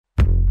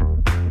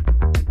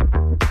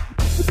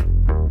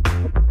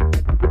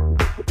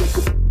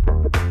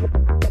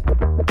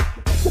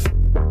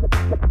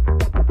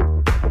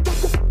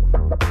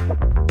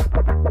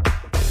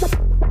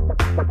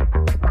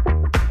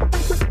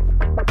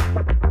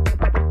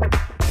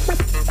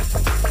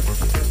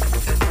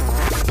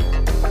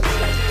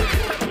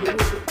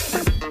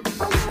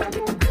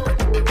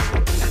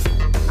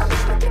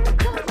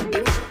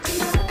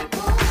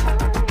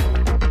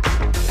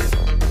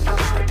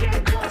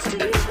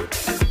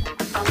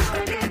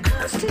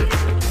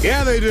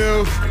Yeah, they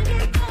do.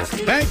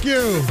 Thank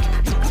you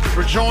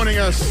for joining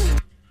us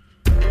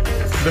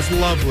this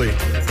lovely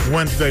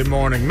Wednesday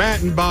morning.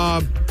 Matt and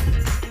Bob,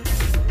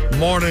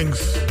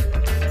 mornings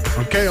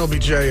on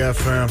KLBJ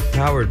FM.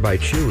 Powered by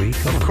Chewy.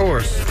 Of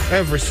course,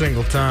 every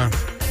single time.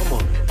 Come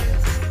on.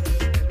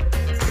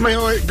 Let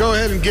me go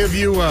ahead and give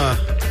you a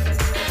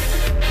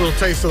little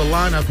taste of the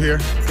lineup here.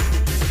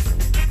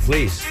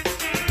 Please.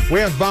 We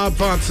have Bob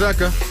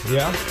Fonseca.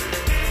 Yeah?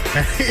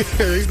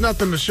 He's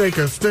nothing to shake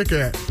a stick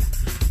at.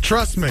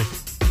 Trust me.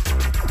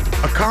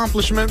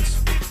 Accomplishments,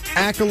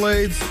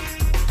 accolades,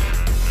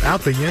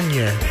 out the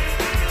yin-yang.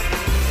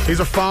 He's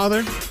a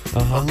father,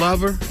 a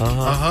lover,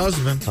 a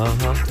husband.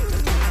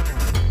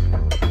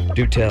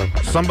 Do tell.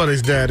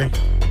 Somebody's daddy.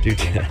 Do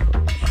tell.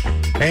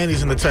 And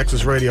he's in the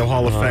Texas Radio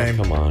Hall of Fame.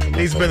 Come on.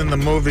 He's been in the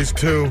movies,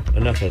 too.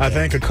 Enough of that. I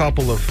think a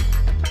couple of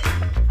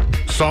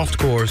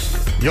softcores.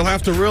 You'll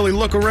have to really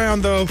look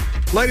around, though.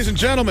 Ladies and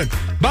gentlemen,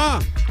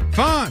 Bob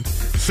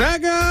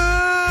Fonseca!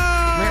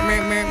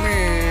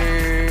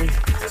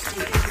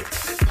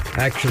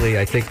 Actually,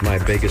 I think my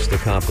biggest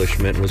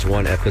accomplishment was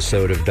one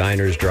episode of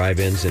Diners,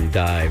 Drive-Ins, and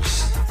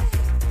Dives.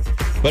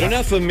 But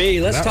enough of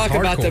me. Let's talk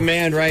about the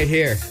man right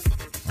here.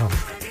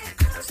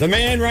 The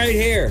man right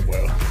here.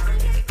 Well,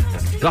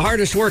 the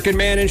hardest working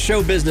man in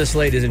show business,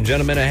 ladies and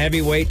gentlemen, a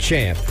heavyweight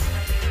champ.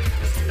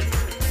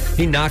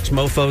 He knocks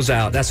mofos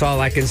out. That's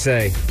all I can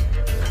say.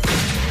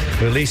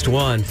 At least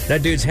one.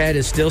 That dude's head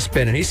is still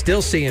spinning. He's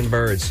still seeing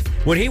birds.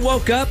 When he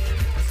woke up,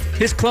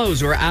 his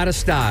clothes were out of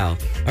style.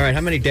 All right,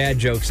 how many dad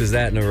jokes is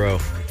that in a row?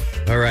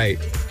 All right,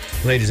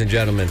 ladies and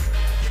gentlemen,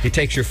 he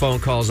takes your phone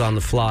calls on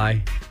the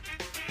fly.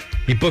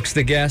 He books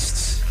the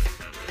guests.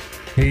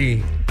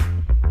 He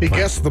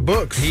guessed the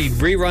books. He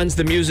reruns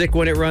the music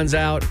when it runs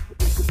out.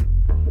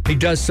 He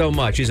does so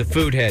much. He's a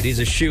food head. He's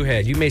a shoe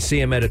head. You may see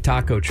him at a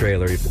taco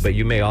trailer, but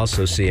you may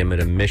also see him at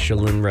a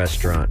Michelin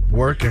restaurant.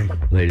 Working.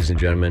 Ladies and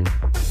gentlemen.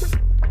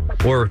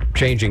 Or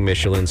changing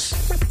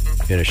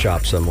Michelins in a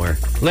shop somewhere.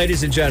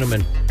 Ladies and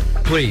gentlemen,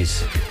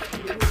 please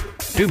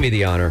do me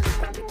the honor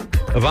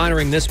of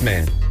honoring this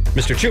man,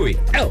 Mr. Chewy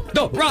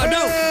Eldorado.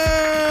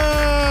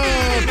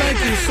 Oh, thank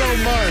you so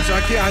much.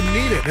 I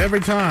need it every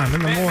time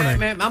in the morning.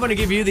 Man, I'm going to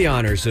give you the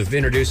honors of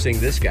introducing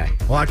this guy.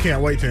 Well, I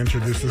can't wait to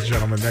introduce this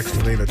gentleman next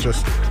to me that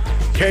just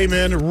came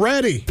in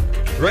ready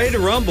to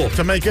rumble.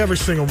 To make every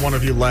single one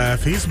of you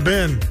laugh. He's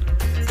been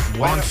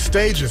on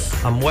stages.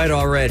 I'm wet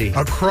already.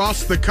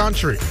 Across the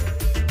country.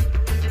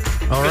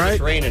 All right?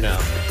 It's raining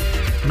out.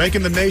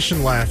 Making the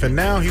nation laugh. And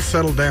now he's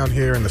settled down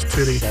here in the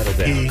city. Settled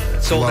down. He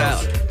sold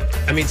loves. out.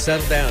 I mean,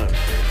 settled down.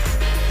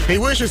 He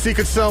wishes he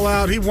could sell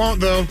out. He won't,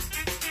 though.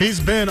 He's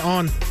been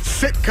on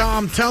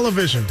sitcom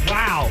television.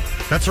 Wow.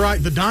 That's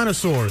right, The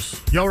Dinosaurs.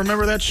 Y'all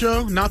remember that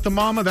show? Not the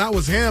Mama? That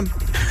was him.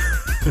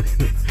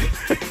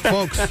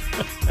 Folks,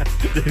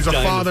 he's a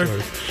father,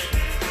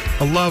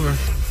 a lover,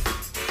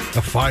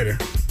 a fighter.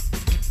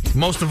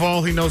 Most of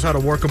all, he knows how to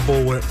work a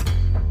bullwhip.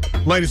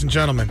 Ladies and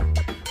gentlemen,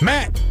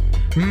 Matt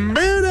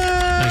Bearden!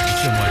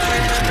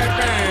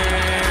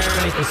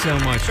 Thank you so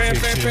much, Thank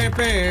you so much,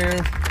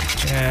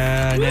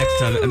 next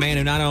time, a man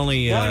who not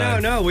only...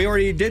 No, we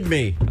already did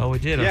me. Oh, we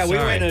did? We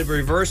went in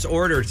reverse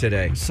order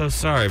today. I'm so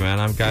sorry, man.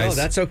 No,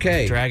 that's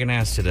okay. Dragging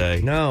ass today.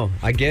 No,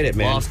 I get it,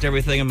 man. Lost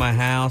everything in my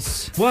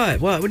house.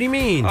 What? What do you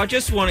mean? I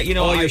just want to,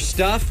 all your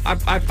stuff?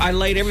 I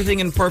laid everything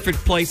in perfect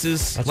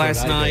places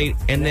last night,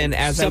 and then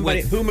as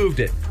somebody, who moved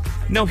it?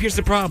 No, here's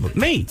the problem.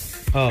 Me.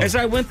 Oh. As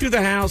I went through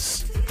the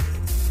house,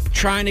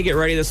 trying to get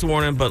ready this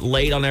morning, but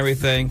late on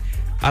everything,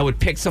 I would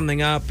pick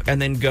something up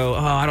and then go,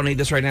 I don't need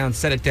this right now, and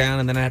set it down,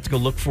 and then I have to go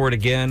look for it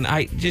again.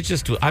 I'm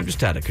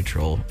just out of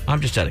control.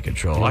 I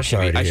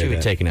should be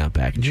taken out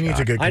back. You need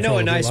to get control. I know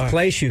a nice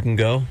place you can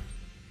go.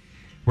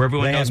 Where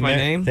everyone knows my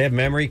name? They have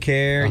memory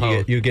care.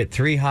 Uh-huh. You get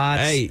 3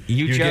 hots. Hey,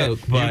 you joke,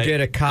 but you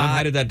get a cot. I'm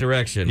headed that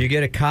direction. You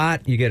get a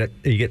cot. You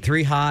get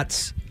 3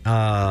 hots.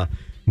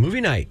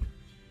 Movie night.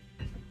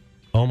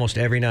 Almost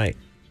every night.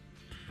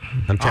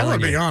 I'm telling you. I'm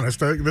going to be honest.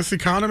 This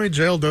economy,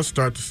 jail does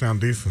start to sound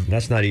decent.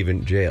 That's not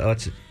even jail.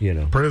 That's,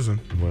 prison.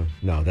 Well,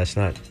 no, that's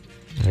not.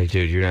 Hey,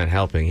 dude, you're not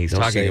helping. He's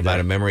talking about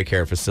a memory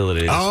care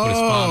facility that's put his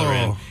father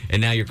in,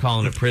 and now you're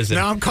calling it prison.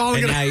 Now I'm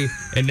calling it.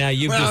 And now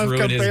you've just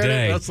ruined his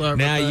day.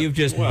 Now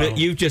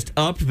you've just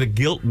upped the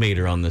guilt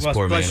meter on this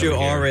poor man. Plus, you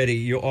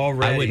already.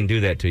 I wouldn't do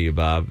that to you,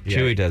 Bob. Yeah.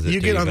 Chewy does it.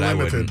 You get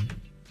unlimited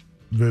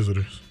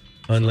visitors.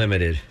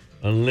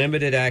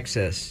 Unlimited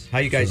access. How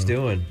you guys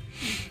doing?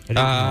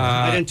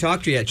 I didn't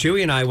talk to you yet.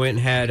 Chewy and I went and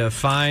had a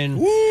fine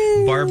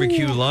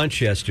barbecue lunch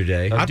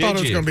yesterday. I thought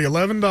it was going to be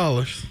 $11.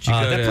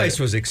 That place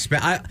was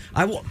expensive.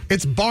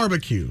 It's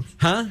barbecue.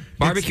 Huh?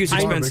 Barbecue's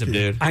expensive,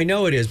 dude. I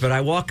know it is, but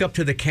I walk up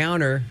to the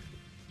counter,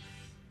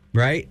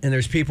 right, and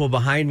there's people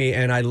behind me,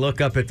 and I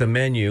look up at the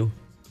menu.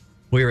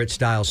 We were at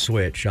Style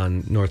Switch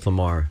on North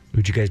Lamar.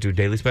 Would you guys do a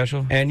daily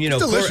special? And, it's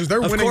delicious.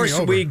 They're winning of course, me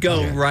over. we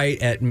go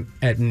right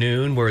at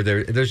noon where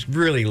there's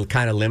really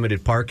kind of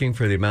limited parking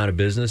for the amount of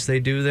business they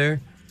do there.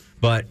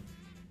 But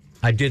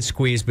I did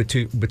squeeze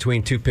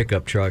between 2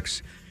 pickup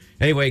trucks.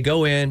 Anyway,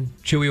 go in.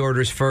 Chewy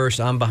orders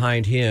first. I'm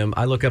behind him.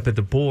 I look up at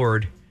the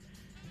board.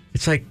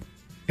 It's like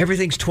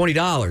everything's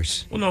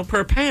 $20. Well, no,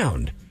 per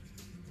pound.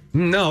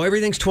 No,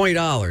 everything's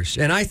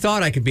 $20. And I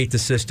thought I could beat the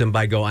system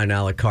by going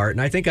a la carte,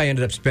 and I think I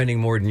ended up spending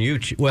more than you.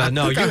 Well,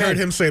 I heard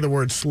him say the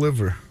word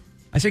sliver.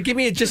 I said, give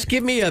me a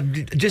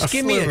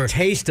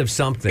taste of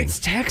something. It's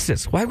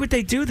Texas. Why would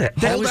they do that?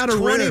 That was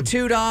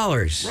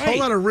 $22. Right.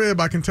 Hold out a rib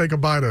I can take a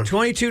bite of.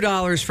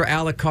 $22 for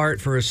a la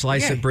carte for a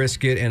slice of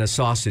brisket and a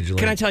sausage limb.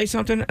 Can I tell you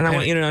something? And I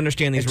want you to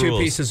understand these and rules.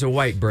 2 pieces of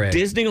white bread.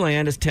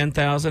 Disneyland is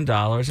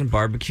 $10,000 and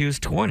barbecue is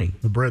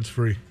 $20,000. The bread's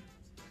free.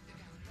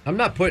 I'm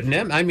not putting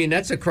them. I mean,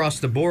 that's across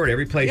the board,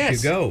 every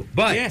place you go.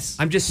 But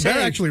I'm just saying,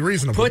 they're actually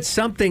reasonable. Put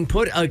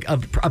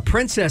a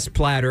princess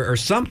platter or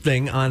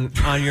something on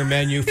your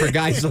menu for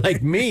guys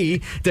like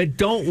me that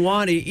don't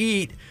want to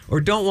eat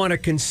or don't want to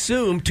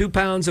consume 2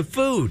 pounds of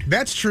food.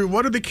 That's true.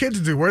 What do the kids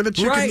do? Where are the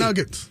chicken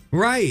nuggets?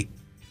 Right.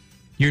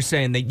 You're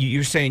saying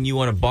you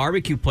want a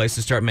barbecue place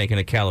to start making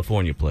a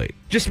California plate.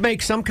 Just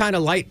make some kind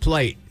of light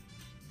plate.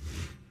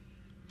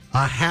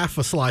 A half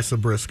a slice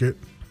of brisket.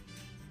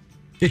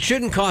 It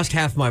shouldn't cost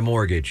half my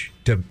mortgage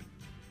to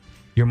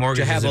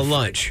have a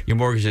lunch. Your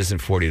mortgage isn't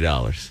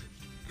 $40.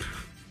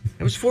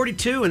 It was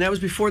 $42, and that was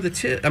before the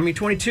tip. I mean,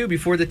 $22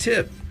 before the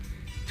tip.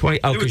 20.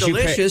 Oh, it was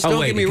delicious.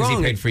 Don't get me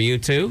wrong. He paid for you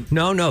too?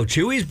 No.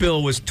 Chewy's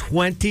bill was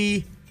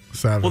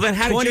 27. Well, then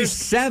how did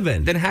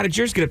 27? Then how did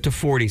yours get up to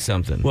 40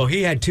 something? Well,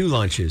 he had 2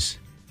 lunches.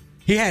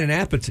 He had an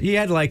appetizer. He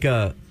had like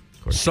a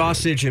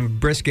sausage and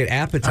brisket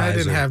appetizer. I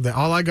didn't have that.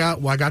 I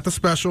got the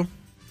special.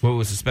 What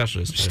was the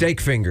specialist?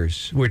 Steak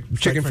fingers. With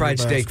chicken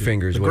fried steak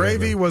fingers. The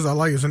gravy was,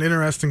 it's an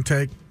interesting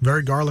take.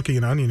 Very garlicky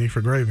and oniony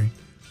for gravy.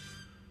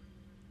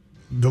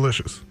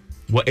 Delicious.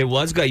 Well, it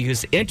was good.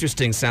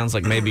 Interesting sounds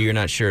like maybe you're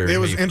not sure. It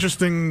was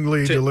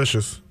interestingly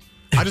delicious.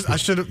 They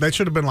should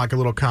have been like a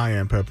little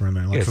cayenne pepper in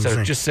there. Like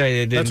so just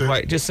say it didn't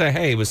quite. Just say,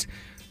 hey, it was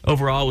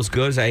overall it was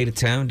good. It was 8 out of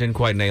 10. Didn't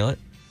quite nail it.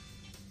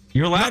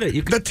 You're allowed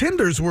it. The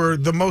tenders were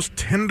the most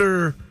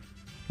tender.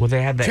 Well,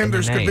 they had that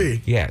tenders in the name.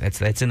 Could be. Yeah,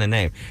 that's in the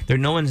name.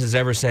 No one has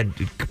ever said,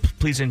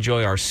 please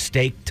enjoy our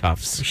steak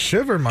tufts.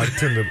 Shiver my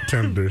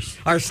tenders.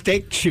 Our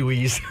steak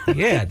chewies.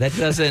 Yeah,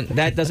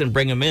 that doesn't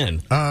bring them in.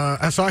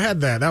 So I had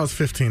that. That was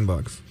 $15.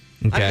 Okay.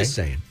 I'm just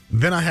saying.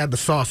 Then I had the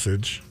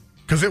sausage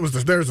because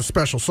there's a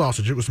special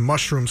sausage. It was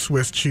mushroom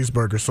Swiss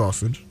cheeseburger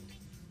sausage.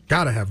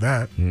 Gotta have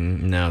that.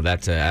 No,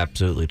 that's an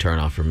absolutely turn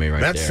off for me right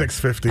there. That's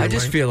 $6.50. I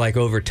just feel like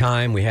over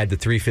time we had the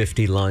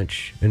 $3.50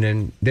 lunch,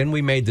 and then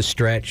we made the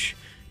stretch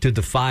to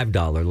the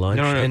 $5 lunch,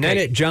 and then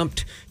it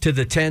jumped to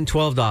the $10,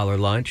 $12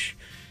 lunch,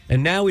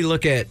 and now we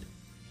look at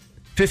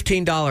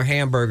 $15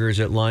 hamburgers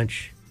at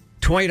lunch,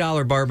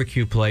 $20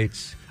 barbecue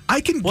plates.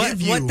 I can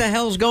give you what the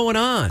hell's going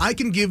on? I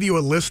can give you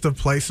a list of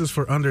places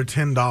for under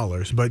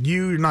 $10, but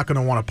you're not going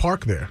to want to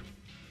park there.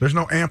 There's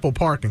no ample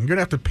parking. You're going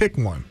to have to pick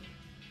one.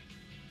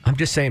 I'm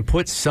just saying,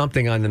 put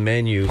something on the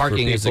menu.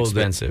 Parking is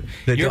expensive.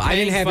 I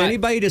didn't have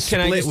anybody to split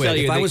with. Can I just tell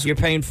you, you're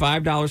paying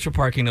 $5 for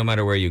parking no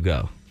matter where you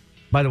go.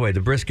 By the way,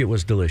 the brisket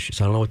was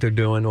delicious. I don't know what they're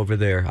doing over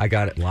there. I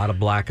got a lot of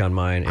black on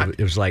mine.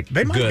 It was like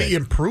they might be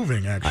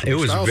improving. Actually, it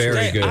was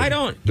very good.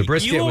 The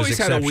brisket was always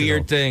exceptional. had a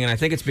weird thing, and I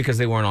think it's because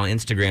they weren't on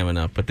Instagram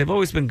enough. But they've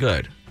always been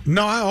good.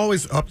 No, I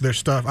always up their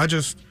stuff. I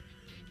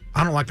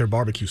don't like their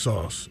barbecue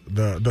sauce.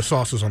 The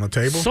sauces on the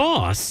table.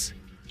 Sauce.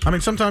 I mean,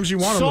 sometimes you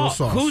want a little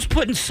sauce. Who's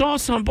putting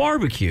sauce on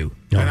barbecue?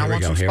 And I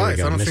want some spice.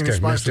 I don't see any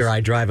spices. Mister,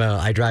 I drive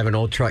an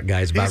old truck,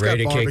 guys. About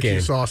ready to kick in.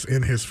 He's got barbecue sauce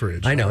in his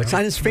fridge. I know it's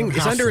on his finger.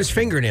 It's under his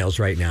fingernails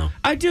right now.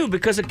 I do,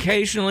 because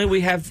occasionally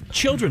we have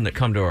children that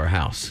come to our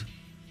house.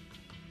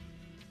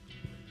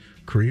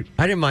 Creep.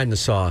 I didn't mind the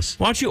sauce.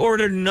 Why don't you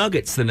order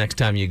nuggets the next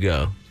time you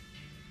go?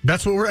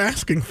 That's what we're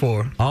asking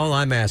for. All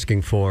I'm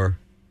asking for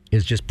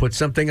is just put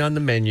something on the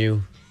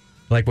menu.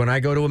 Like when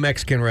I go to a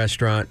Mexican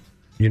restaurant,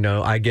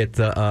 I get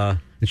the.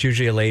 It's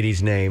usually a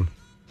lady's name,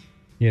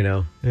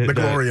 the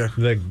Gloria,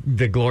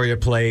 the Gloria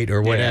plate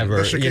or whatever,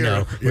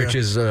 which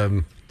is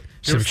some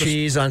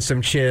cheese on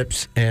some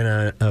chips and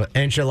a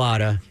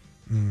enchilada,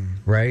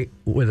 right?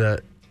 With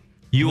a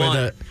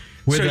little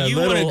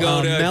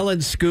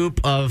melon scoop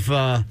of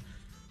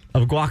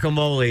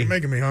guacamole. You're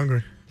making me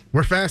hungry.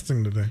 We're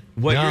fasting today.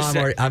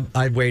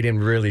 I weighed in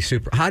really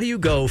super. How do you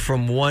go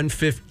from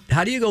 150?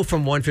 How do you go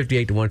from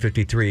 158 to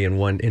 153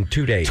 in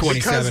 2 days?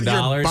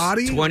 $27. Your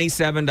body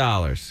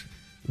 $27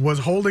 was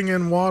holding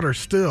in water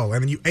still,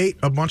 and you ate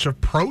a bunch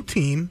of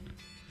protein.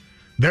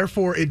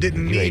 Therefore, it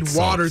didn't need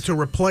water to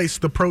replace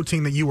the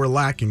protein that you were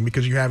lacking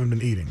because you haven't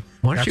been eating.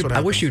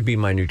 I wish you'd be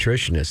my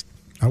nutritionist.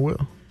 I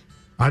will.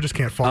 I just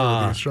can't follow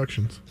the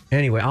instructions.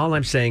 Anyway, all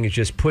I'm saying is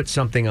just put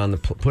something on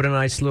put a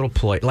nice little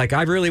plate. Like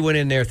I really went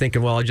in there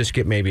thinking, well, I'll just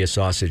get maybe a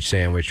sausage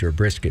sandwich or a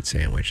brisket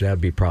sandwich. That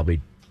would be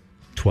probably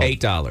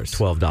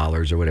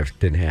 $12 or whatever.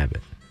 Didn't have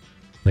it.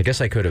 I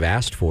guess I could have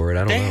asked for it.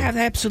 I don't know. They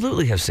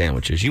absolutely have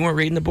sandwiches. You weren't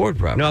reading the board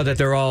properly. No, that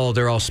they're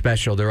all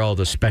special. They're all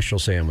the special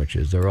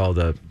sandwiches. They're all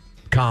the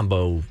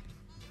combo.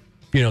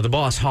 The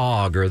Boss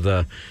Hog or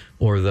the.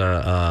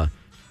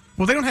 Well,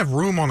 Well, they don't have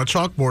room on the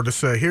chalkboard to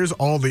say, here's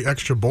all the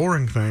extra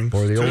boring things.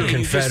 Or the old You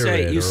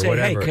Confederate say, or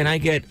whatever. hey, can I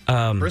get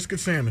Brisket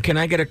salmon. Can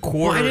I get a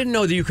quarter? Well, I didn't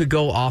know that you could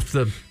go off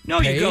the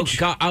page. You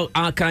go.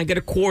 Can I get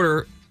a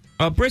quarter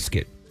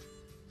brisket?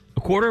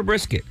 A quarter of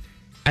brisket,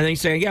 and then you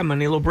say, yeah, I'm gonna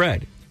need a little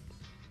bread.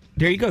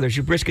 There you go. There's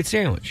your brisket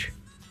sandwich.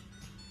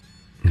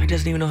 He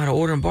doesn't even know how to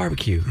order and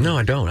barbecue. No,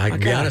 I don't. I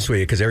can be honest with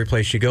you, because every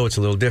place you go, it's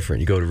a little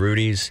different. You go to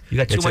Rudy's. You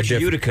got too much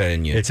Utica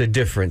in you. It's a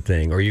different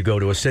thing. Or you go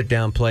to a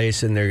sit-down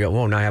place, and they go,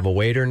 "Whoa, now I have a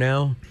waiter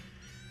now."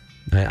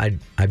 I'm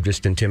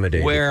just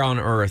intimidated. Where on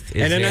earth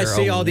is then I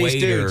see all these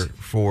dudes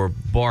for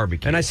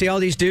barbecue? And I see all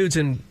these dudes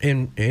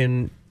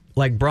in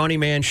like brawny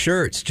man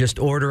shirts just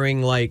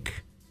ordering like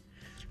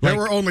There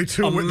were only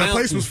 2 women. The place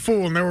mountain. was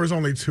full, and there was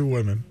only 2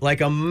 women. like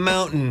a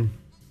mountain.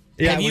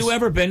 Yeah, Have you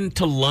ever been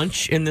to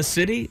lunch in the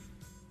city?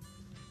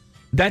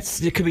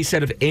 It could be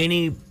said of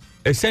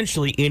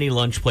essentially any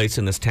lunch place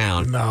in this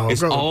town. No,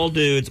 it's all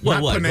dudes. Well,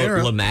 not what?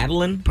 Panera. La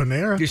Madeleine?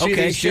 Panera. You see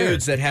Okay, these sure.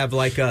 dudes that have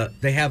like a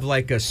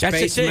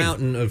space thing.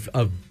 mountain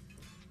of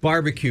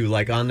barbecue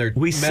like on their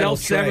We metal tray.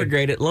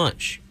 self-segregate at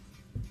lunch.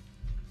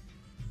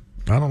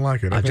 I don't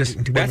like it.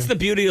 That's the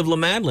beauty of La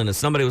Madeleine. Is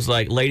somebody was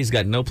like, ladies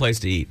got no place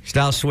to eat.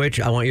 Style switch.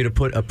 I want you to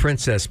put a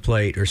princess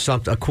plate or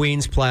something, a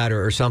queen's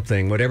platter or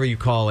something, whatever you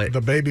call it.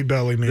 the baby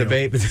belly meal. The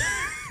baby,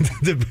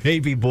 the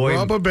baby boy,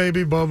 Rubber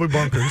baby Bobby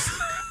Bunkers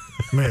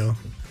meal.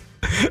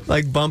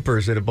 like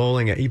bumpers at a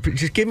bowling alley.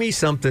 Just give me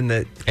something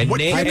that And What-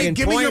 name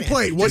give me your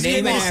plate. What Just do you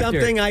give me want?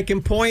 something I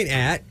can point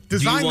at.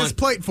 Design want- this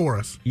plate for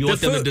us. You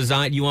want The them to food-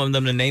 design? You want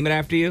them to name it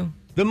after you?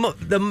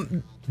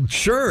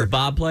 Sure.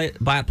 Bob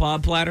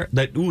platter.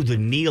 The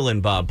Neil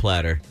and Bob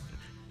platter.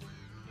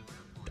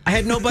 I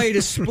had nobody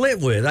to split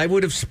with. I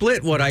would have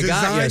split what I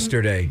got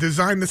yesterday.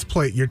 Design this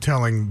plate you're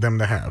telling them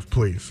to have,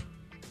 please.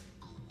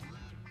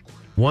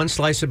 1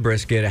 slice of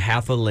brisket, a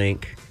half a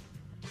link.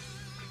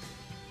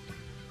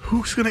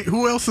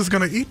 Who else is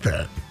gonna eat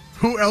that?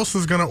 Who else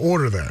is gonna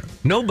order that?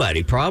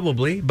 Nobody,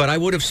 probably. But I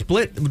would have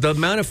split the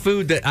amount of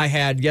food that I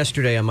had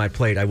yesterday on my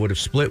plate. I would have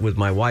split with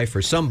my wife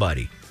or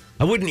somebody.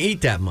 I wouldn't eat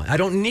that much. I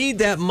don't need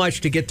that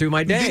much to get through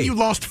my day. Then you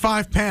lost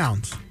 5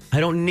 pounds. I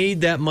don't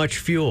need that much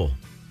fuel.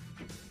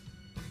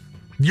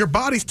 Your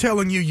body's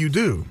telling you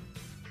do.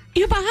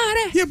 Your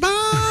body. Your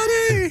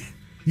body.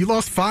 You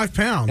lost 5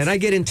 pounds. And I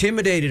get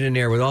intimidated in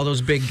there with all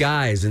those big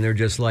guys, and they're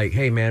just like,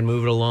 "Hey, man,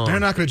 move it along." They're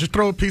not going to just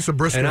throw a piece of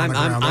brisket and on the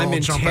ground. I'm They'll all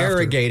jump after it.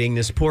 interrogating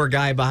this poor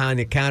guy behind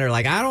the counter,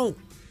 like, I don't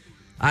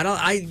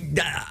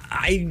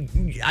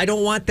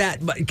want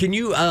that. But can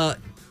you?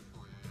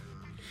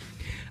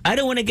 I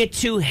don't want to get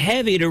too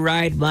heavy to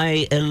ride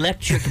my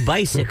electric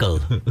bicycle.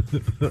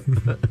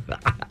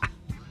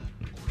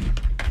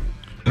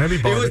 Maybe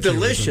It was barbecue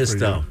delicious, isn't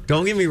for you. though.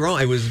 Don't get me wrong.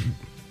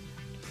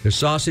 The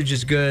sausage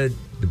is good.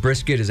 The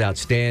brisket is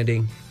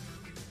outstanding.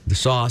 The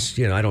sauce,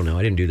 I don't know.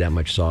 I didn't do that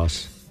much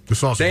sauce. The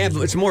sausage.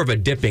 It's more of a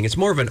dipping. It's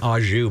more of an au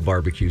jus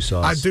barbecue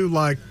sauce. I do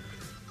like,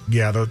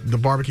 the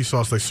barbecue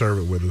sauce they serve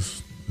it with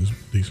is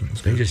decent.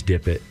 It's They good. just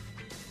dip it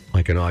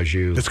like an au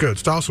jus. It's good.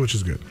 Style switch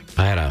is good.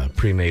 I had a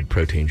pre-made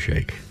protein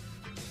shake.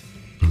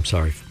 I'm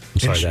sorry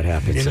that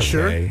happened.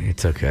 Ensure?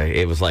 It's okay.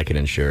 It was like an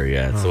Ensure,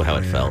 yeah. That's how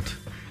it yeah. felt.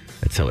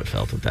 That's how it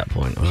felt at that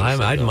point. I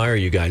admire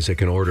you guys that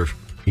can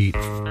eat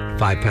 5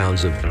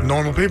 pounds of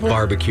Normal people?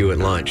 barbecue at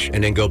lunch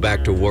and then go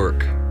back to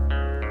work.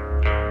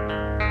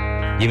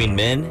 You mean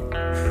men?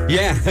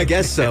 Yeah, I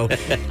guess so.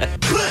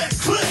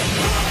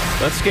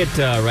 Let's get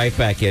right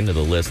back into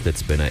the list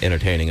that's been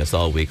entertaining us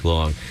all week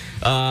long.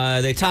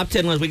 The top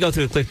 10 list, we go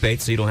through the clickbait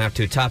so you don't have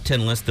to. Top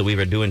 10 list that we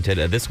were doing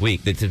this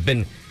week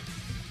that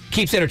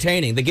keeps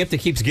entertaining. The gift that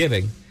keeps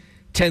giving.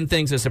 10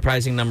 things a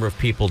surprising number of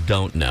people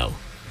don't know.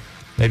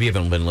 Maybe you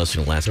haven't been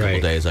listening the last couple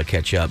of days. I'll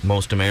catch you up.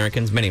 Most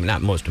Americans,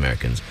 not most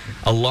Americans,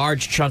 a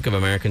large chunk of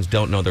Americans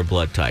don't know their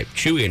blood type.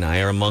 Chewy and I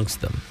are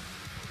amongst them.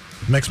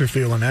 Makes me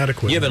feel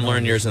inadequate. You haven't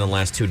learned yours in the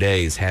last 2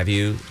 days, have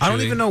you? I don't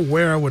Chewy? even know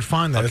where I would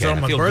find that. Is Okay, that on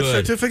I my feel birth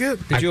good.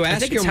 certificate? Did you I ask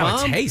think your it's how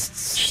mom? it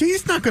tastes.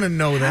 She's not going to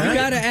know that. You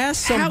gotta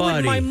ask How would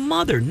somebody. my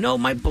mother know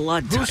my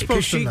blood type? Who's supposed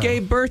Because she to know?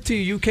 gave birth to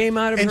you. You came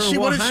out of And her. she,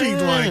 what did she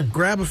vagina. like?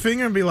 Grab a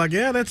finger and be like,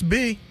 "Yeah, that's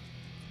B."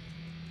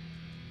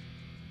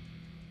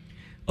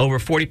 Over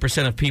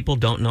 40% of people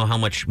don't know how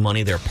much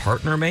money their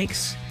partner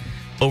makes.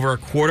 Over a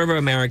quarter of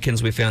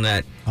Americans, we found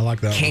that I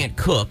like that can't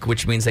cook,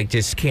 which means they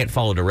just can't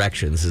follow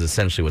directions, is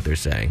essentially what they're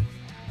saying.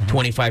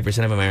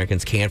 25% of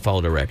Americans can't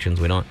follow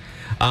directions. We don't.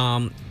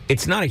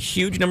 It's not a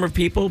huge number of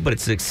people, but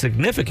it's a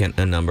significant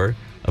number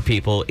of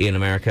people in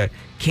America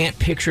can't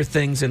picture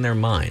things in their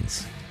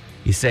minds.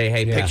 You say,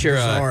 hey, picture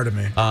bizarre to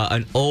me.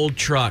 An old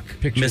truck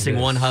Picture missing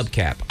this. one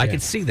hubcap. I can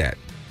see that.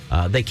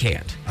 They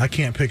can't. I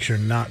can't picture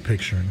not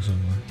picturing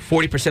someone.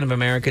 40% of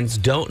Americans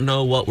don't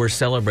know what we're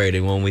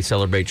celebrating when we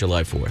celebrate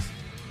July 4th.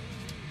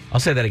 I'll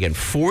say that again.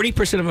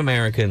 40% of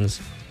Americans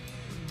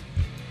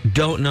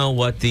don't know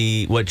what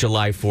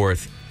July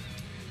 4th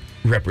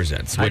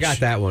represents. I got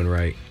that one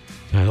right.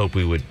 I hope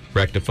we would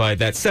rectify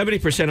that.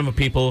 70% of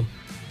people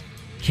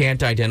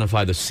can't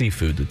identify the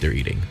seafood that they're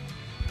eating.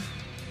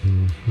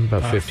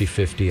 About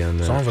 50-50 on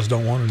that. Some of us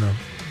don't want to know.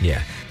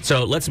 Yeah.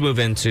 So let's move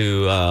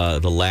into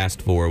the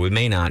last 4. We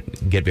may not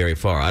get very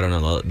far. I don't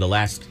know. The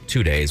last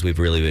 2 days, we've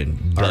really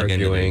been dug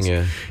Arguing,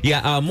 into these.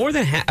 Yeah, more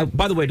than half.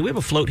 By the way, do we have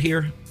a float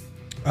here?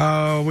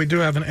 We do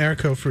have an air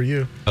code for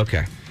you.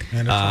 Okay.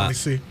 And a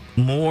see.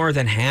 More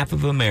than half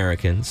of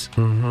Americans,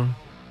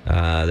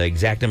 the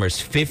exact number is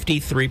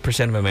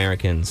 53% of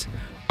Americans,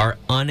 are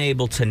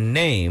unable to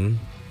name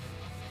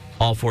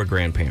all 4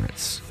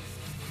 grandparents.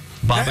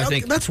 Bob, I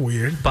think that's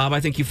weird. Bob,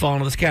 I think you fall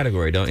into this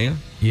category, don't you?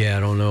 Yeah,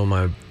 I don't know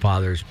my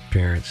father's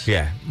parents.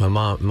 Yeah.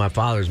 My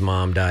father's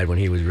mom died when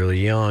he was really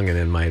young, and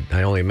then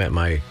I only met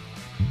my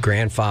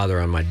grandfather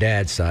on my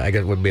dad's side. I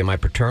guess it would be my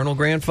paternal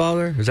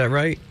grandfather. Is that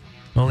right?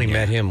 I only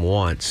met him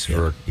once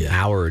for an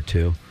hour or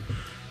 2.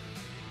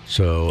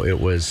 So it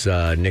was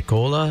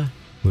Nicola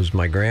was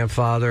my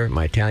grandfather,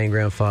 my Italian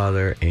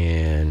grandfather,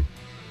 and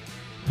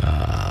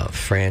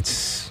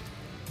Francis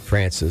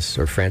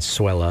or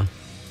Franzuela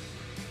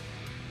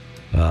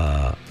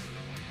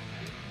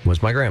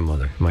was my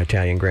grandmother, my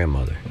Italian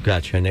grandmother.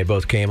 Gotcha. And they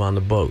both came on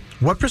the boat.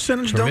 What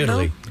percentage from don't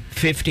Italy. know?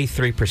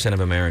 53%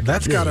 of Americans.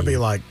 That's got to be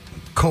like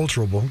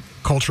cultural.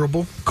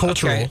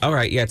 Okay. All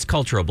right. Yeah, it's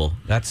culturable.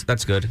 That's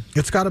good.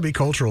 It's got to be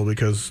cultural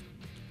because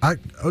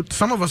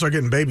some of us are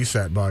getting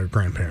babysat by our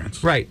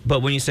grandparents. Right.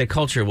 But when you say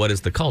culture, what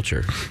is the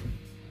culture?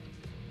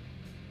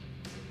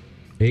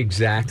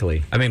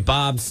 Exactly. I mean,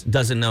 Bob's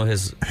doesn't know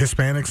his...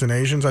 Hispanics and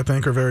Asians, I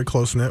think, are very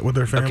close-knit with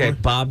their family. Okay,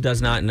 Bob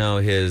does not know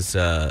his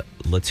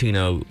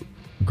Latino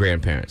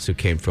grandparents who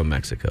came from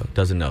Mexico.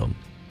 Doesn't know them.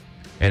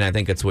 And I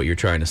think that's what you're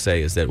trying to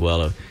say is that,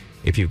 well,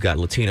 if you've got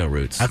Latino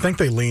roots... I think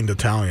they leaned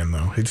Italian,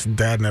 though. His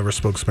dad never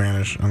spoke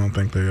Spanish. I don't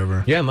think they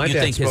ever... Yeah, my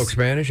dad spoke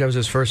Spanish. That was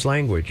his first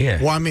language.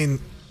 Yeah. Well, I mean,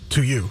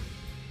 to you.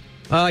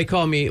 He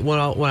called me, when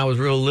I was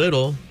real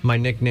little, my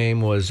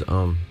nickname was...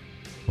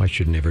 I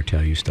should never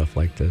tell you stuff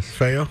like this.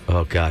 Feo?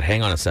 Oh, God.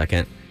 Hang on a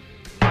second.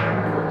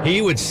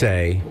 He would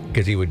say,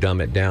 because he would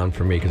dumb it down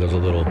for me because I was a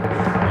little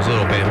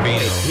bambino.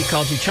 He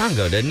called you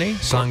Chongo, didn't he?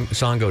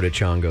 Sango de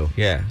Chongo.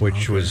 Yeah.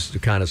 Which was the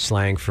kind of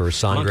slang for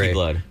sangre. Monkey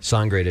blood.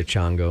 Sangre de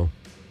Chongo,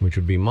 which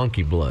would be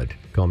monkey blood.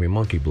 Call me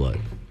monkey blood.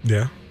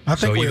 Yeah. I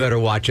think so you better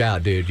watch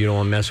out, dude. You don't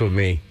want to mess with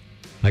me.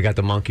 I got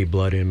the monkey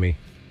blood in me.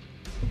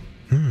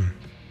 I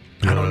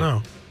don't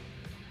know.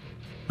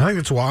 I think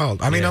it's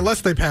wild. I mean,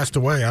 unless they passed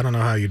away, I don't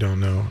know how you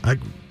don't know.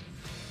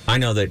 I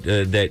know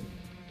that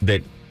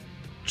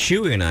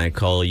Chewy and I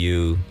call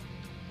you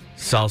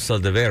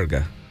salsa de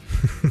verga.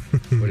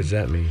 What does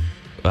that mean?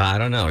 I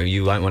don't know.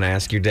 You might want to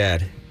ask your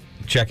dad.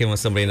 Check in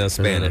with somebody who knows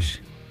Spanish.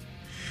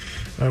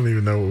 I don't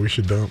even know what we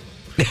should dump.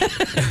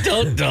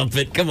 Don't dump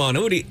it. Come on.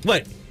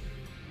 What?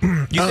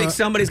 You think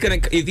somebody's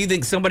going to... If you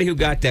think somebody who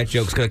got that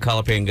joke's going to call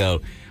up here and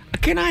go...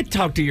 Can I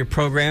talk to your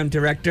program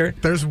director?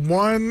 There's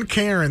one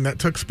Karen that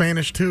took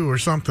Spanish too or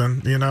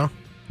something, you know?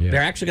 Yeah.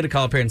 They're actually going to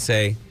call up here and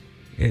say,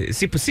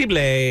 si posible,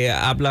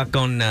 habla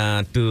con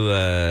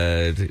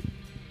tu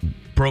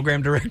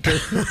program director.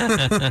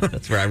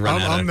 That's where I run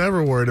out. I'm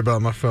never worried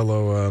about my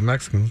fellow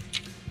Mexicans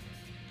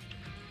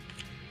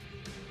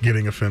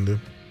getting offended.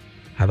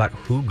 How about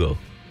Hugo?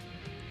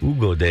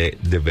 Hugo de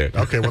Ver.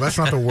 Okay, well, that's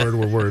not the word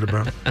we're worried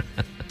about.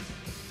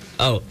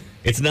 Oh,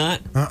 it's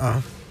not?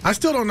 I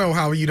still don't know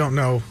how you don't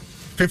know.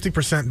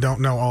 50%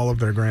 don't know all of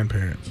their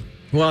grandparents.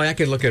 Well, I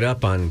could look it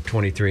up on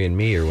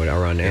 23andMe or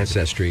whatever, on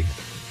Ancestry.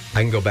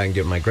 I can go back and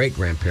get my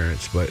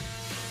great-grandparents, but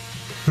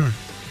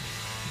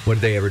what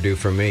did they ever do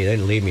for me? They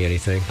didn't leave me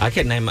anything. I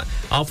can name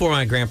all 4 of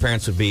my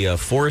grandparents would be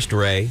Forrest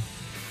Ray,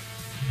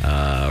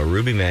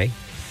 Ruby May.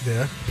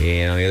 Yeah.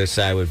 And on the other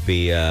side would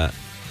be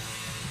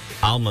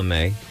Alma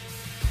May,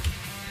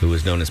 who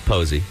was known as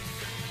Posey,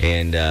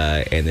 and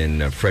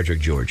then Frederick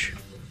George.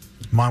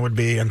 Mine would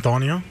be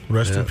Antonio,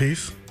 rest in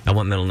peace. I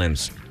want middle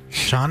names.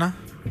 Shana.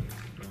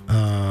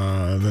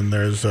 Then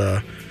there's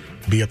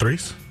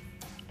Beatriz.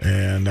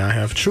 And I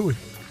have Chewy.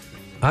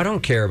 I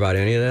don't care about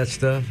any of that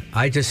stuff.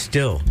 I just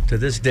still, to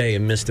this day,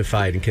 am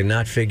mystified and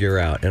cannot figure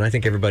out. And I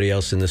think everybody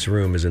else in this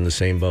room is in the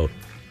same boat.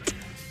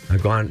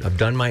 I've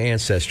done my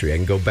ancestry. I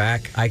can go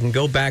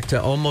back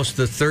to almost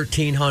the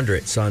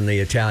 1300s on the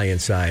Italian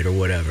side or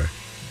whatever.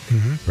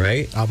 Mm-hmm.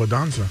 Right?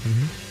 Abadanza.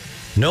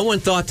 Mm-hmm. No one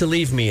thought to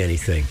leave me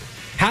anything.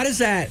 How does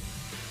that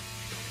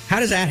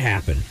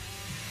happen?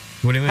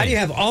 What do you mean? How do you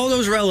have all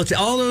those relatives,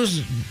 all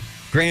those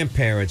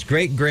grandparents,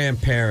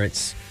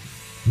 great-grandparents,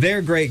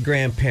 their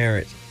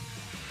great-grandparents,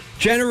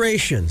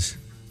 generations,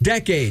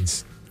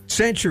 decades,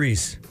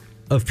 centuries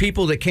of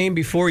people that came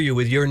before you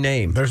with your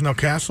name? There's no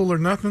castle or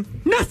nothing?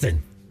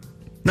 Nothing.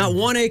 Not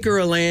 1 acre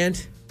of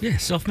land. Yeah,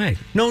 self-made.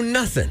 No,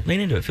 nothing.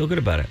 Lean into it. Feel good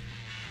about it.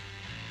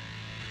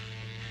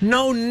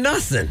 No,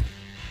 nothing.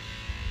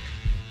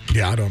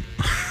 Yeah, I don't.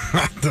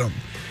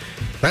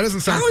 That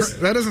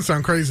doesn't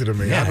sound crazy to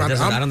me. Yeah,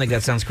 I don't think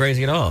that sounds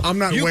crazy at all. I'm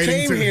not you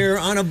waiting came here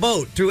on a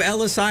boat through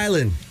Ellis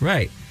Island.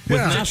 Right. With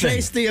Yeah. to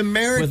chase the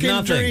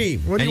American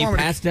dream. What do and you you want me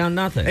to- passed down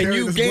nothing. And Harry,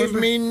 you this gave wasn't-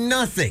 me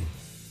nothing.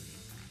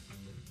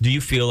 Do you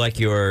feel like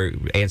your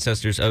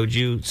ancestors owed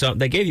you something?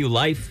 They gave you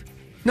life.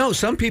 No,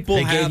 some people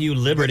They have, gave you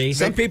liberty.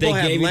 Some people they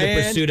have gave land. you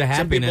the pursuit of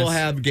happiness.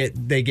 Some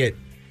people they get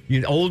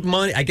Old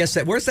money. I guess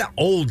where's that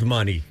old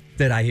money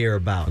that I hear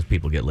about? Those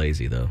people get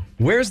lazy, though.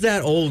 Where's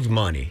that old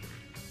money?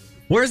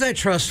 Where's that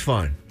trust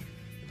fund?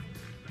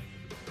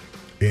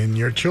 In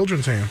your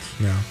children's hands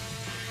now.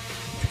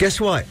 Guess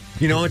what?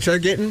 You know how much they're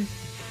getting?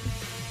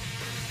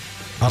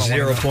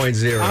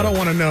 0.0. I don't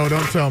want to know.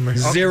 Don't tell me.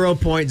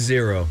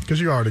 0.0. Because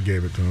you already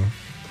gave it to him.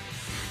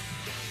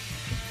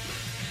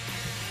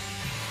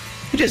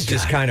 It's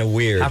just kind of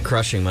weird. How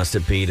crushing must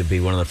it be to be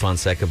one of the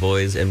Fonseca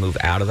boys and move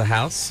out of the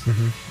house?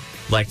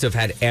 Mm-hmm. Like to have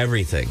had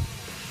everything.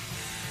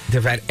 To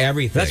have had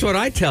everything. That's what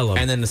I tell them.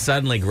 And then to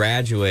suddenly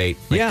graduate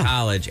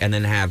college and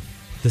then have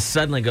to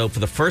suddenly go for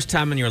the first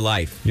time in your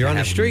life. You're on the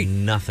have street.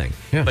 Nothing.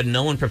 Yeah. But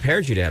no one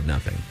prepared you to have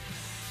nothing.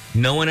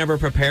 No one ever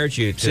prepared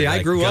you to See,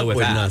 I grew up with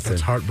nothing.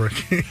 That's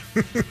heartbreaking.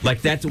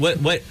 Like that's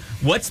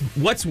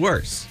what's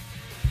worse?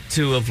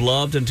 To have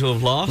loved and to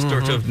have lost,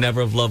 or to have never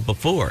have loved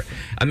before.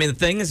 I mean, the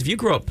thing is, if you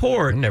grew up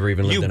poor, I never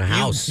even lived in a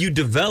house. You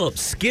develop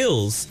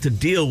skills to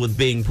deal with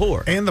being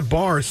poor. And the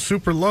bar is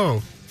super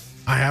low.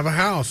 I have a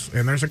house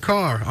and there's a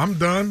car. I'm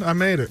done. I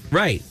made it.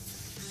 Right.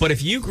 But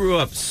if you grew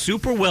up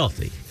super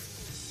wealthy,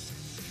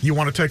 you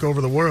want to take over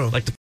the world,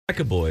 like the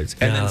Fonseca boys,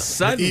 and then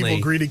suddenly the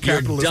evil, greedy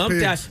capitalist you're dumped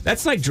pigs. out.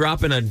 That's like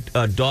dropping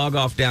a dog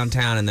off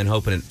downtown and then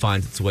hoping it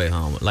finds its way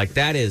home. Like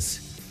that's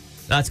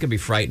gonna be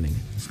frightening.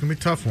 It's gonna be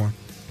a tough one.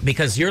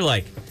 Because you're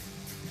like,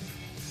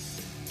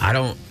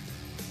 the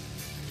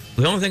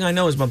only thing I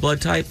know is my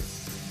blood type.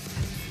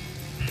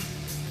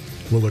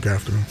 We'll look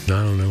after him.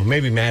 I don't know.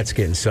 Maybe Matt's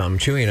getting something.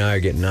 Chewy and I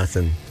are getting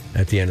nothing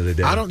at the end of the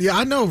day.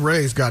 I know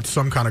Ray's got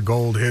some kind of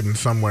gold hidden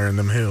somewhere in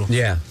them hills.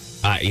 Yeah.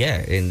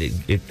 And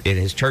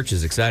his church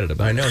is excited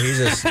about it. I know he's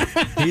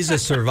a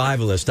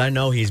survivalist. I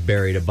know he's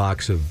buried a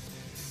box of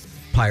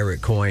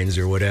pirate coins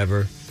or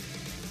whatever.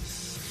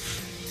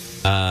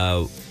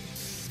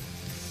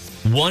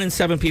 1 in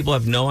 7 people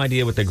have no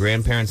idea what their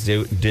grandparents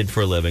did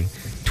for a living.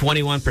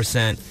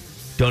 21%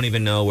 don't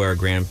even know where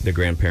their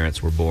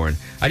grandparents were born.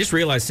 I just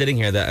realized sitting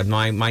here that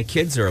my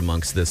kids are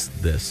amongst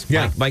this.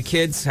 Yeah. My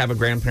kids have a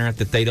grandparent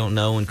that they don't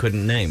know and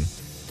couldn't name.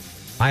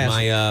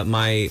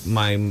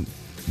 My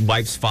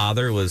wife's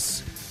father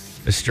was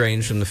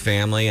estranged from the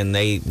family, and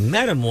they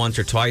met him once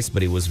or twice,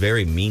 but he was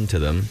very mean to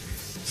them.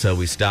 So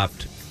we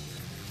stopped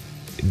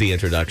the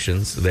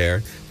introductions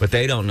there. But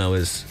they don't know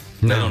his...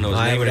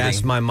 I would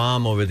ask my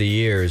mom over the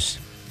years,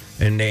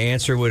 and the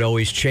answer would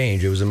always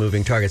change. It was a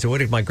moving target. So what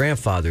did my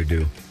grandfather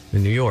do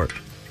in New York?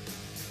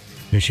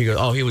 And she goes,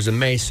 oh, he was a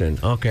mason.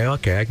 Okay, I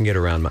can get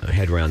my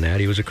head around that.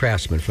 He was a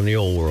craftsman from the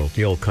old world,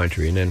 the old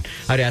country. And then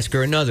I'd ask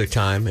her another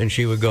time, and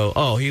she would go,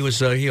 oh, he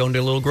owned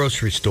a little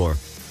grocery store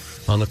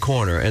on the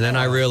corner. And then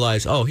I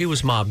realized, oh, he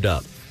was mobbed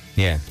up.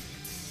 Yeah.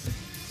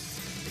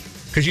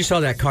 Because you saw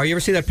that car. You ever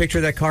see that picture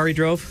of that car he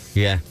drove?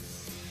 Yeah.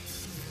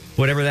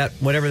 Whatever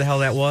the hell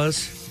that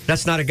was.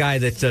 That's not a guy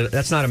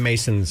that's not a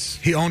Mason's.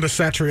 He owned a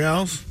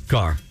Satriel's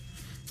car.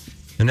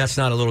 And that's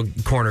not a little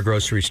corner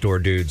grocery store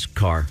dude's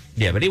car.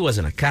 Yeah, but he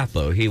wasn't a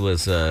capo.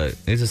 He's a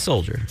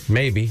soldier.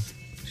 Maybe.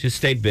 She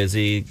stayed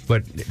busy.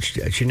 But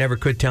she never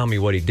could tell me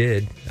what he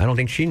did. I don't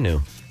think she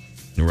knew.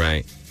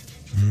 Right.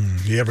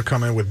 He ever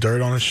come in with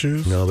dirt on his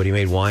shoes? No, but he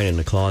made wine in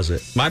the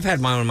closet. I've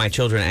had one of my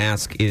children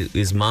ask,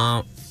 is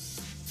mom's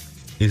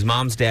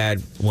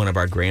dad one of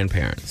our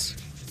grandparents?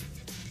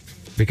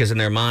 Because in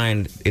their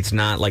mind, it's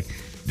not like...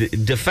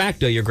 De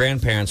facto, your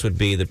grandparents would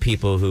be the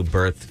people who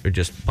birthed or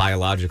just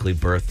biologically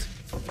birthed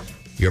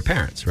your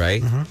parents,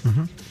 right?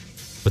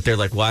 But they're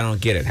like, well, I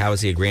don't get it. How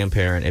is he a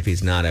grandparent if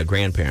he's not a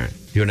grandparent?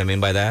 You know what I mean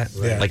by that?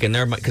 Right. Like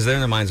because in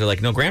their minds, they're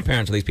like, no,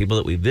 grandparents are these people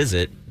that we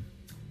visit.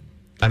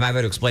 I've had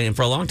to explain, and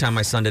for a long time,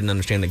 my son didn't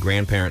understand that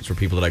grandparents were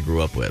people that I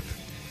grew up with.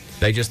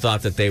 They just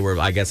thought that they were,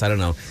 I guess, I don't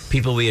know,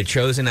 people we had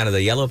chosen out of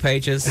the Yellow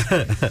Pages.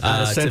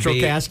 Central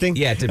casting?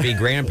 Yeah, to be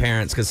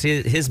grandparents, because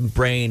his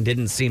brain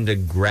didn't seem to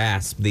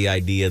grasp the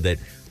idea that,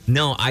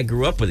 no, I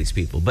grew up with these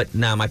people, but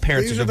now my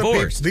parents are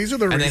divorced. These are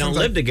the and they don't reasons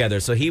live together.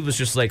 So he was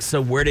just like,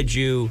 so where did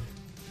you...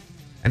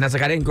 And I was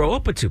like, I didn't grow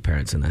up with 2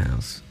 parents in the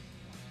house.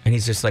 And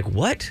he's just like,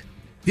 what?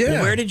 Yeah.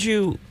 Well, where did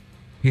you...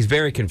 He's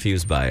very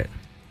confused by it.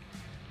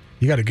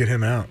 You got to get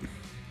him out.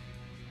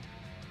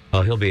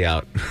 Oh, he'll be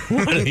out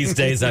one of these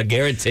days. I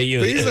guarantee you.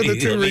 These are the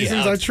 2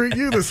 reasons I treat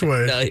you this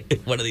way. No,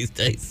 one of these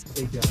days.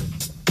 Did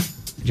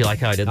you like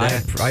how I did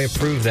that? I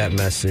approve that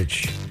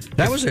message.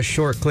 That was a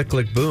short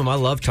click, boom. I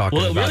love talking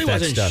about that stuff. Well, it really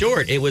wasn't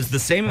short. It was the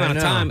same amount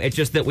of time. It's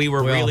just that we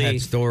all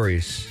had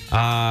stories.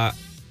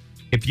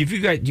 If you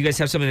guys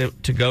have something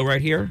to go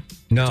right here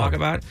to talk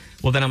about,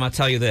 well, then I'm going to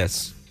tell you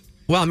this.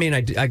 Well, I mean,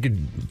 I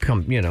could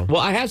come, Well,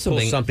 I have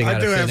something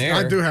out of thin air.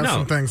 I do have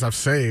some things I've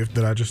saved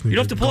that I just need to... You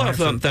don't have to pull out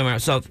from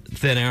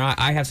thin air.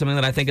 I have something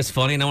that I think is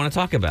funny and I want to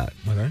talk about.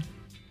 Okay.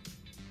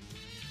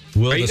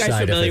 Are you guys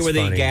familiar with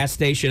the gas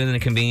station and the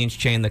convenience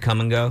chain, the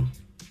Come and Go?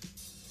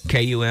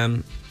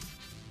 KUMGO,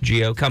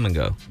 Come and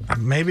Go.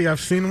 Maybe I've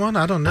seen one.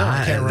 I don't know.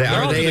 I can't remember.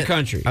 They're all over the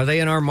country. Are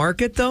they in our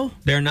market, though?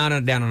 They're not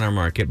down in our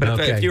market. But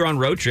if you're on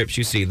road trips,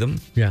 you see them.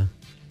 Yeah.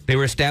 They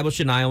were established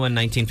in Iowa in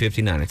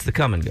 1959. It's the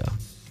Come and Go.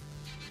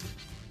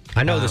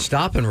 I know the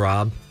Stop and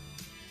Rob.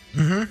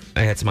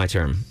 That's my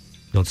term.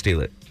 Don't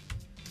steal it.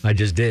 I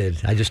just did.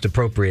 I just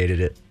appropriated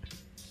it.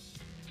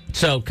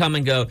 So, Come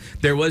and Go.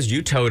 There was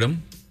Utotem,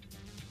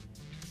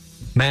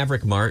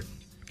 Maverick Mart,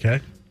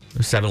 Okay.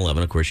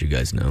 7-Eleven, of course, you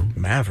guys know.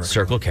 Maverick.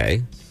 Circle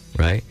K,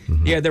 right?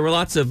 Mm-hmm. Yeah, there were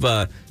lots of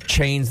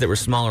chains that were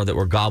smaller that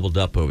were gobbled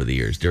up over the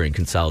years during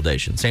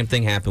consolidation. Same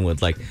thing happened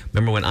with,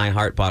 remember when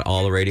iHeart bought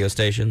all the radio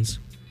stations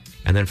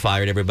and then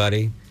fired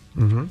everybody?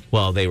 Mm-hmm.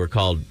 Well, they were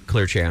called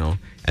Clear Channel,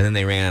 and then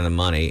they ran out of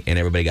money, and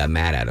everybody got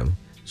mad at them.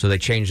 So they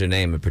changed their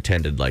name and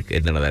pretended like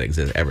none of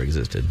that ever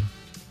existed.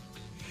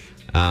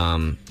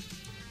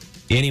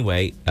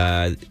 Anyway,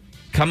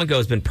 Come and Go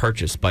has been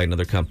purchased by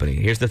another company.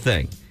 Here's the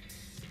thing.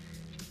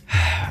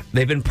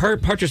 They've been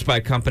purchased by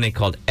a company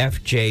called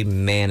FJ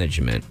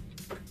Management.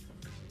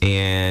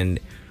 And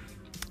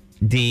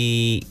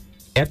the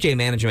FJ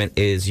Management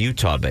is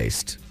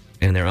Utah-based,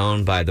 and they're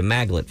owned by the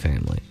Maglet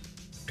family.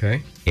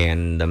 Okay.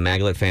 And the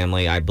Maglet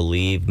family, I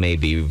believe, may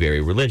be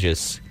very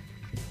religious.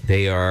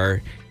 They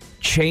are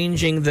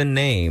changing the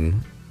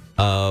name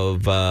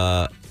of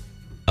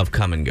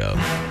Come and Go.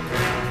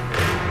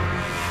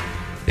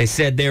 They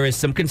said there is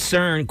some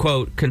concern,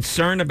 quote,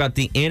 concern about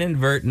the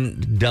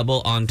inadvertent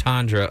double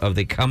entendre of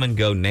the Come and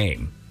Go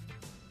name.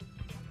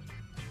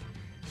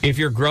 If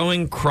you're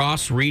growing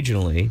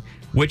cross-regionally,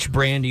 which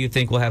brand do you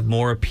think will have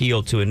more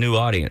appeal to a new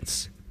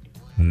audience?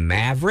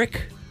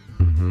 Maverick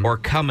or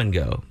Come and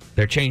Go?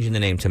 They're changing the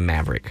name to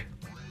Maverick.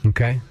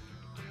 Okay.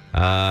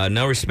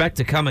 No respect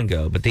to Come and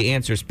Go, but the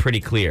answer is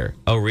pretty clear.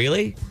 Oh,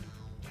 really?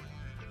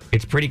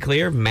 It's pretty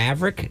clear?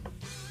 Maverick?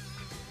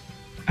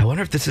 I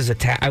wonder if this is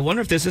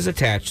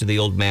attached to the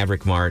old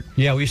Maverick Mart.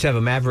 Yeah, we used to have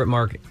a Maverick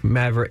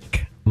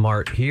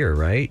Mart here,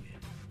 right?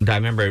 I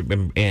remember,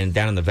 and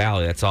down in the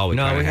valley, that's all we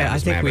had. I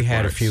think we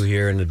had a few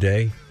here in the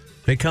day.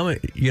 They come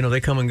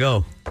and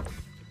go.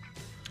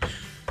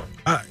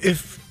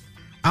 If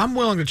I'm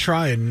willing to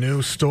try a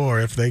new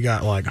store, if they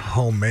got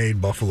homemade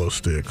buffalo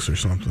sticks or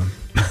something.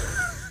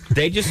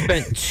 They just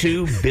spent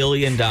 $2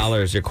 billion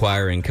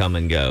acquiring Come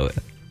and Go.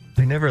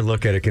 I never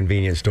look at a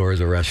convenience store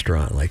as a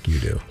restaurant like you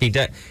do. He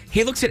does.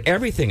 He looks at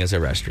everything as a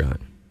restaurant.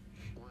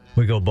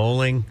 We go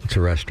bowling, it's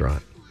a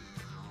restaurant.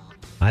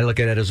 I look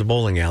at it as a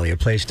bowling alley, a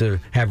place to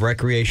have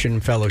recreation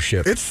and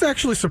fellowship. It's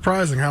actually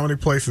surprising how many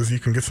places you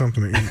can get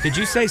something to eat. Did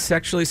you say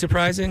sexually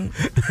surprising?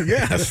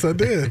 Yes, I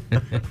did.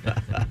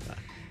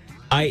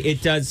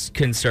 It does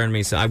concern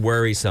me. So I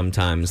worry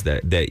sometimes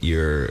that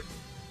your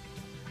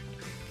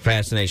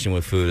fascination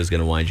with food is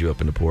going to wind you up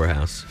in the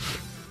poorhouse.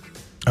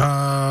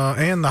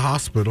 And the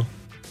hospital.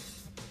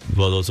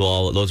 Well,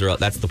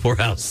 that's the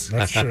poorhouse.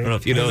 That's I true. don't know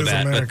if you know It is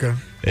that. America.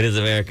 It is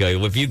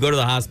America. If you go to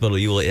the hospital,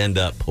 you will end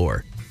up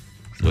poor.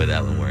 That's the way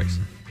that one works.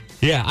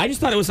 Yeah, I just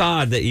thought it was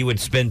odd that you would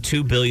spend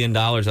 $2 billion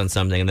on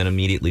something and then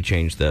immediately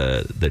change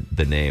the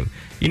name.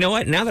 You know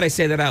what? Now that I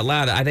say that out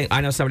loud, I think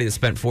I know somebody that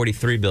spent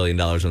 $43 billion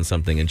on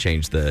something and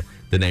changed the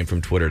name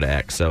from Twitter to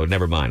X. So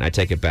never mind. I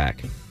take it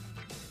back.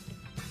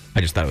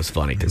 I just thought it was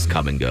funny because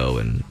Come and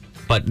Go.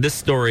 But this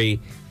story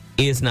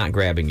is not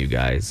grabbing you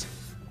guys,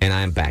 and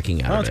I'm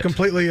backing out of it. It's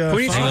completely what are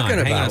you talking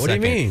about? What do you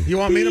mean? You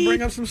want me to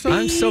bring up some stuff?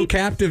 I'm so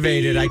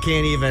captivated. I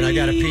can't even. I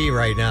got to pee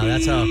right now.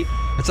 That's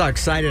how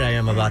excited I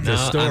am about this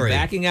story. I'm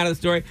backing out of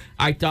the story.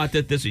 I thought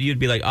that you'd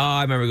be like, oh,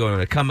 I remember going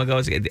to Come and Go.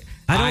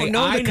 I don't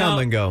know the Come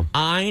and Go.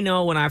 I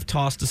know when I've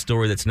tossed a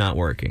story that's not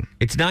working.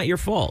 It's not your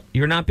fault.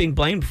 You're not being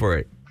blamed for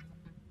it.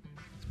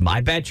 It's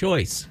my bad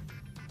choice.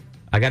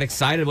 I got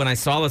excited when I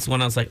saw this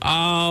one. I was like,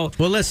 oh.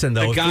 Well, listen,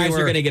 though. The guys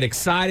are going to get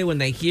excited when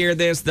they hear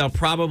this. They'll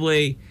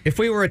probably. If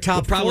we were a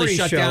top 40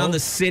 shut show, down the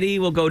city.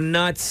 We'll go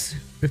nuts.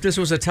 If this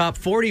was a top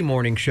 40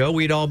 morning show,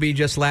 we'd all be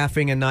just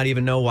laughing and not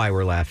even know why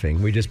we're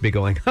laughing. We'd just be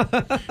going,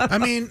 I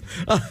mean,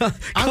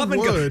 come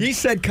and go. He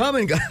said come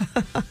and go.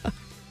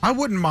 I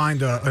wouldn't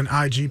mind an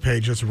IG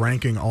page just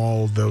ranking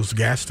all those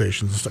gas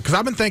stations and stuff. Because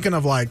I've been thinking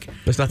of what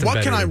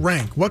can I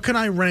rank? What can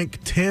I rank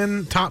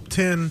 10, top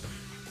 10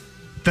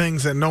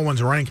 things that no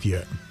one's ranked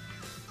yet,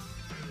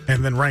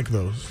 and then rank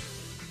those.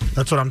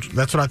 That's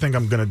what I think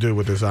I'm going to do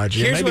with this IG.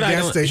 Here's what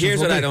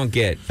I don't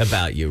get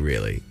about you,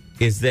 really,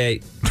 is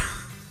that.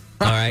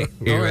 All right,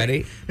 you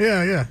ready?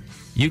 Yeah.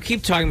 You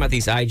keep talking about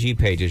these IG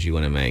pages you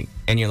want to make,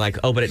 and you're like,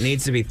 oh, but it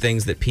needs to be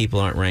things that people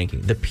aren't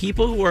ranking. The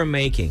people who are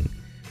making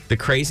the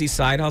crazy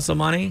side hustle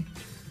money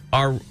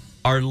are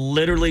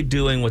literally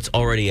doing what's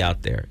already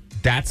out there.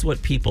 That's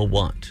what people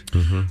want.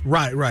 Mm-hmm.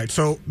 Right.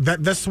 So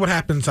that's what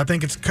happens. I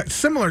think it's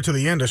similar to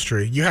the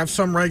industry. You have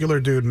some regular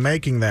dude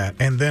making that,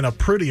 and then a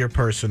prettier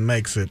person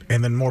makes it,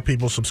 and then more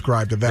people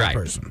subscribe to that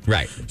person.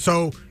 Right.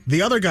 So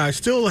the other guy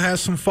still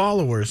has some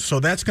followers, so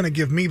that's going to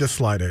give me the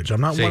slight edge.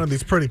 I'm not one of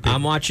these pretty people.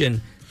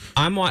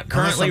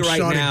 Currently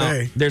right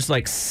now, there's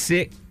like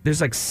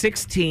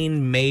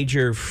 16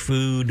 major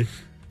food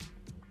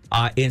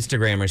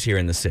Instagrammers here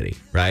in the city,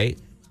 right?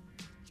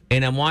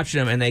 And I'm watching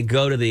them, and they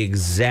go to the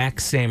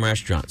exact same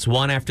restaurants,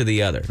 one after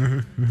the other.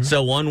 Mm-hmm.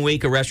 So one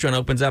week a restaurant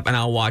opens up, and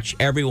I'll watch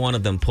every one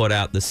of them put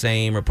out the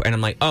same report. And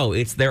I'm like, oh,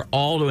 they're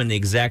all doing the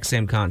exact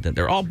same content.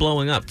 They're all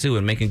blowing up, too,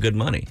 and making good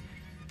money.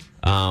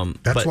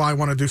 That's why I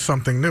want to do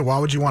something new. Why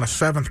would you want a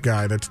seventh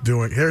guy that's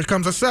doing... Here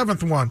comes a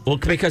seventh one. Well,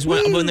 because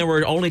when there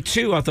were only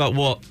two, I thought,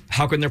 well,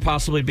 how can there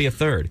possibly be a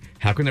third?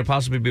 How can there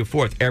possibly be a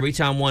fourth? Every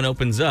time one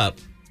opens up,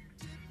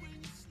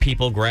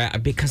 people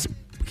grab... Because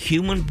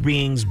human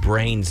beings'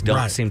 brains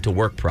don't seem to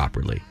work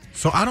properly.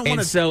 So I don't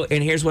want to...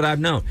 And here's what I've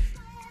known.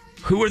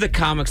 Who are the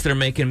comics that are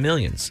making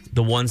millions?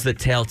 The ones that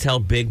tell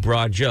big,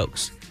 broad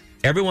jokes.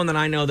 Everyone that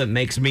I know that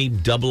makes me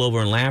double over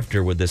in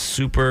laughter with this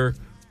super...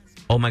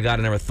 oh my God,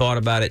 I never thought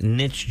about it,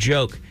 niche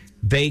joke,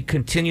 they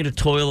continue to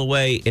toil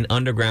away in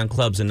underground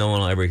clubs and no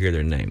one will ever hear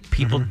their name.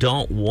 People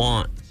don't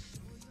want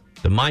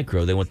the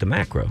micro, they want the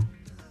macro.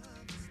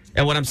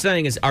 And what I'm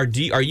saying is, are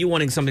you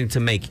wanting something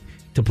to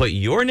put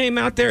your name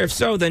out there? If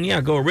so, then yeah,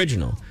 go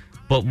original.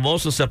 But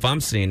most of the stuff I'm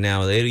seeing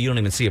now, you don't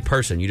even see a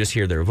person. You just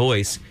hear their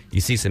voice,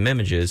 you see some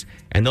images,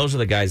 and those are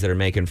the guys that are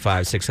making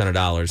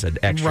 $500-$600 an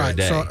extra a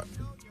day. So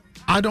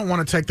I don't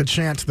want to take the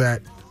chance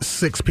that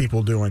 6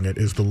 people doing it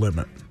is the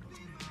limit.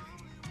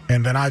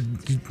 And then I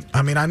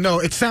mean, I know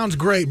it sounds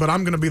great, but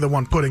I'm going to be the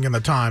one putting in the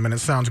time, and it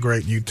sounds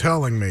great you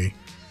telling me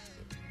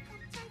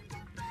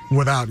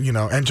without,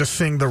 and just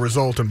seeing the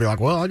result and be like,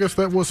 well, I guess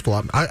that was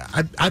flop.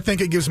 I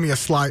think it gives me a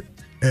slight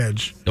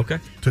edge. Okay.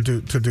 To do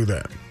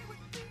that.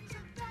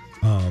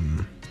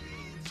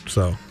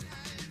 So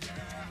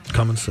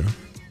coming soon.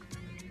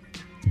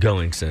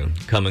 Going soon.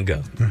 Come and go.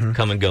 Mm-hmm.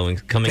 Coming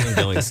and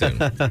going soon.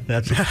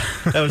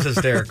 That was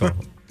hysterical.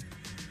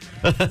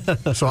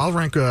 So I'll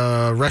rank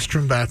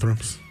restroom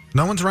bathrooms.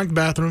 No one's ranked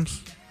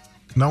bathrooms.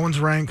 No one's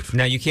ranked.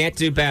 Now, you can't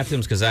do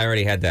bathrooms because I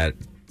already had that.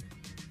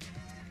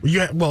 You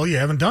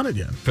haven't done it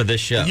yet. For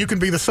this show. You can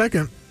be the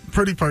second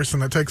pretty person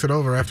that takes it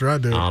over after I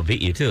do it. I'll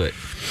beat you to it.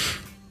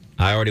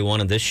 I already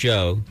wanted this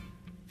show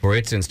for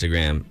its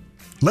Instagram.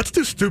 Let's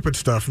do stupid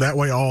stuff. That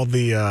way all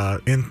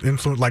the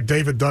influence, like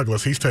David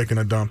Douglas, he's taking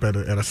a dump at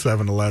a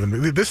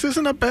 7-Eleven. This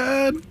isn't a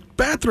bad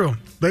bathroom.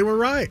 They were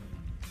right.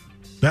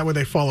 That way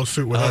they follow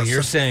suit with us.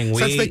 You're saying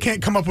since they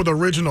can't come up with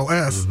original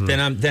S.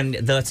 Mm-hmm. Then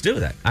let's do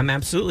that. I'm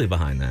absolutely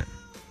behind that.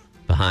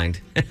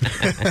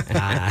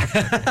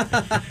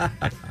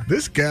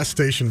 This gas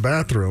station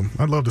bathroom,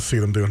 I'd love to see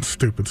them doing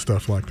stupid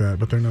stuff like that,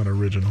 but they're not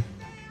original.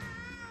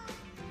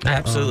 I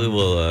absolutely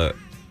will.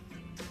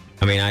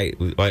 I mean,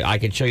 I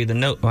could show you the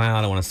note. Well,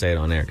 I don't want to say it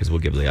on air because we'll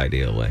give the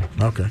idea away.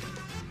 Okay.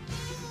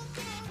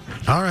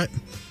 All right.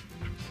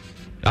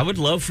 I would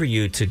love for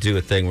you to do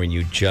a thing where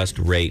you just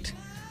rate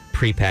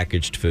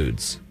prepackaged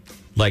foods,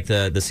 like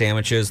the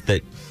sandwiches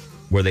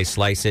where they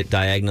slice it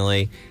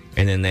diagonally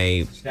and then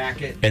they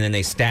stack it, and then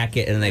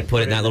they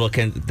put it in that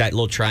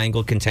little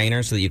triangle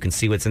container so that you can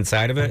see what's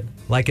inside of it,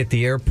 like at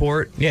the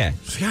airport. Yeah.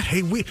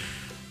 See,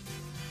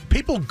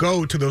 people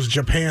go to those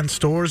Japan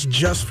stores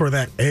just for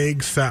that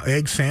egg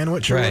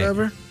sandwich or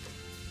whatever.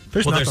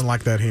 There's nothing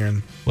like that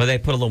here. Well, they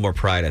put a little more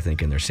pride, I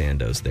think, in their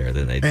sandos there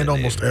than they and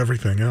almost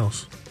everything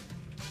else.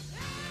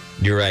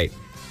 You're right.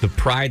 The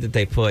pride that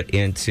they put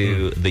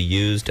into the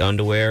used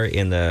underwear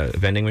in the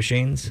vending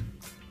machines.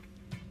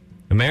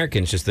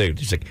 Americans just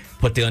like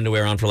put the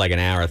underwear on for like an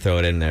hour, throw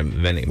it in the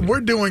vending machine. We're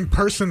doing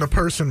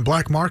person-to-person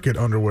black market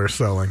underwear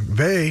selling.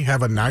 They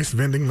have a nice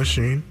vending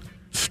machine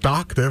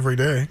stocked every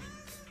day.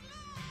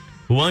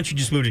 Well, why don't you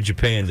just move to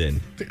Japan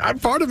then?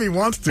 Part of me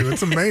wants to.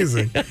 It's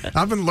amazing.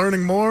 I've been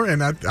learning more,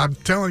 and I'm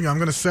telling you, I'm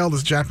going to sell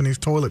this Japanese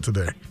toilet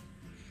today.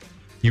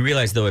 You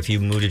realize, though, if you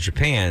move to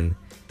Japan,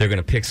 they're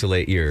going to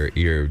pixelate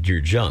your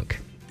junk.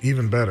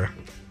 Even better.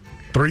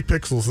 3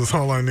 pixels is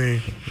all I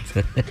need.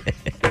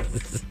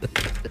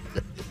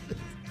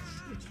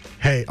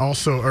 Hey,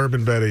 also,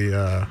 Urban Betty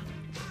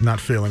not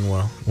feeling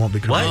well. Won't be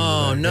coming.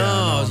 Oh, no.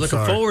 I was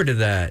looking forward to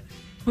that.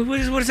 What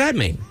does that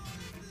mean?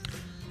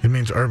 It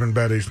means Urban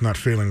Betty's not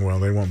feeling well.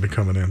 They won't be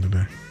coming in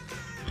today.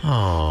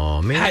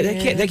 Oh, man.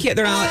 They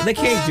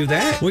can't do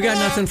that. We got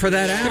nothing for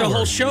that hour. Got a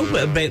whole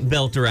show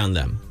built around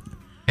them.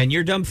 And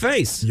your dumb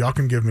face. Y'all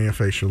can give me a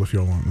facial if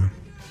y'all want me.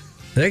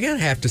 They're going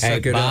to have to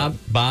suck it up.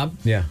 Bob?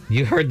 Yeah.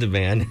 You heard the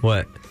man.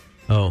 What?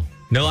 Oh.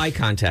 No eye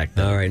contact,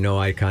 though. All right, no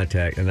eye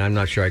contact. And I'm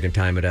not sure I can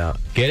time it out.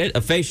 Get it?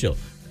 A facial.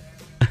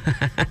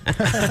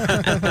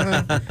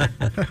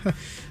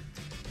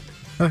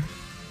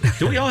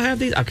 Do we all have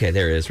these? Okay,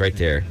 there it is, right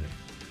there.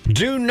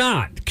 Do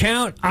not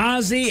count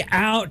Ozzy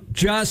out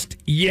just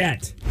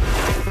yet.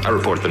 I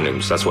report the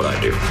news. That's what I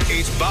do.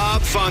 It's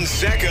Bob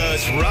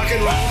Fonseca's Rock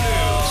and Roll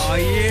News. Oh,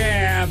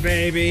 yeah,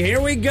 baby.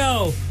 Here we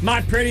go.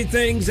 My pretty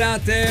things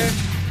out there.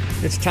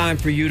 It's time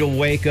for you to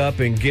wake up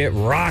and get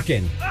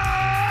rocking.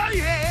 Oh,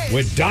 yeah.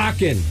 With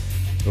Dockin'.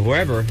 Or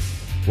whoever.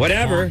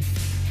 Whatever.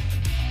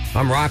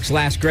 I'm Rock's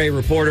Last Gray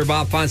reporter,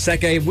 Bob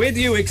Fonseca, with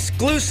you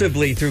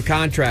exclusively through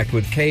contract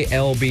with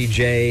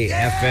KLBJ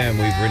FM.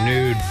 We've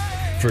renewed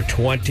for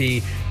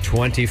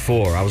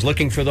 2024. I was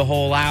looking for the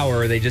whole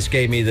hour. They just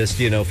gave me this,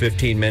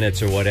 15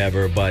 minutes or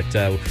whatever. But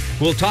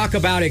we'll talk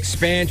about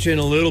expansion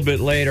a little bit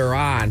later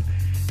on.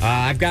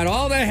 I've got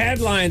all the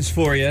headlines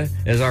for you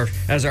as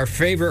our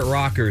favorite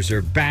rockers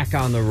are back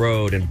on the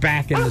road and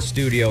back in the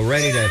studio,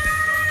 ready to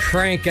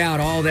crank out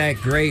all that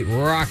great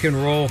rock and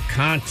roll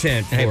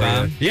content for Hey,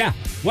 Bob. you. Yeah.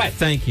 What?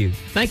 Thank you.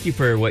 Thank you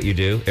for what you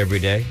do every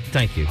day.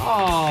 Thank you.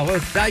 Oh,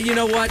 well, you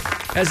know what?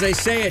 As they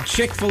say at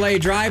Chick-fil-A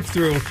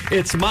drive-thru,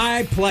 it's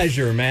my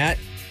pleasure, Matt.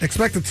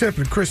 Expect a tip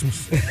at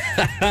Christmas.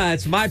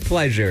 It's my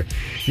pleasure.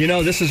 You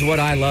know, this is what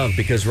I love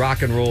because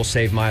rock and roll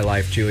saved my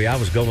life, Chewy. I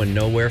was going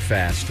nowhere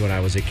fast when I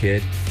was a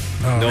kid.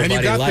 And you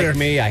Nobody got liked there.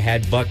 me. I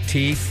had buck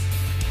teeth.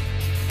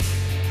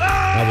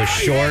 I was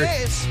short.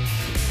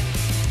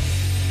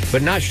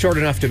 But not short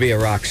enough to be a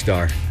rock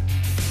star.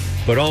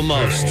 But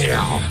almost.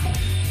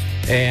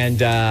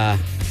 And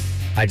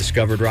I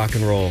discovered rock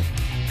and roll.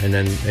 And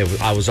then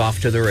I was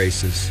off to the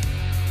races.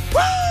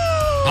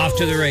 Off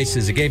to the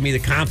races. It gave me the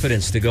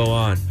confidence to go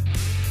on.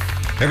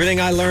 Everything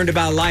I learned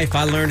about life,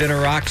 I learned in a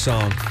rock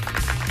song.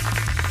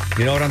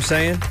 You know what I'm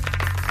saying?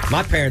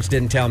 My parents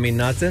didn't tell me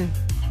nothing.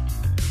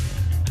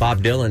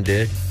 Bob Dylan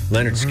did.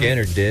 Leonard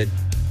Skinner did.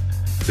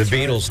 The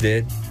Beatles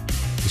did.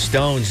 The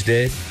Stones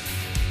did.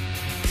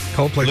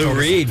 Coldplay Lou told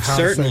us Reed how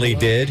to certainly sing.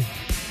 did.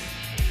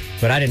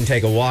 But I didn't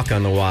take a walk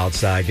on the wild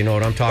side. You know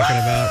what I'm talking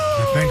about?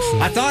 I think so.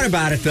 I thought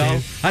about it, though.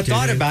 I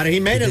thought about it. He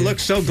made it look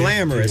so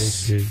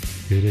glamorous.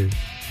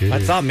 I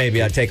thought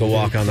maybe I'd take a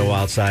walk on the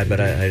wild side, but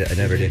I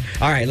never did.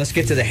 All right, let's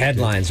get to the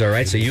headlines, all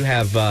right? So you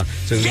have,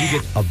 you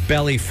get a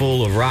belly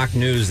full of rock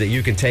news that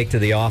you can take to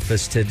the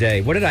office today.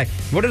 What did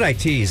I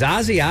tease?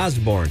 Ozzy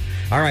Osbourne.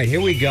 All right,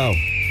 here we go.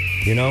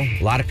 You know,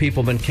 a lot of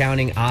people have been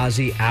counting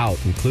Ozzy out,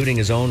 including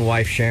his own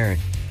wife, Sharon,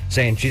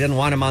 saying she doesn't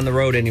want him on the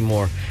road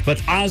anymore. But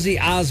Ozzy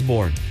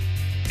Osbourne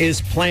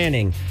is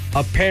planning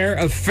a pair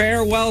of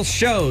farewell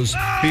shows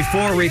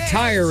before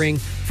retiring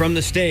from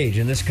the stage.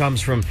 And this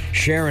comes from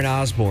Sharon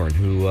Osbourne,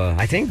 who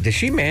I think, does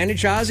she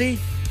manage Ozzy?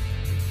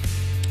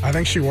 I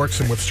think she works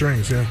him with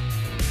strings, yeah.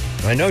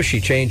 I know she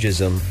changes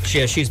them.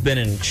 Yeah, she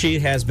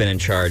has been in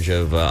charge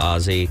of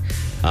Ozzy,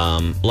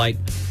 like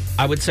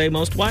I would say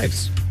most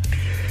wives.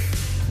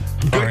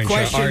 Good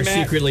question, Are Matt.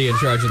 secretly in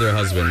charge of their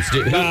husbands.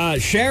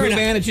 Sharon Who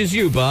manages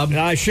you, Bob?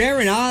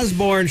 Sharon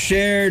Osbourne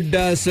shared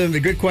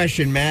good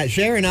question, Matt.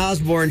 Sharon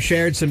Osbourne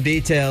shared some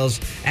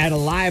details at a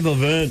live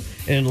event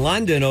in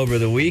London over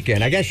the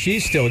weekend. I guess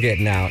she's still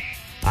getting out.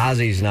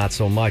 Ozzy's not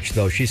so much,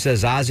 though. She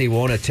says Ozzy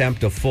won't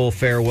attempt a full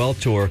farewell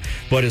tour,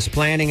 but is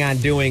planning on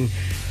doing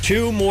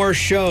 2 more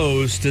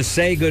shows to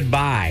say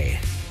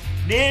goodbye.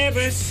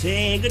 Never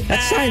say goodbye.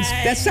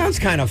 That sounds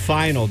kind of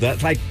final.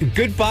 That, like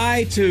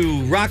goodbye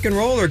to rock and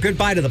roll or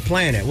goodbye to the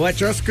planet. What?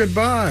 Just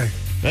goodbye.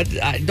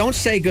 Don't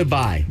say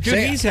goodbye. Dude,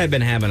 he's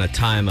been having a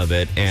time of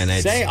it, and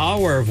Say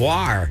au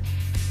revoir.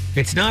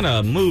 It's not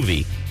a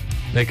movie.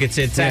 Like it's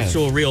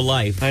actual real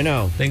life. I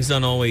know. Things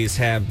don't always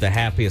have the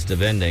happiest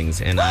of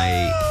endings, and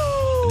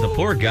the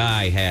poor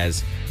guy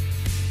has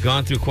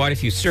gone through quite a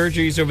few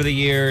surgeries over the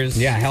years.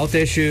 Yeah, health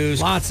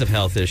issues. Lots of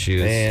health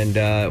issues.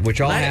 And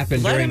which all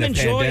happened during the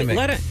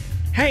pandemic.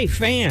 Hey,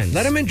 fans.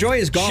 Let him enjoy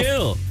his golf.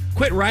 Chill.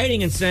 Quit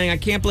writing and saying, I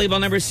can't believe I'll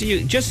never see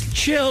you. Just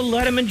chill.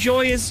 Let him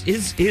enjoy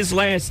his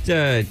last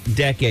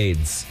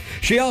decades.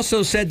 She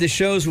also said the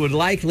shows would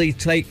likely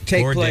take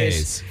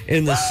place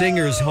in the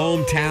singer's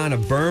hometown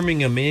of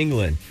Birmingham,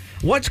 England.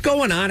 What's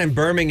going on in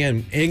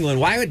Birmingham, England?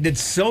 Why did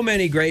so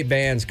many great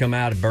bands come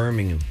out of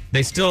Birmingham?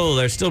 There's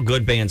still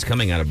good bands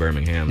coming out of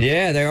Birmingham.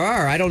 Yeah, there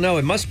are. I don't know.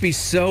 It must be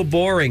so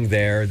boring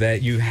there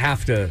that you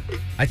have to.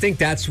 I think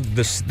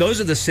those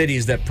are the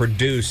cities that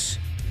produce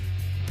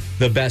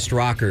the best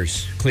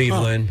rockers.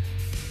 Cleveland,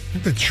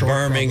 Detroit,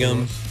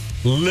 Birmingham,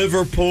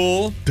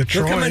 Liverpool.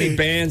 Detroit. Look how many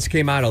bands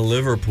came out of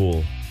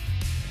Liverpool.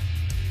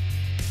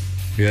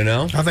 You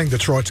know? I think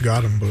Detroit's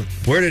got him, but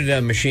Where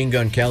did Machine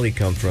Gun Kelly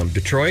come from?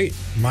 Detroit?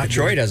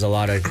 Detroit has a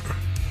lot of...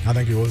 I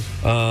think he was.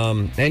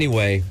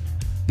 Anyway,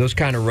 those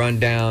kind of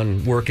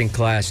rundown working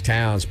class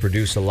towns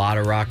produce a lot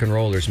of rock and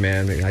rollers,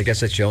 man. I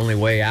guess that's the only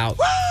way out.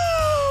 Woo!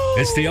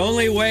 It's the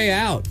only way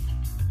out.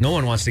 No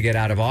one wants to get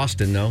out of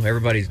Austin, though.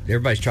 Everybody's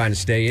trying to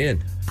stay in.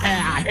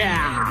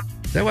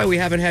 Is that why we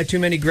haven't had too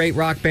many great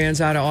rock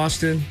bands out of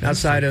Austin?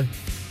 Outside of...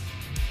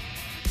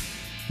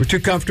 We're too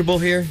comfortable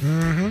here?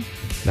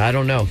 Mm-hmm. I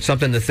don't know.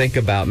 Something to think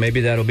about. Maybe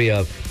that'll be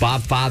a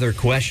Bob Father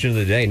question of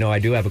the day. No, I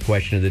do have a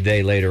question of the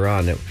day later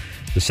on.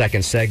 The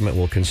second segment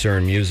will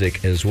concern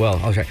music as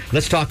well. Okay,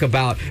 let's talk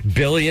about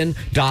Billion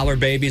Dollar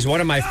Babies. One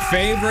of my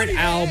favorite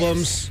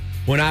albums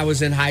when I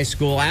was in high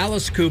school.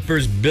 Alice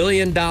Cooper's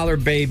Billion Dollar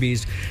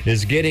Babies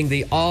is getting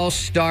the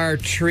all-star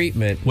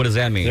treatment. What does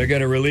that mean? They're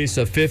going to release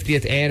a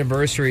 50th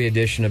anniversary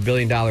edition of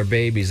Billion Dollar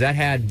Babies. That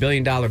had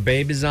Billion Dollar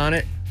Babies on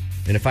it.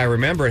 And if I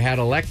remember, it had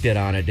Elected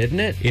on it, didn't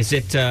it? Is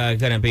it going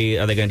to be,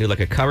 are they going to do like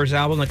a covers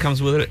album that comes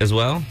with it as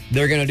well?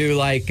 They're going to do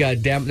like, they're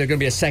going to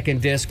be a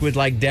second disc with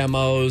like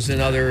demos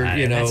and other,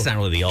 that's not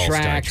really the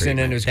all-star tracks. treatment. And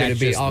then there's going to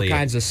be all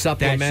kinds of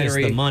supplementary. That's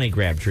just the money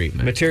grab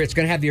treatment. Material. It's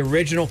going to have the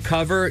original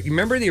cover. You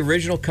remember the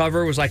original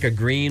cover was like a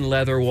green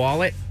leather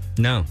wallet?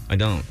 No, I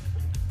don't.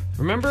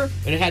 Remember?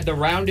 And it had the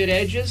rounded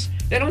edges?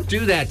 They don't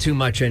do that too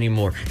much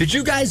anymore. Did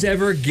you guys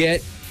ever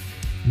get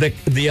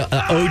the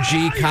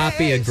OG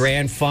copy of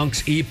Grand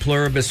Funk's E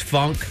Pluribus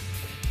Funk?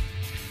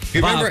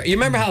 You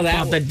remember how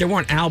that Bob, there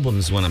weren't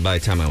albums by the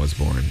time I was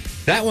born.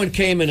 That one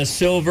came in a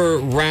silver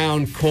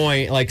round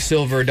coin, like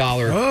silver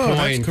dollar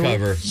coin cool.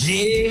 cover. Yeah.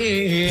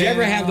 Did you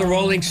ever have the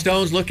Rolling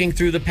Stones Looking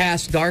Through the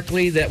Past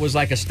Darkly that was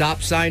like a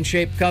stop sign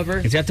shaped cover?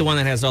 Is that the one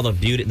that has all the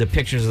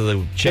pictures of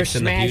the chicks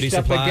in the beauty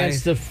supply?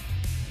 Against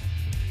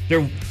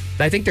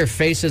I think their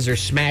faces are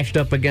smashed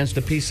up against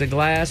a piece of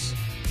glass.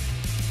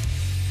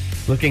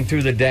 Looking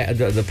Through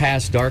the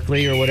Past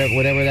Darkly or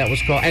whatever that was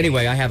called.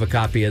 Anyway, I have a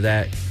copy of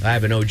that. I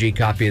have an OG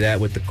copy of that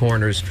with the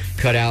corners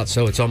cut out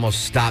so it's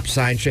almost stop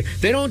sign shape.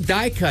 They don't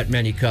die cut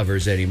many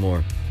covers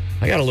anymore.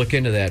 I got to look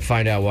into that,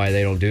 find out why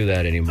they don't do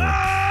that anymore.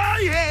 Oh,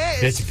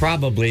 yes. It's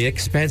probably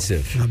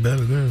expensive. I bet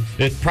it is.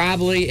 It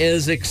probably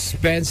is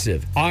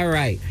expensive. All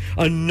right.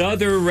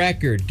 Another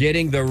record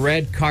getting the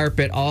red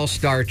carpet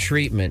all-star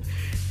treatment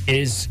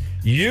is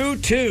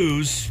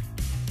U2's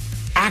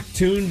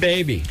Achtung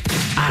Baby.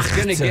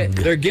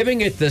 They're giving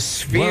it the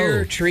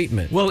Sphere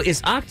treatment. Well,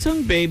 is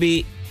Achtung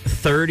Baby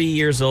 30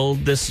 years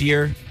old this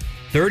year?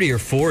 30 or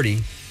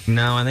 40?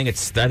 No, I think it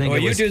was.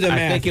 Do the math,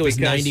 I think it was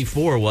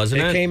 94,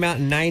 wasn't it? It came out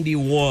in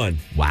 91.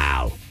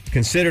 Wow.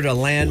 Considered a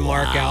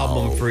landmark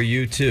album for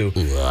U2.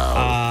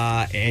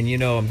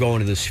 And I'm going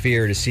to the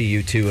Sphere to see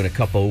U2 in a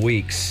couple of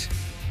weeks.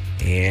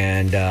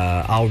 And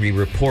I'll be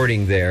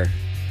reporting there.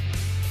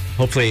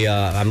 Hopefully,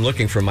 I'm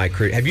looking for my.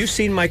 Have you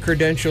seen my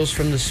credentials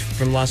from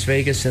Las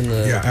Vegas in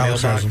the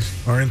Alex mailbox? has them.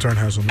 Our intern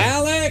has them.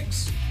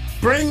 Alex,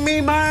 bring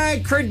me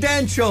my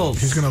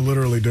credentials. He's going to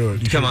literally do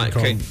it. Come on,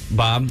 okay,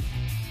 Bob.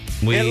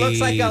 It looks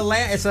like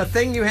it's a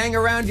thing you hang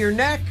around your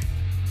neck.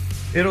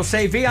 It'll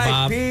say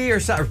VIP or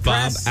something.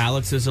 Bob,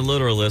 Alex is a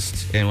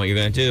literalist, and what you're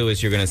going to do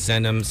is you're going to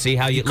send him. See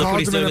how you look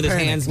what he's doing with his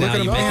hands now.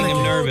 You're making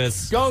him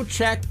nervous. Go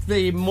check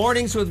the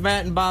Mornings with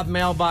Matt and Bob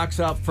mailbox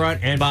up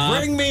front and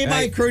bring me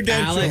my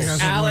credentials.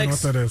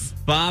 Alex, what that is.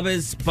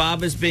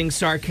 Bob is being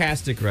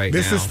sarcastic right now.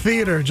 This is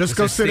theater. Just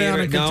go sit down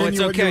and continue.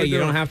 No, it's okay. You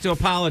don't have to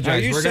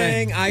apologize. Are you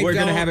saying we're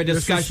going to have a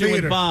discussion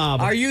with Bob?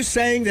 Are you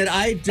saying that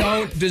I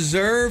don't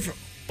deserve,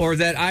 or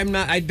that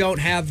I don't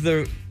have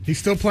the? He's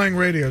still playing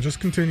radio. Just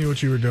continue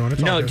what you were doing.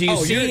 It's all good. Do you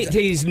see?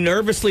 He's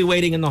nervously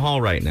waiting in the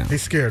hall right now.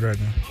 He's scared right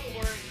now.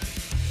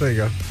 There you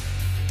go.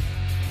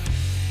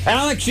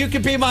 Alex, you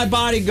can be my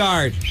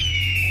bodyguard.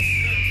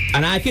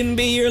 And I can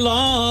be your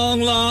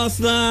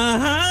long-lost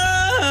love.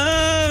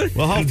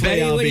 Well,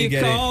 hopefully I'll be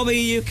getting... call me,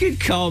 you can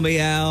call me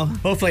Al.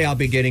 Hopefully I'll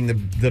be getting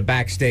the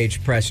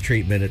backstage press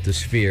treatment at the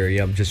Sphere.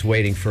 Yeah, I'm just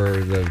waiting for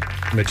the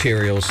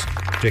materials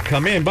to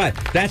come in. But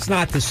that's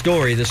not the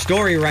story. The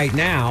story right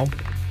now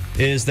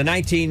is the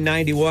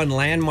 1991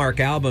 landmark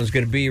album is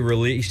going to be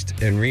released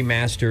and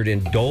remastered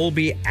in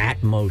Dolby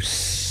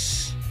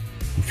Atmos.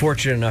 I'm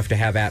fortunate enough to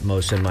have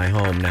Atmos in my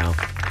home now.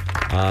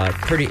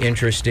 Pretty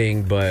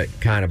interesting, but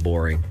kind of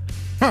boring,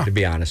 to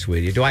be honest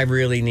with you. Do I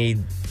really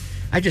need...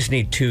 I just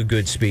need 2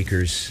 good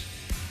speakers,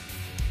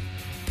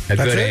 a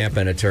good amp,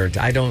 and a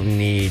turntable. I don't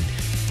need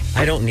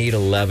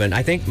 11.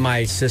 I think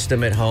my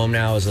system at home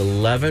now is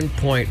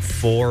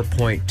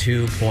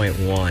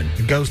 11.4.2.1.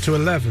 It goes to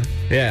 11.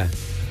 Yeah.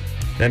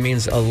 That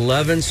means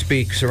 11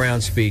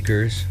 surround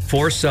speakers,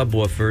 4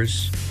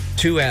 subwoofers,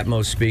 2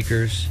 Atmos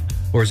speakers,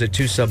 or is it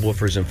 2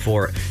 subwoofers and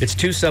 4? It's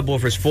 2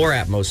 subwoofers, 4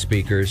 Atmos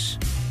speakers.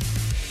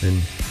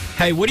 And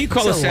hey, what do you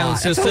call a sound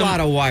system? That's a lot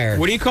of wire.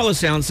 What do you call a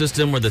sound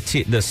system where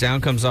the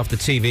sound comes off the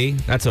TV?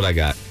 That's what I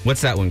got. What's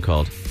that one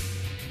called?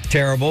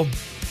 Terrible.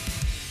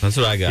 That's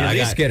what I got. At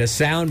least get a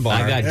sound bar.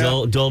 I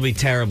got Dolby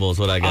Terrible is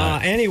what I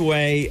got.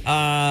 Anyway,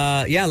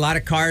 a lot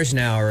of cars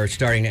now are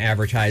starting to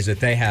advertise that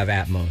they have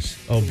Atmos.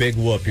 Oh, big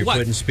whoop. You're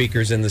putting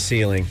speakers in the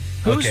ceiling.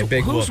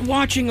 Who's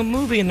watching a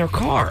movie in their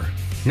car?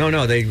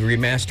 No, they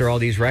remaster all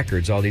these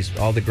records, all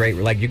the great,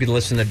 like you can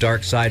listen to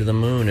Dark Side of the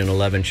Moon in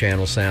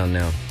 11-channel sound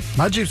now.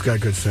 My Jeep's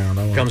got good sound.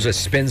 It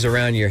spins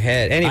around your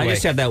head. Anyway, I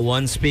just have that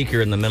one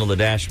speaker in the middle of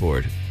the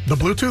dashboard. The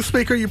Bluetooth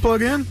speaker you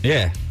plug in?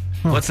 Yeah.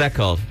 What's that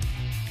called?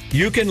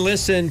 You can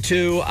listen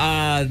to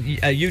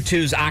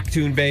U2's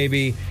Achtung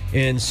Baby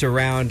in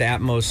surround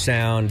Atmos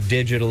sound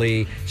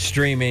digitally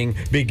streaming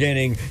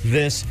beginning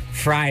this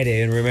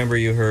Friday. And remember,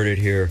 you heard it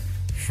here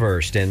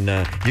first. And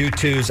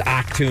U2's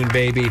Achtung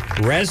Baby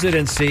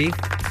residency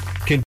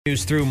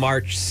continues through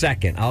March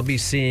 2nd. I'll be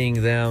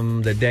seeing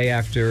them the day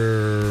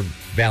after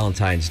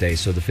Valentine's Day,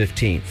 so the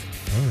 15th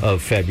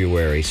of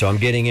February. So I'm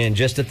getting in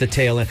just at the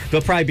tail end.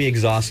 They'll probably be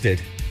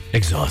exhausted.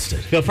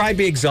 They'll probably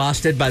be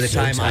exhausted by the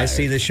time I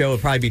see the show.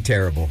 It'll probably be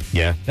terrible.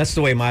 Yeah. That's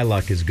the way my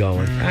luck is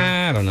going.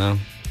 I don't know.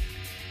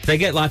 They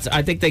get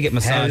I think they get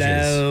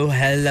massages.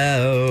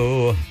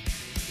 Hello.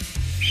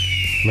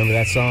 Remember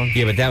that song?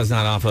 Yeah, but that was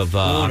not off of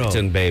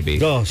Achtung Baby.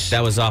 Dos,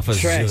 that was off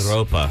of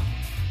Europa.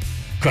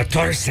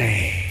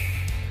 14.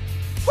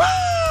 Woo!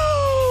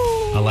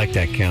 I like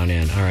that count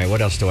in. All right,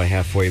 what else do I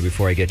have for you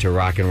before I get to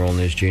Rock and Roll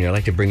News Junior? I'd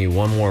like to bring you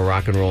one more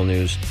Rock and Roll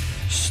News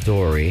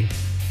story.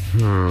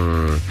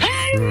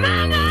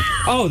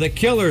 Oh, the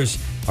Killers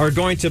are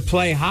going to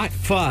play Hot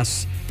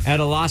Fuss at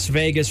a Las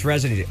Vegas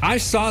residency. I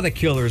saw the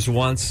Killers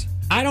once.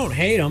 I don't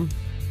hate them.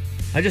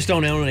 I just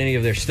don't own any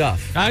of their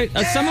stuff.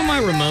 Some of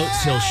my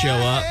remotes, he'll show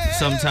up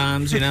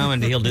sometimes,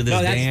 and he'll do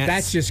this dance.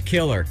 That's just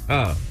killer.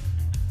 Oh.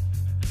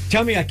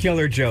 Tell me a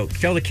killer joke.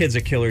 Tell the kids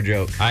a killer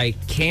joke. I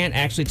can't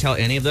actually tell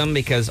any of them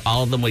because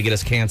all of them would get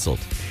us canceled.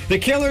 The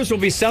Killers will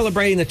be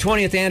celebrating the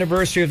 20th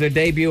anniversary of their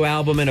debut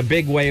album in a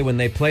big way when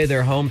they play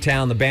their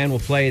hometown. The band will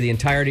play the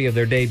entirety of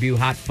their debut,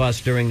 Hot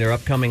Fuss, during their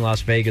upcoming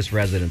Las Vegas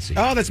residency.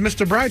 Oh, that's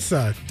Mr.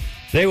 Brightside.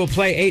 They will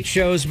play 8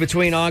 shows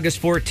between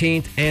August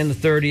 14th and the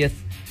 30th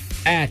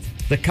at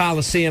the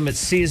Coliseum at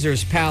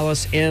Caesars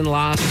Palace in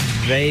Las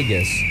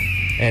Vegas.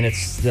 And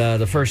it's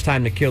the first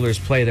time the Killers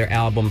play their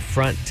album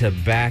front to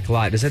back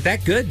live. Is it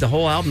that good? The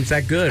whole album's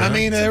that good? I huh?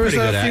 mean, there was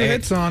a few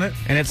hits on it.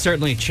 And it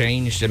certainly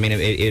changed. I mean,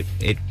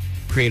 it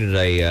created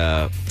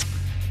a,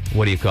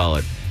 what do you call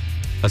it?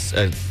 A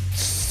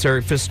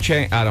surface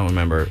change? I don't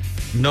remember.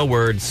 No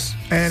words.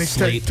 And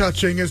he's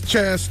touching his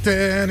chest,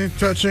 and he's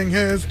touching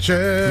his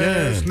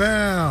chest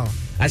now.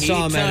 I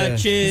saw him at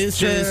touches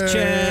his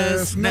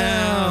chest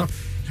now.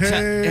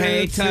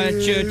 Hey, touch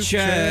your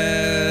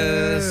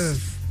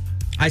chest.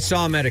 I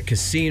saw him at a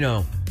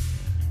casino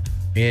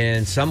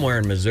somewhere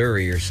in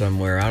Missouri or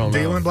somewhere. I don't know.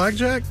 Dealing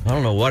blackjack? I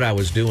don't know what I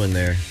was doing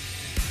there,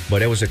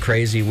 but it was a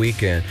crazy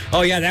weekend.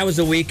 Oh, yeah, that was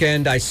the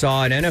weekend I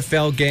saw an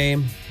NFL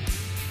game,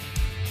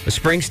 a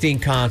Springsteen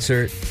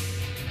concert,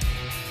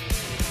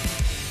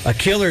 a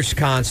Killers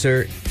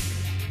concert,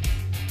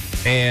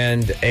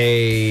 and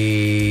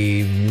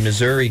a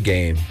Missouri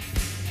game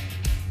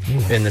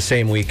in the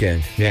same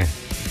weekend. Yeah.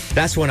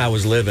 That's when I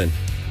was living.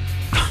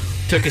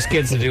 Took his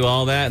kids to do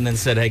all that and then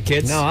said, hey,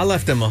 kids. No, I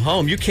left them at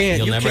home. You'll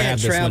never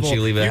have this once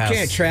you leave the house. You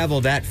can't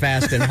travel that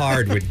fast and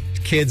hard with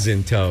kids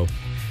in tow.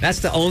 That's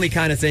the only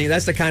kind of thing.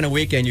 That's the kind of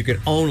weekend you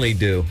could only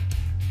do.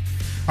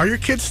 Are your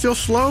kids still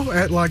slow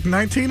at like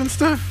 19 and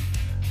stuff?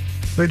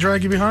 They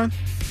drag you behind?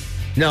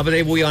 No, but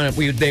they want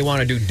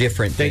to do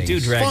different things. They do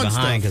drag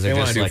behind because they're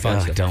just like,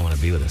 I don't want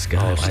to be with this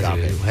guy.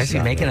 Why is he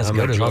making us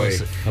go to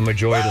this? I'm a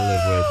joy to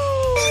live with.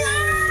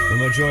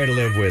 I'm a joy to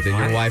live with, and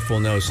your wife will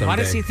know someday. Why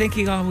does he think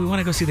we want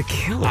to go see the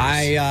Killers?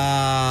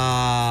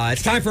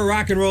 It's time for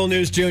Rock and Roll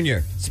News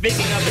Junior.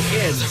 Speaking of the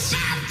kids.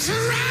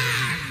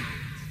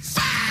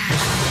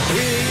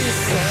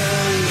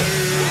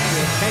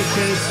 Hey,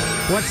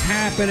 kids, what's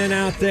happening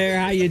out there?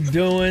 How you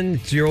doing?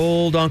 It's your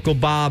old Uncle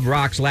Bob,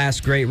 Rock's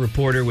last great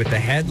reporter, with the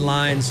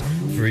headlines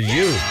for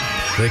you.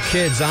 The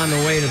kids on the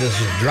way to this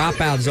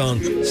dropout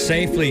zone,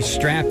 safely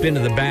strapped into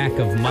the back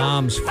of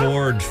Mom's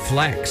Ford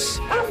Flex.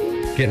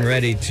 Getting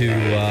ready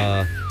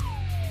to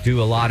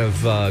do a lot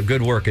of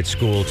good work at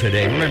school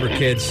today. Remember,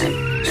 kids,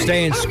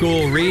 stay in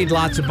school, read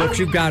lots of books.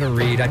 You've got to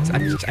read. I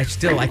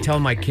tell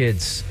my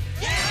kids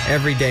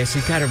every day, so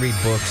you got to read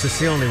books. It's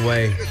the only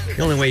way.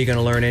 The only way you're going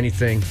to learn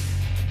anything.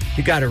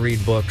 You got to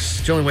read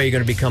books. The only way you're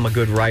going to become a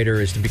good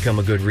writer is to become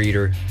a good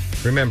reader.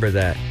 Remember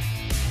that.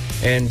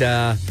 And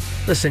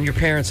listen, your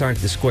parents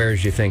aren't as square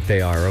as you think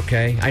they are.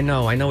 Okay? I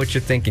know what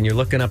you're thinking. You're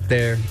looking up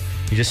there.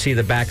 You just see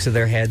the backs of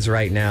their heads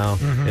right now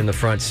in the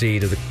front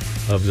seat of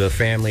the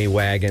family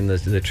wagon, the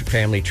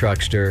family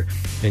truckster,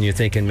 and you're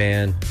thinking,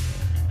 man,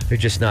 they're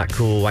just not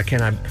cool. Why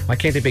can't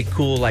they be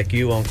cool like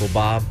you, Uncle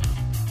Bob?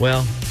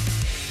 Well,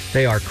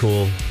 they are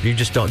cool. You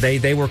just don't.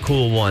 They were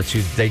cool once.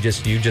 You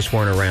just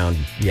weren't around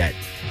yet.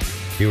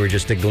 You were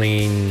just a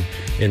glean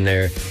in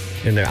there.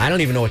 I don't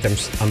even know what I'm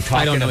talking about.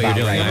 I don't know what you're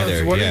doing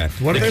either. What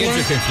the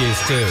kids are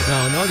confused too.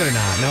 No, they're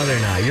not. No,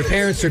 they're not. Your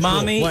parents are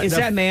Mommy, cool. is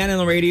that man on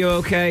the radio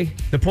okay?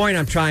 The point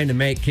I'm trying to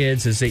make,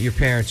 kids, is that your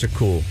parents are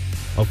cool,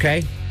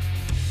 okay?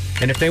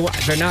 And if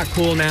they're not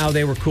cool now,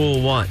 they were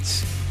cool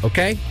once,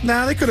 okay?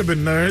 Nah, they could have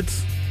been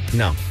nerds.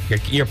 No.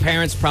 Your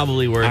parents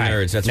probably were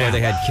nerds. That's why they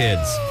had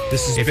kids.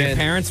 If your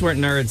parents weren't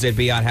nerds, they'd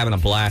be out having a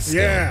blast.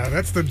 Yeah,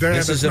 that's the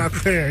dad that's not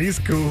there. He's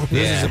cool.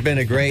 This has been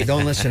a great,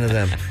 don't listen to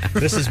them.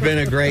 This has been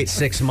a great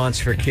 6 months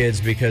for kids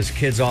because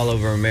kids all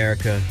over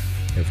America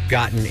have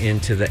gotten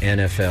into the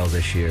NFL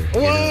this year.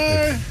 What?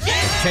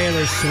 If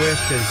Taylor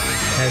Swift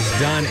has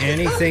done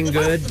anything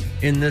good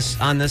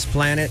on this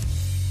planet,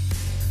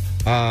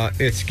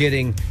 it's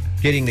getting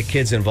the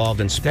kids involved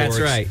in sports.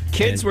 That's right.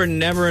 Kids were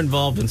never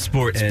involved in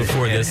sports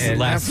before this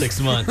last 6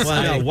 months.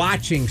 Well, no,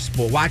 watching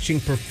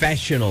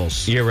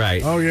professionals. You're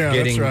right. Oh, yeah,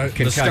 getting that's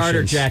right. The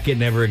starter jacket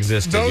never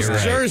existed. Those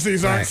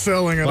jerseys aren't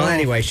selling at all. Well,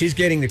 anyway, she's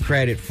getting the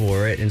credit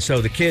for it, and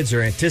so the kids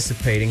are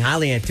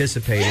highly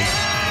anticipating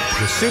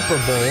the Super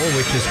Bowl,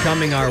 which is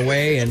coming our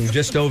way in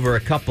just over a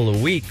couple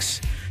of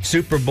weeks.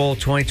 Super Bowl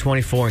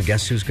 2024, and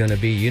guess who's going to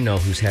be? You know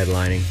who's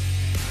headlining.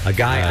 A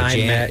guy I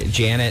met,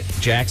 Janet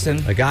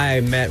Jackson. A guy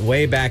I met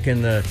way back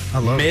in the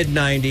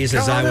mid-'90s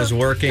as I was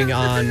working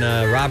on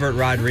Robert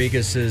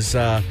Rodriguez's,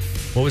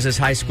 what was his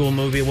high school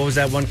movie? What was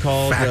that one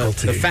called?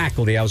 Faculty. The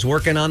Faculty. I was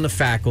working on The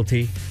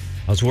Faculty.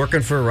 I was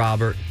working for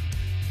Robert.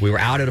 We were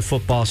out at a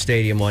football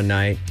stadium one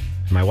night.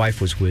 My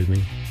wife was with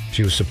me.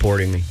 She was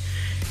supporting me.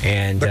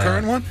 And the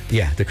current one?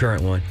 Yeah, the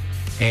current one.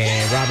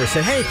 And Robert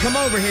said, hey, come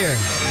over here.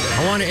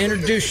 I want to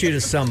introduce you to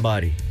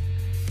somebody.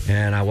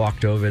 And I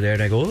walked over there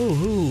and I go, oh,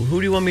 who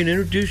do you want me to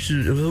introduce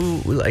you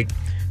to?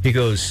 He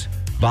goes,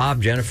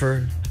 Bob,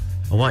 Jennifer,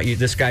 I want you,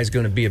 this guy's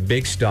going to be a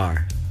big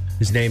star.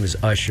 His name is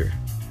Usher.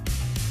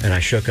 And I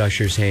shook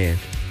Usher's hand.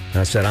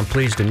 And I said, I'm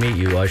pleased to meet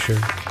you, Usher.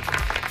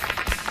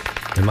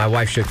 And my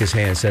wife shook his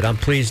hand and said, I'm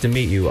pleased to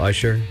meet you,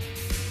 Usher.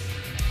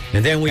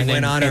 And then we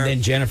went on our... And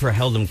then Jennifer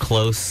held him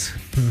close.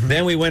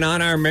 Then we went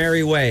on our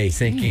merry way,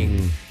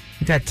 thinking...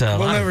 That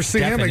We'll never see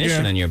him definition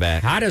again. in your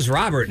back. How does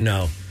Robert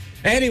know?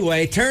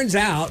 Anyway, turns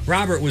out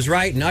Robert was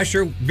right, and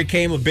Usher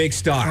became a big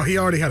star. Oh, he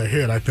already had a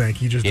hit, I think.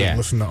 He just didn't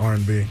listen to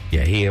R&B.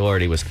 Yeah, he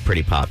already was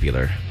pretty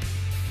popular.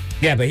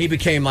 Yeah, but he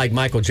became like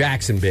Michael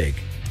Jackson big.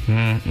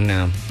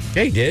 No.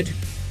 Yeah, he did.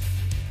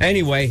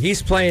 Anyway,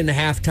 he's playing the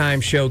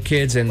halftime show,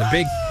 kids, and the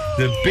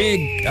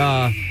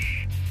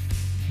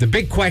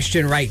big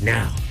question right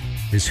now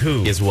is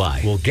who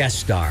will guest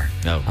star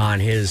on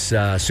his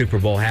Super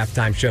Bowl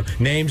halftime show.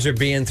 Names are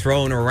being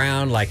thrown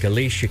around like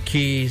Alicia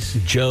Keys,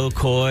 Joe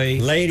Coy,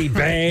 Lady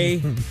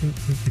Bay.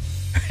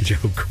 Joe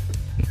Coy.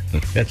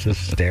 That's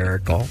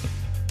hysterical.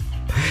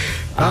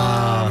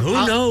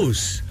 Who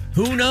knows?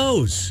 Who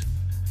knows?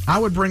 I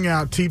would bring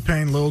out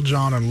T-Pain, Lil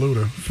Jon, and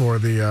Luda for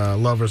the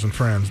Lovers and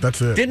Friends.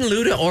 That's it. Didn't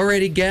Luda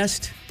already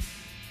guest?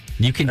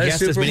 You can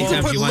guest as many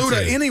times put as you want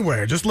Luda to.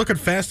 anywhere. Just look at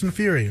Fast and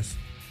Furious.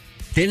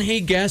 Didn't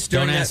he guest?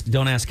 Don't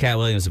ask Cat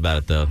Williams about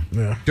it though.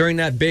 Yeah. During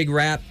that big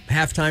rap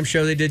halftime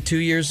show they did 2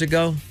 years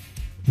ago?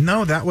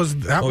 No, that was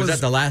Or was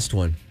that the last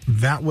one?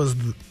 That was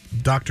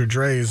Dr.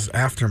 Dre's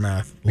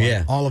Aftermath. Like,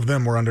 yeah. All of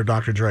them were under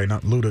Dr. Dre.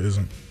 Not Luda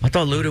isn't. I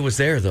thought Luda was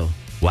there though.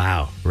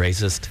 Wow,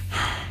 racist.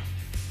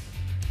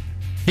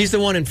 He's the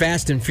one in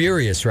Fast and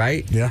Furious,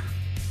 right? Yeah.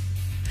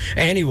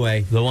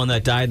 Anyway, The one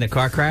that died in the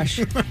car crash?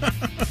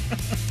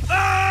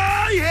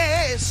 Oh,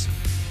 yes.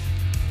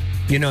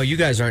 you know, you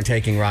guys aren't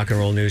taking rock and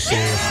roll news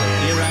seriously.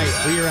 You're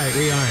right.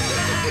 We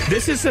aren't.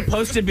 This is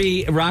supposed to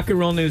be Rock and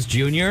Roll News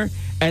Junior,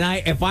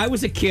 and if I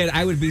was a kid,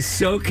 I would be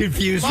so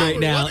confused Mom, right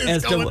now what is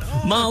as to going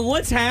on? Mom,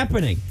 what's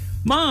happening?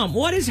 Mom,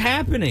 what is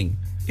happening?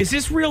 Is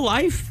this real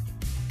life?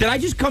 Did I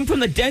just come from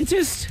the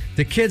dentist?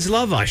 The kids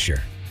love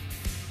Usher.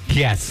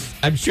 Yes,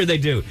 I'm sure they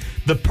do.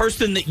 The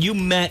person that you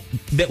met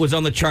that was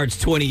on the charts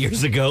 20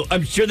 years ago,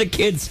 I'm sure the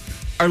kids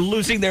are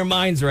losing their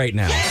minds right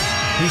now.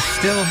 He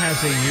still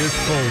has a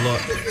youthful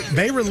look.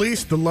 They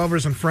released the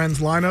Lovers and Friends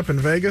lineup in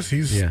Vegas.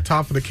 He's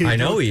top of the key. I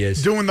know he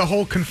is. Doing the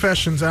whole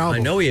Confessions album.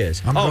 I know he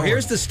is. I'm going.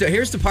 here's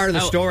the part of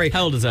the story.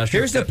 How old is Usher?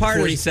 Here's the part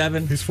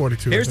 47? He's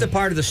 42. Here's the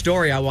part of the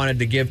story I wanted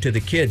to give to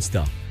the kids,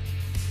 though.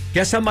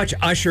 Guess how much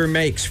Usher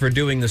makes for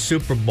doing the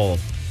Super Bowl?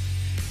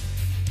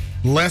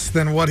 Less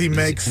than what he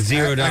makes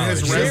 $0. at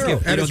his, You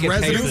don't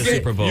get paid for the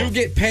Super Bowl. You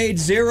get paid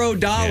 $0.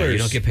 Yeah, you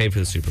don't get paid for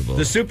the Super Bowl.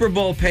 The Super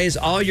Bowl pays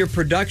all your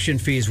production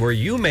fees where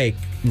you make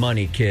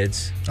money,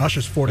 kids.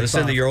 Usher's 45.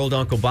 Listen to your old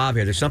Uncle Bob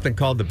here. There's something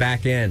called the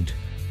back end.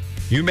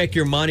 You make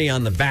your money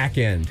on the back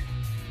end.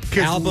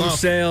 Kids Album love-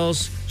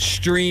 sales,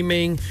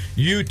 streaming,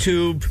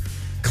 YouTube,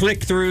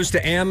 click-throughs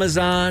to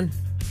Amazon.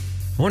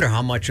 I wonder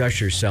how much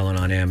Usher's selling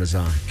on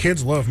Amazon.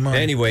 Kids love money.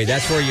 Anyway,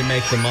 that's where you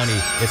make the money.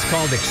 It's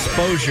called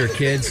exposure,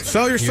 kids.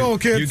 Sell your soul,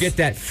 kids. You get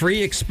that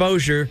free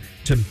exposure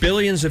to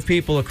billions of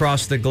people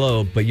across the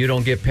globe, but you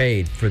don't get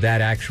paid for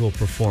that actual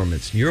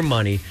performance. Your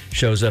money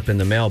shows up in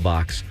the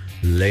mailbox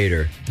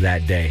later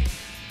that day,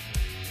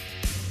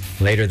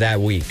 later that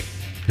week,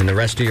 and the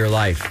rest of your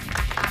life.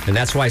 And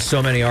that's why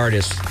so many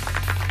artists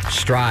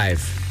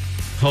strive,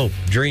 hope,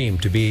 dream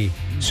to be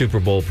Super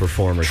Bowl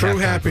performers. True halftime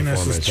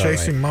happiness is performers. All right.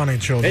 chasing money,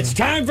 children. It's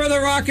time for the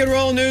Rock and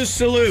Roll News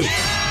Salute.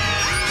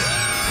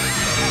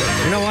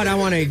 You know what? I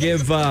want to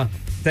give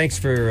thanks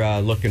for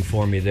looking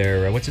for me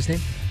there. What's his name?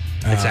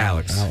 It's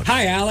Alex.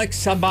 Hi,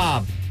 Alex. I'm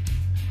Bob.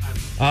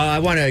 I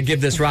want to give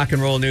this Rock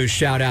and Roll News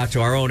shout out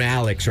to our own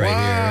Alex right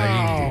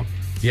Wow.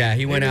 here.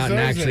 He went out and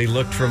deserves actually it.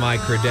 looked for my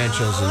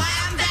credentials, and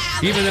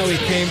even though he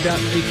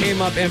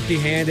came up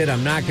empty-handed,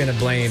 I'm not going to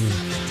blame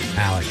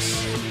Alex.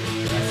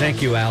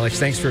 Thank you, Alex.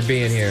 Thanks for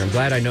being here. I'm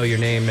glad I know your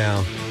name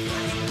now.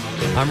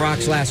 I'm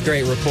Rock's last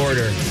great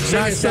reporter.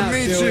 Nice to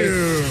meet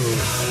you.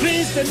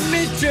 Pleased to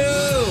meet you.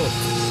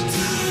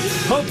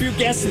 Hope you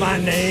guessed my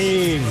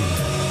name.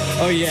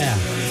 Oh, yeah.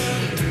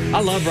 I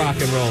love rock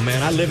and roll,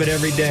 man. I live it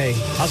every day.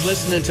 I was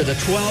listening to the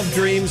 12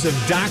 Dreams of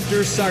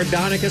Dr.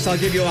 Sardonicus. I'll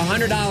give you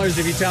 $100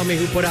 if you tell me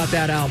who put out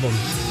that album,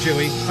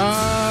 Chewy.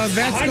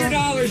 That's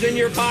 $100 in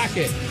your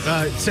pocket.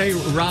 Say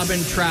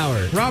Robin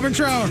Trower. Robin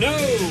Trower. No.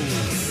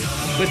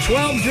 The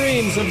 12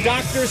 Dreams of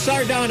Dr.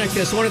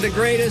 Sardonicus, one of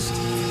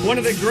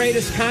the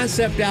greatest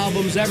concept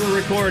albums ever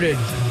recorded.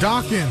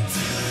 Dokken.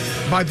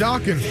 By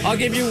Dokken. I'll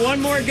give you one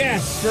more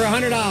guess for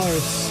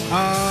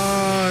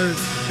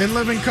 $100. In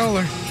Living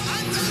Color.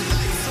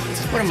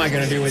 What am I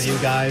going to do with you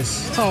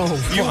guys? Oh,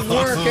 You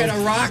work at a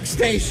rock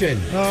station.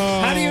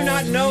 How do you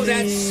not know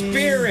that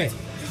spirit?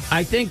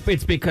 I think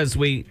it's because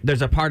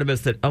there's a part of us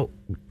that,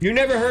 You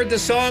never heard the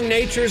song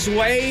Nature's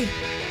Way?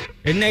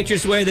 in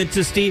Nature's Way that's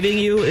desteeming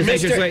you? Is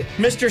Nature's Way?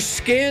 Mr.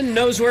 Skin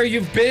knows where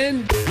you've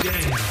been?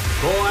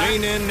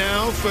 Lean in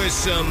now for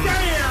some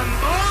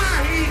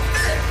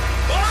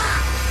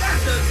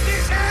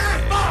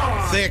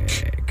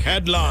thick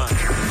headline.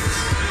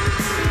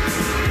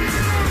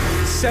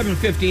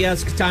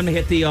 7:50. Time to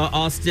hit the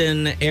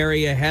Austin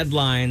area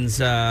headlines.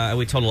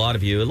 We told a lot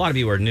of you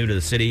are new to the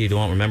city. You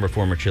don't remember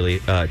former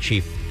police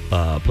chief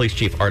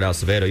Art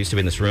Acevedo. Used to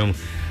be in this room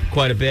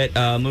quite a bit.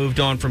 Moved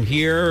on from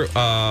here,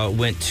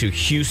 went to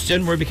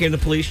Houston, where he became the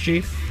police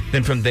chief.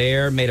 Then from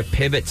there, made a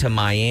pivot to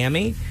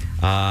Miami,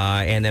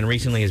 and then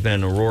recently has been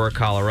in Aurora,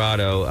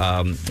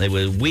 Colorado.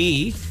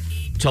 We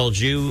told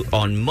you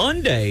on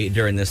Monday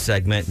during this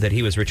segment that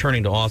he was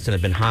returning to Austin,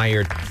 had been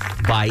hired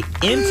by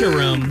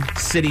interim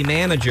city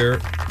manager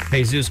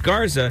Jesus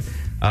Garza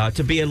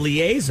to be a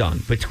liaison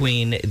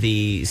between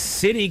the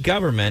city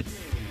government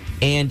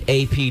and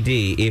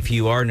APD. If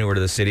you are newer to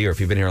the city or if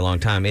you've been here a long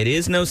time, it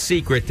is no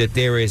secret that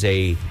there is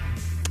a,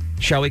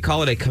 shall we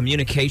call it a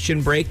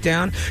communication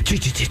breakdown?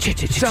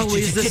 It's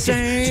always the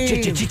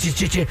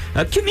same.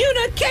 A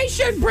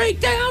communication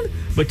breakdown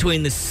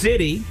between the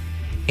city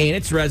and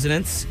its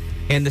residents,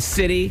 and the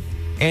city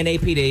and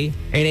APD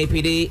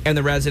and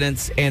the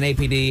residents and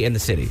APD and the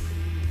city.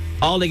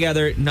 All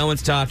together, no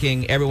one's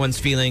talking. Everyone's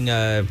feeling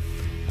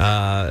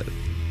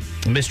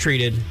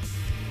mistreated,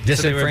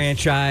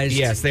 disenfranchised.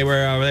 Yes, they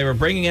were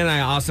bringing in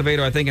Acevedo,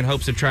 I think, in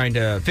hopes of trying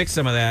to fix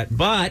some of that.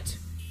 But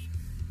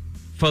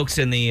folks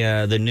in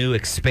the new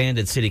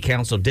expanded city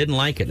council didn't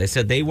like it. They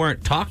said they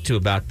weren't talked to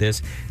about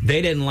this.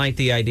 They didn't like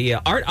the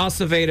idea. Art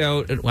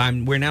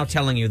Acevedo, we're now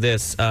telling you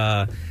this.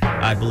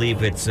 I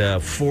believe it's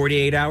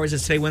 48 hours.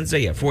 It's today Wednesday.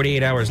 Yeah,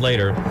 48 hours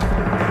later.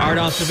 Art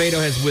Acevedo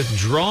has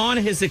withdrawn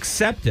his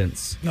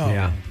acceptance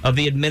of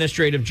the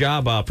administrative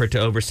job offer to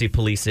oversee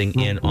policing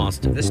in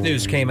Austin. This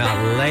news came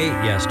out late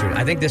yesterday.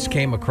 I think this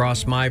came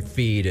across my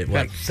feed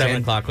at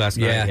 7 o'clock last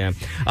night. Yeah.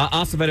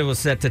 Acevedo was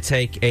set to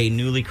take a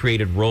newly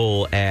created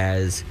role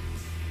as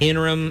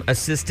interim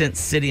assistant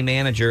city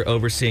manager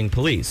overseeing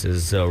police.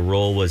 His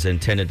role was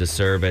intended to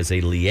serve as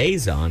a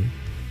liaison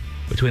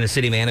between the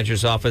city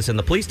manager's office and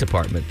the police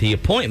department. The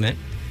appointment,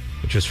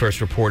 which was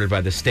first reported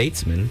by the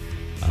Statesman,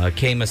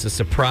 came as a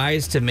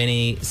surprise to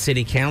many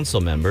city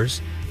council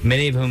members,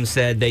 many of whom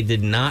said they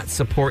did not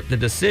support the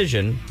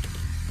decision.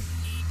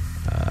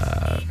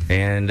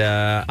 And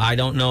I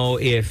don't know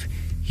if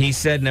he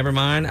said, never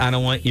mind, I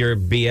don't want your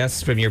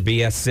BS from your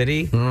BS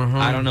city. Mm-hmm.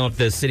 I don't know if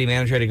the city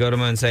manager had to go to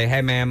him and say,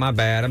 hey, man, my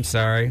bad, I'm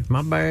sorry.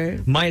 My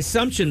bad. My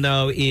assumption,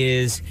 though,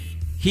 is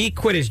he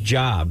quit his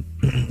job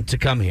to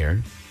come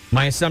here.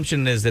 My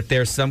assumption is that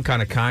there's some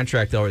kind of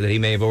contract that he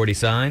may have already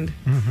signed.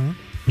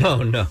 Mm-hmm.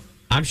 Oh, no.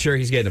 I'm sure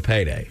he's getting a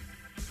payday.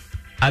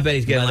 I bet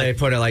he's getting they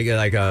put it like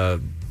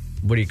a,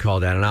 what do you call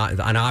that,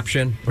 an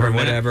option or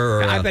whatever?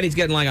 Or I bet he's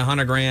getting like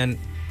 $100,000.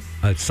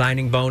 A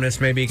signing bonus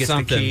maybe he gets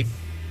to keep.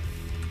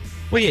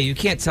 Well, yeah, you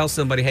can't tell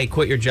somebody, hey,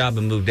 quit your job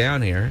and move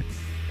down here.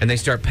 And they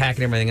start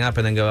packing everything up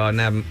and then go, oh,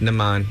 never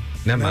mind.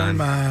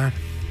 That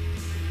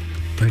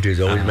dude's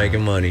always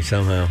making money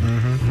somehow.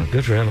 Mm-hmm.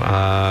 Good for him.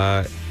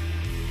 I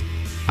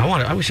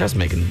wish I was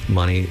making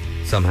money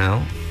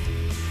somehow.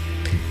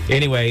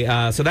 Anyway,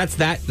 so that's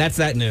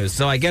that news.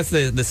 So I guess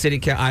the city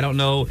council, I don't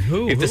know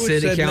if the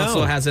city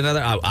council has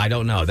another. I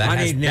don't know.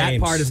 That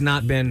part has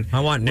not been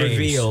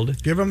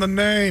revealed. Give them the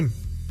name.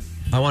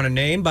 I want a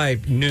name by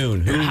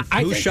noon.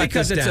 Who shut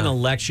because this it's down? An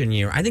election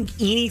year. I think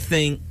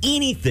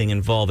anything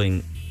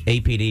involving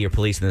APD or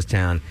police in this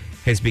town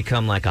has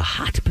become like a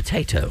hot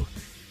potato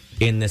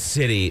in this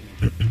city.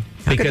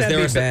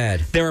 Because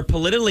there are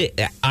politically,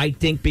 I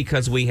think,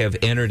 because we have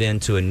entered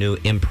into a new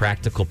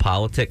impractical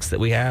politics that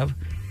we have.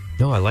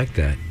 No, I like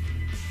that.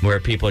 Where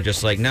people are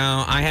just like,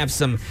 no, I have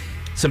some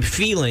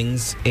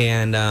feelings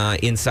and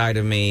inside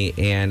of me,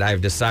 and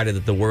I've decided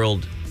that the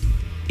world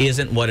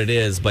isn't what it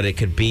is, but it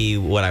could be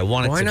what I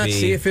want it to be. Why not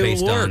see if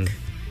it'll work?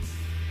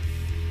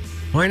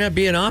 Why not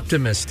be an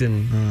optimist?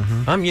 And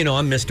I'm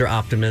Mr.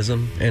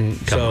 Optimism,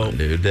 and come on,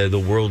 dude. The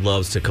world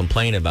loves to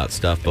complain about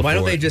stuff. Before. Why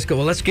don't they just go?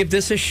 Well, let's give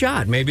this a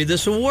shot. Maybe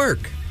this will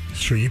work.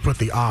 Sure, you put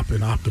the op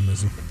in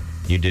optimism.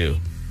 You do.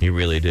 You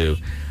really do.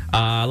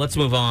 Let's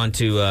move on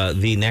to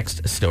the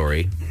next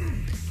story,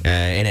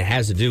 and it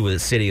has to do with the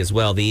city as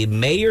well. The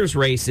mayor's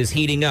race is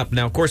heating up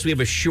now. Of course, we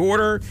have a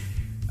shorter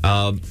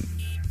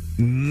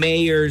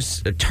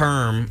mayor's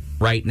term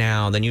right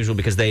now than usual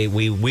because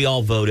we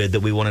all voted that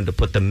we wanted to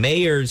put the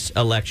mayor's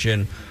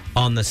election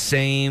on the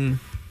same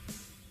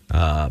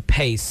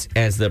pace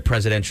as the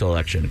presidential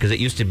election, because it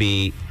used to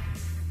be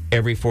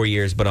every 4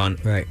 years but on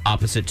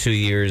opposite 2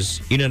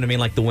 years. You know what I mean?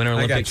 Like the Winter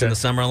Olympics and the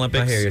Summer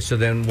Olympics. I hear you. So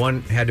then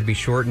one had to be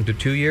shortened to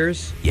 2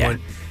 years? Yeah.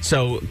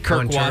 So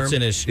Kirk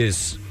Watson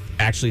is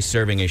actually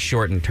serving a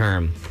shortened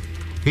term.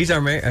 He's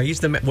our mayor. He's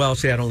the well,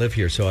 see, I don't live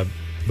here,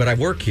 but I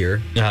work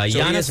here. So he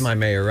is my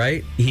mayor,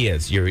 right? He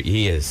is.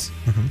 He is.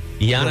 Mm-hmm.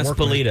 Giannis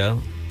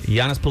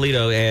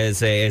Polito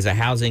is a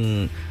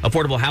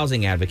affordable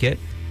housing advocate.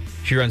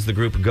 She runs the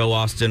group Go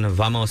Austin,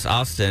 Vamos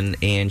Austin,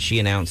 and she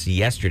announced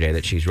yesterday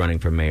that she's running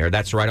for mayor.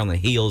 That's right on the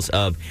heels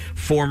of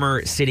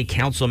former city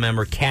council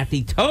member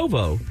Kathy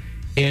Tovo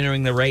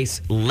entering the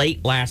race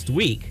late last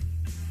week.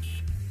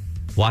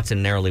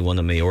 Watson narrowly won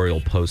the mayoral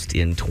post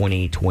in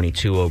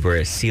 2022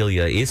 over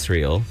Celia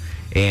Israel,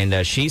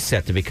 and she's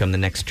set to become the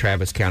next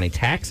Travis County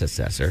tax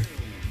assessor.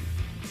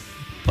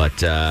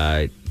 But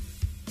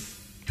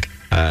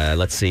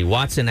let's see.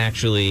 Watson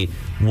actually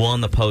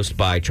won the post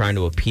by trying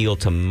to appeal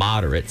to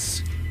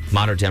moderate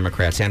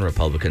Democrats and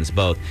Republicans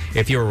both.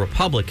 If you're a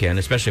Republican,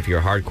 especially if you're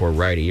a hardcore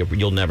righty,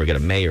 you'll never get a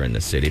mayor in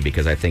this city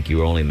because I think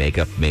you only make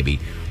up maybe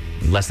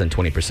less than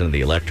 20% of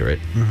the electorate.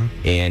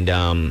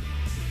 And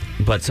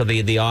but so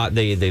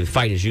the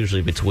fight is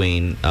usually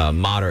between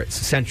moderates,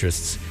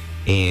 centrists,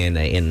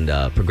 and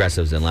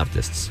progressives and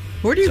leftists.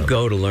 Where do you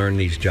go to learn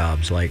these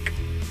jobs? Like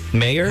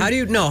mayor? How do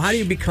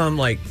you become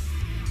like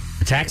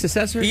a tax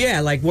assessor?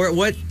 Yeah, like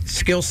what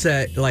skill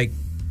set? Like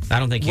I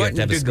don't think you have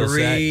to have a skill set. What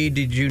degree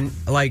did you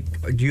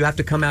like? Do you have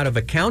to come out of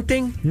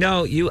accounting?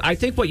 No, I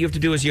think what you have to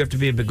do is you have to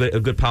be a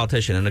good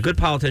politician, and a good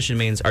politician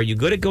means are you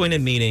good at going to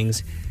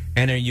meetings,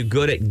 and are you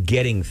good at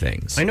getting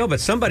things? I know, but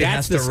somebody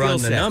has to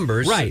run the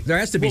numbers, right? There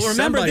has to be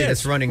somebody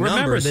that's running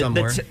numbers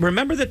somewhere.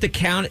 Remember that the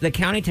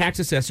county tax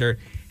assessor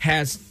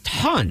has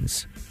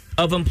tons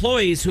of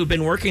employees who've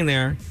been working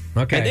there.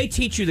 Okay. And they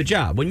teach you the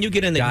job. When you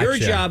get in, your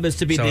job is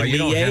to be the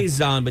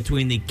liaison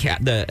between the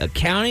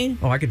county.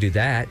 Oh, I could do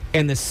that.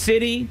 And the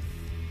city,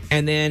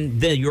 and then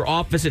your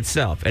office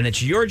itself. And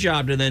it's your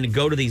job to then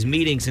go to these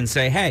meetings and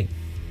say, hey,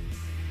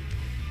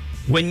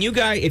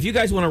 if you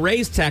guys want to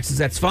raise taxes,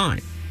 that's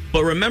fine.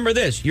 But remember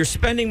this, you're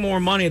spending more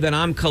money than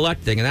I'm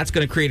collecting, and that's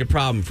going to create a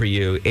problem for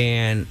you.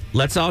 And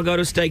let's all go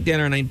to steak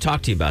dinner, and I need to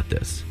talk to you about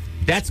this.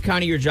 That's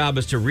kind of your job,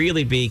 is to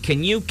really be, can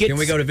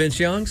we go to Vince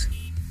Young's?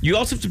 You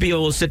also have to be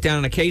able to sit down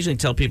and occasionally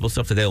tell people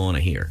stuff that they don't want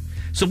to hear.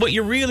 So what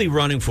you're really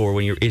running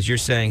for is you're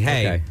saying,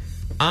 hey,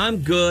 I'm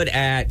good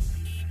at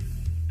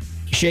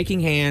shaking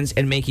hands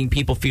and making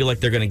people feel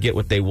like they're going to get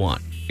what they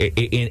want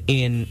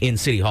in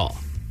City Hall.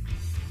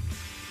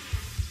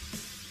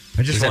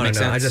 I just want to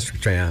know. I'm just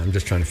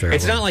trying to figure out.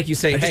 It's not like you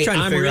say, hey,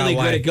 I'm really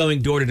good at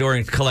going door to door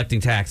and collecting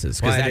taxes,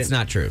 because that's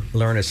not true.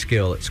 Learn a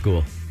skill at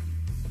school.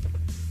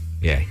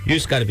 Yeah, you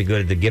just got to be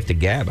good at the gift of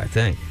gab, I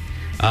think.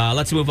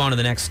 Let's move on to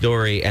the next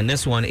story, and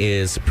this one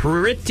is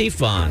pretty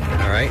fun.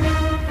 All right.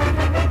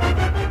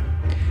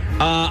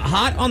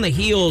 Hot on the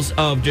heels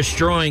of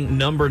destroying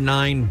number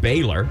 9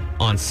 Baylor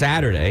on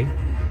Saturday,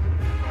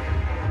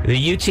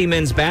 the UT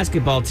men's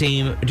basketball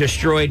team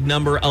destroyed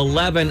number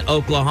 11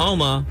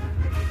 Oklahoma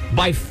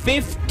by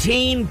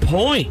 15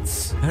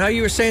 points. I know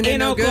you were saying they're in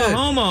no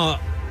Oklahoma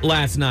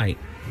last night.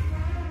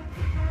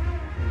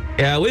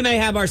 Yeah, we may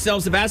have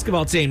ourselves a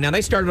basketball team. Now,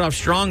 they started off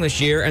strong this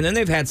year, and then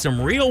they've had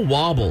some real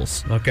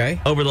wobbles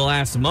over the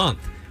last month.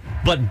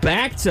 But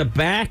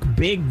back-to-back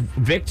big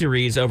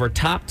victories over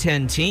top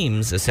 10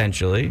 teams,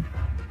 essentially,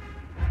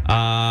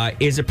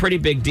 is a pretty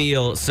big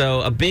deal.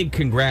 So a big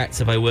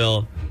congrats, if I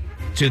will,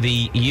 to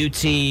the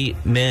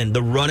UT men,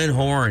 the Running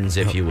Horns,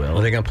 if you will.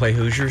 Are they going to play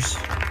Hoosiers?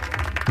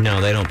 No,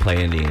 they don't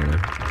play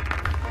Indiana.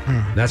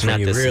 That's when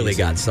you really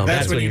got something.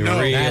 That's when you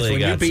know. That's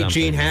when you beat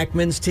Gene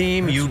Hackman's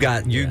team. You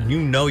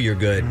know you're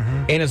good.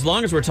 And as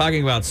long as we're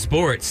talking about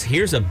sports,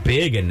 here's a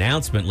big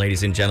announcement,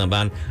 ladies and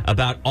gentlemen,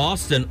 about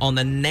Austin on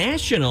the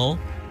national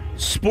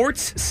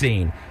sports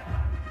scene.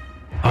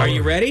 Are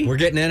you ready? We're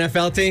getting an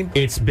NFL team.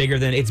 It's bigger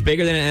than an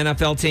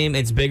NFL team.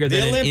 It's bigger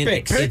than the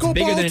Olympics. It's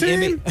bigger than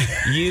an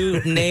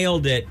You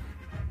nailed it.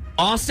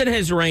 Austin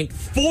has ranked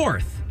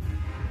 4th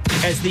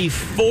as the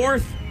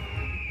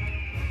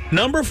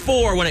number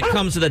 4 when it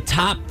comes to the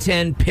top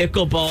 10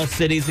 pickleball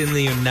cities in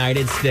the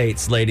United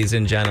States, ladies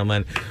and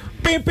gentlemen.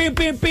 Get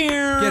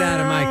out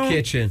of my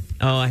kitchen.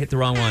 Oh, I hit the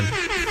wrong one.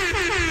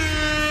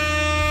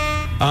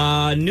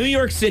 New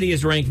York City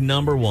is ranked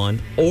number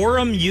 1.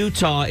 Orem,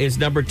 Utah is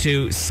number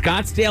 2.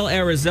 Scottsdale,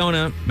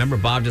 Arizona. Remember,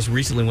 Bob just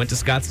recently went to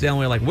Scottsdale, and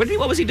we were like,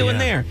 what was he doing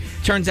there?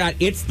 Turns out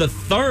it's the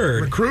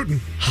 3rd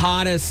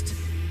hottest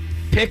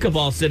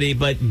pickleball city,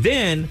 but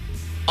then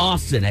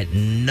Austin at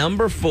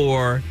number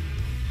 4.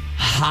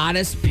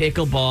 Hottest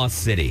pickleball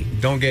city.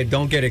 Don't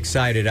get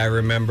excited. I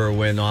remember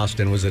when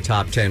Austin was a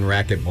top 10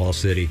 racquetball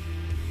city.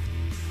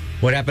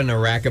 What happened to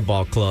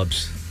racquetball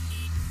clubs?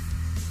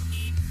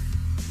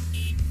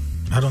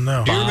 I don't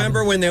know. Do you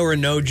remember when there were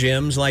no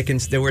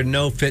gyms? There were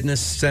no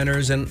fitness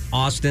centers in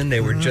Austin. They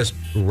were just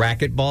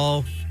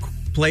racquetball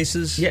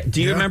places. Yeah.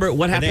 Do you remember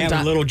what happened? They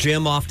had a little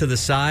gym off to the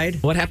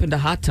side. What happened to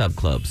hot tub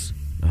clubs?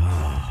 Oh,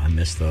 I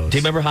miss those. Do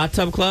you remember hot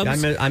tub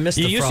clubs? I missed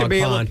the frog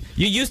pond.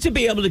 You used to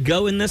be able to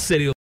go in this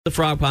city, the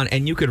frog pond,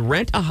 and you could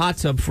rent a hot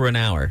tub for an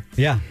hour.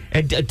 Yeah.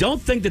 And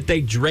don't think that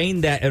they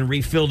drained that and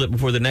refilled it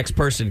before the next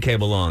person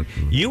came along.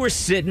 You were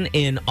sitting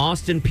in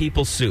Austin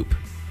people soup.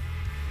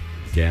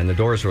 Yeah, and the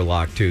doors were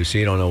locked, too, so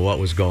you don't know what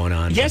was going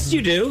on. Yes,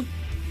 you do.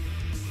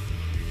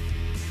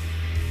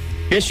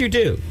 Yes, you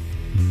do.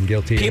 I'm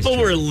guilty. People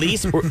were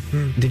released.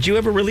 Did you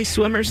ever release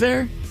swimmers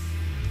there?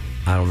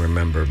 I don't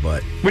remember,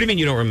 but... What do you mean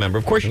you don't remember?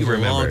 Of course you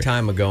remember. It was a long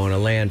time ago in a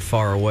land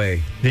far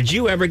away. Did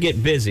you ever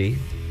get busy?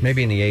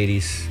 Maybe in the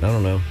 80s. I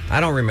don't know. I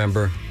don't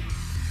remember.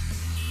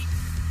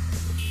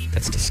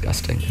 That's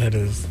disgusting. That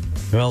is.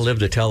 Well, live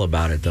to tell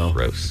about it, though.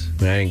 Gross.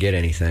 I didn't get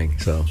anything,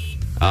 so...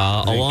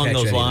 Along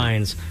those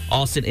lines,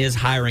 Austin is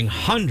hiring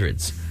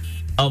hundreds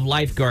of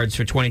lifeguards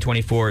for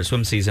 2024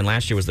 swim season.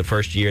 Last year was the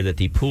first year that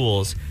the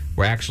pools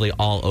were actually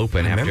all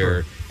open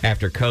after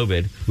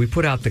COVID. We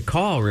put out the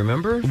call,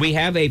 remember? We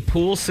have a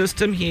pool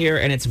system here,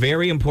 and it's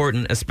very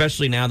important,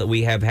 especially now that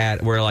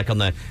we're like on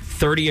the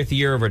 30th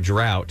year of a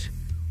drought,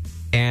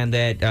 and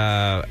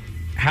that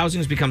housing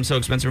has become so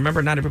expensive.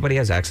 Remember, not everybody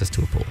has access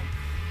to a pool.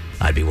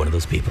 I'd be one of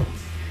those people.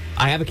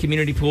 I have a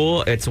community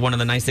pool. It's one of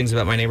the nice things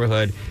about my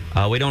neighborhood.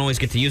 We don't always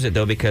get to use it,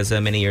 though, because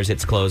many years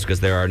it's closed because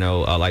there are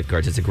no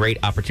lifeguards. It's a great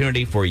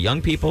opportunity for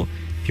young people.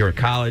 If you're in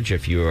college,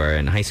 if you are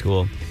in high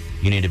school,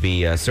 you need to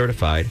be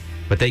certified.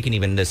 But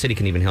the city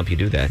can even help you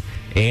do that.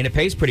 And it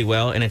pays pretty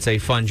well, and it's a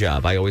fun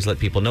job. I always let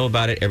people know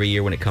about it every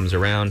year when it comes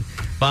around.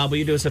 Bob, will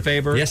you do us a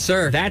favor? Yes,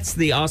 sir. That's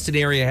the Austin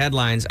area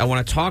headlines. I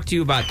want to talk to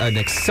you about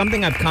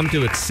something I've come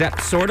to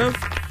accept, sort of,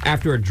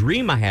 after a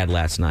dream I had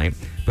last night.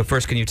 But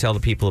first, can you tell the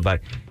people about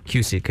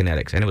QC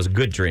Kinetics? And it was a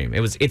good dream.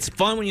 It's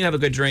fun when you have a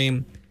good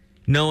dream.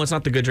 No, it's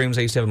not the good dreams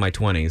I used to have in my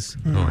 20s.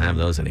 I don't have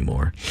those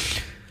anymore.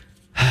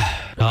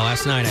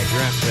 Last night I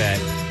dreamt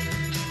that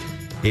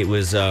it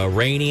was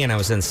rainy and I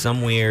was in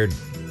some weird,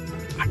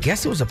 I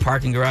guess it was a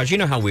parking garage. You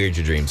know how weird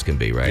your dreams can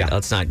be, right? Yeah.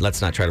 Let's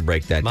not try to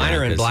break that down. Mine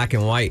are in black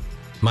and white.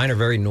 Mine are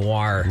very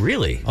noir.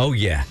 Really? Oh,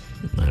 yeah.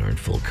 Mine are in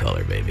full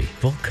color, baby.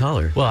 Full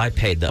color? Well, I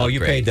paid the upgrade. You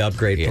paid the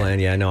upgrade plan.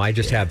 Yeah, no, I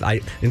just have,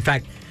 in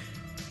fact,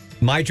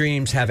 my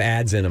dreams have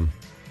ads in them.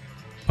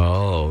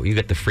 Oh, you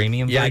got the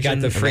freemium version? Yeah, I got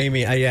the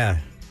freemium. Yeah.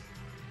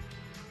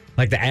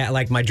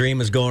 Like my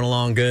dream is going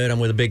along good. I'm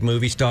with a big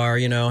movie star,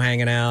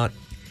 hanging out.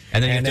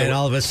 And then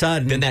all of a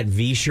sudden... Then that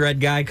V-Shred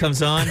guy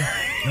comes on?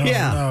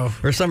 Yeah. No.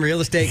 Or some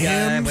real estate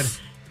guy.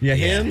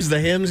 Hims. The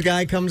Hims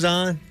guy comes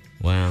on.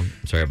 Wow. I'm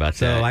sorry about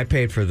that. So I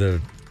paid for the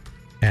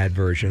ad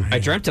version. I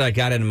dreamt that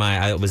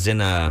I was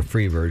in a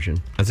free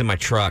version. I was in my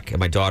truck, and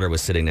my daughter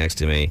was sitting next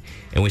to me,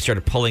 and we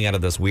started pulling out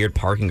of this weird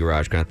parking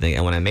garage kind of thing.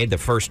 And when I made the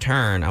first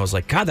turn, I was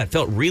like, God, that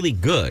felt really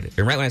good.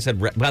 And right when I said,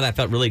 wow, that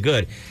felt really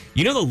good,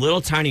 you know the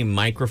little tiny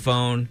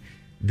microphone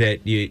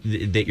that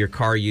your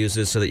car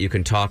uses so that you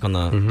can talk on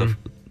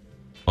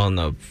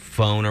the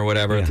phone or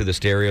whatever through the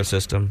stereo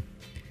system?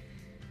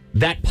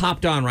 That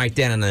popped on right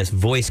then, and this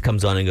voice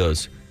comes on and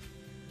goes,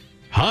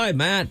 Hi,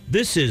 Matt.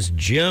 This is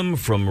Jim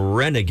from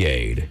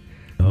Renegade.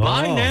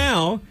 By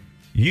now,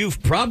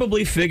 you've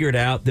probably figured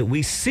out that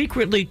we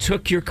secretly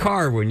took your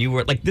car when you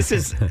were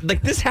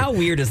how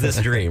weird is this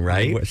dream,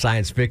 right?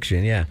 Science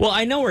fiction, yeah. Well,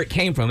 I know where it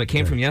came from. It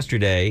came from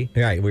yesterday.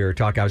 Right, I was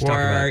talking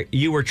about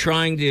you were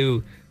trying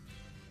to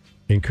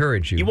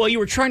encourage you. Well, you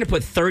were trying to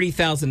put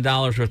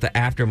 $30,000 worth of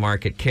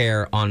aftermarket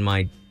care on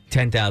my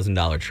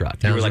 $10,000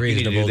 truck. You were like, you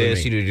need to do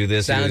this, you need to do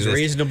this. Sounds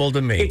reasonable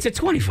to me. It's a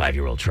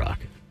 25-year-old truck.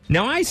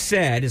 Now, I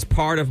said, as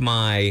part of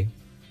my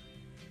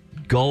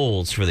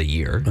goals for the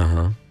year,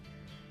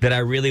 that I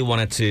really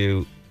wanted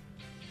to...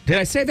 Did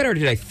I say that, or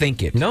did I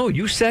think it? No,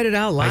 you said it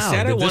out loud. I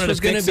said I wanted this was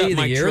going to be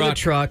the year of the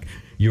truck.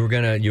 You were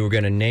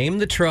gonna name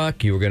the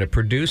truck. You were gonna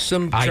produce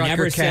some trucker I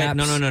never caps.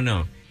 said...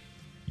 No.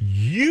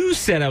 You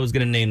said I was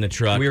going to name the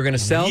truck. We were going to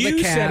sell the caps.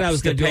 You said I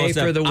was going to pay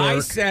for the work. I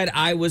said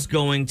I was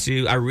going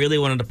to... I really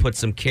wanted to put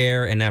some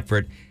care and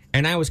effort,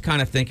 and I was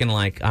kind of thinking,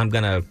 like, I'm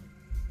going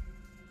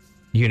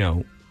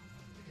to,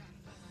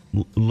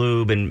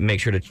 lube and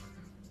make sure to...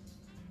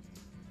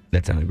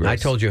 That sounded gross. I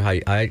told you how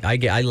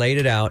I laid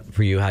it out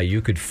for you how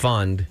you could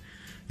fund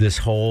this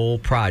whole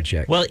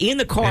project. Well, in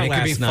the car last night... it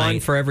could be fun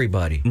for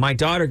everybody. My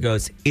daughter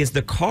goes, is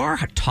the car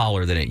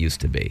taller than it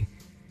used to be?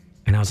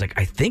 And I was like,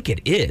 I think it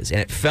is.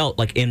 And it felt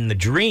like in the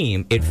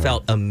dream, it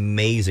felt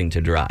amazing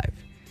to drive.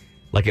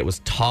 Like it was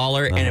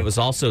taller and it was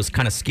also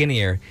kind of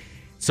skinnier.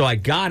 So I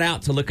got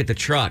out to look at the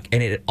truck,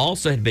 and it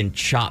also had been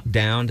chopped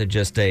down to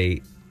just a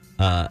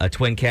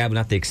twin cab,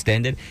 not the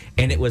extended.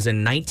 And it was a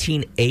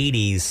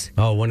 1980s.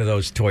 Oh, one of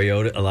those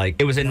Toyota,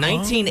 It was a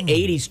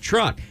 1980s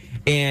truck.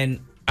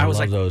 And I was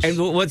like, those. And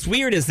what's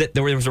weird is that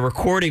there was a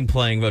recording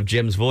playing of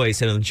Jim's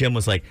voice, and Jim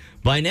was like,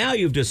 by now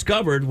you've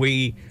discovered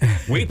we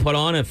put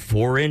on a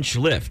 4-inch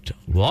lift,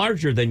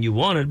 larger than you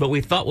wanted, but we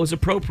thought was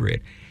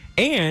appropriate.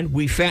 And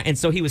and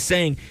so he was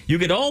saying, you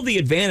get all the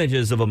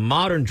advantages of a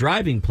modern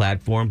driving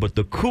platform, but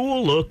the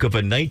cool look of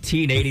a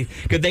 1980s,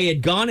 because they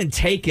had gone and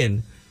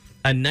taken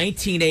a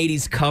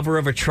 1980s cover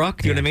of a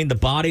truck, you know what I mean? The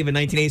body of a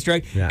 1980s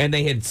truck, and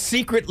they had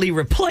secretly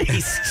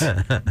replaced...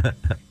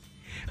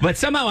 But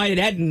somehow I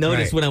hadn't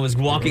noticed when I was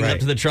walking up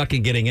to the truck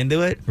and getting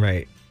into it.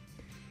 Right.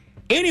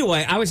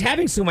 Anyway, I was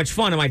having so much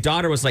fun, and my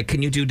daughter was like,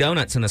 can you do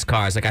donuts in this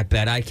car? I was like, I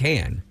bet I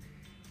can.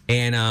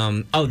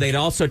 And, they'd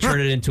also turn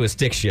it into a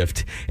stick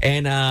shift.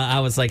 And I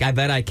was like, I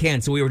bet I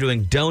can. So we were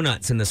doing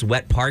donuts in this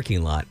wet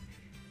parking lot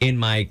in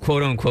my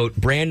quote-unquote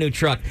brand new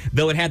truck,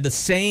 though it had the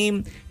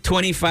same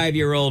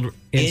 25-year-old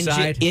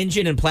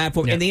engine and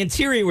platform, and the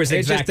interior was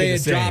exactly the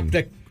same.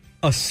 Dropped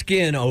a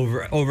skin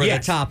over the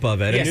top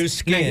of it, a new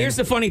skin. Now, here's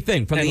the funny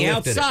thing. From the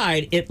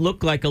outside, it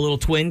looked like a little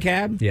twin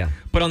cab. Yeah.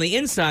 But on the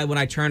inside, when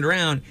I turned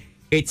around,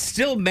 it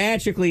still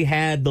magically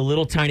had the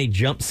little tiny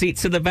jump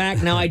seats in the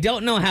back. Now, I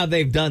don't know how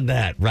they've done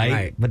that,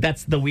 right? But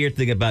that's the weird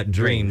thing about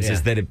dreams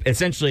is that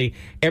essentially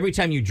every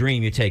time you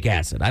dream, you take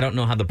acid. I don't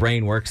know how the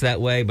brain works that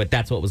way, but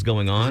that's what was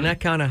going on. Isn't that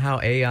kind of how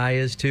AI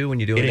is, too, when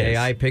you do an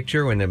AI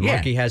picture, when the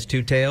monkey has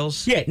 2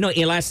 tails? Yeah, no,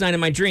 last night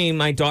in my dream,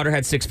 my daughter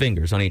had 6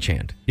 fingers on each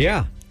hand.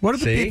 Yeah. What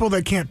do the people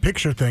that can't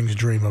picture things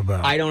dream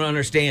about? I don't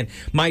understand.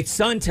 My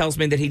son tells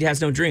me that he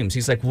has no dreams.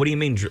 He's like, what do you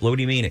mean? What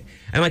do you mean?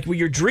 I'm like, well,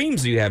 your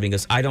dreams are you having? He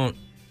goes, I don't.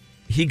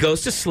 He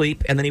goes to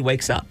sleep and then he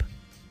wakes up.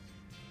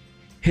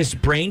 His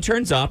brain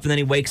turns off and then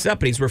he wakes up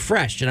and he's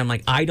refreshed. And I'm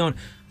like, I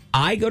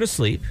go to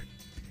sleep.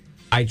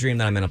 I dream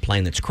that I'm in a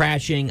plane that's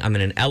crashing. I'm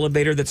in an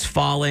elevator that's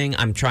falling.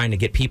 I'm trying to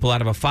get people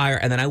out of a fire.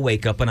 And then I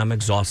wake up and I'm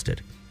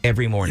exhausted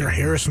every morning. You're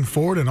Harrison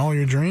Ford in all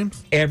your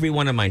dreams? Every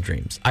one of my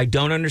dreams. I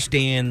don't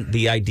understand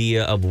the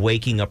idea of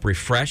waking up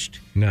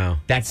refreshed. No.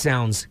 That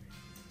sounds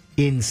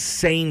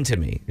insane to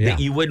me. Yeah. That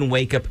you wouldn't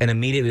wake up and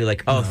immediately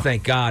like, oh,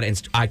 thank God,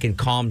 and I can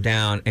calm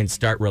down and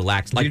start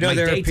relaxing. Like my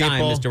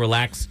daytime is to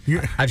relax.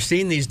 I've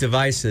seen these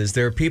devices.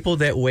 There are people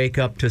that wake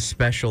up to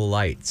special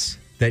lights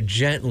that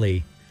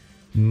gently.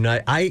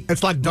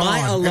 It's like dawn.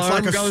 My alarm it's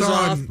like a goes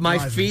sun off. My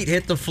rising. feet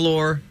hit the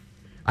floor.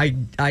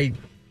 I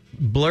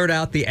blurt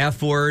out the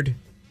F word,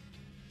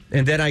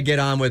 and then I get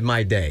on with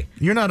my day.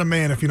 You're not a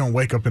man if you don't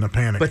wake up in a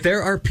panic. But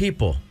there are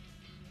people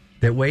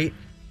that wait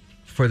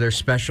for their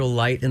special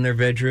light in their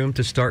bedroom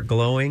to start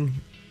glowing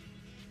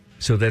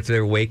so that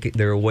they're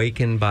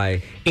awakened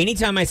by...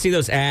 Anytime I see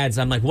those ads,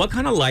 I'm like, what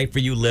kind of life are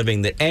you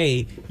living that,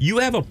 A, you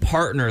have a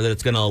partner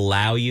that's going to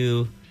allow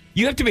you...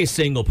 You have to be a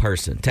single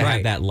person to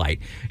have that light.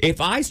 If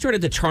I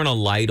started to turn a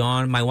light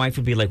on, my wife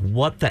would be like,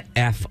 what the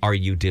F are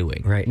you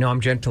doing? Right. No, I'm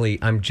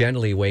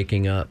gently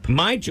waking up.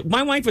 My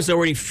wife is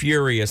already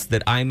furious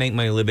that I make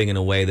my living in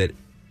a way that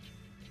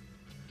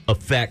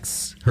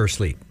affects... her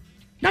sleep.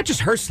 Not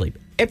just her sleep.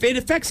 If it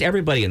affects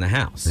everybody in the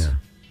house. Yeah.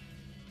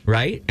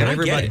 Right?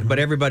 And but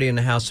everybody in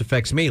the house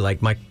affects me. Like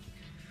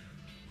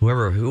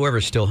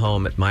whoever's still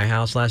home at my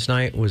house last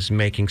night was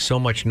making so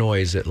much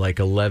noise at like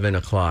 11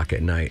 o'clock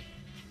at night.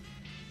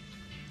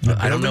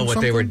 I don't know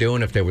what they were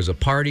doing, if there was a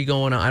party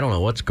going on. I don't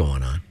know what's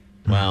going on.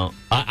 Well,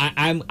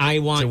 I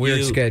want it's a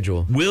weird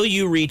schedule. Will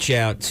you reach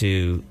out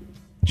to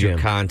your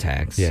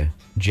contacts? Yeah.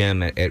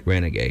 Jim at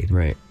Renegade.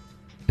 Right.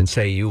 And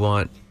say you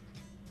want...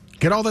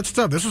 Get all that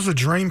stuff. This was a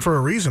dream for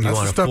a reason. You That's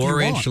want the stuff a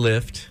 4-inch you want.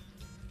 lift.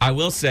 I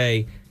will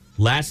say,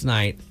 last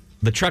night,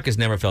 the truck has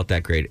never felt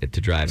that great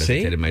to drive as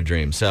it did in my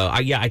dream. So,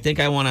 I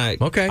think I want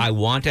to... Okay. I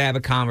want to have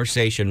a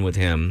conversation with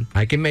him.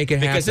 I can make it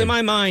happen. Because in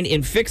my mind,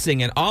 in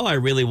fixing it, all I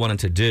really wanted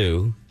to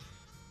do...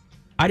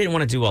 I didn't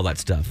want to do all that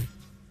stuff.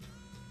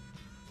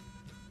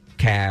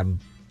 Cab,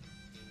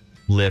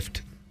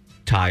 lift,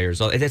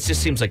 tires. It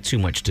just seems like too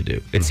much to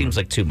do. It seems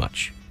like too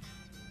much.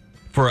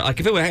 For like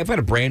if I had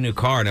a brand new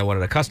car and I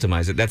wanted to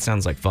customize it, that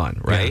sounds like fun,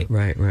 right?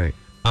 Yeah, right.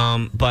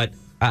 But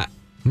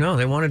no,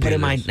 they want to do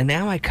this.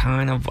 Now I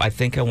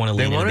think I want to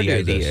lean into the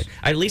idea.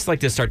 I at least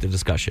like to start the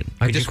discussion.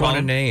 I just want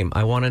a name.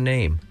 I want a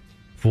name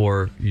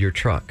for your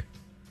truck.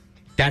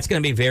 That's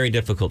going to be very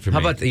difficult for me. How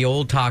about the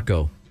old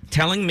taco?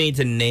 Telling me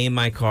to name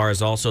my car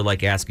is also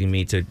like asking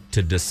me to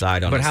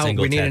decide on a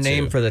single we need tattoo. a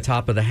name for the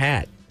top of the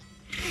hat.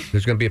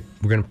 There's going to be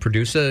we're going to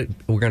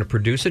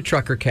produce a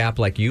trucker cap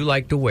like you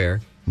like to wear,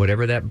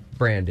 whatever that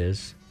brand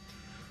is.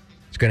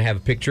 It's going to have a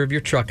picture of your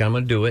truck. I'm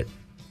going to do it,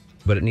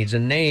 but it needs a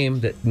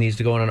name that needs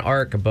to go on an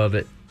arc above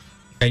it.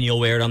 And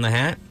you'll wear it on the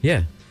hat?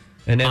 Yeah.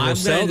 And then we'll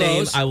sell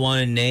those. I want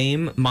to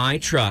name my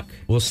truck.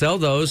 We'll sell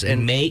those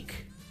and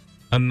make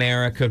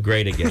America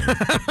great again.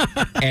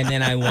 And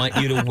then I want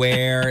you to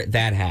wear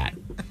that hat.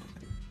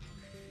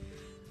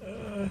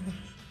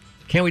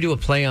 Can't we do a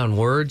play on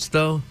words,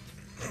 though?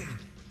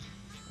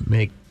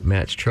 Make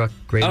Matt's truck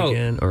great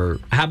again? Or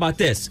how about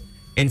this?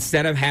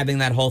 Instead of having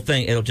that whole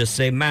thing, it'll just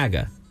say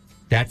MAGA.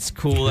 That's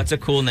cool. That's a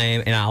cool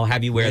name, and I'll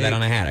have you wear that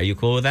on a hat. Are you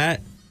cool with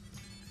that?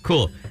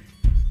 Cool.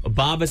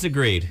 Bob has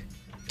agreed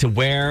to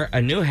wear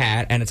a new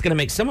hat, and it's going to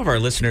make some of our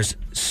listeners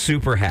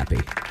super happy.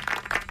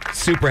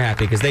 Super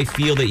happy because they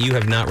feel that you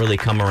have not really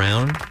come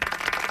around.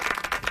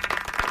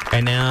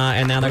 And now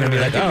they're going to be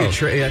like, I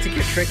think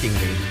you're tricking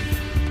me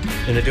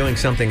into doing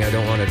something I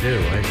don't want to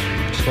do.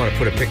 I just want to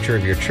put a picture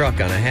of your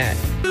truck on a hat.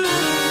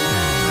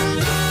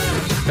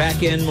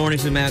 Back in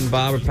Mornings with Matt and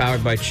Bob are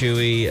powered by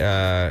Chewy.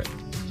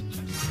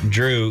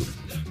 Drew,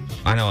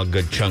 I know a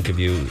good chunk of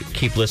you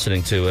keep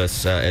listening to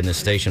us in this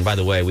station. By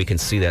the way, we can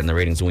see that in the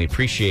ratings, and we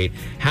appreciate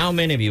how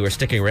many of you are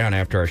sticking around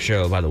after our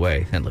show. By the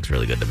way, that looks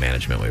really good to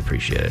management. We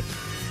appreciate it.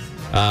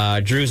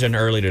 Drew's in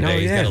early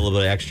today. He's got a little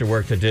bit of extra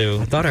work to do.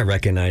 I thought I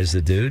recognized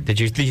the dude. Did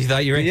you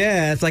thought you were?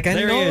 Yeah, it's like I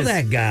know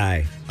that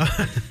guy.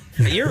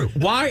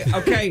 Why?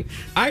 Okay,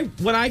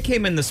 when I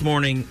came in this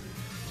morning,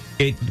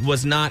 it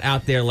was not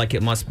out there like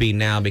it must be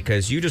now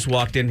because you just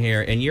walked in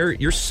here and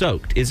you're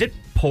soaked. Is it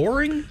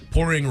pouring?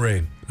 Pouring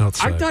rain.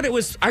 outside. I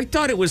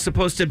thought it was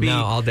supposed to be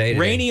all day today.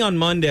 rainy on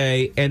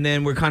Monday, and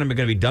then we're kind of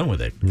going to be done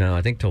with it. No,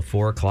 I think till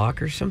 4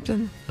 o'clock or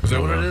something. Is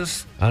that what it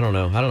is? I don't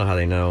know. I don't know how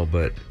they know,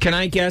 but Can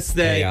I guess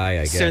that AI,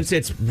 I guess. since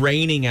it's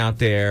raining out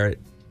there,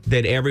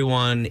 that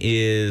everyone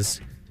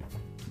is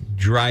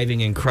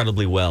driving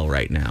incredibly well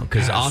right now?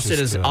 Because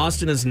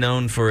Austin is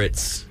known for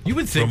its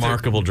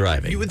remarkable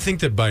driving. You would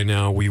think that by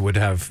now we would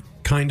have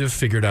kind of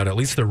figured out at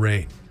least the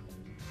rain,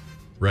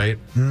 right?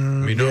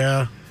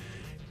 Yeah.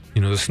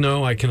 You know, the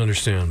snow I can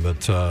understand,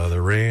 but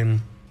the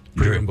rain,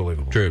 pretty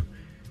unbelievable. True.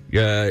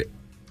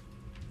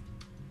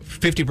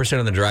 50%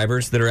 of the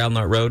drivers that are out on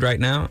that road right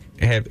now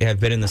have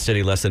been in the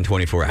city less than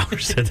 24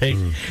 hours. So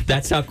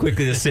that's how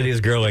quickly the city is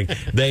growing.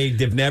 They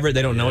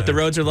don't know what the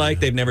roads are like.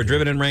 They've never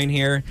driven in rain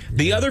here.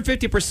 The other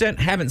 50%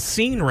 haven't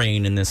seen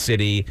rain in this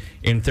city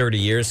in 30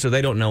 years, so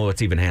they don't know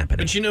what's even happening.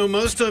 But you know,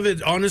 most of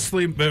it,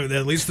 honestly,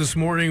 at least this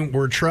morning,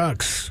 were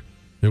trucks.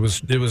 It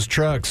was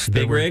trucks.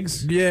 Big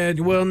rigs? Yeah,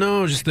 well,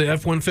 no, just the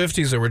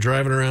F-150s that were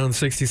driving around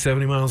 60,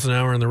 70 miles an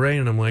hour in the rain.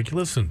 And I'm like,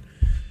 listen,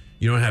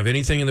 you don't have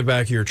anything in the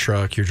back of your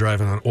truck. You're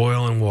driving on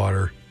oil and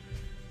water.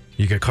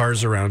 You got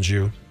cars around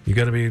you. You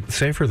got to be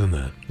safer than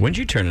that. When'd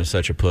you turn into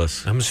such a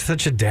puss? I'm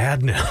such a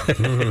dad now.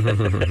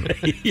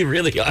 You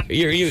really are.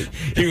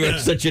 You're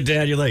such a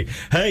dad. You're like,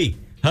 hey.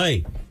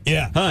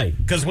 Yeah. Hi.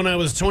 Because when I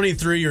was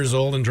 23 years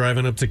old and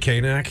driving up to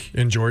Kanack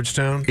in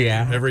Georgetown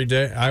every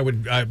day,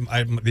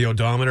 the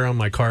odometer on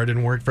my car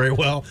didn't work very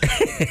well.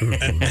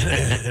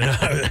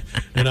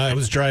 and I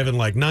was driving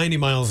like 90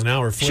 miles an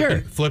hour,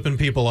 flipping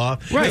people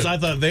off. Because I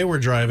thought they were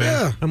driving.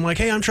 Yeah. I'm like,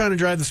 hey, I'm trying to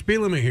drive the speed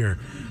limit here.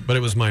 But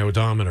it was my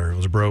odometer. It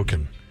was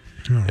broken.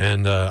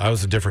 And I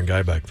was a different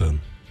guy back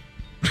then.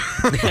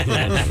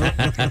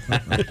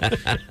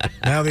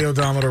 Now the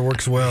odometer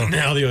works well.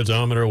 Now the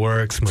odometer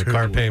works. My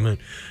car payment.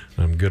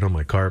 I'm good on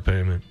my car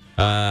payment.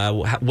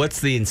 What's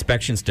the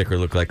inspection sticker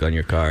look like on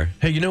your car?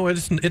 Hey, you know what?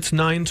 It's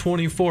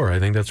 924. I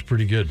think that's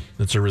pretty good.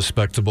 That's a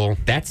respectable.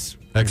 That's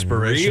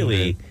expiration.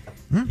 Really,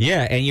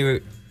 yeah. And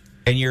you're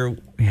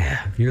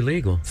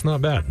legal. It's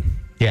not bad.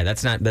 Yeah,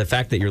 that's not the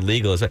fact that you're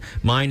legal.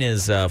 Mine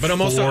is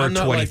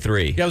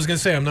 423. I was gonna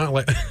say I'm not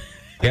like.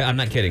 Yeah, I'm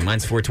not kidding.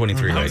 Mine's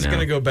 423 right now. I was going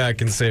to go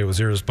back and say it was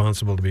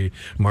irresponsible to be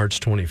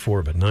March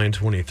 24, but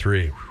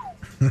 923.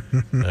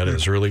 That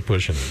is really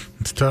pushing it.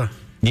 It's tough.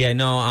 Yeah,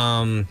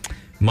 no,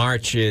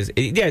 March is...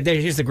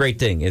 here's the great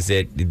thing, is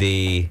that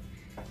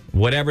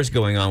whatever's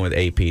going on with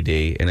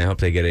APD, and I hope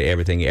they get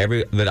everything...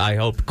 that I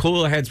hope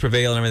cooler heads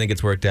prevail and everything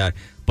gets worked out,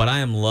 but I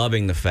am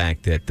loving the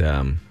fact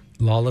that...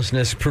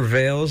 lawlessness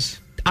prevails?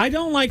 I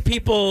don't like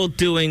people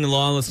doing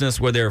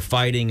lawlessness where they're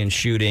fighting and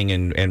shooting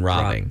and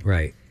robbing.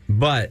 Right.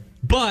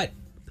 But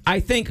I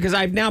think, because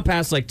I've now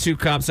passed like 2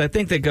 cops, I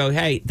think they go,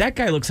 hey, that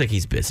guy looks like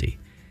he's busy.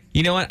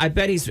 You know what? I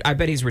bet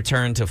he's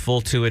returned to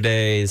full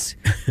 2-a-days.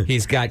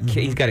 He's got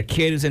a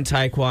kid who's in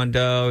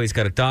Taekwondo. He's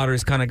got a daughter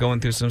who's kind of going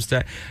through some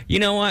stuff. You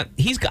know what?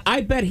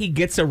 I bet he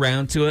gets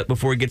around to it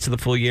before he gets to the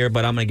full year,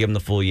 but I'm going to give him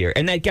the full year.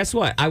 And then guess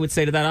what? I would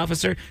say to that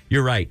officer,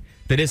 you're right.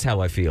 That is how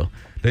I feel.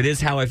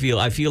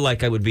 I feel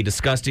like I would be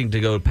disgusting to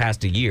go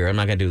past a year. I'm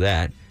not going to do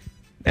that.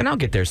 And I'll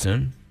get there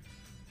soon.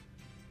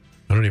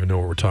 I don't even know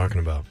what we're talking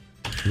about.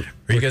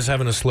 Are you guys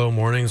having a slow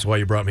mornings while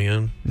you brought me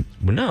in?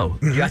 No.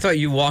 I thought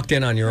you walked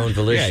in on your own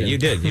volition. Yeah, you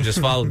did. You just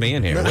followed me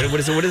in here. What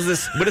is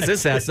this? What is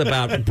this ask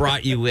about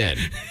brought you in?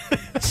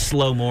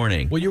 Slow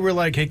morning. Well, you were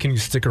like, hey, can you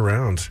stick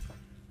around?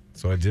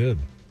 So I did.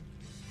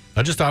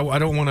 I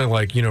don't want to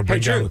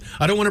bring down.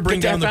 I don't want to bring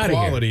down the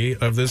quality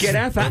of this.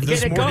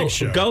 Morning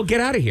show. Go.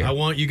 Get out of here. I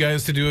want you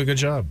guys to do a good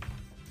job.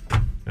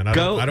 And I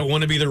don't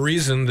want to be the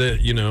reason that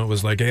it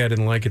was like, hey, I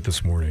didn't like it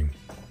this morning.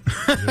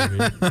 You know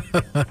what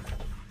I mean?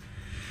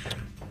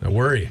 Don't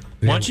worry.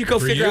 Why don't you go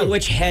figure out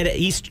which head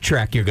east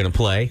track you're going to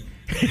play?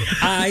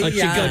 Why don't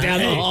you go down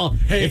the hall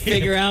and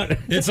figure out?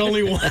 It's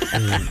only one.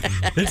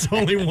 It's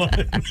only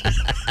one.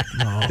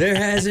 No. There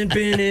hasn't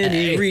been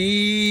any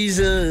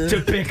reason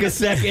to pick a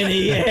second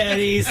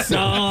Yeti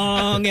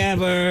song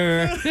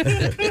ever.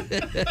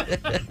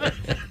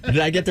 Did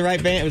I get the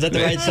right band? Was that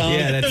the right song?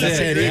 Yeah, that's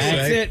it.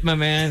 That's it, my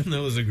man.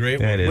 That was a great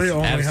one. We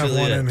only have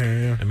one in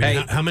here. Yeah. I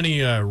mean, how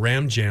many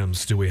Ram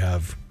Jams do we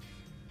have?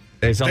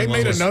 They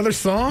made another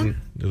song?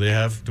 Do we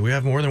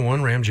have more than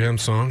one Ram Jam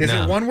song? Is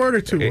it one word or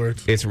 2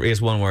 words?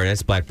 It's one word.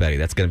 It's Black Betty.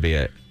 That's going to be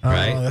it.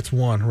 Right? Oh, that's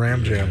one.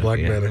 Ram Jam, Black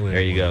Betty.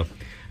 There you go.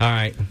 All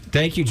right.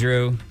 Thank you,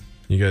 Drew.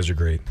 You guys are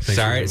great.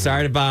 Sorry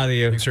to bother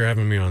you. Thanks for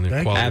having me on the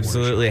Quality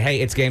Absolutely.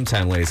 Hey, it's game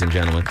time, ladies and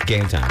gentlemen.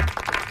 Game time.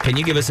 Can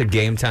you give us a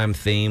game time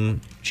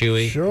theme,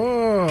 Chewy?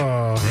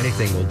 Sure.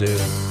 Anything will do.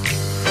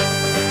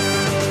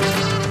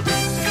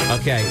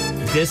 Okay.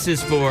 This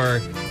is for...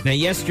 Now,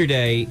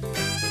 yesterday...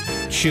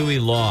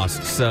 Chewy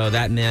lost, so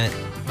that meant...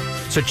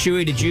 So,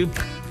 Chewy, did you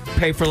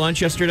pay for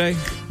lunch yesterday?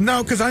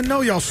 No, because I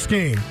know y'all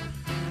scheme.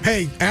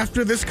 Hey,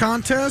 after this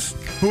contest,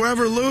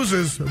 whoever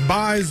loses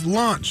buys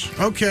lunch.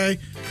 Okay.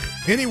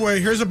 Anyway,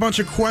 here's a bunch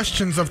of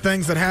questions of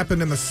things that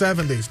happened in the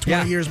 70s,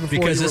 20 years before you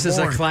were born. Because this is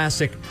a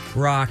classic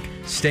rock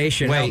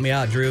station. Wait. Help me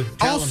out, Drew.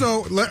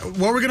 Also, what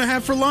we're going to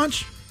have for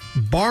lunch?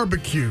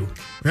 Barbecue.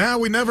 Yeah,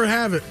 we never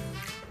have it.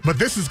 But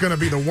this is going to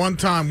be the one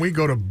time we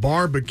go to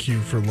barbecue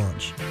for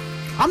lunch.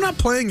 I'm not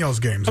playing y'all's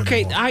games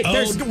Okay,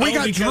 anymore. We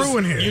got Drew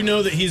in here. You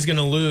know that he's going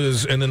to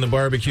lose, and then the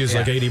barbecue's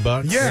like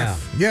 $80.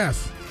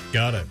 Yes.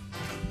 Got it.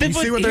 You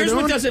see what they're Here's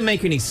doing? what doesn't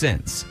make any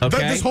sense.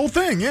 Okay, This whole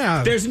thing,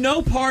 yeah. There's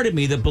no part of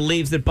me that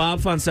believes that Bob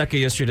Fonseca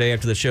yesterday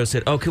after the show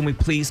said, "Oh, can we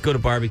please go to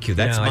barbecue?"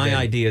 That's No, I my didn't.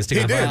 idea is to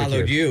He go to did.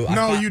 barbecue. Followed you.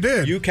 No, you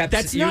did. You kept.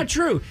 That's not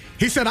true.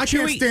 He said, I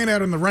can't Chewy- stand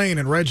out in the rain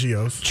in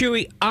Reggio's.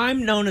 Chewy,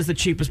 I'm known as the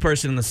cheapest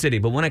person in the city,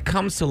 but when it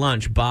comes to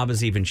lunch, Bob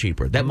is even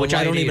cheaper. I'm a Which I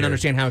light don't even eater.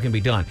 understand how it can be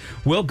done.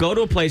 We'll go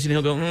to a place and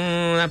he'll go,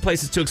 that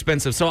place is too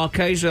expensive. So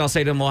occasionally I'll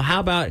say to him, well,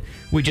 how about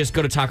we just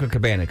go to Taco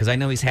Cabana? Because I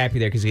know he's happy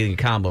there because he's getting a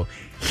combo.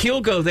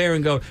 He'll go there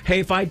and go, hey,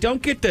 if I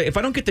don't get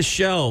the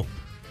shell,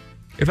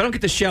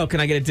 can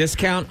I get a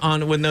discount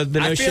on when the no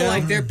I feel shell?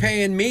 like they're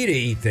paying me to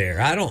eat there.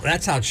 I don't.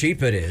 That's how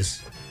cheap it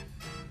is.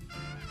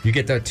 You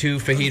get the 2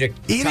 fajita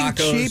Eating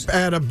tacos. cheap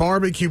at a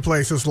barbecue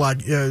place is like,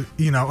 we're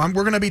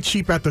going to be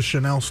cheap at the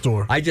Chanel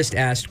store. I just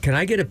asked, can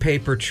I get a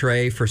paper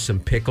tray for some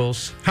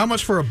pickles? How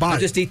much for a bite? I'll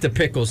just eat the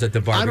pickles at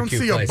the barbecue I don't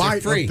see place. a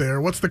bite They're free. up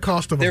there. What's the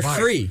cost of They're a bite?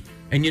 free.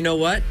 And you know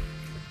what?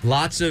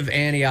 Lots of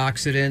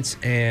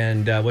antioxidants.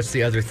 And what's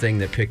the other thing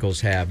that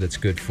pickles have that's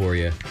good for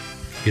you?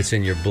 Gets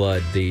in your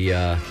blood.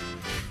 The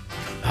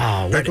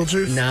Pickle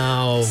juice?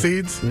 No.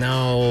 Seeds?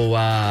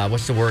 No.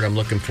 What's the word I'm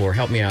looking for?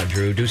 Help me out,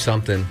 Drew. Do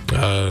something.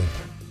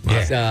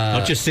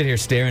 Don't just sit here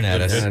staring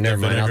at us. Never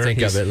mind. I'll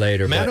think of it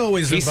later. Matt but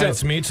always he's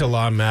invites me to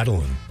La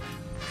Madeleine.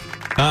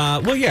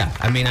 Well, yeah.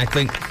 I mean, I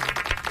think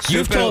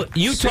you've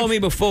told me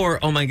before.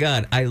 Oh my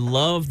God, I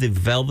love the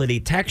velvety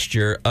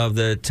texture of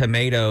the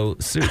tomato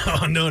soup.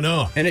 Oh,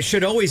 no. And it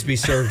should always be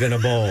served in a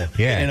bowl.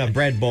 Yeah. In a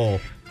bread bowl.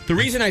 The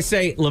reason I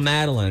say La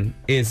Madeleine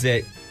is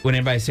that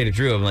whenever I say to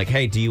Drew, I'm like,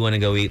 hey, do you want to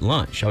go eat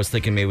lunch? I was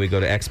thinking maybe we go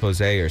to Expose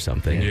or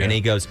something. Yeah. And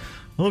he goes,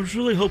 I was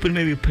really hoping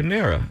maybe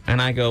Panera.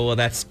 And I go, well,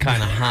 that's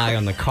kind of high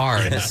on the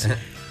cards.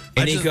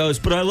 And he goes,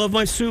 but I love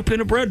my soup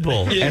in a bread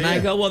bowl. And I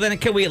go, well, then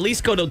can we at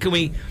least can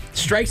we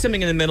strike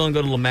something in the middle and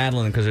go to La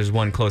Madeleine because there's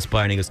one close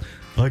by? And he goes,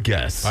 I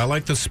guess. I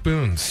like the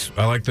spoons.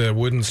 I like the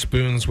wooden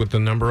spoons with the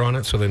number on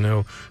it so they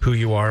know who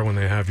you are when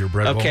they have your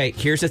bread bowl. Okay,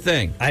 here's the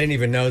thing. I didn't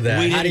even know that.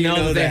 We How didn't do you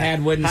know that they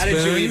had wooden How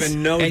spoons. did you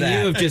even know and that?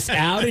 you have just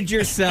outed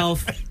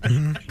yourself.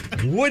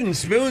 Wooden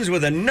spoons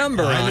with a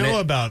number I on know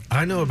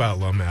it. about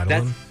La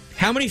Madeleine.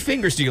 How many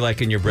fingers do you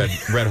like in your bread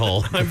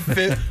hole?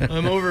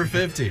 I'm over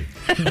 50.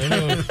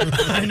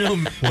 I know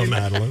La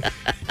Madeleine.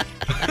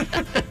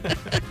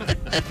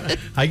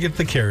 I get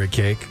the carrot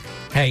cake.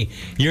 Hey,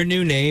 your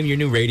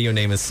new radio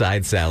name is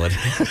Side Salad.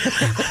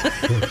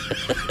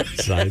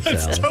 Side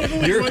salad.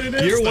 Totally what it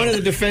is, You're one though. of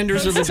the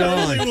Defenders of the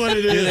Totally Dawn. what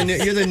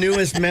it You're the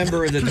newest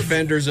member of the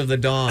Defenders of the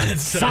Dawn.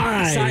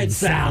 Side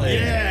Salad.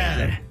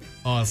 Yeah.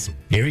 Awesome.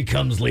 Here he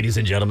comes, ladies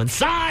and gentlemen.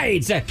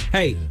 Side Salad.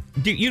 Hey,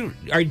 do you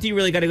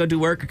really got to go do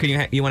work, or can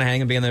you want to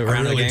hang and be in the I round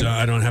of the really game? don't.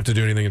 I don't have to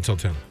do anything until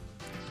 10.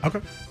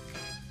 Okay.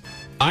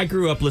 I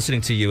grew up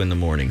listening to you in the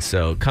morning,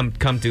 so come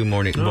do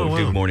morning wow.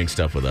 do morning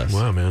stuff with us.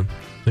 Wow, man.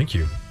 Thank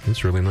you.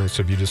 That's really nice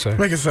of you to say.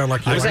 Make it sound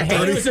like you're Was it like hate?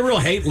 30. Was it real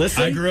hate?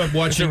 Listen, I grew up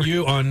watching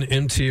you on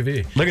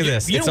MTV. Look at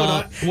this. You It's know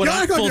all what Y'all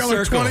act like full y'all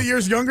are circle. 20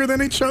 years younger than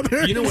each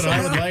other. You know what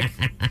I would like?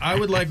 I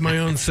would like my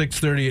own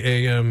 6:30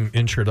 a.m.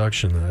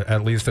 introduction.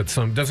 At least at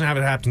some. Doesn't have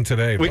it happen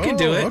today. We But can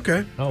do it.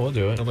 Okay. Oh, we'll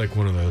do it. I'd like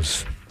one of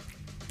those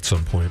at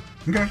some point.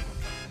 Okay.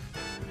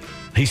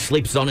 He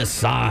sleeps on his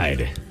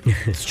side.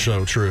 It's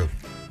so true.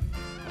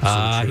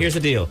 Here's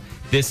the deal.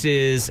 This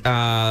is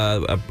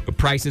a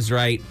Price is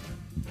Right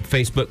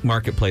Facebook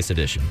Marketplace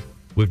edition.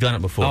 We've done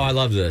it before. Oh, I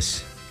love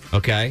this.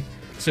 Okay.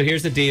 So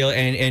here's the deal,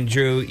 and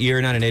Drew, you're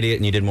not an idiot,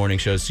 and you did morning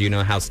shows, so you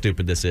know how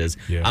stupid this is.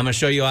 Yeah. I'm going to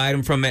show you an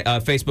item from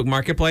Facebook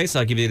Marketplace.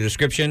 I'll give you the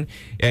description.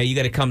 You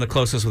got to come the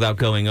closest without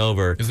going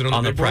over. Is it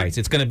on the big board? price.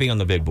 It's going to be on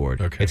the big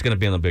board. Okay. It's going to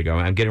be on the big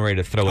board. I'm getting ready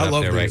to throw it I up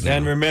love there right these. now.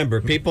 And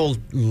remember, people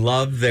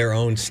love their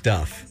own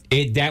stuff.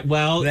 Hey, I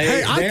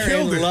They're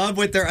killed in it. love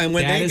with their, and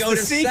when That they is go the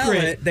to sell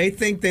secret. it, they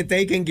think that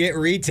they can get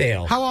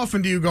retail. How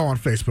often do you go on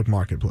Facebook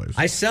Marketplace?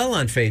 I sell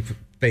on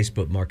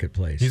Facebook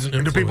Marketplace. He's an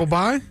And do people influencer.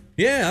 buy?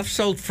 Yeah, I've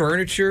sold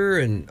furniture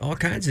and all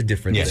kinds of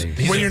different Yes.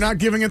 things. When you're not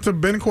giving it to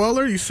Ben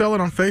Queller, you sell it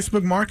on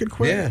Facebook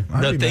Marketplace? Yeah.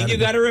 I'd The be thing mad you at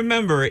got to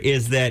remember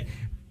is that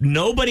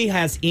nobody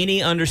has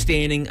any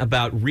understanding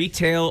about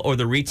retail or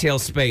the retail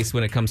space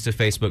when it comes to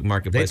Facebook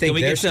Marketplace. They think can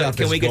we their get some? stuff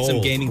Can is we get some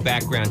gold. gaming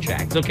background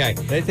checks? Okay.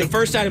 They The think-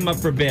 first item up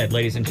for bid,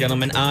 ladies and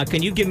gentlemen.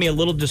 Can you give me a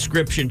little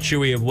description,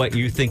 Chewy, of what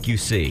you think you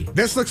see?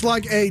 This looks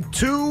like a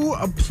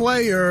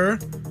two-player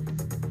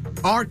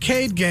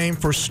arcade game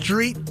for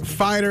Street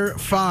Fighter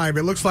 5.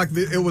 It looks like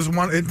it was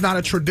one. It's not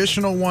a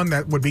traditional one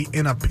that would be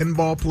in a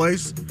pinball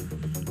place,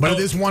 but it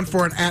is one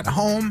for an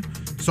at-home.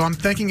 So I'm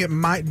thinking it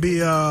might be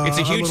It's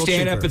a huge little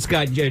stand-up. cheaper. It's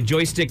got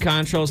joystick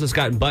controls. It's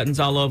got buttons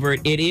all over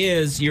it. It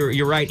is.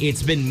 You're right.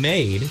 It's been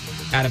made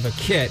out of a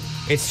kit.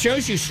 It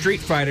shows you Street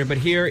Fighter, but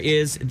here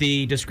is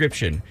the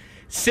description.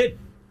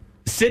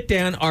 Sit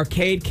down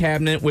arcade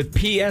cabinet with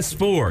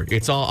PS4.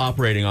 It's all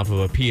operating off of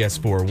a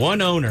PS4.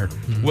 One owner,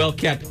 well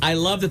kept. I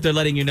love that they're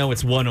letting you know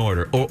it's one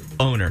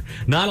owner.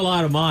 Not a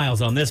lot of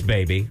miles on this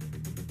baby.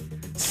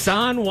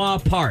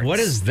 Sanwa Parts. What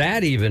does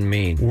that even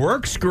mean?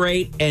 Works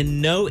great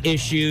and no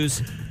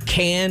issues.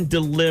 Can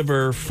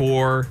deliver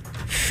for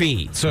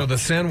fee. So the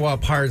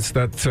Sanwa parts,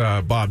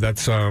 that Bob,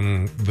 that's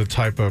the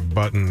type of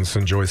buttons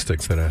and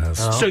joysticks that it has.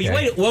 So you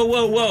wait.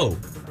 Whoa.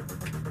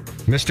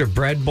 Mr.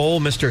 Bread Bowl,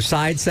 Mr.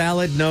 Side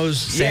Salad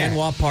knows Yeah.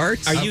 Sanwa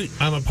parts?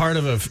 I'm a part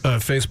of a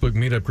Facebook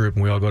meetup group,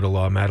 and we all go to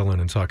La Madeline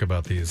and talk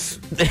about these.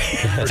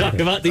 Talk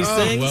about these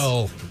things?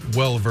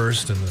 Well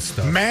versed in this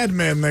stuff.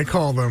 Madmen, they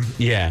call them.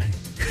 Yeah.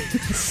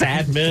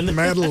 Sad men.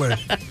 Madeline.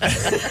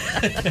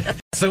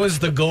 So is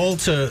the goal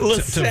to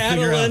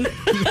figure out?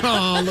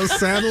 Oh, the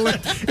saddling.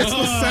 It's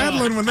the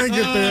saddling when they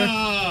get there.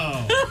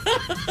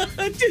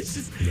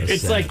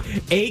 It's like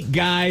 8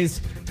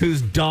 guys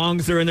whose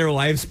dongs are in their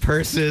wife's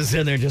purses,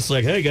 and they're just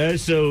like, hey,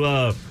 guys,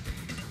 so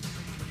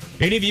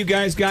any of you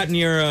guys gotten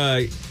your...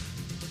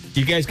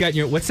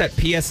 what's that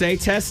PSA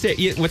test?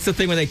 What's the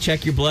thing when they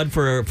check your blood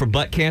for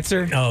butt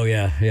cancer? Oh,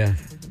 yeah.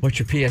 What's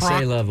your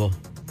PSA level?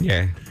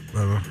 Yeah.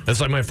 It's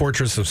like my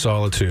fortress of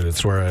solitude.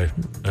 That's where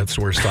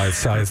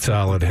Side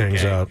Salad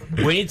hangs out.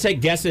 We need to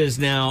take guesses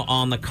now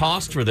on the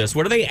cost for this.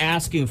 What are they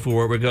asking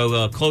for? We'll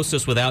go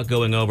closest without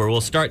going over. We'll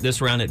start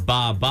this round at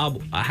Bob.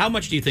 Bob, how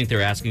much do you think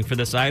they're asking for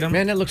this item?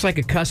 Man, that looks like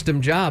a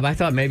custom job. I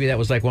thought maybe that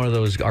was like one of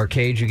those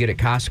arcades you get at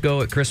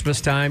Costco at Christmas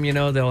time. You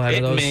know, they'll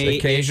have those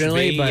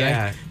occasionally. But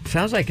it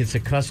sounds like it's a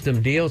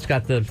custom deal. It's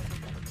got the...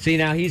 See,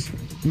 now he's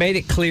made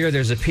it clear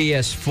there's a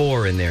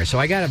PS4 in there. So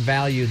I got to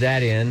value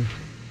that in.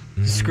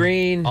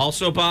 Screen.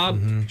 Also,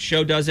 Bob,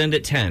 show does end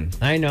at 10.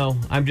 I know.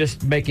 I'm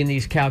just making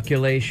these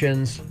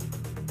calculations.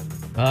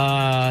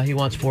 He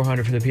wants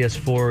 $400 for the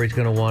PS4. He's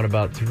going to want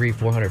about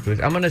 $400 for this.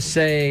 I'm going to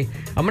say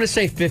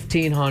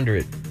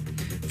 $1,500.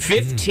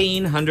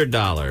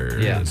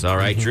 $1,500. Yeah. All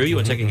right, Drew, you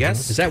want to take a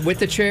guess? Is that with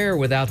the chair or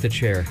without the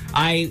chair?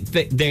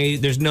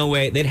 There's no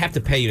way they'd have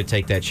to pay you to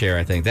take that chair.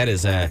 I think that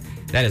is an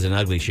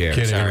ugly chair.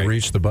 Can't Sorry. even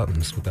reach the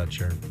buttons with that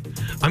chair.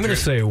 I'm going to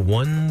say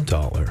 $1.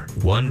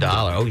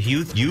 $1. Oh,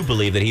 you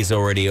believe that he's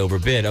already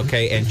overbid.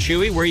 Okay, and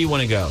Chewy, where you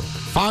want to go?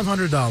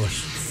 $500.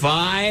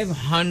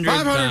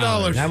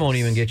 $500. That won't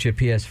even get you a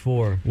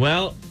PS4.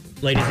 Well,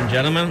 ladies and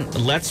gentlemen,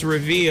 let's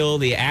reveal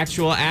the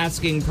actual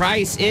asking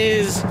price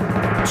is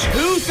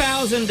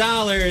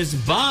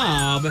 $2,000.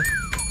 Bob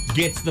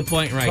gets the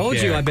point right Told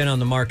there. you I've been on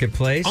the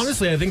marketplace.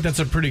 Honestly, I think that's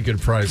a pretty good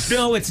price.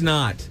 No, it's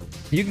not.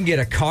 You can get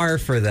a car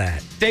for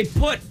that.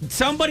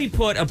 Somebody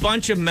put a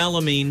bunch of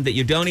melamine that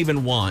you don't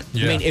even want.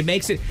 Yeah. I mean, it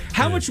makes it.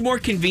 How much more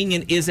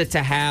convenient is it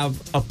to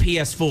have a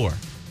PS4?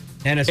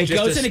 And it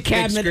goes in a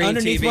cabinet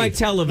underneath my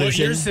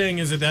television. What you're saying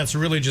is that's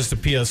really just a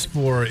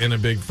PS4 in a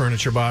big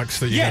furniture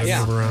box that you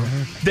gotta move around.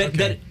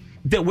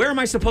 That where am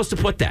I supposed to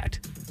put that?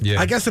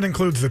 Yeah. I guess it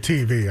includes the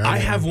TV. I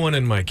have one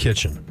in my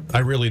kitchen. I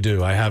really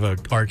do. I have an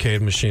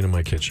arcade machine in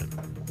my kitchen.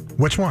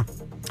 Which one?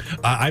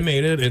 I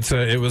made it.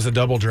 It was a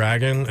double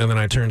dragon, and then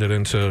I turned it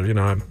into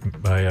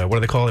what do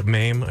they call it?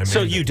 MAME.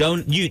 So you do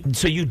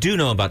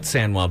know about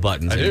Sanwa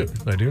buttons? I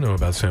do know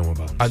about Sanwa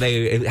buttons. Are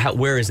they?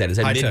 Where is that? Is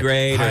that mid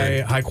grade?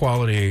 High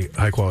quality.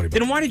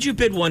 Then why did you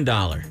bid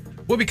 $1?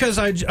 Well, because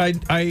I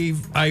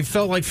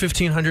felt like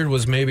 $1,500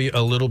 was maybe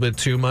a little bit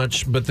too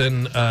much, but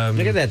then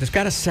look at that. It's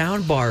got a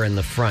sound bar in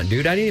the front,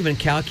 dude. I didn't even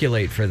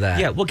calculate for that.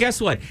 Yeah. Well, guess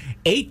what?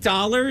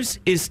 $8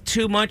 is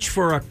too much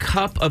for a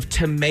cup of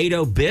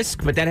tomato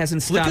bisque, but that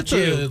hasn't stopped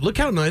you. Look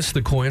how nice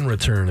the coin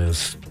return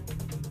is.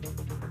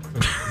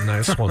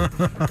 Nice one.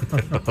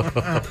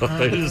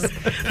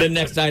 The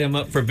next item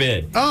up for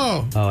bid.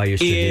 Oh, I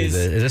used to do this.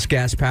 Is this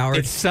gas powered?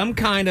 It's some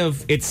kind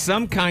of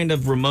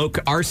remote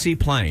RC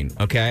plane.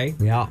 Okay.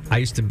 Yeah, I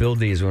used to build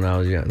these when I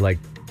was young,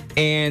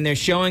 and they're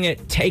showing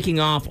it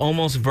taking off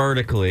almost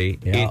vertically.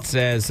 Yeah. It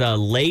says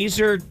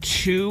Laser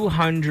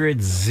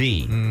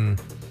 200Z.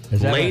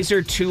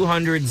 Laser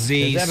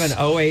 200Z. Does that have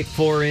an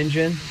 084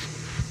 engine?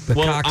 The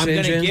Cox I'm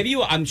engine?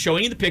 I'm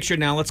showing you the picture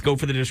now. Let's go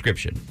for the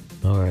description.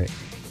 All right.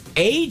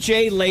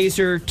 AJ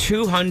Laser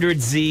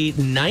 200Z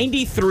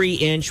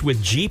 93-inch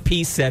with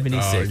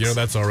GP76.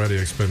 That's already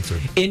expensive.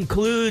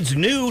 Includes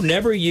new,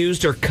 never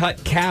used or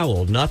cut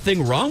cowl.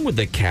 Nothing wrong with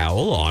the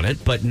cowl on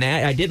it, but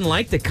I didn't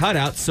like the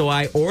cutout, so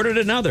I ordered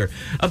another.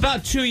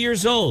 About 2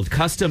 years old,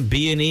 custom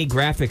B&E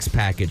graphics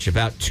package.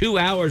 About 2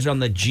 hours on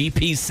the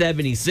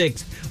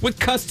GP76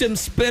 with custom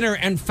spinner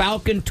and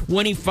Falcon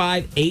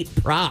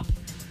 25-8 prop.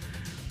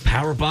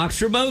 Power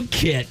box remote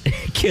kit.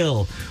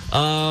 Kill.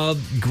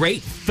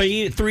 Great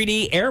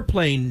 3D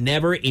airplane.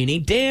 Never any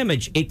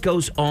damage. It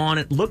goes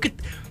on. Look at.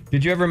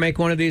 Did you ever make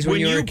one of these when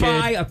you were a kid? When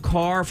you buy a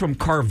car from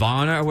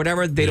Carvana or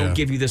whatever, they don't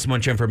give you this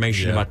much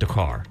information about the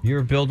car. You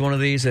ever build one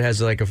of these that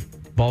has like a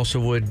balsa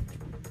wood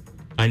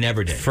I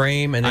never did.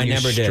 Frame, and then you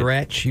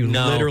stretch. You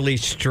literally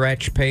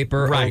stretch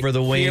paper over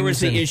the wings. Here was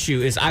the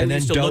issue: is I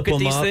used to look at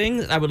these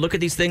things. I would look at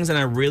these things, and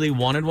I really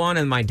wanted one.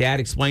 And my dad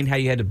explained how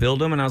you had to build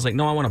them, and I was like,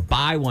 "No, I want to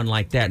buy one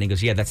like that." And he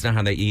goes, "Yeah, that's not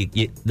how they.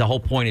 The whole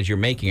point is you're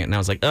making it." And I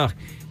was like, "Ugh,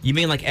 you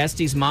mean like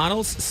Estes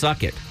models?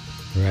 Suck it."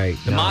 Right.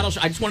 The models.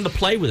 I just wanted to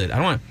play with it. I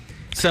don't want.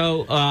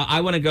 So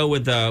I want to go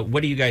with,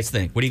 what do you guys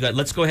think? What do you got?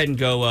 Let's go ahead and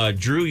go.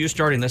 Drew, you're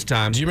starting this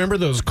time. Do you remember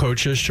those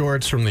Coaches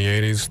shorts from the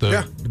 80s?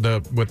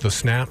 The with the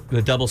snap?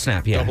 The double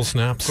snap, yeah. Double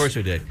snaps? Of course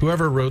we did.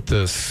 Whoever wrote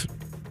this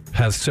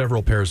has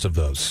several pairs of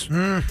those.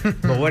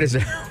 But what is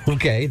it?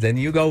 Okay, then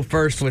you go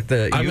first with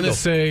the. I'm gonna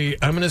say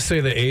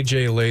the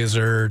AJ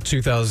Laser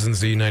 2000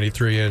 Z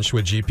 93-inch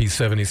with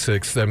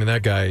GP76. I mean,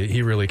 that guy,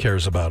 he really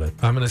cares about it.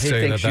 I'm gonna He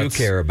say thinks you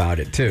care about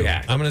it too.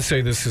 Yeah. I'm gonna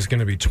say this is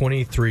gonna be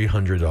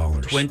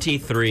 $2,300.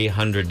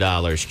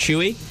 $2,300.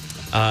 Chewy,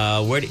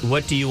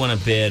 what do you want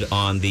to bid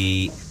on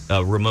the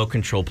remote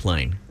control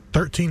plane?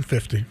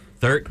 $1,350.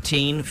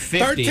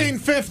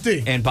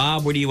 $1,350. And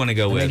Bob, where do you want to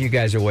go I with? think you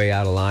guys are way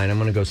out of line. I'm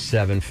going to go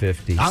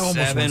 $750. I almost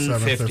went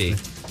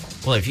 $750.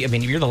 Well, if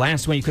you're the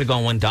last one, you could have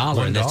gone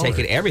 $1 and that's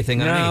taken everything.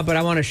 No, underneath. but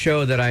I want to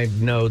show that I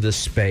know the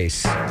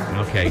space.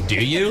 Okay, do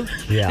you?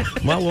 Yeah.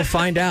 Well, we'll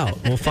find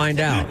out. We'll find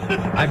out.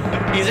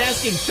 He's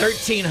asking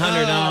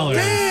 $1,300.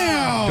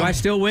 Damn! Do I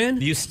still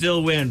win? You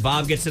still win.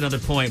 Bob gets another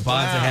point.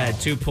 Bob's ahead.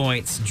 2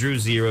 points. Drew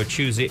 0.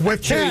 Choose it.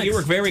 With Chewy, tax. you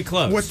were very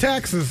close. With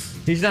taxes.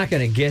 He's not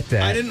going to get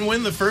that. I didn't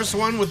win the first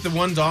one with the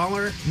 $1.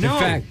 No. In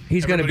fact,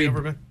 he's going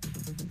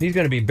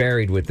to be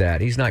buried with that.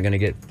 He's not going to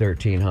get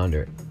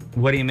 $1,300.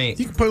 What do you mean?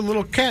 You can put a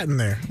little cat in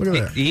there. Look at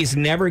that. He's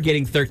never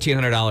getting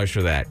 $1,300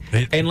 for that,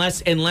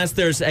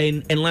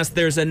 unless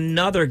there's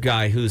another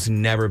guy who's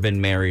never been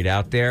married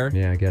out there,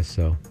 Yeah, I guess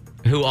so.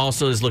 who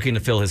also is looking to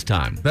fill his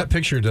time. That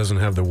picture doesn't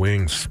have the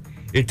wings.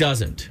 It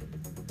doesn't.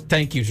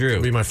 Thank you, Drew.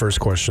 That'd be my first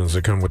question. Does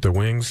it come with the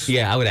wings?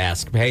 Yeah, I would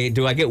ask, hey,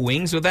 do I get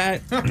wings with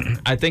that?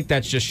 I think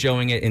that's just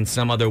showing it in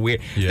some other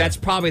weird. Yeah. That's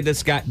probably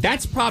this guy. I'm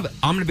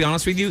going to be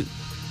honest with you.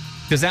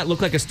 Does that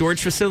look like a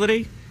storage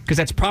facility? Because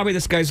that's probably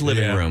this guy's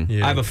living room.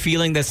 Yeah. I have a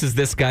feeling this is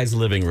this guy's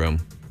living room.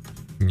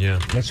 Yeah.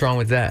 What's wrong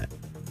with that?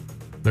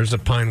 There's a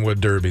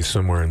Pinewood Derby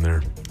somewhere in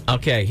there.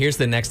 Okay, here's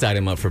the next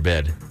item up for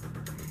bid.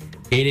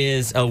 It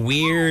is a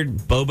weird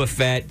Boba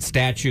Fett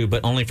statue,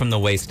 but only from the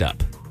waist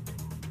up.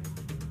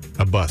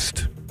 A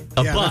bust.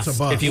 Yeah, Bust, that's a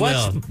bust. if you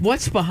will.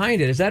 What's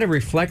behind it? Is that a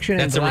reflection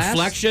That's in a glass?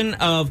 reflection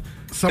of.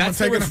 Someone That's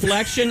the taking a-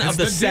 reflection of It's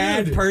the the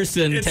sad dude.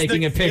 person It's taking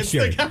the- a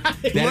picture. it's the guy.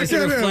 That Look is a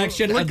at him.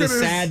 reflection Look of the at his-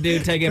 sad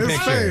dude taking a his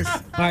picture. face.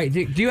 All right.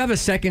 Do you have a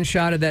second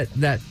shot of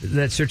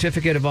that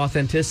certificate of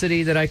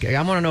authenticity that I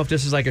want to know if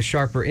this is like a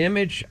sharper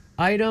image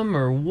item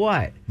or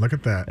what? Look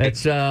at that.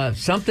 It's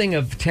something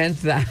of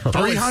 10,000.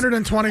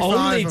 325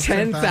 Only of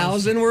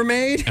 10,000 were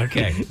made?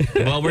 Okay.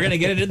 Well, we're going to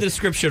get into the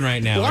description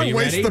right now. Are Why you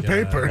waste ready? the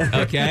paper?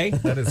 Okay.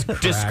 That is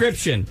cracked.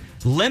 Description.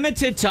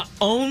 Limited to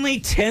only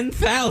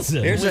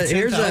 10,000. Here's Only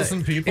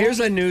 10,000 people? Here's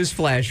a news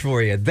flash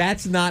for you.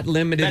 That's not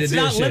limited That's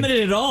edition. not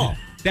limited at all.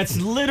 That's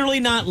literally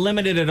not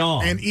limited at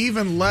all. And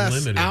even less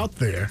Limited. out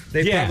there.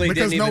 They Yeah, probably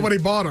because didn't even- nobody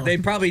bought 'em. They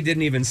probably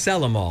didn't even sell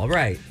them all,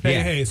 right? Hey,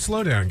 Yeah. hey,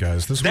 slow down,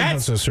 guys. This one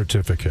That's- has a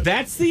certificate.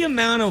 That's the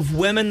amount of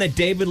women that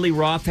David Lee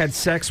Roth had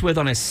sex with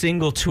on a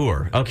single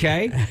tour,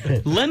 okay?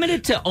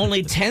 Limited to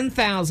only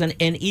 10,000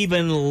 and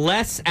even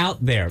less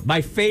out there. My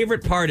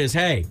favorite part is,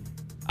 hey,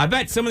 I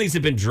bet some of these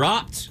have been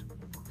dropped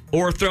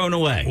or thrown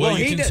away. well, Well,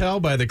 you he can did- tell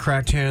by the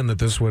cracked hand that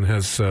this one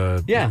has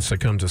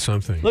succumbed to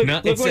something. Look, No,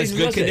 look it what says he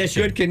good says.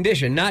 condition. Good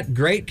condition. Not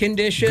great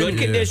condition. Good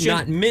condition.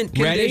 Not mint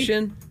Ready?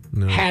 condition.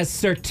 No. Has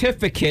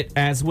certificate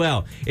as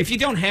well. If you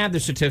don't have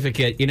the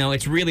certificate,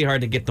 it's really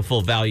hard to get the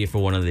full value for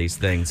one of these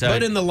things. So,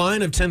 But in the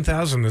line of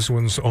 10,000, this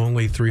one's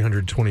only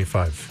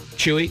 325.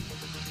 Chewy,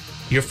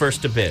 you're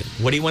first to bid.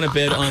 What do you want to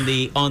bid on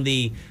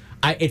the?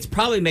 It's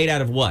probably made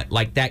out of what?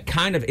 Like that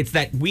kind of. It's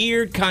that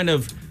weird kind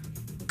of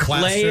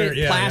plaster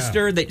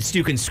that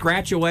you can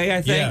scratch away.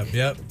 I think.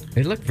 Yep.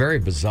 It looked very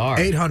bizarre.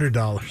 $800.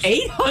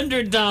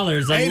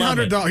 $800. I love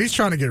it. $800. He's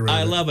trying to get rid of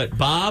I it. love it.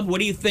 Bob, what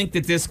do you think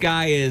that this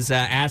guy is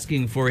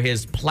asking for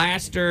his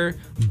plaster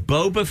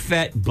Boba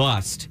Fett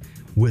bust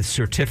with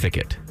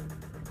certificate?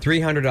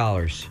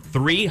 $300.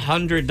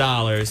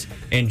 $300.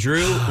 And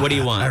Drew, what do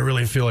you want? I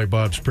really feel like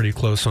Bob's pretty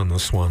close on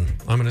this one.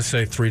 I'm going to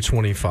say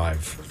 325.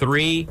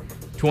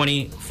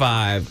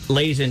 325.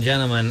 Ladies and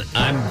gentlemen,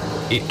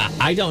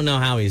 I don't know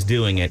how he's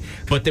doing it,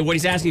 but what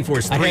he's asking for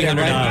is $300.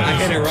 I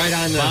hit it right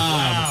on the.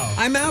 Bob.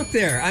 I'm out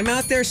there. I'm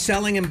out there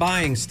selling and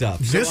buying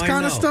stuff. So This I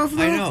kind of know. stuff,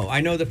 though? I know.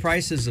 I know the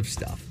prices of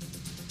stuff.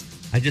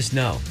 I just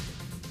know.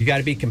 You got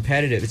to be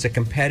competitive. It's a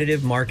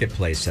competitive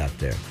marketplace out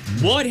there.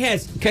 What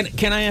has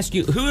can I ask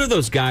you, who are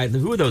those guys?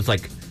 Who are those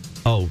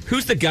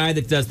who's the guy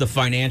that does the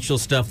financial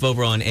stuff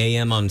over on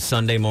AM on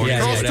Sunday morning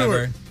Yeah, or yeah. whatever?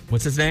 Stewart.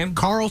 What's his name?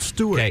 Carl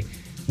Stewart. Okay.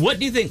 What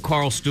do you think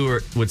Carl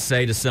Stewart would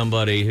say to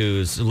somebody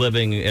who's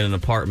living in an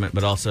apartment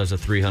but also has a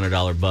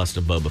 $300 bust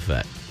of Boba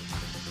Fett?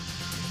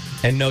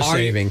 And no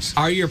savings.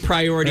 Are your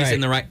priorities Right.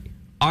 in the right?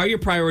 Are your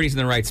priorities in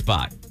the right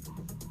spot?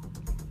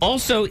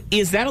 Also,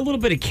 is that a little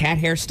bit of cat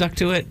hair stuck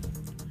to it?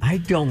 I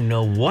don't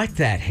know what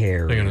that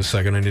hair Hang on a is.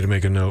 second. I need to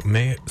make a note.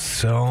 May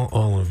sell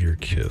all of your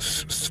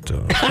Kiss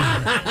stuff.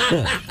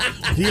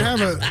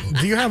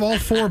 Do you have all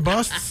 4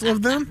 busts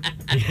of them?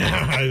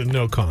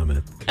 No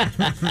comment.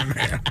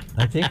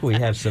 I think we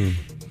have some.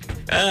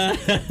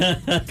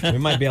 We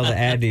might be able to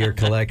add to your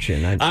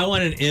collection. I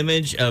want an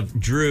image of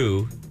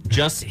Drew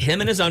just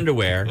him in his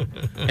underwear,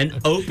 an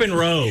open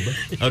robe,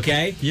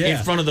 okay, Yeah.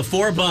 in front of the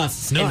 4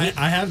 busts. No, And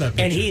I have that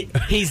And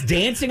picture. he's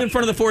dancing in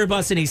front of the 4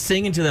 busts, and he's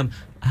singing to them,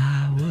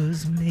 I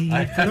was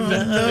made for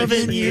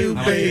Loving you,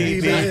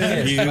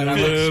 baby. You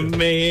were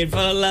made for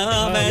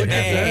love and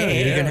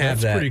You can have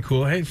That's that. pretty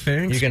cool. Hey,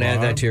 thanks. You can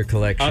add that to your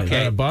collection.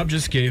 Okay. Bob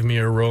just gave me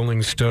a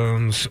Rolling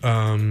Stones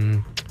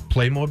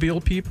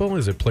Playmobil people.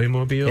 Is it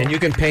Playmobil? And you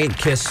can paint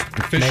Kiss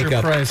Fisher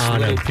makeup Price on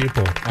little them.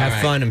 people. Have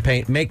right. fun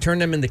and turn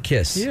them into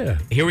Kiss. Yeah.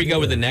 Here we go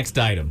with the next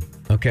item.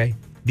 Okay.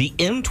 The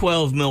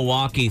M12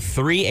 Milwaukee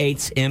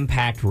 3/8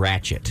 impact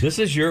ratchet. This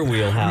is your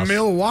wheelhouse.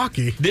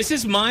 Milwaukee. This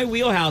is my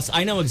wheelhouse.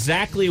 I know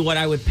exactly what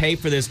I would pay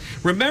for this.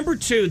 Remember,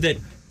 too, that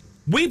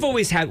we've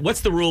always had, what's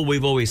the rule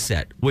we've always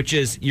set? Which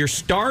is your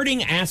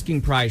starting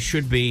asking price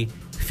should be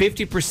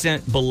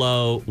 50%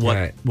 below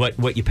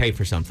what you pay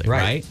for something,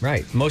 right?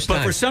 Right. Most But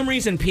times. for some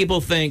reason,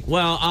 people think,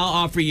 well,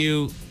 I'll offer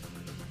you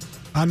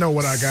I know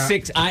what I got.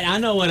 6. I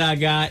know what I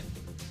got.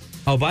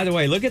 Oh, by the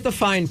way, look at the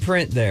fine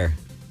print there.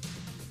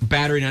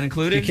 Battery not You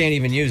included. can't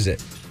even use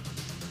it.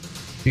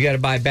 You got to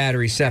buy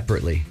batteries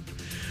separately.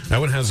 That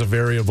one has a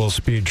variable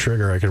speed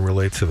trigger. I can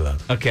relate to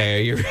that.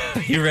 Okay,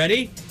 are you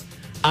ready?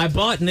 I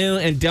bought new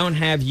and don't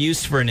have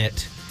use for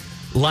it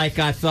like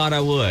I thought I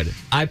would.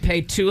 I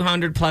paid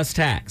 $200 plus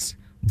tax.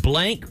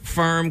 Blank,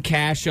 firm,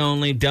 cash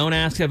only. Don't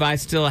ask if I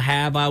still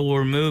have. I will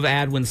remove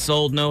ad when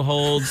sold. No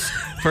holds.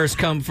 First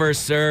come,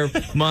 first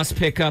serve. Must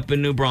pick up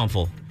in New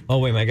Braunfels. Oh,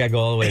 wait a minute. I got to go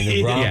all the way to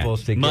New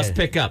Braunfels to Must get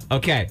pick up.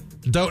 Okay.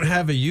 Don't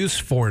have a use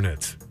for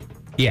it.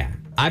 Yeah.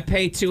 I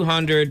pay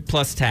 $200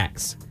 plus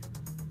tax.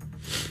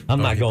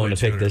 I'm not you going to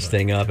put pick this 200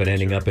 thing up and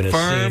ending up in a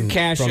Firm scene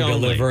cash from only.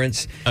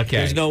 Deliverance. Okay.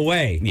 There's no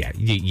way. Yeah.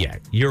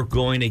 You're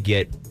going to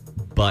get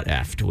butt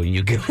effed when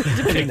you go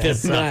to pick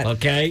this up, not-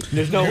 okay?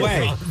 There's no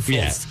way.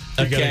 Yeah.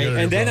 You gotta Okay. go to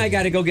And then I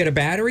got to go get a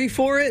battery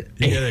for it?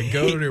 You gotta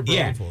go to New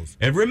Yeah. Braunfels.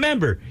 And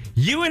remember,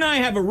 you and I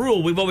have a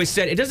rule. We've always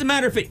said it doesn't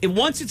matter if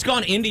once it's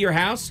gone into your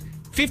house,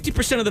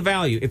 50% of the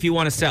value if you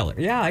want to sell it.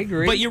 Yeah, I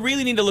agree. But you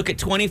really need to look at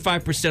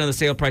 25% of the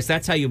sale price.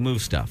 That's how you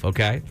move stuff,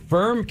 okay?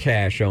 Firm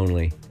cash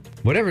only.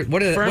 What does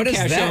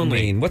cash that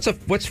only. mean? What's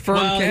firm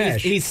Well,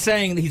 cash? he's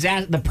saying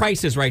the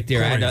price is right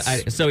there.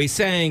 Price. So he's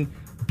saying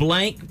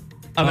blank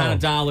amount of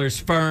dollars,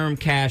 firm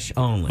cash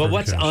only. but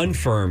what's cash.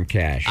 unfirm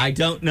cash? I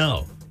don't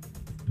know.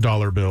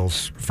 Dollar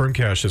bills. Firm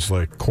cash is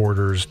like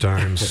quarters,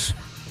 dimes.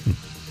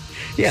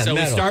 yeah, So we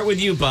metal. start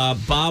with you, Bob.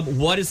 Bob,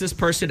 what is this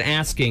person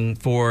asking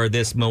for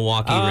this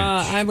Milwaukee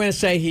wrench? I'm going to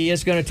say he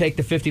is going to take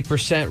the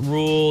 50%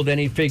 rule. Then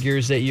he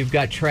figures that you've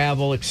got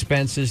travel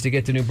expenses to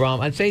get to New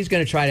Braunfels. I'd say he's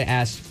going to try to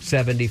ask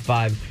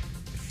 75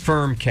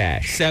 firm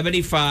cash.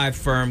 75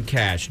 firm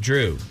cash.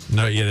 Drew,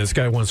 No, yeah, this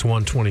guy wants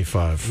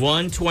 125.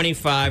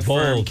 125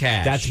 firm Bold.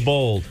 cash. That's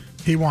bold.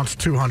 He wants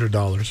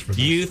 $200 for this.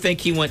 You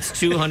think he wants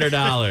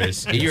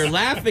 $200? You're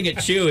laughing at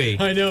Chewy.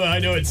 I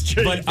know it's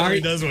true. But are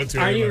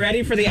you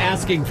ready for the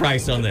asking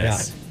price on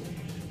this?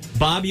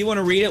 Bob, you want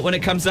to read it when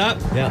it comes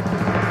up?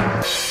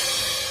 Yeah.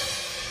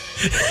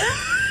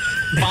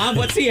 Bob,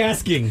 what's he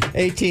asking?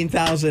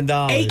 $18,000.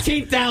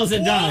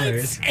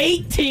 $18,000.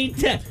 18.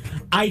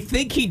 I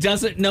think he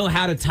doesn't know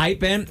how to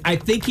type in. I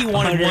think he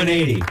wanted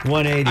 180.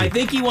 180. I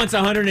think he wants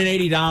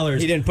 $180.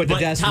 He didn't put the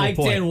decimal typed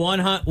point. in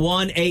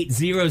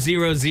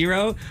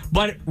 18000.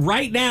 But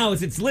right now,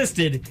 as it's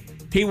listed,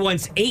 he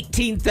wants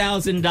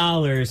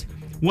 $18,000.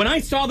 When I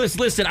saw this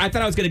listed, I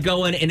thought I was going to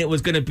go in and it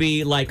was going to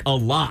be like a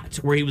lot,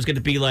 where he was going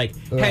to be like,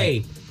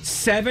 "Hey,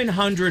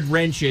 700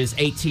 wrenches,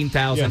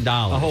 $18,000."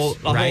 A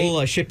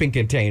whole shipping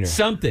container.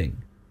 Something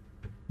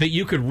that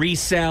you could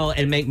resell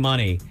and make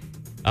money.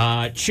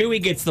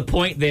 Chewy gets the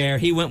point there.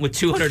 He went with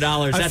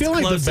 $200. That's feel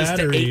like the closest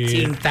to battery-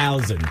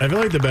 $18,000. I feel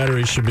like the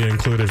battery should be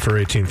included for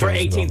 $18,000. For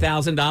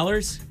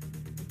 $18,000?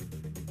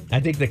 I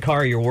think the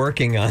car you're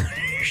working on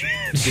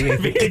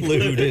should be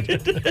included.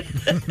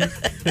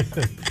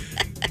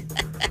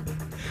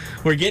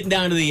 We're getting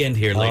down to the end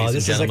here, ladies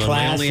this and is a gentlemen.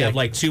 We only classic. have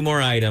like 2 more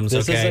items.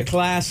 This okay? is a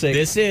classic.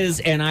 This is,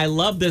 and I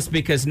love this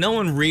because no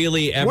one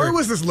really ever. Where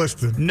was this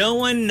listed? No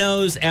one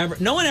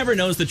ever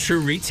knows the true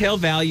retail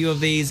value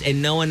of these,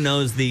 and no one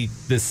knows the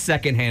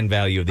secondhand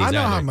value of these. I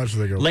know either. how much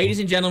they go for. Ladies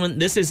and gentlemen,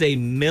 this is a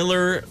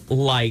Miller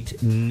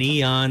Lite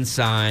neon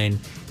sign.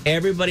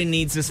 Everybody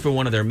needs this for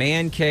one of their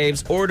man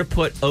caves or to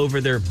put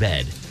over their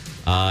bed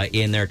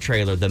in their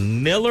trailer. The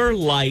Miller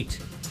Lite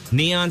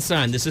neon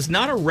sign. This is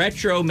not a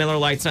retro Miller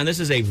Lite sign. This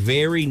is a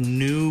very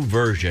new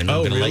version.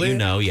 I'm going to let really? you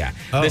know. Yeah.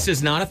 Oh. This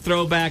is not a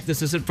throwback.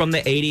 This isn't from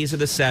the 80s or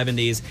the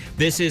 70s.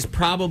 This is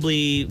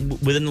probably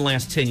within the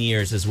last 10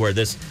 years is where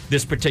this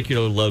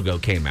particular logo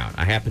came out.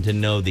 I happen to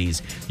know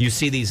these. You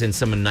see these in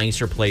some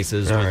nicer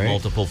places with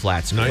multiple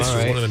flat screens. Nice All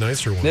was right. one of the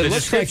nicer ones. It The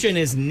looks description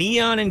is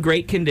neon in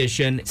great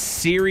condition.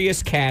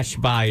 Serious cash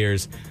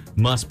buyers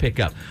must pick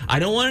up. I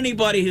don't want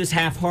anybody who's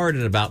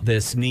half-hearted about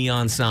this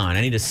neon sign.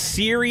 I need a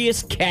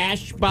serious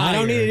cash buyer. I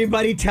don't need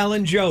anybody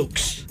telling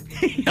jokes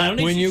I don't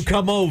need when you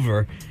come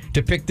over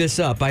to pick this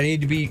up. You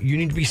need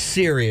to be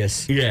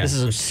serious. Yeah. This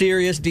is a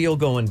serious deal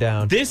going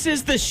down. This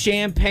is the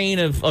champagne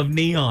of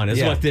neon is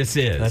Yeah. what this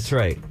is. That's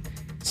right.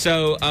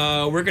 So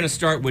we're going to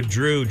start with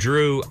Drew.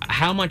 Drew,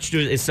 how much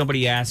is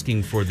somebody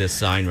asking for this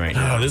sign right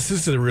now? Oh, this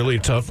is a really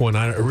tough one.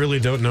 I really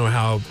don't know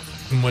how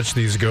much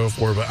these go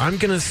for, but I'm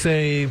going to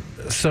say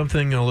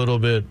something a little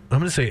bit. I'm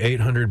going to say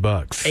 $800.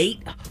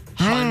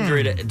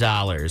 $800.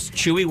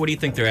 Chewy, what do you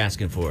think they're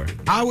asking for?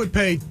 I would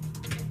pay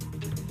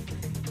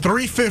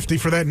 $350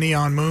 for that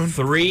neon moon.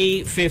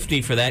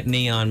 $350 for that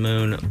neon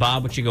moon.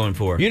 Bob, what you going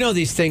for? You know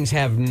these things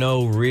have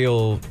no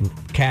real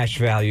cash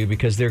value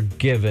because they're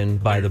given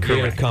by the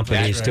beer Correct.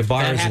 companies That- to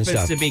bars that and happens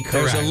stuff. to be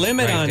There's a correct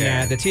limit right on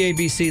there. that. The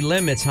TABC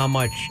limits how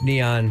much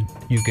neon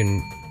you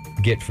can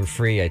get for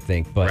free, I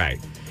think. But Right.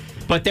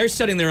 But they're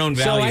setting their own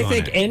So value I on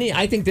think it.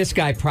 I think this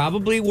guy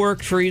probably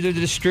worked for either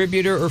the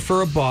distributor or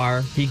for a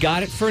bar. He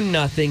got it for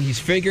nothing. He's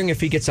figuring if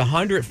he gets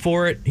 $100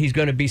 for it, he's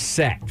going to be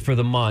set for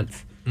the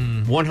month.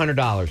 $100.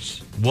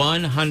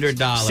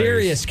 $100.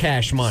 Serious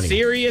cash money.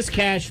 Serious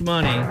cash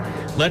money.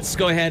 Let's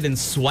go ahead and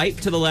swipe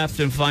to the left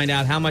and find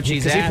out how much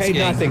he's Because he asking. paid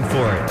nothing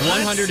for it.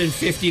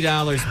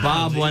 $150.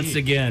 Bob, once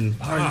again.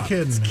 Are you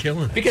kidding?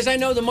 Killing. Because I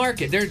know the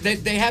market.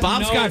 They have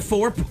Bob's no, got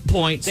 4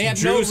 points. They have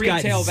Drew's no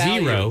retail got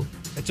 0. value.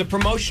 It's a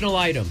promotional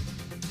item.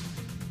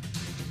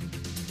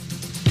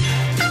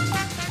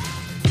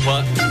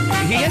 Well,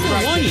 he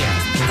hasn't won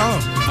yet.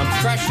 Oh,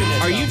 I'm crushing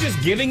it. Are though. you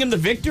just giving him the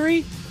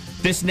victory?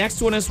 This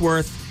next one is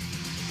worth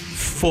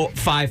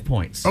 5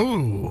 points.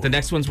 oh. The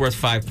next one's worth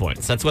 5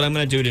 points. That's what I'm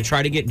going to do to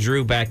try to get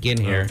Drew back in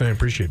here. I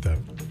appreciate that.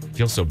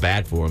 Feel so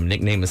bad for him.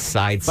 Nickname is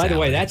Side By the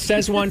way, Salad. that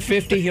says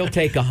 150. He'll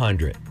take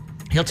 100.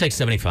 He'll take I'll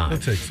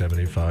 75. take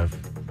 75.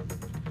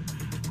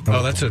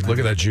 Oh, that's it. Look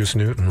at that Juice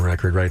Newton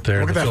record right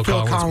there. Look at that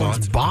Phil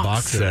Collins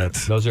box set.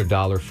 Those are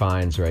dollar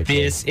fines right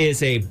there. This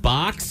is a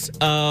box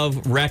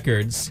of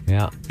records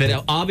Yeah.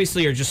 that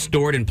obviously are just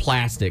stored in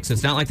plastic. So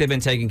it's not like they've been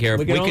taken care of.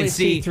 We can only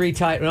see 3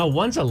 types. No,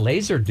 one's a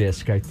laser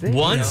disc, I think.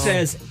 One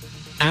says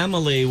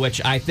Amelie,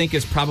 which I think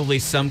is probably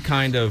some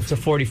kind of. It's a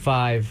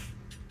 45.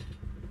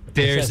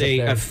 There's says it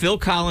there. a Phil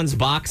Collins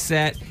box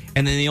set,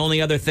 and then the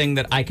only other thing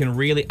that I can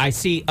really I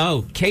see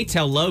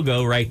K-Tel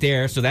logo right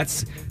there, so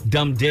that's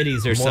Dumb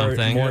Ditties or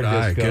something. more Good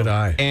eye. disco. Good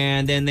eye.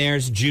 And then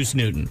there's Juice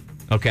Newton.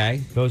 Okay,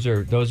 Those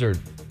are Was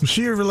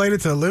she related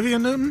to Olivia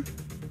Newton?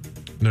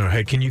 No,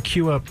 hey, can you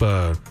cue up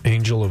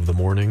Angel of the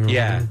Morning? over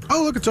yeah. there?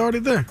 Oh, look, it's already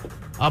there.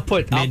 I'll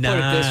put it this way.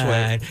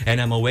 Midnight, and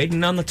I'm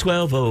waiting on the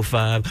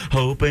 12:05,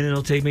 hoping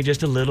it'll take me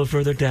just a little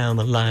further down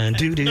the line.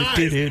 Do do do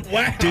do do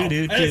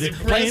do do.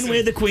 Playing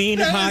with the Queen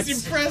of Hearts.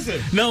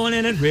 impressive. No one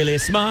in it really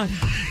smart.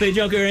 The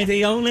Joker ain't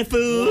the only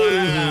fool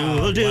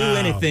who'll do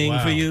anything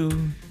for you.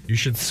 You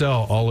should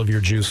sell all of your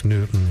Juice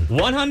Newton.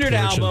 100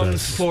 albums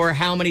merchandise. for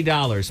how many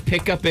dollars?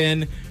 Pick up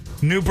in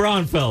New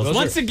Braunfels. Those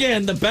Once are-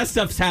 again, the best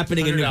stuff's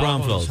happening in New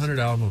Braunfels. 100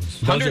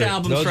 albums. 100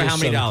 albums those for are how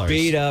many some dollars?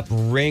 Beat up,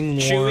 ring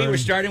Chewy, worn. we're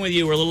starting with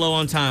you. We're a little low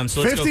on time, so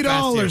let's go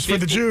fast $50 here. for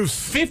the juice.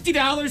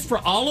 $50 for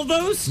all of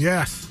those?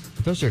 Yes.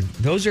 Those are.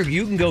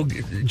 You can go.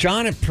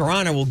 John and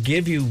Piranha will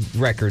give you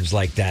records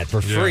like that for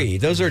free.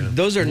 Those are not.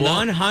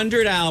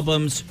 100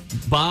 albums.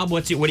 Bob,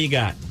 what do you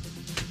got?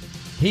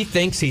 He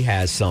thinks he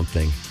has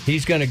something.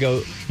 He's gonna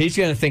go. He's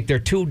gonna think they're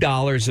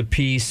 $2 a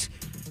piece.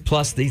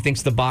 Plus, he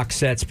thinks the box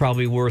set's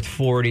probably worth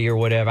 40 or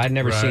whatever. I've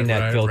never seen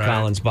that Phil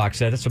Collins box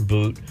set. That's a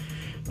boot.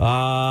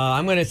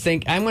 I'm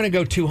gonna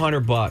go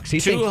 $200. He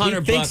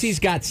 $200. thinks he's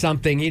got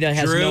something. He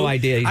has Drew, no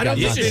idea. He's I got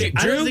don't nothing. think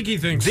I don't think he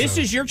thinks This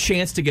so. is your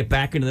chance to get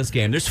back into this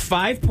game. There's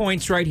 5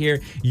 points right here.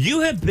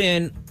 You have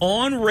been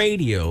on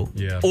radio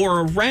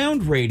or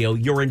around radio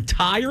your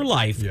entire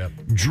life. Yep.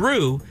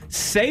 Drew,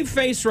 save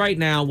face right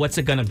now. What's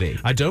it going to be?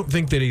 I don't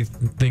think that he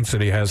thinks that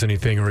he has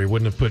anything, or he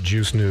wouldn't have put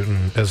Juice Newton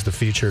as the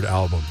featured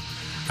album.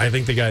 I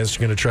think the guy's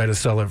going to try to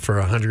sell it for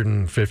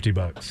 $150.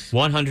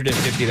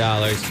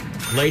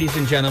 $150. Ladies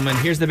and gentlemen,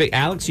 here's the big...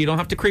 Alex, you don't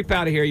have to creep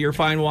out of here. You're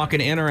fine walking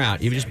in or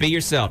out. You just be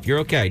yourself. You're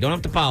okay. Don't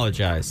have to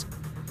apologize.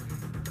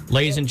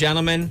 Ladies and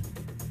gentlemen,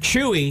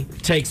 Chewy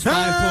takes 5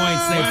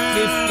 points. They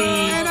have 50...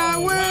 And I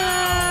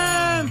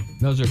win!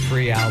 Those are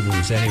free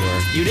albums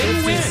anywhere. You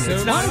didn't win.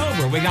 It's not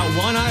over. We got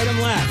one item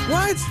left.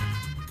 What?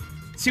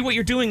 See, what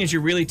you're doing is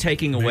you're really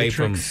taking away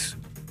from...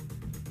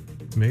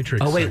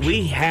 Matrix. Oh, wait, section.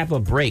 we have a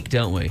break,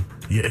 don't we?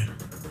 Yeah.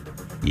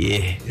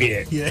 Yeah.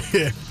 Yeah.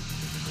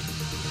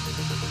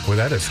 Well,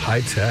 that is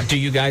high tech. Do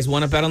you guys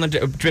want to bet on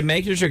the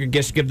makers or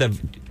just give the...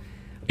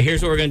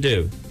 Here's what we're going to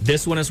do.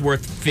 This one is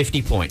worth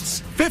 50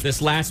 points.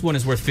 This last one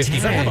is worth 50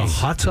 Does that have a points.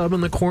 hot tub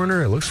in the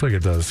corner? It looks like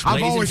it does. I've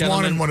Ladies and always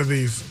gentlemen, wanted one of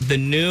these. The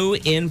new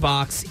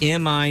inbox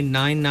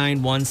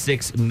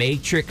MI9916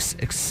 Matrix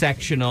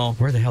sectional.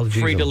 Where the hell did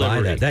you free even buy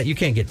delivery. that? You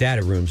can't get that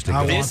at Rooms to Go.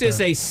 I want This is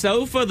that. a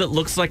sofa that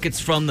looks like it's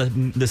from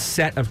the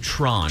set of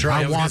Tron.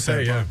 I was want gonna say,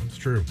 that, yeah, bro. it's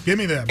true. Give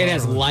me that. It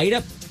has bro. light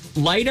up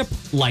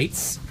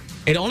lights.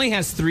 It only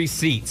has 3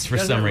 seats for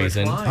some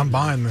reason. I'm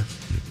buying this.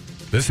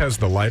 This has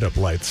the light up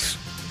lights,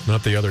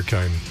 not the other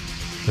kind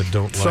that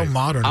don't So light.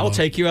 modern. I will though.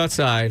 take you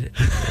outside,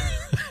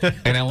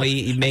 and I'll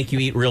make you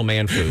eat real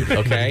man food.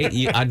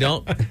 Okay,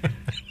 I'll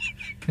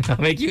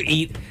make you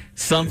eat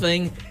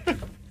something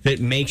that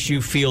makes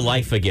you feel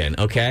life again.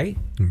 Okay.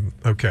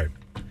 Okay.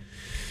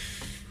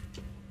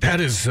 That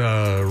is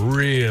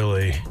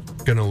really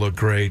going to look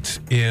great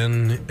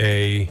in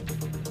a...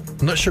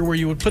 I'm not sure where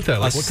you would put that.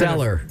 Like, a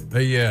cellar.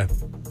 Yeah.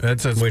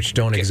 Which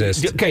don't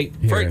exist. Okay,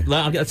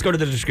 let's go to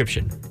the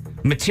description.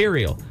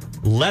 Material,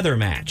 leather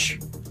match.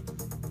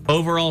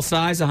 Overall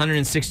size,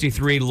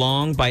 163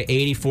 long by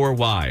 84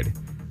 wide.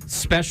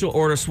 Special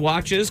order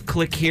swatches.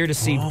 Click here to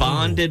see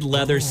bonded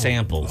leather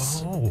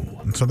samples.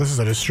 So this is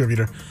a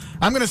distributor.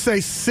 I'm going to say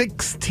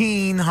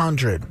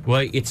 1,600.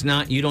 Well, it's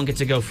not. You don't get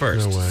to go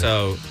first. No way.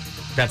 So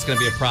that's going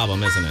to be a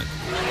problem, isn't it?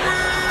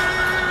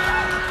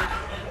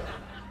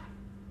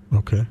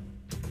 Okay.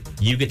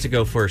 You get to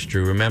go first,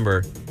 Drew.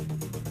 Remember,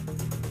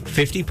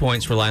 50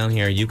 points rely on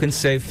here. You can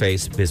save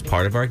face as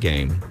part of our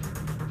game.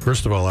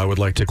 First of all, I would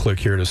like to click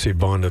here to see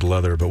bonded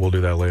leather, but we'll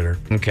do that later.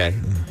 Okay.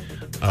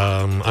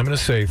 I'm going to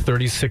say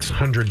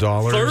 $3,600.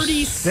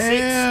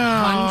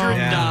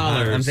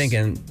 $3,600. I'm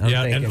thinking.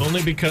 And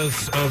only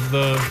because of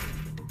the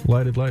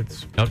lighted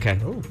lights. Okay.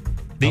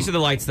 These are the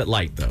lights that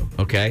light, though.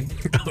 Okay.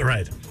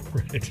 Right.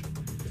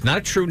 Not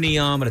a true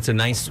neon, but it's a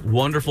nice,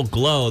 wonderful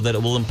glow that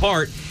it will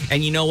impart.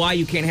 And you know why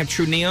you can't have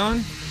true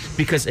neon?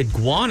 Because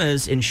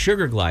iguanas and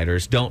sugar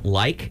gliders don't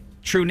like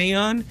true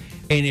neon.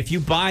 And if you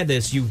buy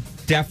this, you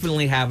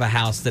definitely have a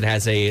house that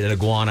has an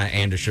iguana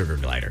and a sugar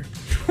glider.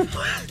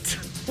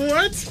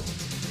 What?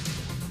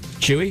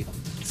 Chewy?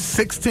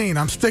 16.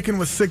 I'm sticking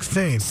with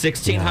 16.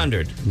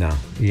 1,600. No,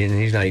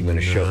 he's not even going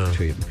to show it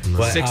to you.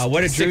 But,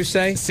 what did Drew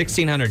say?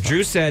 1,600.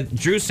 Drew said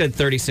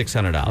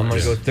 $3,600. I'm going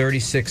to go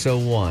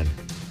 3,601.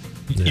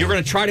 You're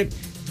going to try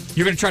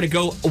to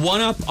go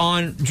one up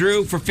on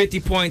Drew for 50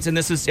 points, and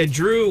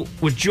Drew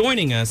was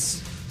joining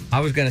us. I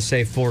was going to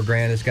say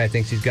 $4,000. This guy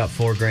thinks he's got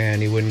 $4,000.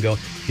 He wouldn't go,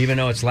 even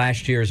though it's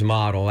last year's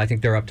model. I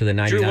think they're up to the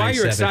 99. Drew, why are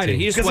you excited?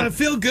 Because I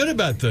feel good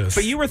about this.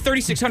 But you were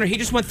 3,600. He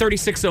just went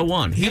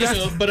 3,601.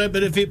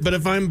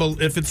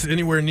 If it's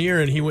anywhere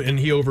near and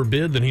he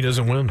overbid, then he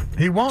doesn't win.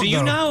 He won't. Do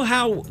you know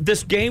how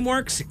this game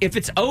works? If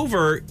it's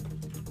over,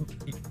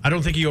 I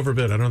don't think he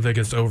overbid. I don't think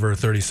it's over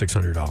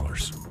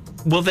 $3,600.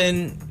 well,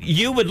 then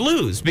you would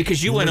lose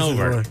because you went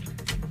over.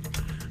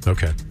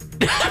 Okay.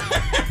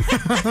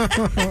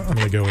 I'm going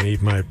to go and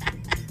eat my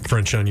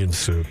French onion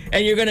soup.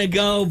 And you're going to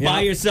go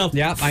buy yourself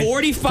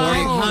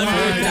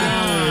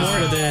 $4,500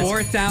 for this.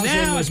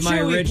 4,000 was my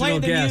Chewy, original play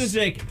the guess.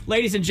 music.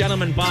 Ladies and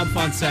gentlemen, Bob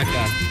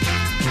Fonseca.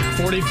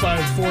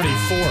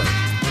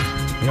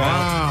 45.44.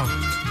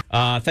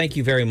 Wow. Thank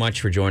you very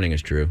much for joining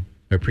us, Drew.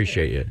 I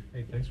appreciate you.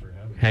 Hey, thanks for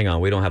having me. Hang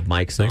on, we don't have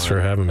mics Thanks for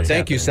having me.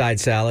 Thank you, Side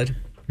Salad.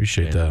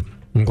 Appreciate that.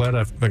 I'm glad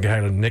I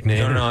had a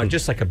nickname. No,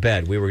 just like a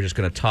bed. We were just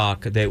going to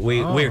talk. That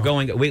we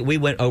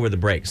went over the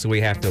break, so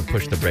we have to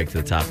push the break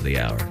to the top of the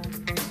hour.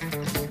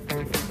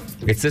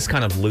 It's this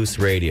kind of loose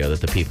radio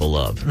that the people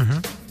love.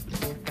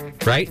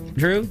 Mm-hmm. Right,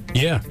 Drew?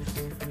 Yeah.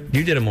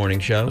 You did a morning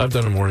show. I've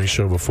done a morning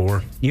show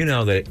before. You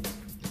know that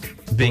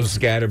being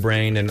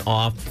scatterbrained and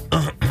off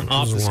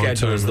the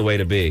schedule is the way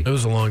to be. It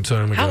was a long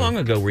time ago. How long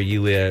ago were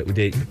you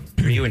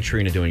and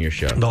Trina doing your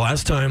show? The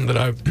last time that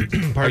I...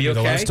 Are you okay?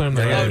 The last time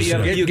that I was...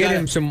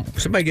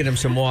 Somebody get him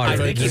some water. I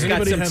think he's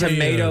got some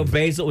tomato,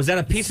 basil. Was that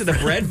a piece of the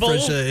bread bowl?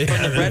 From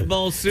the bread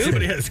bowl soup?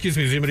 Excuse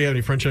me, does anybody have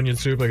any French onion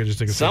soup? I could just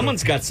take a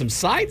Someone's got some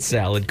side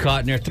salad caught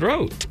in their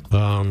throat.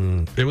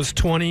 It was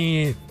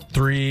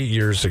 23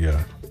 years ago.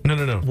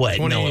 No. What?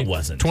 No, it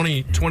wasn't.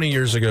 20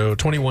 years ago,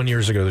 21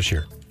 years ago this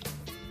year.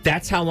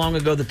 That's how long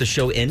ago that the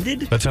show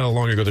ended? That's how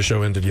long ago the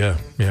show ended, yeah.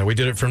 Yeah, we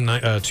did it from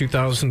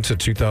 2000 to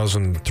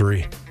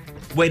 2003.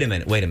 Wait a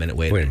minute.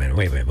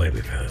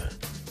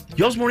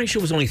 Y'all's morning show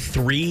was only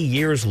 3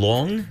 years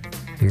long?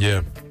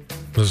 Yeah.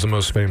 It was the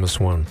most famous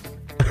one.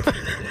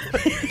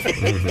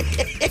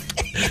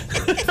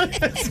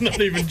 That's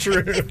not even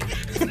true.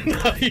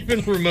 Not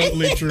even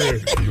remotely true.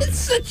 That's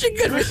such a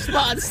good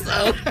response,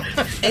 though.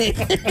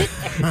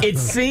 It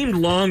seemed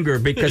longer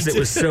because it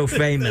was so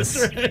famous.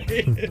 That's right.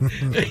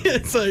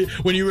 It's like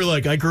when you were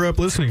like, I grew up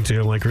listening to it.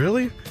 I'm like,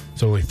 really?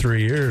 It's only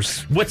 3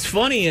 years. What's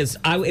funny is,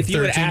 if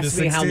you had asked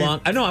me how long,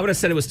 I would have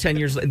said it was 10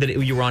 years, that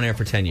you were on air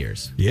for 10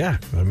 years. Yeah.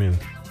 I mean,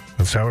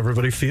 that's how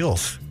everybody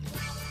feels.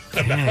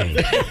 They've been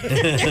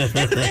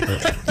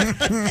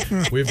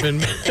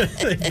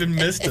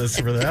missed us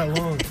for that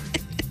long.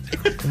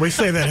 We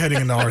say that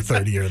heading into our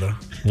third year, though.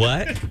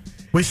 What?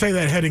 We say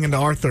that heading into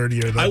our third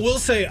year, though. I will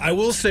say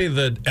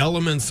that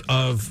elements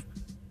of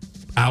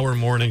our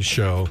morning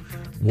show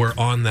were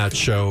on that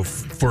show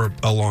for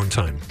a long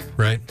time,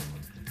 right?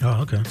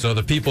 Oh, okay. So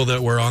the people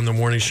that were on the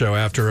morning show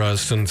after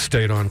us and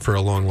stayed on for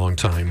a long, long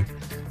time.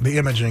 The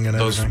imaging and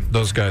everything.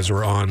 Those guys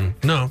were on.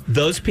 No.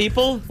 Those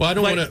people? Well, I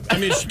don't want to. I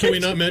mean, can we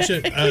not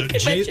mention? A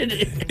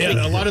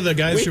lot of the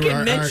guys who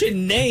can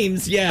mention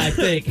names, yeah, I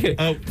think.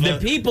 The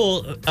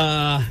people,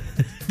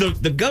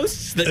 the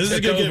ghosts that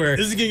took over.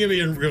 This is going to get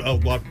me in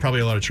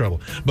probably a lot of trouble.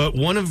 But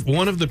one of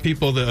the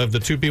people, of the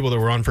two people that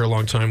were on for a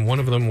long time, one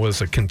of them was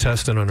a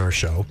contestant on our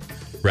show.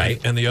 Right.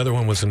 And the other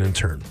one was an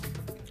intern.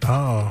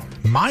 Oh,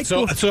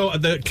 Michael.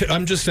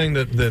 I'm just saying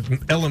that the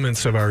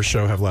elements of our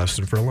show have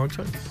lasted for a long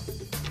time.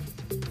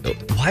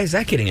 Why is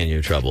that getting in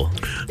you trouble?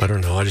 I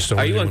don't know. I just don't.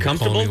 Are want you anyone to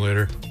uncomfortable? call me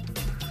later.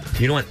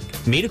 You don't want.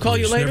 Me to call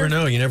you just later? never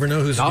know. You never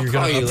know who's I'll you're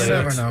call going to you upset.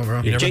 later. Never know,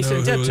 bro. You never Jason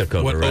know Depp took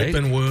over, what right?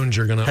 open wounds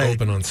you're going to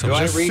open on Do something.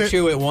 I Just reach sit-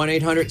 you at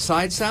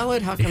 1-800-SIDE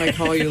salad? How can I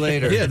call you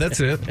later? Yeah, that's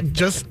it.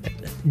 Just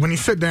when you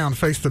sit down,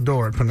 face the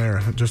door at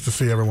Panera, just to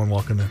see everyone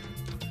walking in.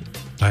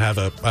 I have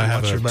a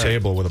your back.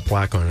 table with a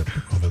plaque on it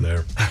over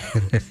there.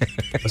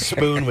 A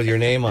spoon with your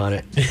name on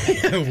it.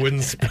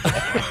 Wooden spoon.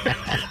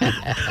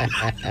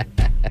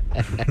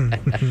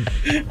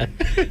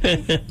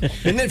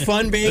 Isn't it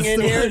fun being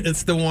in here?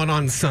 It's the one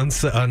on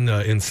Sunset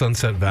in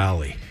Sunset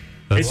Valley.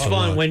 It's That's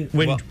fun. the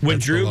When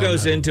that's Drew the one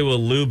goes now. into a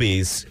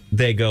Luby's,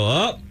 they go,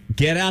 oh,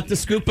 get out the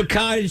scoop of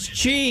cottage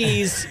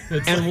cheese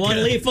and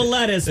one leaf of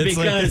lettuce it's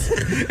like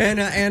because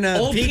and a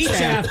old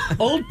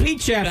Pete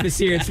Chaff is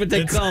here. It's what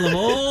they call him.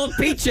 Old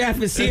Pete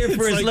Chaff is here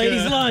for It's his like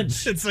ladies'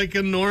 lunch. It's like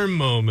a Norm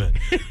moment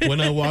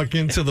when I walk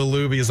into the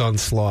Luby's on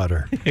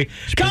Slaughter.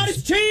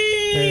 Cottage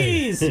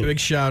cheese! Big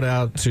shout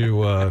out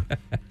to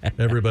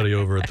everybody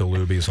over at the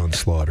Luby's on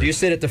Slaughter. Do you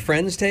sit at the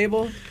friends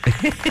table?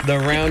 The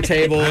round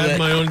table? I have that-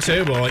 my own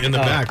table in the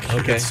back.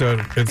 okay. It's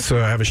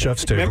I have a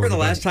chef's table. Remember in the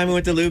back. last time we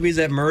went to Luby's,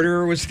 that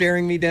murderer was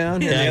staring me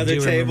down in the other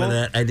table?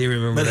 I do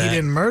remember But he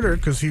didn't murder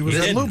because he was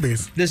at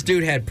Luby's. This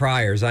dude had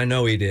priors. I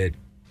know he did.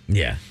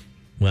 Yeah.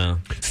 Well,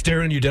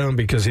 Staring you down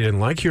because he didn't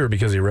like you or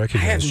because he I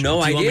recognized have you?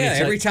 no Do you want me to idea.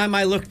 tell- Every time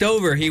I looked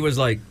over, he was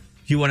like,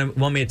 you want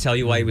me to tell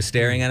you why he was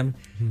staring at him?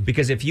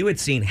 Because if you had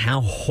seen how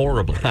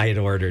horribly I had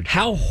ordered.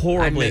 How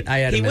horribly I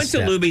had a he went to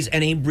misstep. Luby's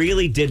and he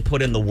really did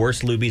put in the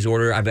worst Luby's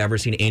order I've ever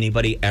seen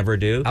anybody ever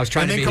do. I was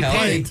trying And to they be healthy.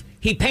 complained.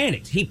 He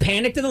panicked. He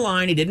panicked in the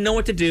line. He didn't know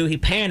what to do. He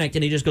panicked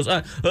and he just goes,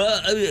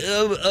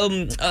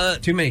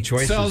 Too many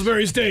choices.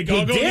 Salisbury steak. He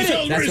I'll go did with it.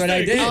 Salisbury That's what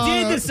I steak. did. He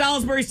did the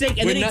Salisbury steak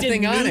and With then he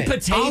did nothing on new it.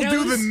 potatoes. I'll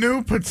do the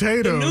new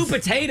potatoes. New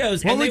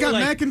potatoes. Well, and we they got were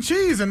like, mac and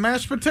cheese and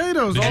mashed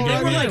potatoes. Did you all get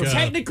they were right. like,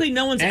 technically,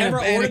 no one's And a- ever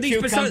and a ordered these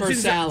cucumber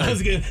potatoes.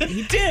 salad.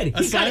 He did.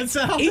 He side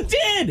salad? He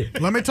did.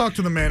 Let me talk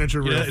to the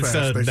manager real Yeah, it's,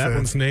 fast. They that said.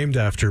 one's named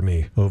after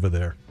me over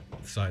there.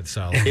 Side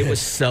salad. It was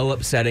so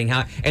upsetting.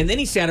 And then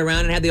he sat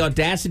around and had the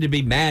audacity to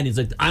be mad. He's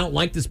like, I don't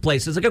like this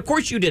place. It's like, of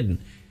course you didn't.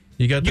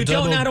 You got the You don't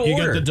double. know how to You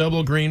got order. the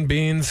double green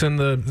beans and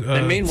the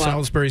And meanwhile-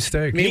 Salisbury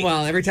steak.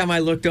 Meanwhile, every time I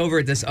looked over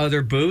at this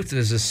other booth,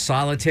 there's a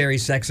solitary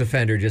sex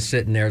offender just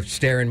sitting there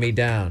staring me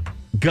down.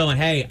 Going,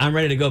 hey, I'm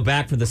ready to go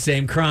back for the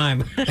same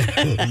crime.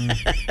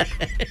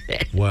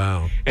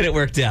 Wow. And it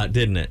worked out,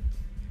 didn't it?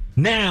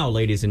 Now,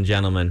 ladies and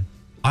gentlemen,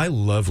 I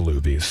love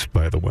Luby's,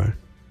 by the way.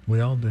 We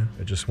all do.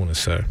 I just want to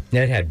say.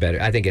 It had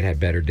better. I think it had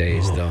better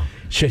days though.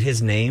 should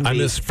his name be? I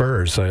miss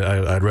furs.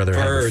 I'd rather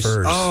have Furs. the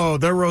furs. Oh,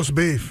 they're roast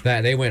beef.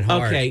 That they went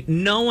hard. Okay,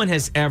 no one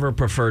has ever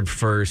preferred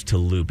furs to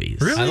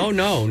Luby's. Really? I don't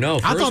know. No,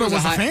 I Furs thought it was a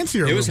high-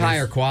 fancier It was Luby's.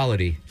 higher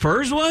quality.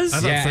 Furs was? I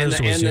thought and Furs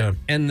the, was,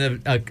 and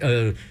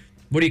the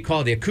what do you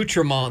call it? The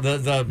accoutrement, the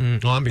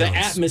ambiance. the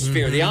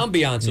atmosphere, the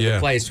ambiance of Yeah. the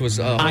place was.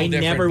 A whole I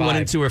different never vibe. went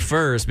into a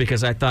furs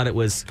because I thought it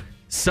was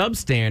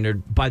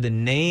substandard by the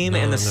name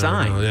and the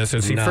sign. Yeah, so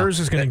see, No. furs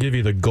is going to give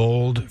you the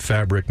gold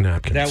fabric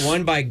napkins. That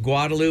one by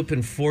Guadalupe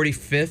and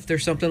 45th or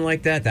something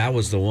like that. That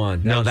was the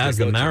one. No, that was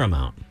the go-to.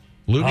 Marymount.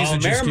 Luby's Oh,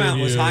 would just Marymount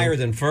give was you- higher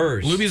than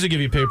Furs. Luby's will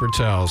give you paper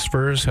towels.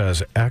 Furs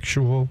has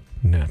actual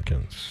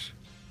napkins.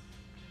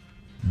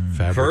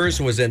 Fabric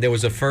Furs was in. There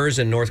was a Furs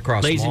in North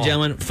Cross. Ladies and Mall.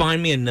 gentlemen,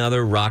 find me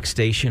another rock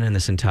station in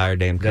this entire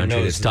damn country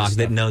knows that this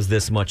stuff. knows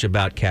this much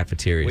about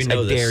cafeterias. we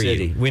know I the dare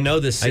city. you. We know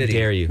the city.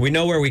 dare you. We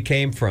know where we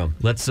came from.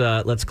 Let's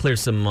clear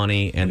some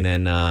money and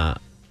then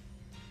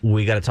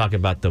we got to talk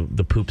about the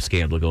poop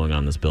scandal going on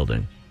in this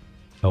building.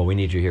 Oh, we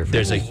need you here. For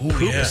There's a this.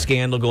 poop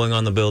scandal going on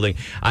in the building.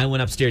 I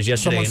went upstairs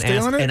yesterday Someone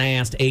stealing it? and I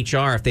asked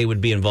HR if they would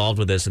be involved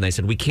with this, and they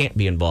said we can't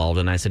be involved.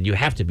 And I said you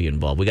have to be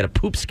involved. We got a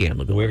poop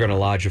scandal going. We're going to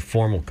lodge a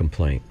formal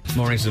complaint.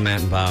 Mornings with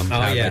Matt and Bob.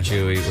 Oh, How yeah. about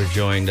you? We're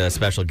joined a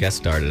special guest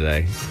star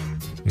today,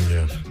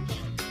 Yeah.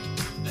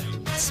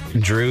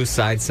 Drew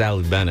Side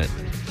Salad Bennett.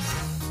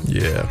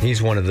 Yeah.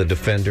 He's one of the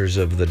defenders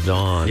of the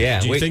Dawn.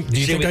 Yeah. Do you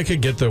think I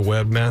could get the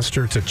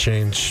webmaster to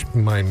change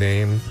my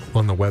name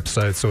on the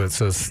website so it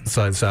says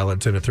Side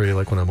Salad 10 to 3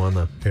 like when I'm on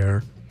the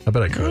air? I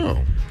bet I could.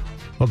 Oh.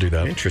 I'll do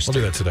that. Interesting.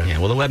 I'll do that today. Yeah,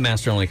 well, the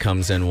webmaster only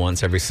comes in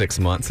once every 6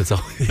 months. It's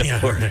all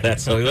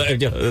that's so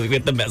we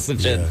get the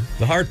message in.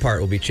 The hard part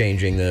will be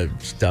changing the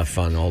stuff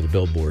on all the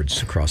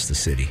billboards across the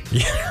city.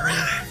 Yeah.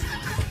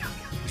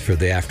 For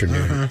the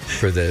afternoon,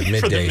 for the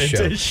midday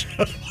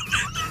show.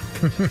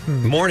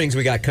 Mornings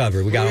we got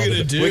covered. We got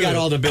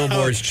all the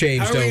billboards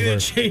changed How are we over. going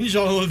to change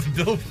all of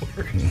the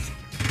billboards?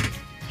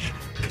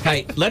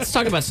 Hey, let's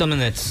talk about something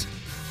that's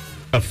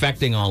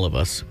affecting all of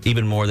us,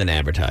 even more than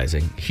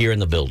advertising, here in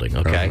the building,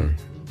 okay?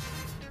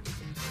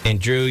 And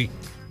Drew,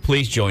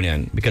 please join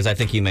in, because I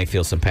think you may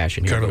feel some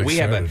passion here. Kind of But we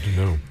have excited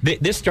to know.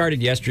 This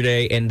started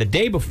yesterday, and the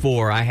day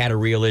before I had a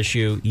real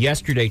issue.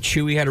 Yesterday,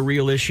 Chewy had a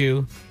real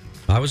issue.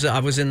 I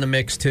was in the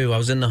mix too. I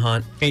was in the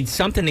hunt, And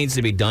something needs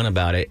to be done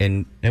about it.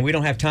 And and we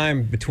don't have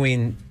time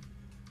between,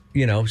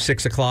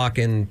 6 o'clock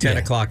and 10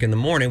 o'clock in the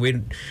morning.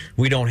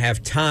 We don't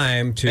have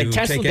time to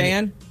Tesla take any-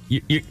 Dan,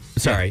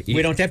 Sorry.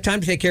 We don't have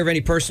time to take care of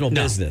any personal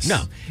business.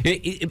 No.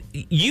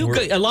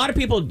 A lot of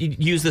people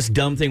use this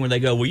dumb thing where they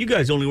go, well, you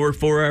guys only work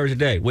 4 hours a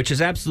day, which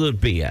is absolute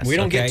BS. We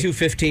don't get 2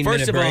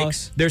 15-minute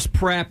breaks. All, there's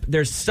prep.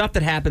 There's stuff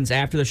that happens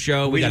after the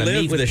show. We got to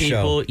meet with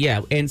people. Show.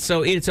 Yeah, and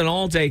so it's an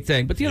all-day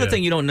thing. But the other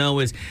thing you don't know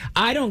is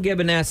I don't give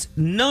an S.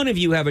 None of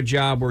you have a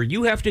job where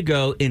you have to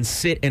go and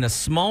sit in a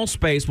small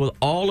space with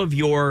all of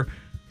your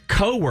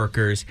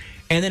co-workers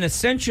and then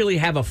essentially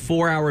have a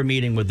 4-hour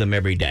meeting with them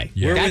every day.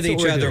 We're with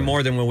each other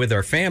more than we're with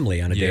our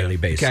family on a daily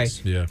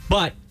basis. Okay. Yeah.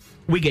 But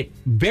we get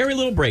very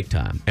little break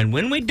time. And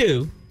when we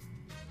do,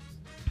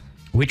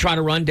 we try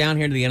to run down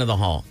here to the end of the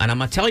hall. And I'm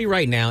going to tell you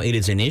right now, it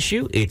is an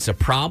issue. It's a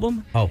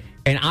problem. Oh.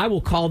 And I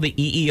will call the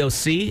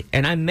EEOC,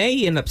 and I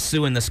may end up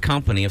suing this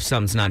company if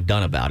something's not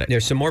done about it.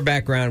 There's some more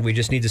background. We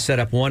just need to set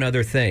up one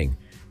other thing.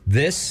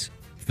 This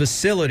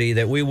facility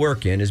that we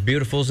work in, as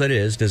beautiful as it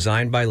is,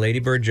 designed by Lady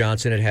Bird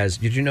Johnson. It has,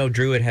 did you know,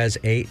 Drew, it has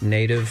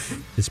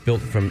it's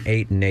built from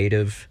 8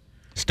 native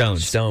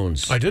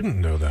stones. I didn't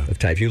know that. Of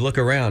type. You look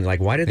around, like,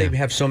 why do they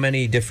have so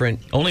many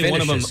different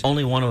finishes?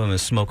 Only one of them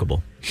is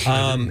smokable.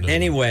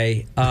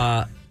 Anyway,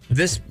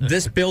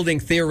 this building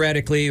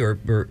theoretically or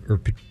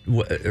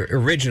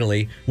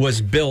originally was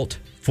built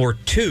for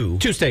two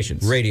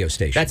stations. Radio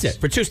stations. That's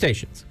it, for 2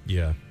 stations.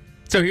 Yeah.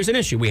 So here's an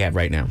issue we have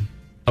right now.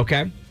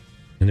 Okay?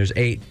 And there's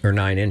 8 or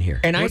 9 in here.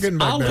 And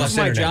I'll lose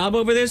my job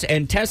over this.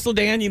 And Tesla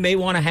Dan, you may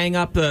want to hang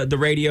up the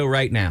radio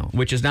right now,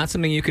 which is not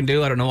something you can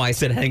do. I don't know why I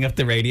said hang up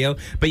the radio,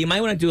 but you might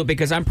want to do it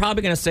because I'm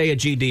probably going to say a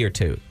GD or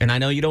 2. And I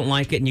know you don't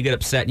like it and you get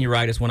upset and you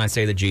write us when I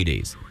say the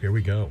GDs. Here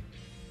we go.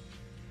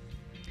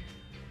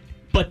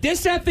 But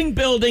this effing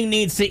building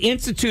needs to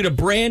institute a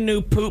brand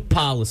new poop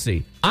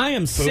policy. I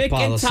am sick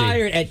and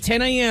tired at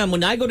 10 a.m.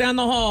 when I go down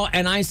the hall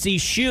and I see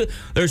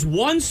there's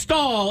one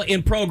stall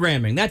in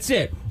programming. That's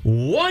it.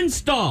 One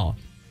stall.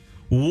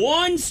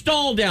 One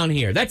stall down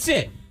here. That's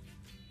it.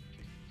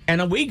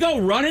 And we go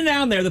running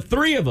down there, the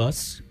 3 of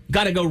us,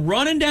 got to go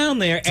running down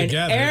there. Together.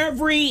 And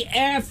every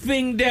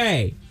effing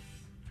day,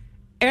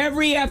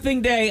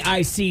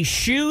 I see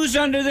shoes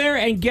under there.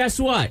 And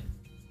guess what?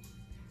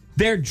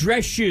 They're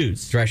dress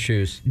shoes. Dress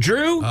shoes.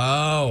 Drew?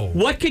 Oh.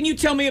 What can you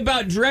tell me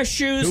about dress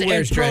shoes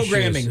and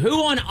programming?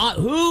 Who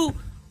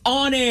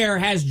on air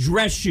has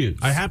dress shoes?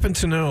 I happen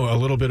to know a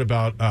little bit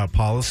about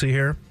policy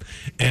here.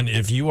 And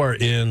if you are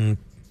in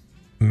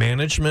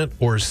management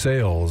or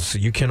sales,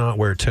 you cannot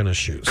wear tennis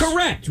shoes.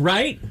 Correct,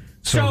 right?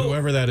 So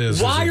whoever that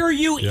is. Why are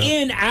you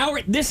in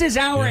this is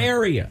our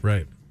area.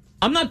 Right.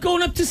 I'm not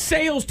going up to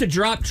sales to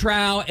drop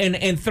trowel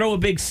and throw a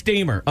big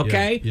steamer,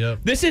 okay? Yeah.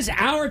 This is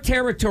our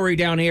territory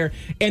down here.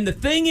 And the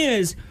thing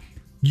is,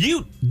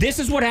 this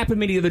is what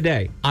happened to me the other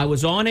day. I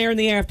was on air in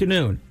the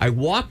afternoon. I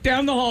walked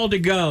down the hall to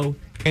go,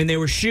 and there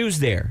were shoes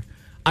there.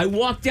 I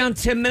walked down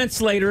 10 minutes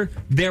later,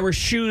 there were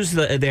shoes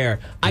there.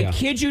 I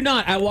kid you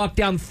not, I walked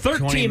down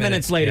 13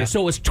 minutes later.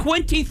 So it was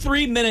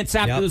 23 minutes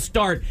after the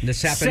start.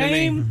 This happened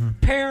Same to me.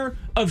 pair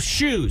of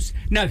shoes.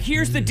 Now,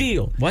 here's the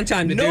deal. One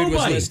time the dude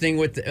was listening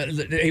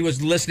he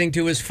was listening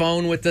to his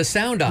phone with the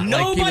sound on.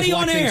 Nobody like he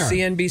was on watching air.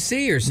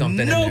 CNBC or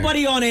something.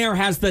 Nobody on air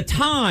has the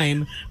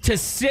time to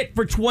sit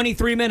for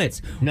 23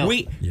 minutes. No.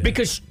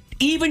 Because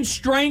even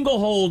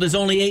Stranglehold is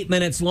only 8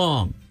 minutes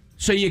long.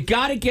 So you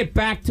got to get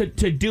back to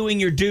doing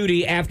your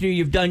duty after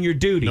you've done your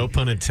duty. No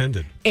pun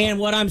intended. And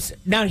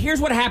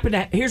here's what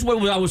happened. Here's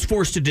what I was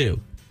forced to do.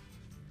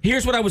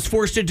 Here's what I was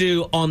forced to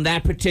do on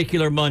that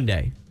particular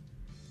Monday.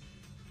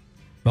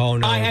 Oh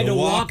no! I had to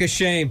walk of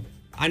shame.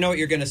 I know what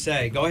you're going to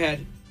say. Go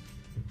ahead.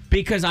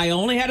 Because I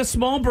only had a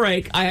small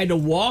break, I had to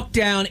walk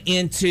down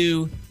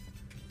into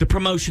the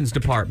promotions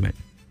department.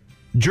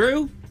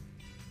 Drew,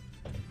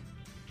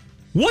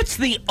 what's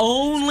the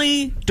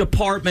only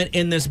department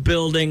in this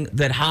building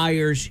that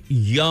hires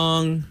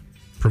young,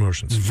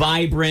 promotions,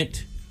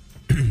 vibrant,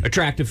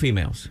 attractive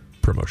females?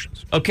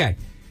 Promotions. Okay.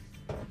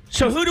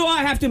 So who do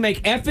I have to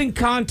make effing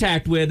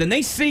contact with? And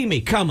they see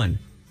me coming.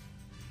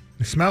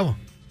 They smell them.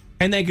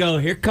 And they go,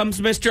 here comes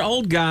Mr.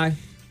 Old Guy.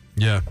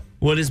 Yeah.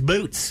 With his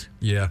boots.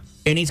 Yeah.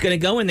 And he's going to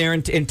go in there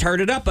and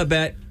turn it up a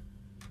bit.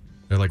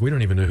 They're like, we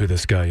don't even know who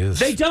this guy is.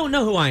 They don't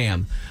know who I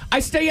am. I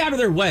stay out of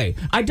their way.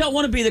 I don't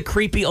want to be the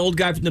creepy old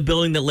guy from the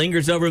building that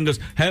lingers over and goes,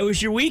 how was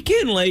your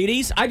weekend,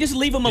 ladies? I just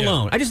leave them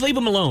alone. I just leave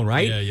them alone,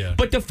 right? Yeah.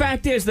 But the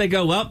fact is, they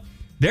go, well,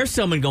 there's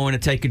someone going to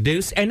take a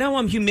deuce, and now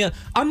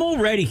I'm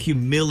already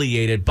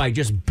humiliated by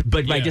just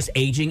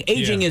aging.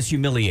 Aging is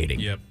humiliating.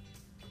 Yep.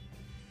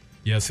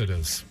 Yes, it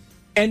is.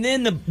 And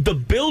then the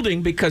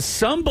building, because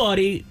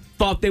somebody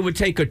thought they would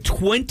take a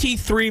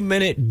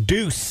 23-minute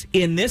deuce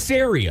in this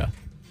area.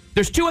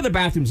 There's 2 other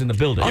bathrooms in the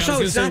building.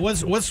 Also,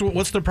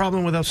 what's the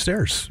problem with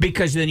upstairs?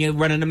 Because then you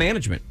run into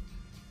management.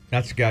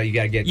 That's got you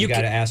got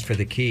to ask for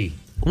the key.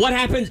 What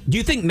happens? Do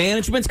you think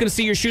management's going to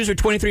see your shoes for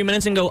 23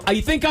 minutes and go,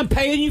 you think I'm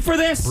paying you for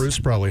this? Bruce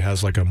probably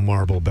has like a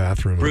marble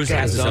bathroom. Bruce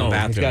has his own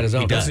bathroom. He's got his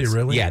own. Does he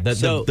really? Yeah.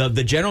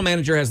 The general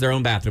manager has their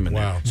own bathroom in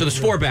there. So there's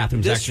 4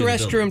 bathrooms. This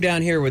restroom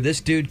down here where this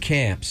dude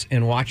camps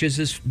and watches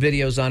his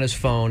videos on his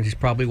phone. He's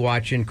probably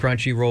watching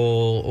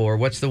Crunchyroll or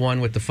what's the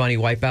one with the funny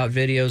wipeout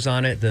videos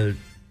on it? The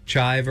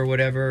chive or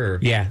whatever? Or?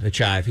 Yeah, the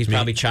chive. He's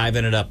probably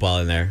chiving it up while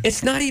in there.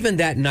 It's not even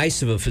that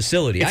nice of a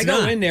facility. It's I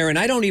go not. in there and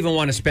I don't even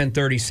want to spend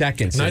 30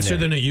 seconds. Nicer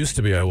than it used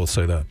to be, I will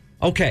say that.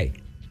 Okay,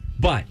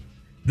 but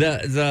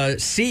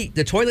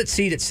the toilet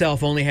seat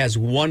itself only has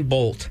one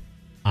bolt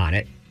on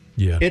it.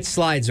 Yeah. It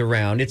slides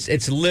around.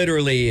 It's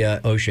literally a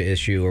OSHA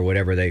issue or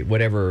whatever. An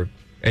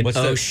what's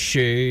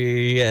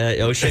OSHA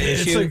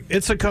issue?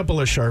 It's a couple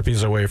of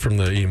Sharpies away from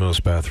the Emo's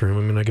bathroom.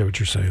 I mean, I get what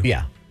you're saying.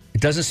 Yeah.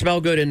 It doesn't smell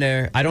good in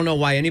there. I don't know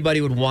why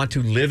anybody would want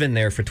to live in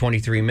there for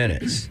 23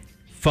 minutes.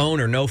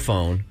 Phone or no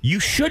phone. You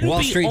shouldn't Wall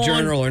be Street on,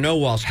 Journal or no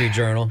Wall Street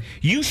Journal.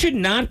 You should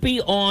not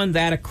be on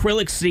that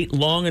acrylic seat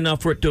long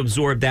enough for it to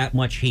absorb that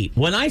much heat.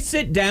 When I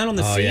sit down on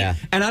the seat,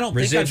 and I don't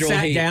Residual think I've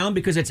sat heat. down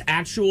because it's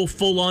actual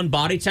full-on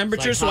body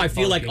temperature, so I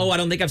feel like, I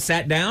don't think I've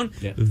sat down.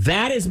 Yeah.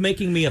 That is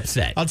making me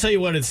upset. I'll tell you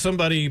what, it's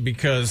somebody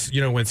because,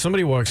 when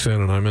somebody walks in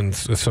and I'm in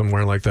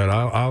somewhere like that,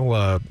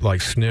 I'll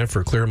like sniff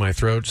or clear my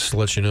throat just to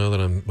let you know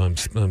that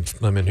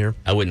I'm in here.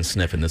 I wouldn't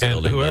sniff in this And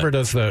building. whoever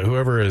does that,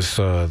 whoever is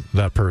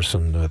that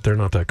person, they're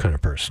not that kind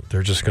of person.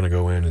 They're just going to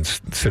go in and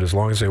sit as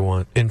long as they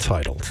want,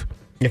 entitled.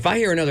 If I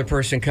hear another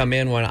person come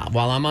in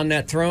while I'm on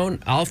that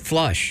throne, I'll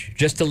flush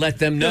just to let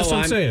them know That's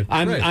what I'm saying.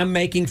 Right. I'm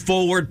making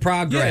forward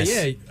progress.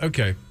 Yeah,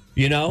 okay.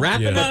 Wrap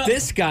it up. But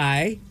this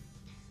guy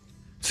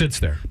Sits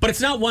there. But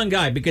it's not one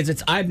guy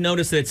because I've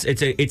noticed that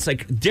it's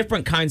like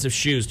different kinds of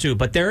shoes too.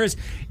 But there is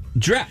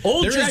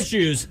dress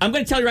shoes. I'm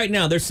going to tell you right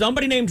now. There's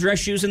somebody named Dress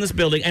Shoes in this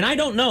building, and I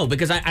don't know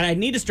because I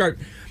need to start.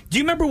 Do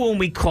you remember when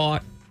we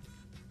caught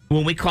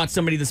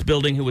somebody in this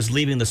building who was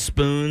leaving the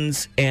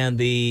spoons and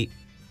the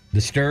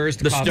stirs,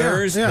 the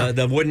stirs,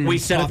 the wooden. We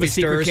set up a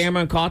secret stirs.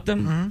 camera and caught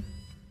them. Mm-hmm.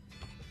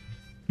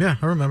 Yeah,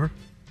 I remember.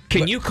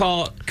 Can you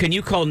call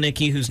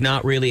Nikki, who's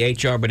not really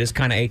HR but is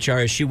kind of HR?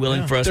 Is she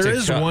willing for us to? There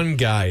is one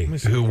guy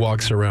who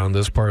walks around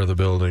this part of the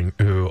building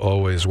who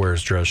always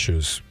wears dress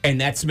shoes.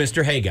 And that's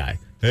Mr. Hey Guy.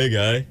 Hey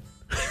Guy.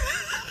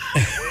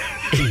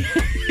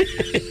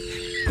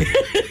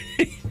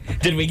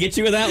 Did we get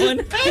you with that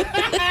one?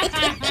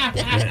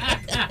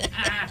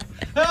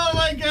 Oh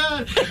my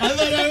God! I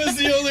thought I was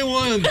the only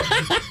one.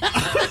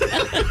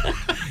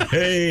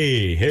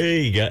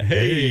 Hey guy.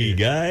 Hey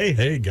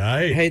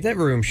guy. Hey, that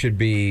room should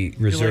be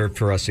reserved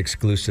for us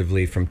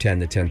exclusively from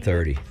 10 to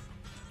 10:30.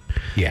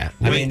 Yeah.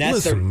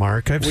 Listen,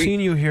 Mark, I've seen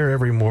you here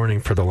every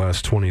morning for the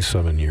last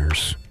 27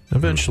 years.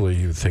 Eventually,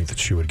 you'd think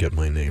that you would get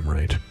my name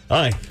right.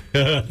 Hi.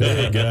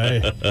 Hey,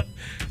 guy.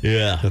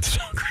 Yeah. That's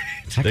so great.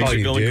 Things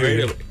are going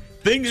great.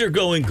 Things are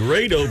going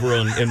great over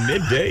in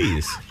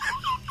middays.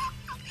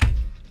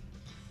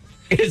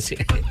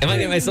 Am I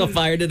getting myself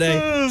fired today?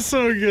 Oh,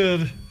 so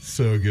good.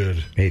 So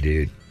good. Hey,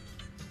 dude.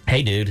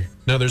 Hey, dude.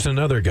 No, there's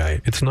another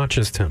guy. It's not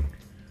just him.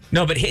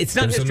 No, but it's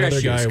not There's his dress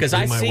another shoes guy because who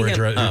I might see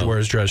wear him. He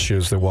wears dress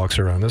shoes that walks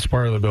around this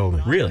part of the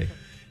building. Really?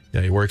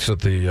 Yeah, he works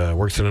at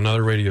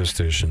another radio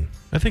station.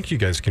 I think you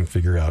guys can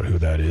figure out who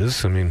that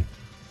is. I mean,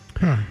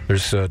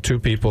 there's two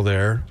people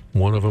there.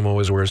 One of them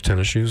always wears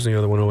tennis shoes. The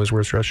other one always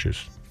wears dress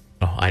shoes.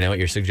 Oh, I know what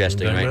you're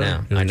suggesting right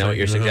now. I know what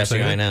you're suggesting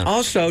right now.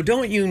 Also,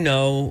 don't you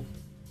know?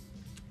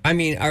 I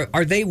mean,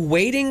 are they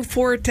waiting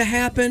for it to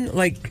happen?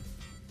 Like,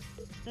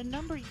 The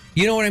number.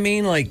 you know what I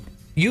mean? Like,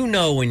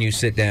 when you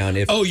sit down.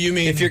 You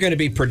mean if you're going to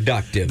be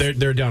productive?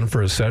 They're down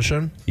for a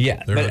session?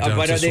 Yeah, They're not down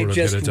but to are they sort of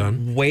just get it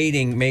done?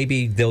 waiting?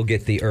 Maybe they'll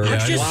get the urge I'm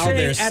just while saying,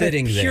 they're out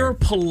sitting of pure there.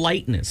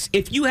 politeness,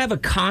 if you have a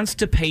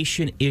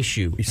constipation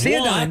issue, See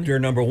a doctor,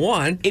 number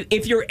one.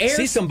 If your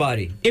See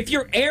somebody. If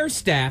your air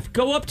staff,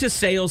 go up to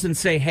sales and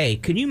say, "Hey,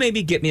 can you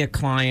maybe get me a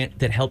client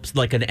that helps,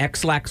 like an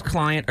X-Lax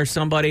client or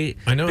somebody?"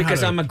 I know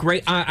because how to- I'm a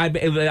great.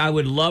 I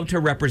would love to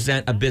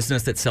represent a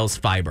business that sells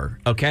fiber.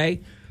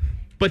 Okay.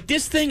 But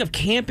this thing of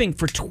camping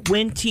for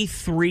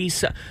 23...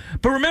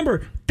 But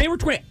remember, they were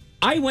 20...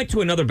 I went to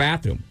another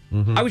bathroom.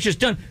 Mm-hmm. I was just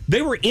done.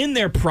 They were in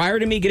there prior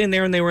to me getting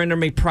there, and they were in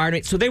there prior to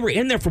me. So they were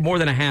in there for more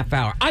than a half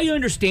hour. I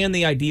understand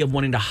the idea of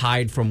wanting to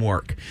hide from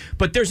work.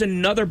 But there's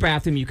another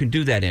bathroom you can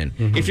do that in.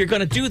 Mm-hmm. If you're going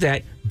to do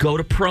that, go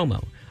to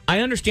promo. I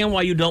understand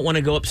why you don't want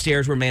to go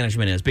upstairs where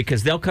management is,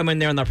 because they'll come in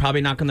there and they'll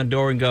probably knock on the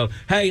door and go,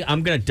 "Hey,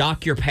 I'm going to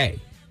dock your pay."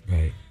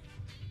 Right.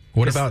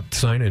 What about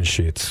sign-in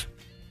sheets?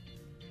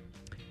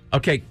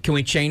 Okay, can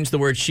we change the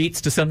word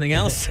sheets to something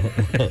else?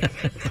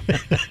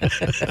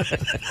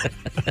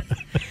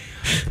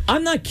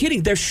 I'm not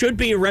kidding. There should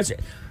be a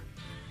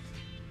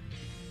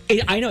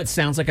I know it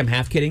sounds like I'm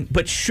half kidding,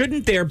 but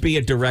shouldn't there be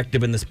a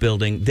directive in this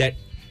building that...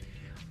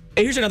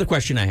 Here's another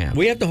question I have.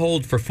 We have to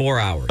hold for 4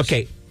 hours.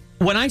 Okay,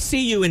 when I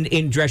see you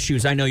in dress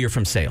shoes, I know you're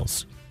from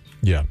sales.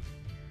 Yeah.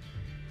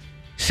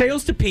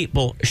 Sales to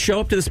people show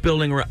up to this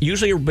building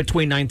usually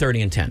between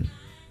 9:30 and 10.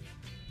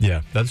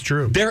 Yeah, that's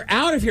true. They're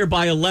out of here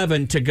by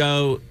 11 to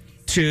go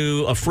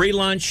to a free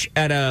lunch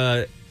at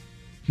a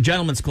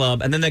gentleman's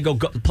club, and then they go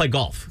play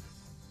golf.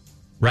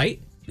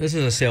 Right? This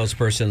is a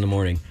salesperson in the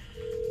morning.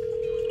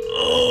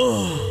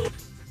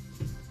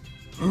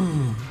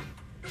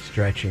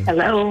 Stretching.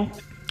 Hello.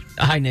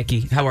 Hi,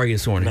 Nikki. How are you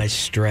this morning? Nice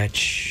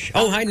stretch.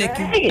 Oh, hi,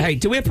 Nikki. Hey. Hey,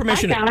 do we have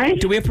permission? Hi, guys.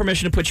 Do we have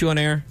permission to put you on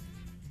air?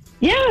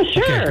 Yeah,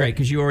 sure. Okay, great,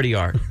 because you already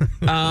are.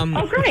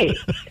 Oh, great.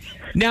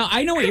 Now,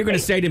 I know what you're going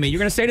to say to me. You're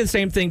going to say the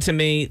same thing to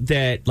me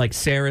that, like,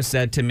 Sarah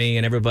said to me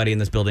and everybody in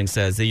this building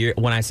says. That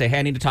when I say, hey,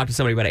 I need to talk to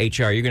somebody about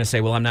HR, you're going to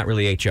say, well, I'm not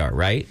really HR,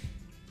 right?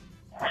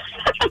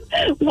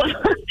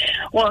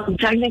 Well,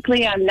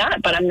 technically I'm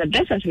not, but I'm the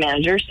business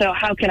manager, so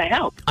how can I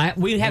help?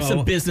 We have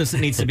some business that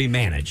needs to be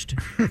managed.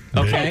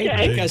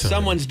 Okay? Because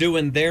someone's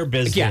doing their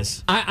business.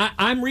 Yes.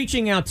 I'm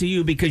reaching out to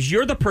you because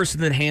you're the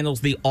person that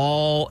handles the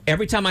all.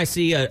 Every time I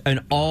see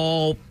an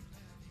all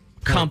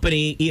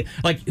company,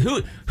 like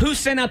who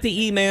sent out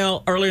the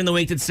email earlier in the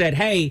week that said,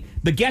 hey,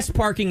 the guest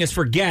parking is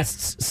for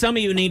guests. Some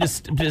of you need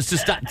to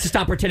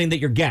stop pretending that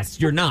you're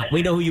guests. You're not.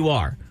 We know who you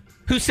are.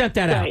 Who sent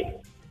that out?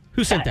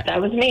 Who sent that? That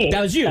was me.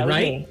 That was you, that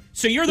right? Was me.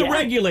 So you're the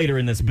regulator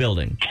in this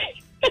building.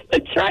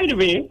 Try to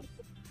be.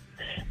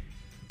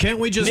 Can't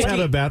we just have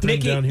a bathroom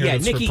down here? Yeah,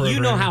 that's Nikki, for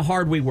you know programming? how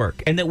hard we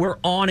work and that we're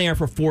on air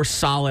for 4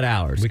 solid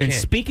hours. And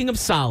speaking of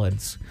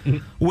solids,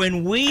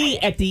 when we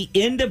at the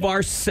end of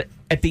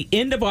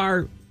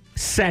our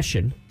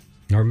session,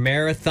 our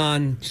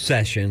marathon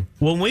session,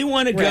 when we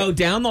want to go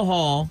down the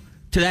hall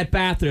to that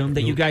bathroom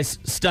that you guys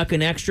stuck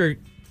an extra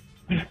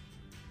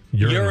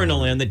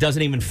urinal in that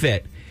doesn't even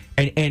fit,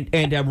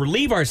 and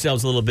relieve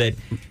ourselves a little bit,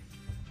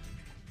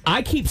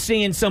 I keep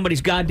seeing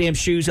somebody's goddamn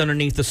shoes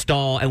underneath the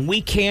stall, and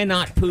we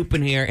cannot poop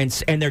in here,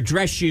 and they're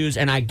dress shoes,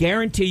 and I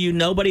guarantee you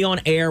nobody on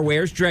air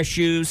wears dress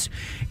shoes,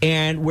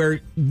 and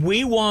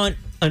we want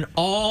an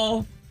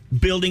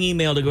all-building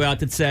email to go out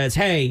that says,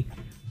 hey,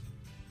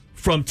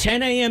 from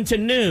 10 a.m. to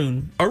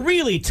noon, or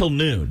really till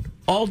noon,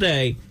 all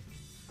day,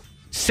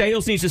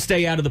 sales needs to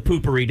stay out of the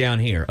poopery down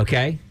here,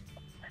 okay?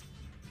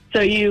 So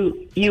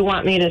you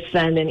want me to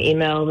send an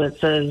email that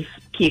says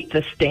keep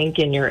the stink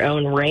in your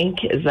own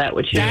rink? Is that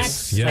what you?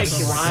 That's Yes.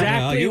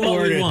 exactly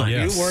what we want.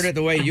 You word it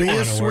the way you Be a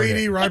want to word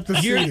sweetie, it. ripe the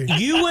sweetie.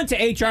 You went to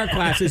HR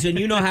classes and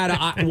you know how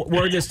to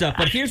word this stuff.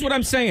 But here's what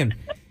I'm saying: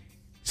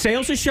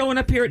 sales is showing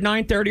up here at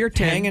 9:30 or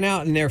 10, Hanging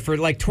out in there for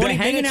like 20 they're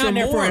hanging minutes out in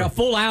there or more. for a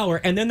full hour,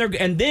 and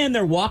then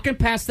they're walking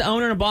past the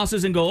owner and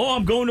bosses and go, "Oh,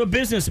 I'm going to a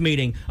business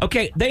meeting."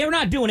 Okay, they are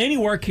not doing any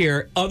work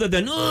here other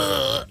than.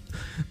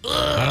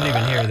 I don't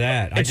even hear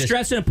that. It's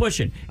stressing and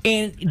pushing,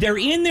 and they're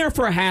in there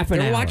for a half an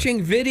hour. They're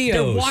watching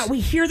videos. We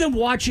hear them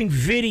watching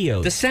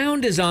videos. The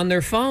sound is on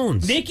their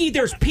phones. Nikki,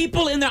 there's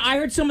people in there. I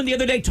heard someone the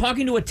other day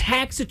talking to a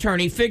tax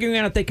attorney, figuring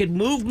out if they could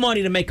move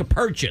money to make a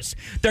purchase.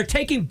 They're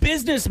taking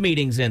business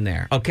meetings in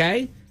there,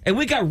 okay? And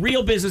we got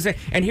real business.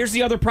 And here's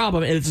the other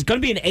problem, and it's going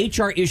to be an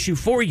HR issue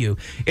for you,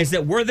 is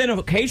that we're then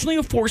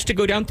occasionally forced to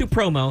go down through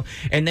promo,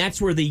 and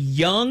that's where the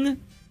young,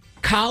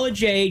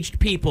 college-aged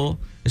people,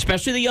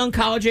 especially the young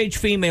college-age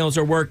females,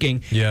 are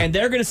working. Yeah. And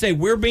they're going to say,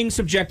 we're being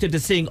subjected to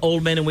seeing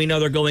old men, and we know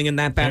they're going in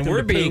that bathroom. And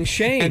we're to poop. being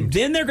shamed. And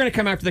then they're going to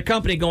come after the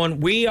company going,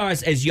 we are,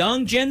 as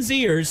young Gen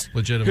Zers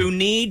Legitimate. who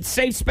need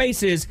safe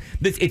spaces,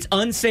 it's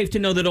unsafe to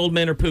know that old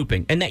men are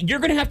pooping. And that you're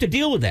going to have to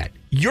deal with that.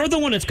 You're the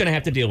one that's going to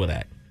have to deal with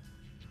that.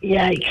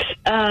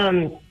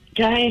 Yikes.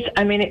 Guys,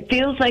 I mean, it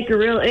feels like a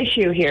real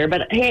issue here,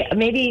 but hey,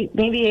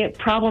 maybe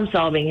problem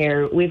solving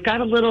here. We've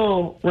got a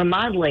little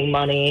remodeling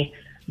money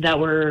that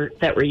we're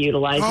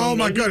utilizing. Oh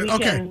my Maybe goodness. we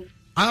Okay. can-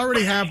 I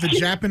already have the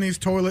Japanese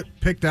toilet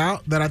picked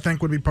out that I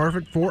think would be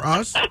perfect for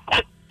us.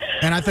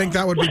 And I think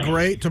that would be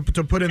great to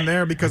put in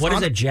there because What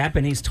is a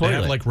Japanese They toilet?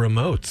 have like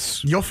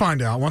remotes. you'll find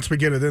out once we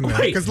get it in there.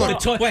 Wait, Because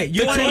look, Wait,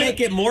 you The want to toilet-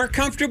 make it more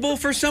comfortable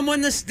for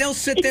someone? They'll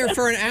sit there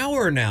for an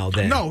hour now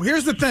then. no,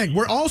 here's the thing.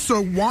 We also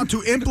want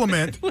to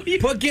implement.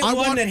 Get I one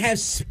want- that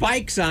has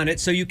spikes on it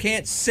so you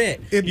can't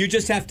sit. It- you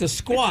just have to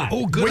squat.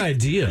 Oh, good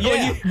idea.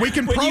 Yeah. We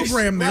can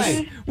program this.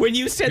 right. When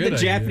you said Good the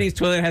idea. Japanese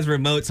toilet has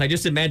remotes, I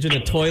just imagined a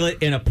toilet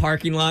in a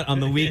parking lot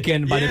on the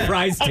weekend by the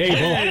prize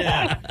table.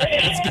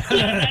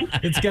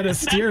 It's got a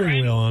steering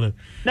wheel on it.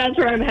 That's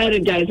where I'm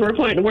headed, guys. We're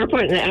putting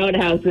the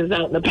outhouses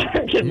out in the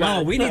parking lot.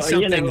 No, we need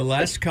so, something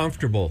less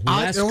comfortable,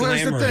 less Here's the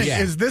glamorous. thing: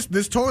 is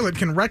this toilet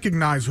can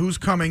recognize who's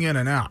coming in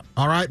and out.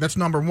 All right, that's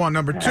number one.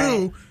 Number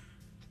two.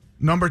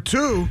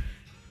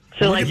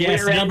 So like Yes,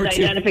 rear end number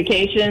two.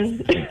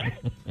 identification.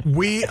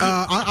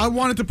 I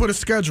wanted to put a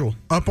schedule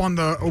up on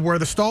where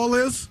the stall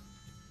is.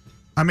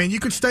 I mean, you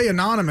could stay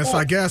anonymous,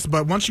 I guess,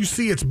 but once you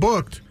see it's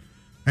booked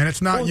and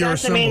it's not Well, your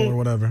that's- I symbol mean- or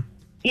whatever.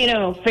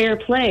 Fair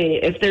play.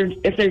 If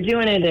they're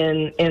doing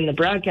it in the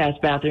broadcast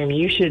bathroom,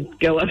 you should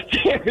go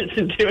upstairs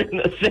and do it in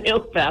the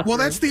sales bathroom. Well,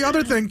 that's the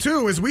other thing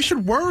too, is we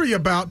should worry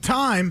about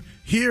time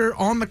here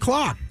on the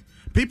clock.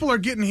 People are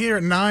getting here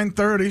at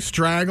 9:30,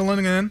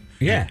 straggling in,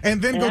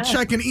 and then go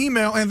check an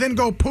email, and then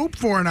go poop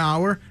for an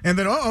hour, and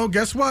then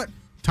guess what?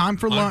 Time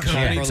for lunch.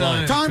 Company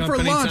time. Time for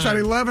Company lunch at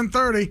time.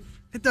 11:30.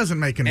 It doesn't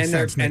make any And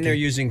sense, Nikki. they're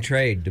using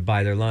trade to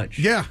buy their lunch.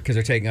 Yeah. because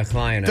they're taking a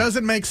client out.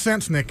 Doesn't make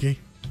sense, Nikki.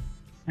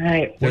 All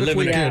right. What if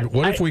we Yeah. could?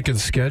 What if we could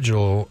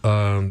schedule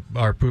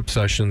our poop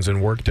sessions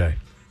in Workday?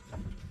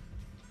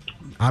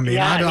 I mean,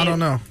 Yeah, I don't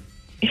know.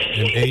 In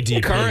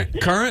ADP.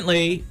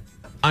 Currently,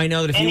 I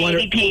know that if And you want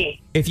to. ADP.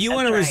 If you That's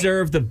want to right.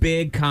 reserve the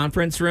big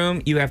conference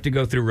room, you have to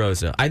go through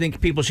Rosa. I think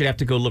people should have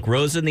to go look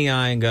Rosa in the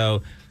eye and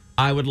go,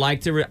 I would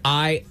like to,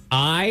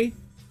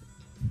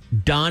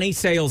 Donnie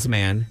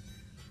Salesman,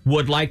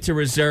 would like to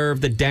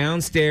reserve the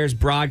downstairs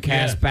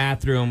broadcast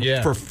bathroom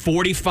for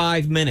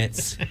 45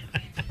 minutes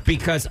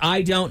because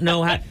I don't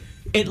know how.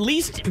 At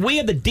least we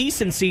have the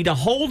decency to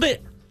hold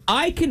it.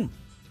 I can.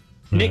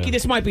 Nikki,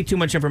 this might be too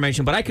much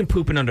information, but I can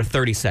poop in under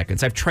 30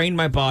 seconds. I've trained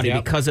my body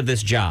because of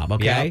this job,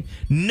 okay? Yep.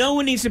 No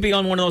one needs to be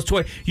on one of those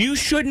toilets. You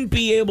shouldn't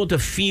be able to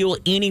feel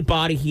any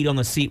body heat on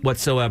the seat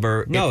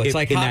whatsoever. No, it's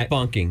like hot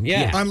bunking.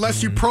 Yeah.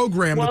 Unless you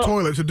program the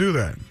toilet to do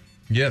that.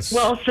 Yes.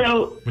 Well,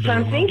 so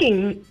I'm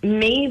thinking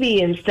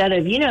maybe instead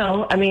of,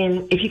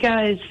 if you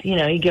guys,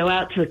 you go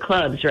out to the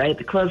clubs, right?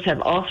 The clubs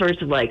have all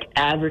sorts of like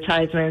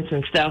advertisements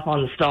and stuff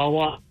on the stall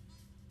wall.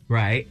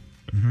 Right.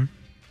 Mm-hmm.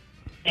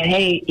 And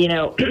hey,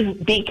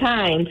 be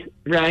kind,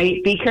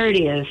 right? Be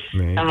courteous.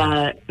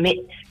 Make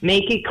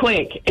it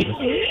quick.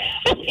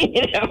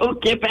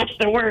 Get back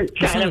to work.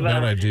 That's not a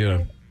bad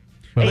idea.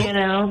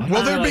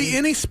 Will there be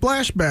any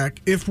splashback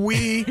if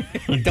we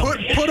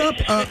put up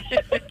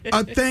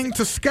a thing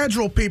to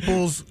schedule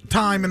people's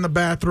time in the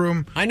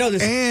bathroom? I know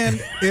this. And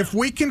if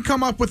we can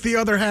come up with the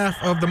other half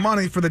of the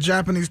money for the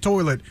Japanese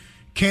toilet,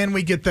 can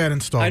we get that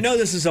installed? I know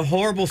this is a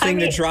horrible thing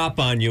to drop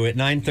on you at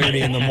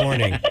 9:30 in the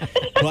morning,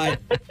 but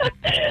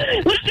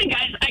listen,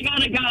 guys, I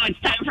gotta go. It's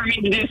time for me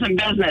to do some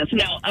business.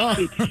 No,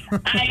 I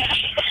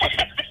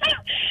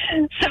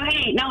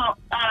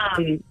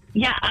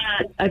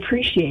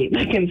appreciate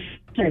the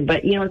concern,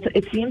 but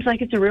it seems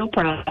like it's a real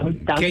problem.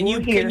 That's Can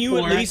what you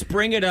at least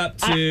bring it up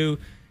to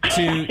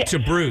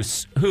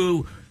Bruce,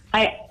 who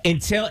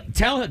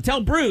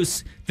tell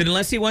Bruce that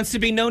unless he wants to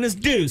be known as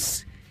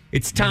Deuce,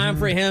 it's time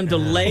for him to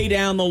lay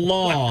down the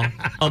law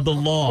of the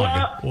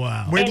log.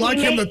 Wow. We'd like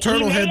him to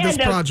turtle head this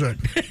project.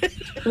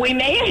 We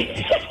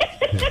may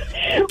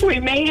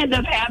end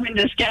up having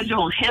to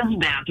schedule his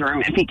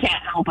bathroom if he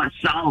can't help us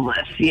solve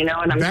this. You know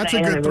what I'm saying? That's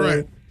a good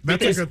threat.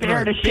 That's a good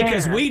threat.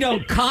 Because we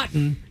don't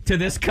cotton to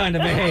this kind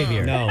of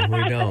behavior. No,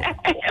 we don't.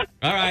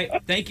 All right.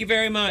 Thank you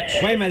very much.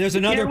 Wait a minute. There's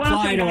another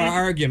ply to our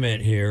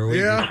argument here.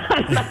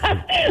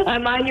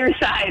 I'm on your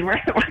side.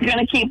 We're going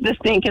to keep the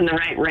stink in the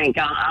right rink.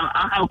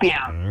 I'll help you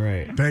out. All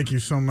right. Thank you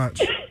so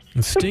much.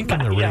 The stink in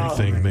the rink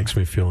thing makes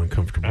me feel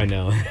uncomfortable. I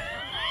know.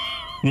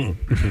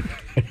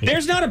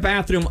 There's not a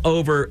bathroom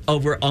over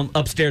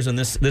upstairs in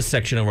this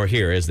section over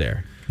here, is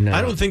there? No.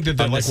 I don't think that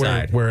On like this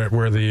side.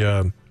 where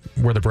the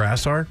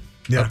brass are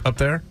up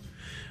there.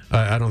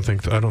 I don't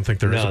think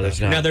there is. No,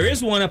 there's not. Now there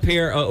is one up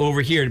here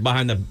over here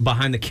behind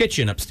the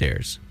kitchen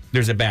upstairs.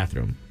 There's a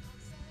bathroom.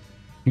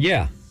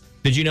 Yeah.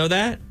 Did you know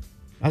that?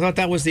 I thought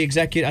that was the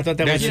executive. I thought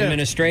that was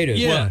administrative.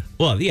 Yeah.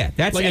 Well, yeah.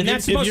 That's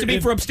supposed to be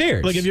for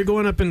upstairs. Like if you're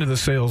going up into the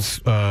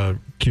sales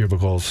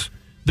cubicles,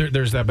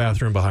 there's that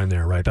bathroom behind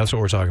there, right? That's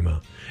what we're talking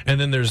about. And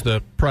then there's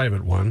the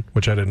private one,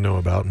 which I didn't know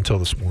about until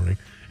this morning.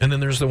 And then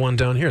there's the one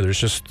down here. There's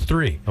just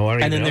 3. Oh, I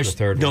don't and even then know the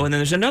third one. No, and then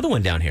there's another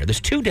one down here. There's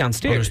 2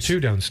 downstairs. Oh, there's 2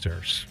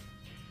 downstairs.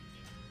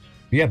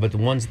 Yeah, but the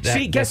ones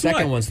guess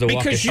second what? one's the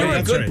walk because you're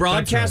a good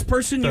broadcast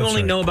person, you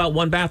only know about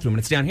one bathroom, and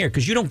it's down here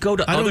because you don't go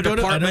to other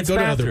departments' I don't go to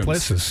bathrooms. other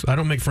places. I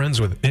don't make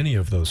friends with any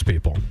of those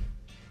people.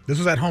 This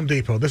was at Home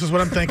Depot. This is what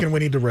I'm thinking we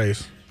need to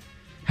raise.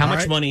 How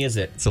much money is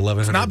it? It's $1,100.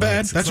 It's not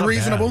bad. That's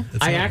reasonable.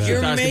 I actually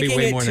You're thought it was going to be making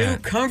way it more too than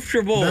that.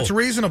 comfortable. That's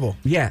reasonable.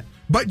 Yeah.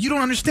 But you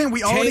don't understand.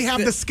 We already have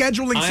the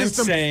scheduling I'm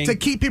system saying to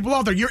keep people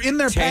out there. You're in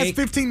there past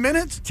 15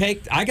 minutes?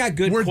 I got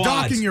good We're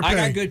quads. docking your I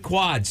pay. got good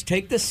quads.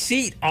 Take the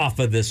seat off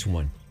of this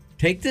one.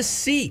 Take the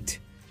seat.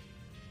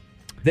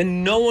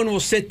 Then no one will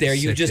sit there.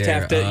 You just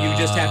have to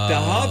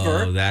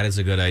hover. Oh, that is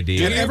a good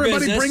idea. And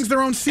everybody brings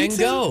their own seats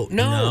and go.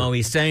 No,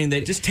 he's saying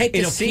that just take the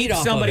it'll seat keep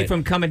off somebody of it.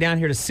 from coming down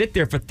here to sit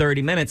there for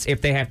 30 minutes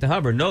if they have to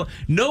hover. No,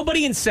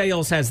 nobody in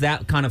sales has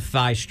that kind of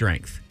thigh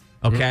strength.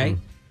 Okay,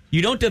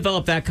 you don't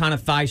develop that kind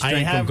of thigh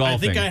strength from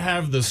golfing. I think I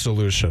have the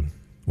solution.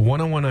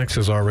 101X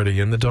is already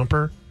in the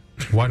dumper.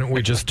 Why don't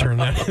we just turn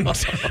that into...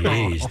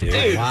 Jeez,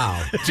 dude.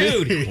 Wow.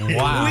 Dude,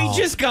 wow. We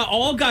just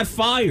got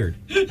fired.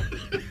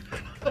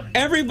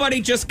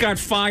 Everybody just got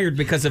fired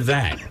because of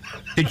that.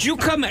 Did you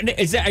come?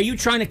 Are you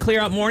trying to clear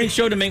out morning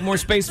show to make more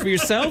space for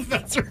yourself?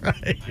 That's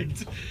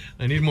right.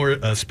 I need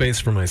more space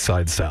for my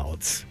side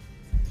salads.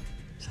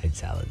 Side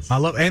salads. I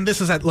love, and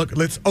this is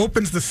let's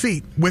opens the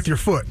seat with your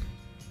foot.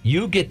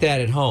 You get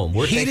that at home.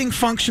 Heating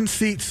function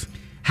seats.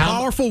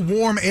 Powerful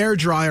warm air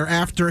dryer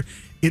after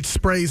it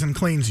sprays and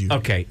cleans you.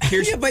 Okay.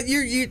 Yeah, but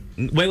you.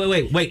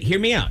 Wait. Hear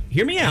me out.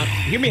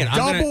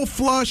 Double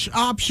flush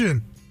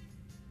option.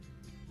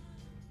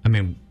 I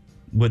mean,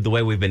 with the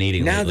way we've been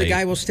eating Now lately. the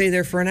guy will stay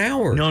there for an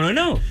hour.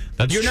 No.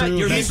 That's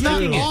true. He's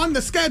not on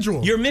the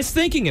schedule. You're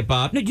misthinking it,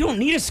 Bob. No, you don't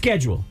need a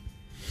schedule.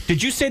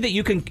 Did you say that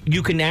you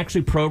can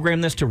actually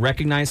program this to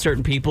recognize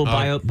certain people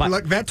by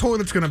Look, that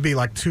toilet's going to be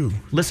like 2.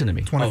 Listen to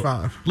me.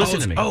 25. Listen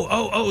to me.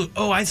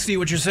 I see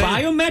what you're saying.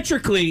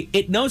 Biometrically,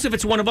 it knows if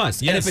it's one of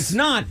us. Yes. And if it's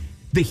not,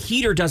 the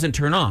heater doesn't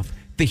turn off.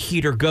 The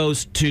heater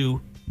goes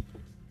to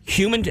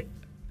human,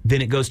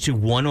 then it goes to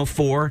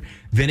 104,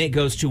 then it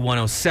goes to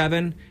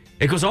 107.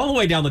 It goes all the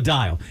way down the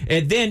dial.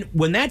 And then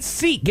when that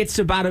seat gets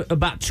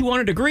about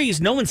 200 degrees,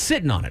 no one's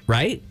sitting on it,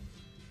 right?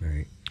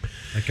 Right.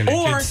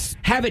 Or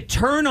have it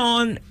turn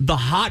on the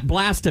hot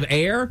blast of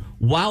air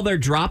while they're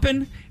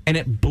dropping, and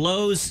it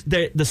blows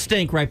the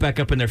stink right back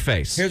up in their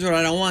face. Here's what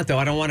I don't want, though.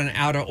 I don't want an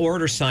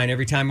out-of-order sign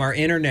every time our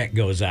internet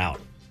goes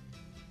out.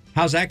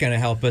 How's that going to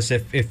help us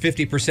if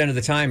 50% of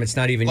the time it's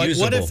not even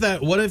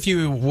usable? What if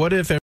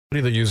everybody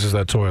that uses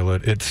that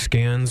toilet, it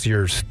scans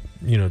your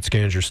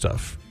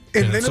stuff.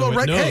 And then so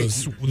it'll hey,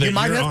 you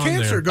might have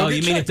cancer. Go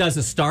you get mean checked. it does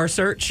a star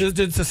search?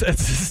 It's a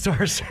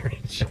star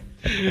search.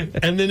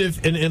 and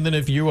then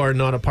if you are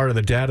not a part of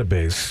the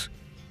database,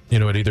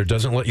 it either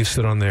doesn't let you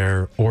sit on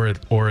there or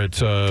it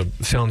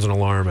sounds an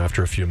alarm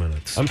after a few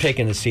minutes. I'm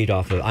taking the seat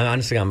off of.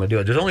 Honestly, I'm going to do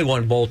it. There's only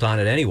one bolt on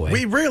it anyway.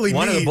 We really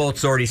one of the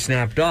bolts already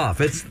snapped off.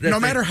 No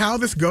matter how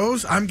this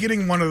goes, I'm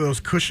getting one of those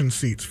cushion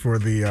seats for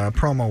the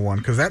promo one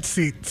because that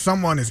seat,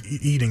 someone is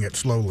eating it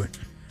slowly.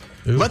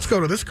 Ooh. Let's go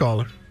to this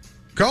caller.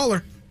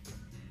 Caller.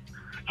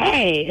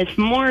 Hey, it's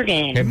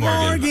Morgan. Hey,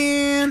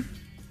 Morgan.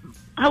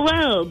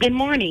 Hello, good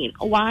morning.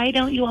 Why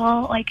don't you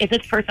all, is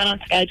this person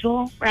on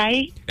schedule,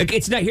 right?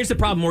 It's not. Here's the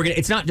problem, Morgan.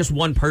 It's not just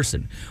one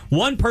person.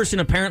 One person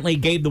apparently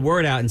gave the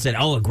word out and said,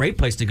 a great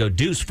place to go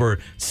dooze for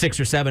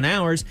 6 or 7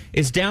 hours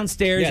is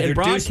downstairs and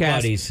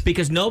broadcast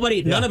because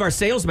none of our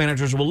sales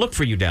managers will look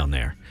for you down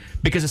there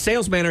because a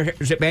sales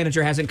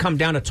manager hasn't come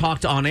down to talk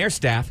to on-air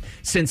staff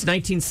since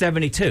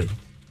 1972.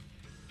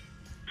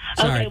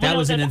 Sorry, that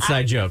was an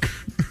inside joke.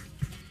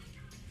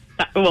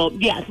 Well,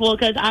 yes. Well,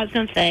 because I was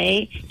going to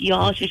say, you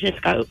all should just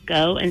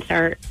go and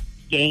start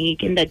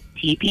yanking the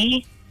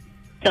teepee.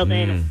 So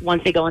then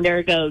once they go in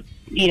there, go,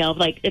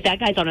 if that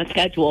guy's on a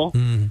schedule.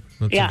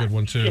 That's a good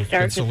one, too.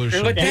 Good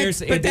solution. But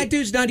that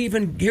dude's not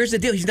even, here's the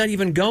deal, he's not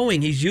even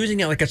going. He's using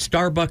it like a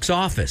Starbucks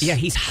office. Yeah,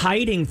 he's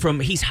hiding from,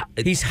 he's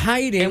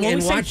hiding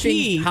and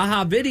watching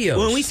ha-ha videos.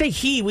 When we say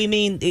he, we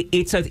mean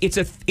it's a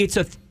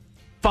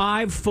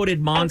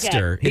 5-footed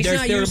monster. Okay. There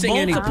are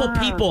multiple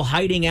people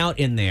hiding out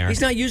in there.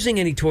 He's not using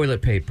any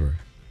toilet paper.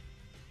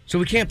 So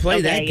we can't play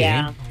that game.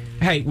 Yeah.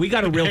 Hey, we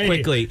got to real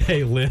quickly.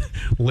 Hey,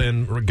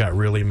 Lynn got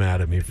really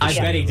mad at me. I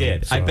bet he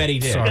did. So, I bet he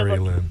did. Sorry,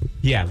 Lynn.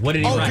 Yeah, what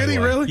did he write? Did he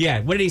really?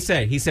 Yeah, what did he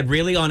say? He said,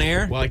 really, on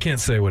air? Well, I can't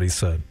say what he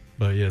said,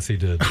 but yes, he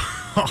did.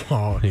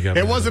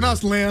 It wasn't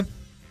us, Lynn.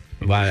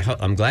 Well,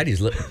 I'm glad he's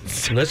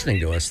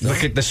listening to us, though.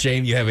 Look at the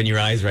shame you have in your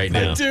eyes right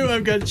now. I do.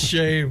 I've got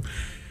shame.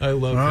 I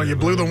love Oh, him. you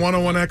blew the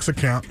 101X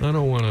account. I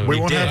don't want to. We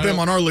won't have them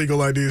on our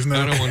legal IDs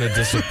now. I don't want to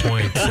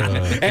disappoint.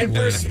 And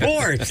for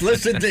sports,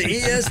 listen to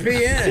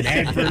ESPN.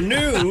 And for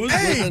news,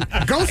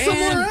 go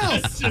somewhere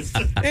else.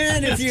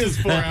 And if you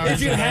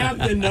have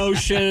the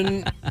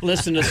notion,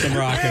 listen to some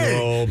rock and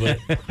roll. But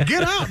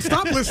get out.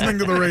 Stop listening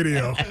to the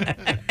radio.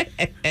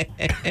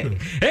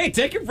 Hey,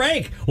 take a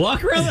break.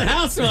 Walk around the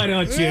house, why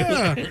don't you?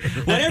 Yeah.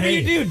 Whatever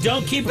you do,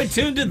 don't keep it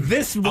tuned to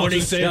this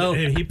morning show.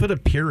 He put a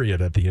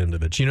period at the end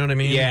of it. You know what I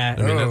mean? Yeah.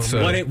 I mean, that's,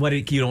 what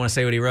you don't want to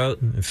say what he wrote?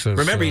 Says,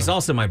 Remember, he's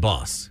also my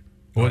boss.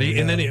 But he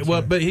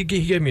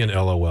gave me an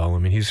LOL. I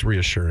mean, he's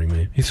reassuring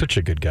me. He's such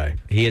a good guy.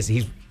 He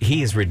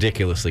is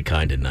ridiculously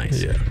kind and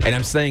nice. Yeah. And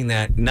I'm saying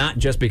that not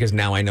just because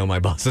now I know my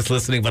boss is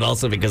listening, but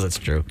also because it's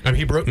true. I mean,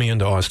 he brought me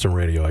into Austin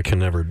radio. I can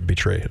never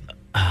betray him.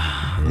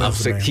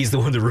 He's the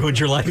one that ruined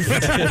your life.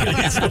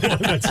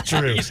 That's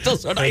true. You're still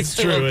so nice.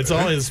 That's true. It's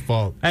all his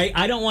fault. Hey,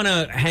 I don't want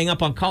to hang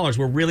up on callers.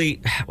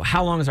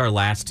 How long is our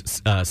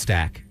last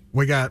stack?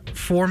 We got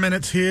 4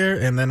 minutes here,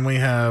 and then we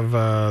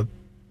have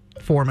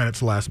 4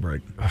 minutes last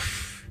break.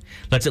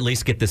 Let's at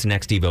least get this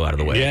Next Evo out of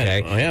the way,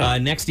 okay? Oh, yeah.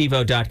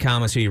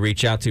 NextEvo.com is who you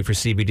reach out to for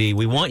CBD.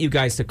 We want you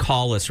guys to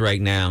call us right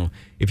now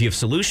if you have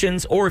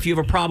solutions or if you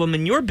have a problem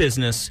in your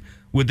business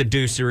with the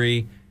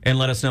deucery and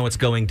let us know what's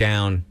going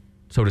down,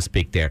 so to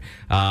speak, there.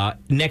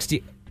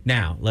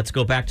 Now, let's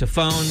go back to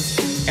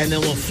phones, and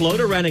then we'll float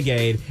a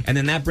Renegade, and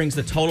then that brings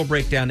the total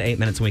breakdown to 8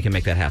 minutes, and we can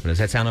make that happen. Does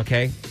that sound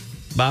okay,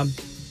 Bob?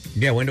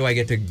 yeah, when do I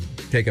get to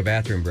take a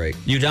bathroom break?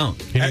 You don't.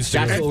 That's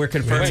what we're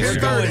confirming.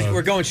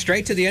 We're going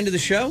straight to the end of the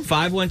show?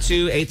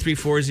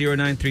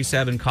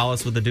 512-834-0937. Call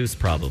us with the deuce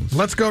problems.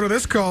 Let's go to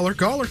this caller.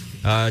 Caller.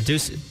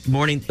 Deuce,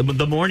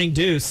 the morning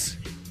deuce.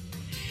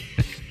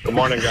 Good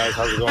morning, guys.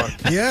 How's it going?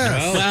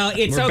 Yes. Well,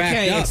 it's We're okay,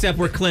 backed up. except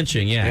we're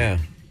clinching, Yeah.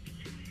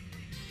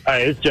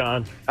 Hey, it's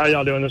John. How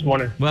y'all doing this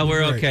morning? Well,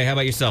 we're Great. okay. How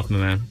about yourself, my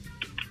man?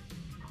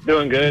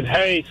 Doing good.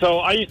 Hey, so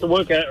I used to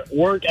work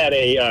at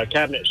a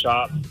cabinet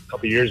shop a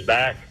couple years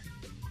back,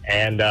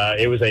 and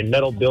it was a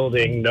metal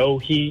building, no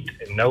heat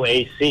and no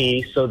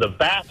AC. So the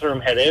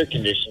bathroom had air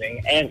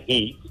conditioning and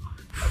heat.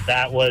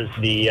 That was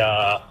the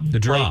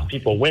draw place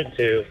people went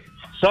to.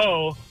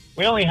 So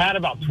we only had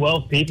about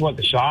 12 people at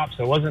the shop,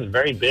 so it wasn't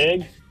very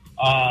big.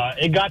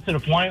 It got to the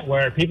point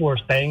where people were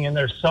staying in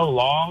there so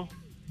long,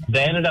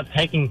 they ended up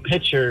taking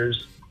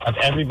pictures of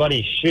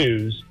everybody's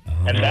shoes,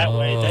 and that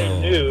way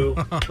they knew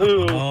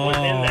who was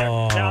in there.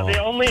 Now,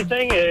 the only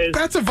thing is...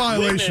 That's a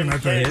violation, I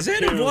think. Is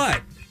it? Of what?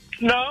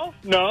 No.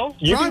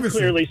 You can Privacy.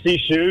 clearly see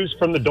shoes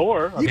from the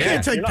door. You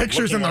can't take you're not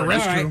pictures in the looking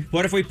around. All right. restroom.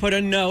 What if we put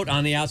a note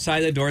on the outside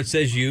of the door that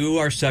says you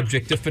are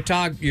subject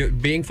to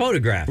being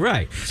photographed?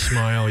 Right.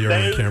 Smile, you're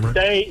on camera.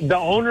 The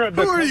owner of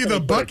the Who are you,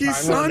 company the put a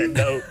Buc-ee's time limit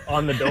son? note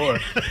on the door.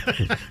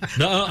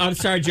 I'm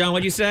sorry, John.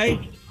 What'd you say?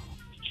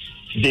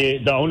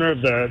 The owner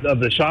of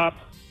the shop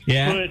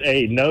Yeah. put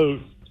a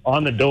note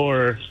on the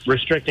door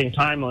restricting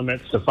time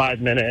limits to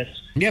 5 minutes.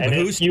 Yeah, but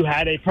and if you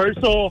had a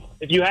personal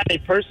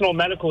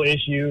medical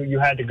issue, you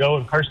had to go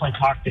and personally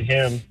talk to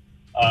him.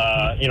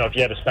 If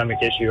you had a stomach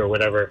issue or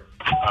whatever.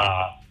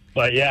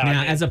 But yeah,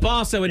 Now, as a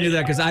boss, I would do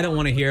that because I don't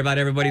want to hear about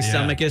everybody's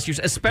stomach issues,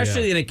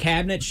 especially in a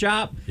cabinet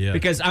shop. Yeah.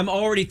 Because I'm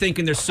already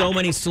thinking there's so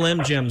many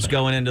Slim Jims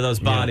going into those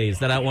bodies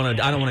that I don't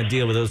want to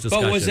deal with those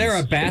discussions. But was there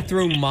a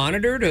bathroom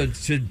monitor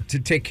to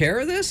take care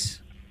of this?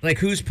 Like,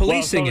 who's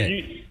policing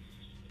it?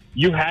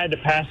 You had to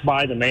pass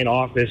by the main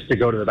office to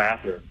go to the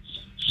bathroom.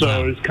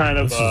 So it's kind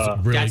of This is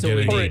really that's what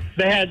we getting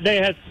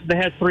need. they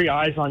had 3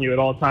 eyes on you at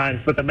all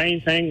times. But the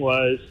main thing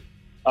was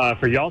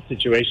for y'all's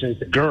situation is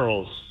the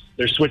girls.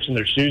 They're switching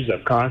their shoes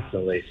up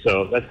constantly.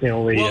 So that's the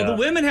only. Well, the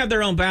women have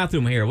their own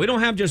bathroom here. We don't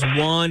have just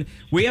one.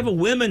 We have a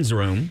women's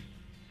room.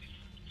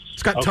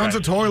 It's got tons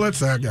of toilets.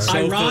 That guy.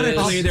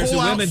 Ironically, there's a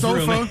pull-out women's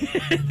sofa.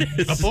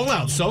 room. A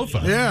pull-out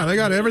sofa. Yeah, they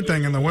got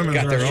everything in the women's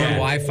Got their restroom. own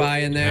Wi-Fi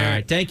in there. All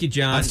right, thank you,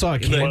 John. I saw a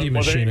candy Well, there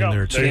machine you in go.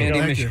 there, There you too.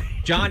 go. Thank you.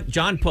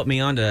 John put me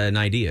onto an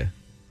idea.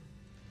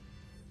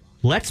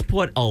 Let's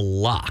put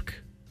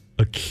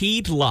a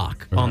keyed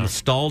lock on the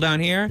stall down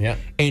here. Yeah.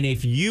 And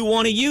if you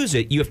want to use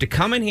it, you have to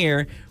come in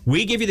here.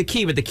 We give you the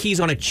key, but the key's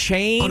on a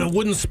chain. On a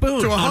wooden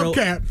spoon. To a on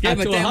hubcap. Yeah,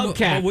 but to a then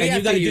hubcap. we And have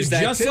you got to to use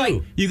that just too.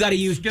 like you got to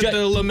use. Get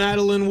the La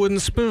Madeleine wooden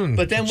spoon.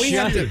 But then we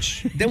have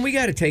to. Then we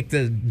got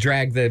to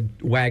drag the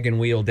wagon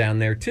wheel down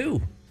there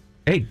too.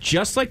 Hey,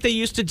 just like they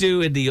used to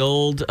do in the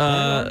old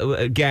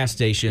gas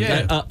station,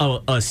 Yeah.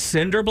 a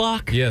cinder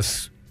block.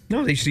 Yes.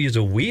 No, they used to use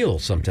a wheel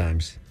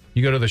sometimes.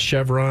 You go to the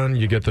Chevron,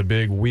 you get the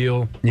big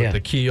wheel with Yeah. the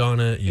key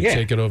on it. You Yeah.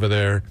 take it over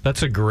there.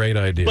 That's a great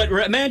idea. But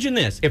imagine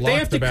this: if they Lock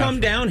have the to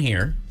come bathroom. down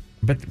here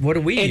But what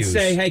do we and use?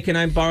 say, "Hey, can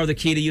I borrow the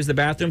key to use the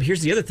bathroom?"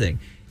 Here's the other thing: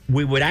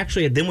 we would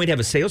actually then we'd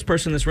have a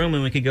salesperson in this room,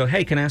 and we could go,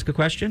 "Hey, can I ask a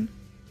question?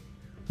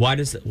 Why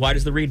does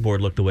the read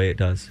board look the way it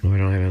does? We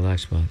don't have any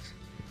live spots.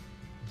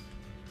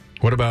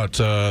 What about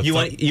You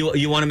want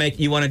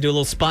to do a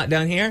little spot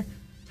down here?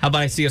 How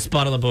about I see a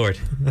spot on the board?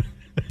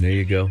 There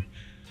you go.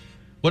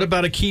 what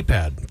about a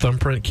keypad?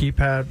 Thumbprint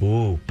keypad?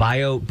 Ooh,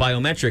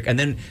 biometric, and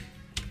then.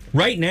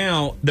 Right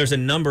now, there's a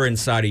number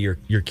inside of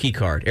your key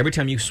card. Every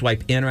time you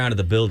swipe in or out of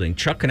the building,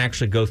 Chuck can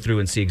actually go through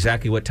and see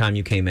exactly what time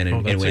you came in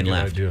and That's a when good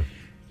left. idea.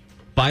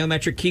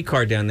 Biometric key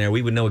card down there,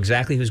 we would know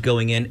exactly who's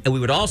going in, and we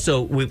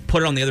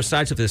put it on the other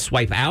side so if they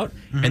swipe out,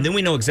 and then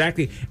we know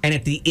exactly. And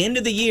at the end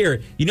of the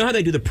year, you know how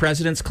they do the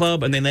President's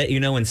Club, and they let you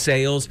know in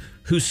sales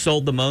who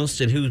sold the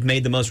most and who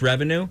made the most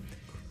revenue?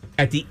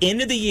 At the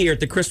end of the year at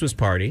the Christmas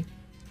party,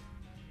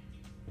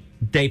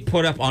 they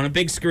put up on a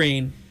big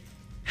screen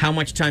how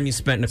much time you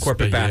spent in a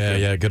corporate bathroom.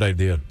 Yeah, good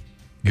idea.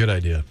 Good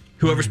idea.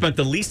 Whoever spent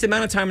the least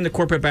amount of time in the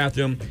corporate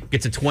bathroom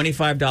gets a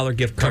 $25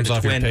 gift card Comes to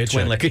off your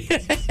Twin Liquor.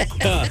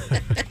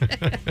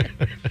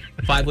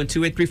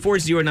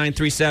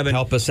 512-834-0937.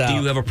 Help us out. Do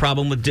you have a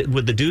problem with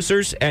the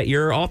deucers at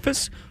your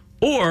office?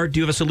 Or do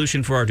you have a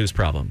solution for our deuce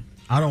problem?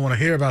 I don't want to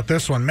hear about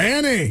this one.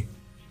 Manny!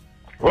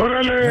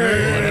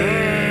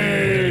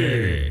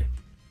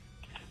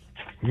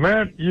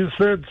 Matt, you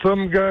said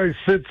some guy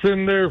sits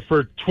in there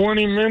for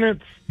 20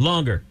 minutes?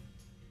 Longer.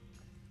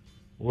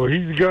 Well,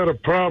 he's got a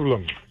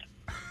problem.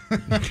 I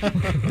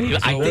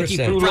think he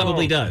saying.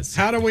 probably does.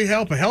 How do we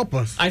help? Help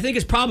us. I think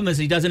his problem is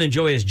he doesn't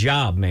enjoy his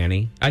job,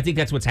 Manny. I think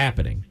that's what's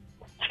happening.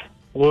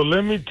 Well,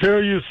 let me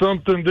tell you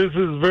something. This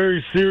is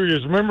very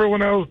serious. Remember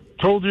when I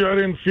told you I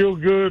didn't feel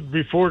good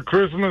before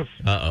Christmas?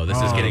 Uh-oh,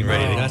 this is getting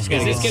ready to That's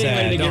gonna get getting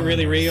ready to sad. get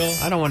really real.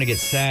 I don't want to get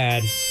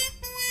sad.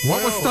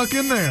 What was stuck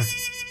in there?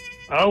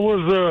 I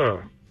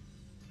was,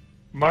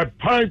 my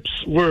pipes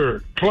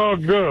were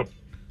clogged up.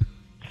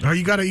 Oh,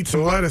 you got to eat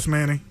some lettuce,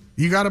 Manny.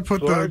 You got to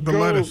put So the I'd go-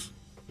 lettuce.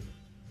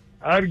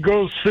 I'd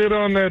go sit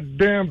on that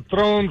damn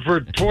throne for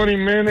 20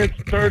 minutes,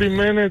 30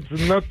 minutes,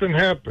 and nothing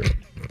happened.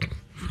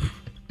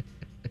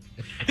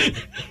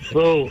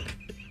 So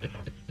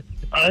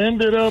I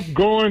ended up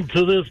going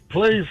to this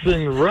place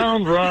in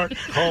Round Rock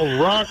called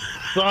Rock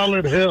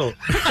Solid Health.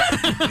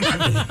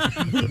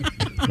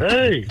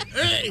 Hey,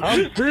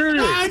 I'm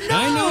serious.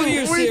 I know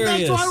you're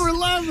serious. That's why we're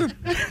laughing.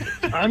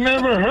 I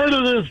never heard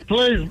of this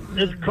place.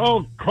 It's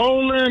called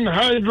colon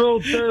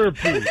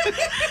hydrotherapy.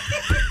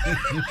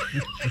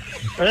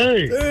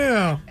 Hey,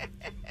 Yeah.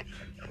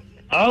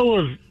 I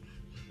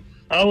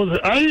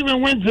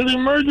even went to the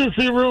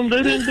emergency room.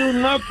 They didn't do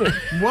nothing.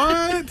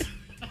 What?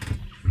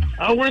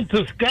 I went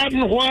to Scott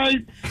and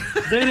White.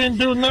 They didn't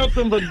do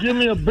nothing but give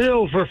me a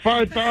bill for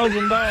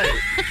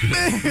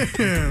 $5,000.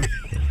 Man.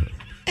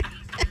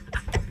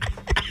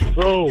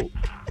 So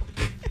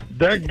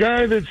that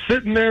guy that's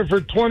sitting there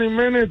for 20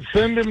 minutes,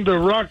 send him to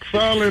Rock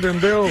Solid,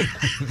 and they'll.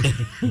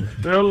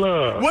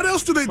 What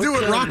else do they do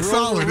at Rock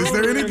Solid? Is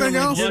there anything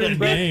else? What a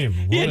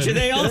name. Do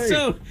they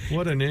also?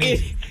 What a name.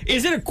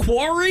 Is it a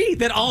quarry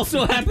that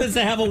also happens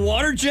to have a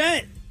water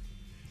jet?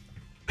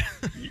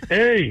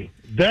 Hey,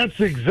 that's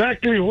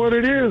exactly what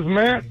it is,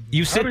 Matt.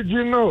 How did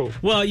you know?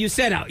 Well, you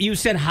said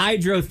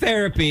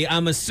hydrotherapy.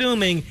 I'm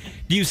assuming.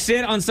 Do you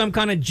sit on some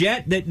kind of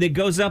jet that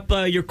goes up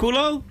your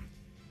culo?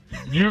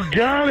 You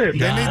got it.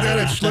 They need that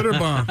at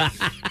Schlitterbahn.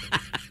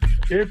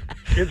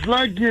 It's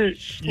like you're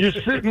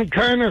sitting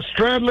kind of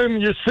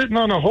straddling. You're sitting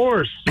on a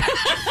horse.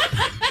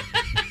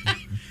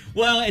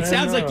 Well, it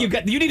sounds like you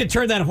need to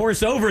turn that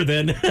horse over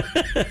then.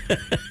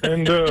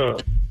 And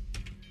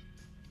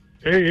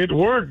hey, it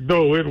worked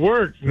though. It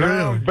worked.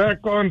 Now I'm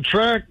back on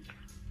track.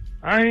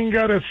 I ain't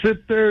got to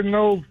sit there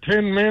 10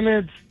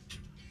 minutes.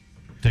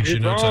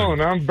 It's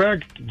on. I'm back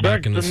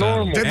to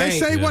normal. Did they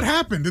say what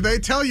happened? Did they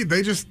tell you?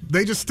 They just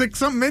stick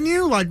something in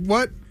you? Like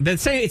what? They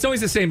say it's always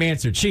the same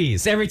answer: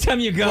 cheese. Every time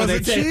you go,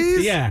 they say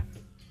cheese. Yeah.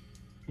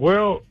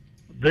 Well,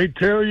 they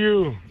tell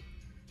you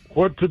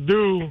what to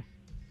do,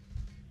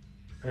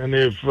 and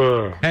if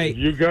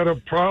you got a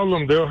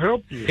problem, they'll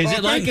help you.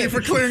 Thank you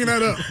for clearing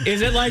that up.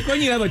 Is it like when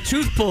you have a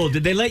tooth pulled?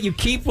 Did they let you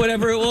keep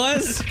whatever it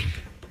was?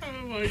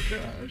 Oh my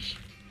gosh.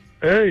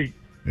 Hey.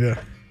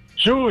 Yeah.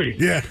 Chewy.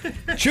 Yeah.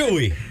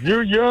 Chewy.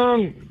 You're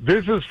young.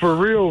 This is for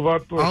real,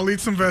 Vato. I'll eat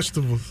some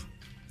vegetables.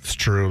 It's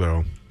true,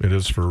 though. It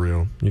is for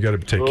real. You got to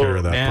take care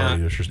of that part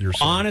of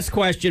yourself. Honest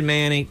question,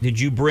 Manny. Did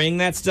you bring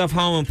that stuff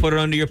home and put it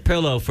under your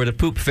pillow for the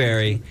poop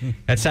fairy?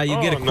 That's how you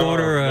get a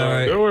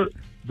quarter.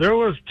 There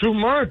was too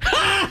much.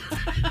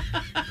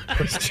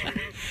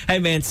 Hey,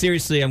 man,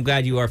 seriously, I'm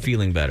glad you are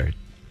feeling better.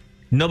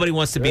 Nobody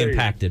wants to be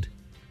impacted.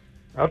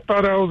 I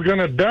thought I was going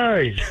to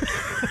die.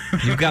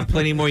 You've got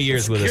plenty more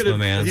years with us, my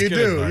man. You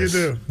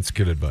do. That's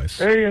good advice.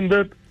 Hey, and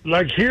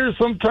here,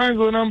 sometimes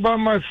when I'm by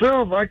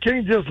myself, I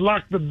can't just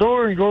lock the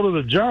door and go to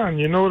the John.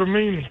 You know what I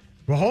mean?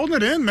 Well, holding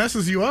it in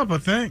messes you up, I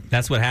think.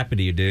 That's what happened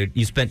to you, dude.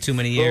 You spent too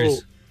many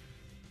years.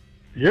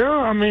 Yeah,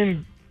 I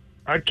mean,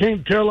 I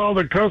can't tell all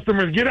the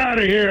customers, get out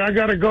of here. I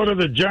got to go to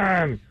the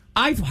John.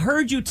 I've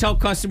heard you tell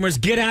customers,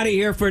 get out of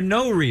here for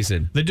no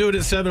reason. They do it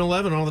at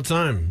 7-Eleven all the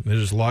time. They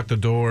just lock the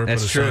door,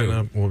 That's put a true. sign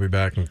up. We'll be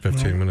back in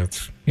 15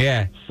 minutes.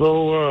 Yeah.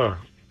 So,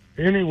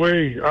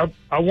 anyway,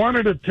 I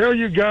wanted to tell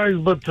you guys,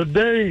 but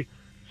today,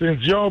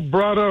 since y'all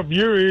brought up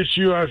your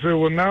issue, I said,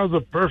 well, now's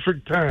the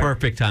perfect time.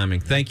 Perfect timing.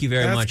 Thank you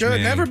very much, good.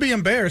 man. Never be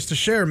embarrassed to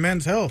share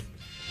men's health.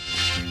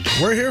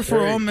 We're here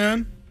for all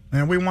men,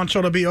 and we want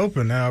y'all to be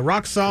open.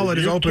 Rock Solid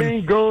is open. You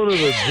can't go to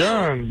the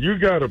John. You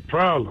got a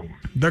problem.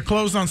 They're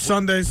closed on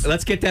Sundays.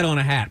 Let's get that on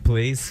a hat,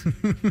 please.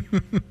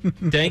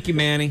 Thank you,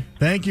 Manny.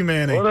 Thank you,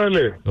 Manny.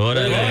 Orale.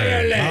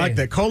 I like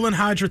that. Colon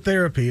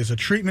hydrotherapy is a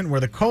treatment where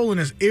the colon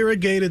is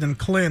irrigated and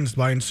cleansed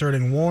by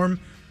inserting warm,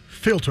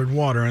 filtered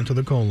water into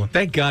the colon.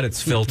 Thank God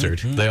it's filtered.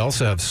 They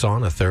also have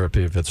sauna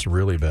therapy if it's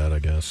really bad, I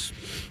guess.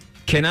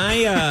 Can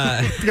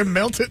I... You can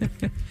melt it.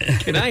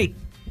 Can I...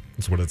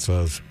 That's what it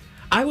says.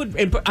 I would.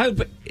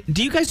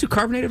 Do you guys do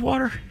carbonated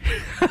water?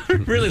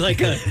 Really,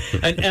 like an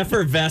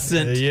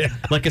effervescent,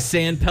 like a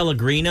San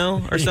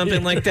Pellegrino or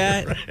something like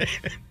that.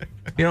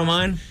 You don't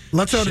mind?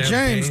 Let's go to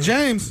James.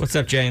 James, what's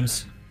up,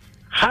 James?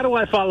 How do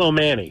I follow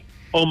Manny?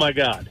 Oh my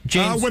God,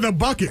 James, with a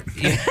bucket.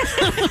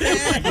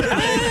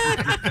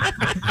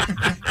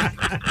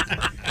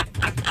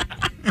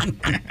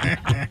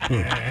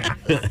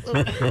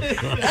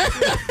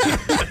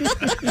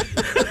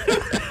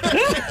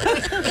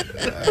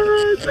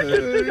 If I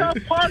could got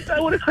parked, I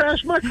would have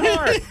crashed my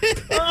car.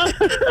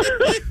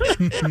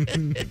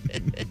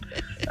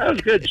 That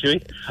was good,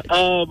 Chewy.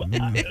 Oh,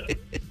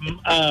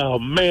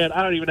 man,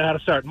 I don't even know how to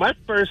start. My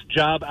first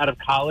job out of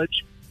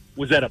college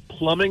was at a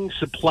plumbing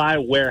supply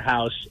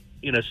warehouse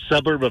in a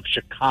suburb of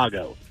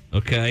Chicago.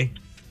 Okay.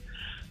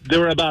 There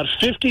were about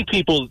 50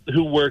 people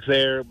who worked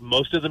there,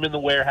 most of them in the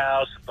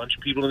warehouse, a bunch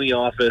of people in the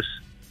office.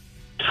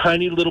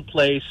 Tiny little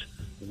place,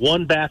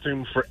 one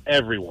bathroom for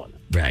everyone.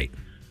 Right.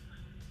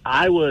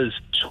 I was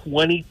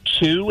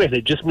 22 and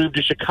had just moved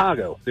to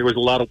Chicago. There was a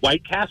lot of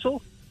White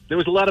Castle. There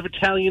was a lot of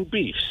Italian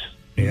beefs.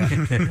 Yeah.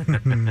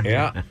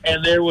 Yeah.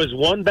 And there was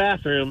one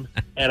bathroom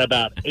and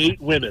about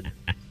 8 women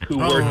who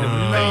worked in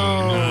the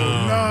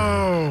same.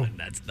 No.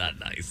 That's not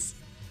nice.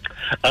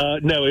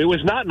 No, it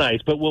was not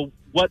nice. But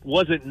what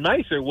wasn't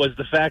nicer was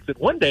the fact that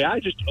one day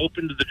I just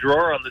opened the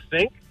drawer on the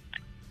sink.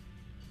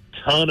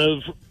 Ton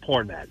of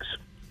porn mags.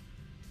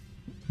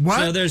 What?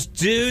 So there's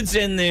dudes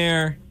in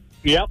there.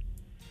 Yep.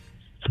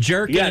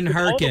 Jerking and all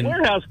the herking.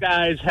 warehouse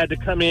guys had to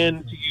come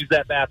in to use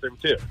that bathroom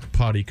too.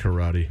 Potty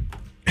karate.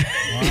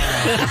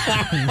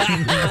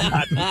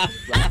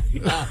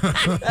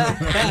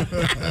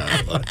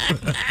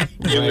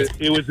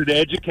 It was an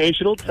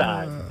educational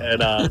time,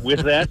 and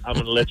with that, I'm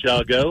going to let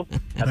y'all go.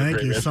 Have a Thank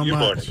great you rest so of your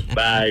much. morning.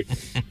 Bye.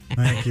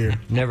 Thank you.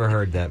 Never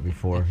heard that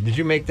before. Did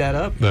you make that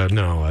up? No,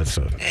 that's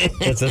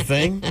That's a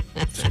thing?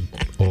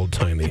 old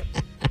timey.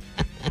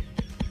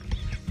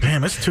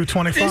 Damn, it's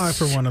 $225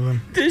 for one of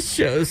them. This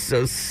show is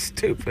so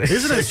stupid.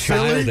 Isn't it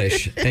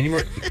childish? And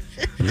you're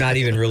not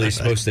even really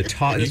supposed to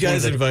talk. You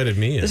guys invited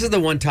me in. This is the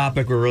one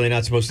topic we're really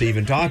not supposed to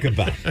even talk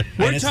about. And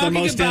it's the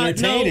most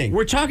entertaining. No,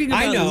 we're talking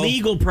about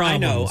legal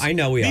problems. I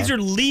know we are. These are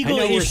legal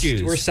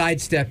issues. We're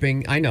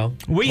sidestepping. I know.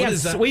 We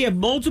have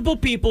multiple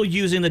people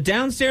using the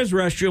downstairs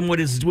restroom,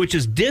 which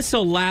is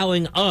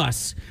disallowing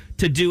us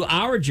to do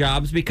our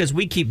jobs because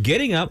we keep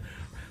getting up.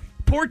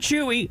 Poor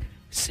Chewy,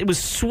 it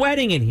was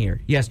sweating in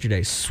here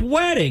yesterday.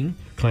 Sweating.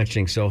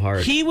 Clenching so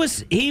hard. He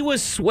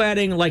was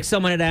sweating like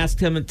someone had asked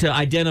him to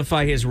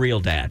identify his real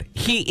dad.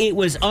 It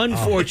was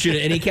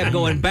unfortunate, and he kept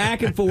going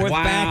back and forth,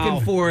 back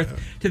and forth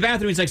to the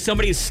bathroom. He's like,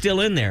 somebody is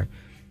still in there.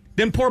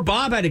 Then poor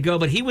Bob had to go,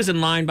 but he was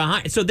in line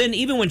behind. So then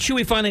even when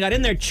Chewy finally got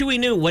in there, Chewy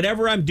knew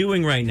whatever I'm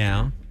doing right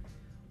now,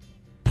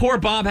 poor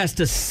Bob has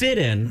to sit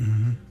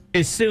in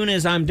as soon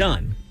as I'm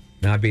done.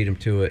 I beat him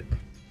to it.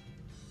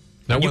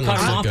 You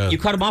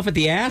cut him off at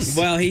the ass?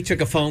 Well, he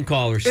took a phone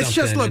call or something. It's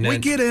just, look, we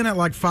get in at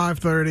like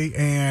 5:30,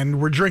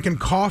 and we're drinking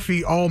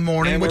coffee all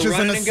morning, which is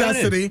a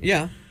necessity.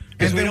 Yeah.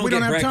 And then we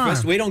don't have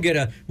breakfast. time.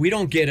 We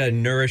don't get a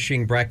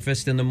nourishing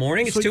breakfast in the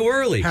morning. It's too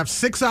early. Have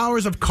 6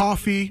 hours of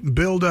coffee,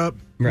 build up,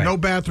 no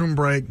bathroom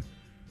break,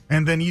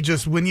 and then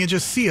when you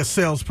just see a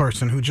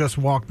salesperson who just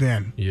walked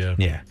in. Yeah.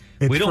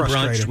 We don't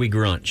brunch, we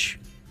grunch.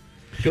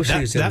 Go see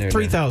who's in there. That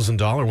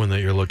 $3,000 one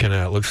that you're looking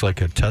at looks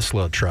like a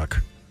Tesla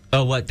truck.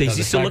 Oh, what? Is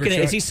he still looking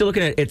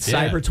at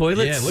cyber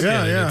toilets? Yeah, look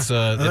at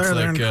it. They're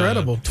like,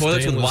 incredible.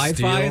 Toilets with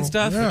Wi-Fi and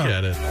stuff? Yeah. Look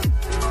at it.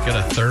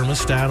 Got a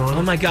thermostat on it.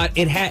 Oh, my God.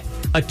 It had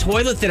a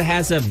toilet that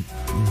has a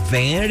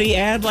vanity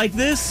ad like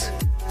this?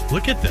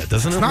 Look at that.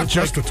 Doesn't it look not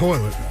just a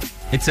toilet.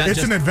 It's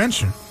an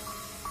invention.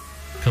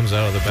 Comes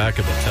out of the back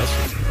of a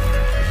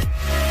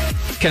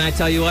Tesla. Can I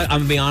tell you what? I'm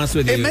going to be honest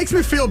with you. It makes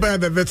me feel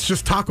bad that it's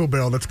just Taco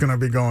Bell that's going to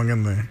be going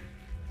in there.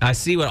 I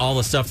see what all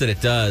the stuff that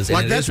it does.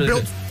 Like, that's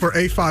really built for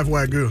A5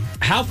 Wagyu.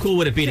 How cool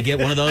would it be to get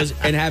one of those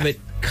and have it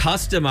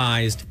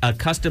customized,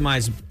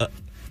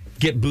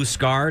 get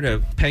Buscar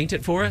to paint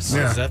it for us?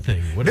 What is that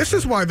thing? This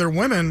is why their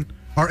women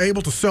are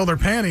able to sell their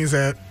panties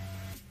in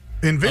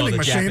vending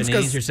machines.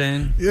 Japanese, you're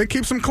saying? It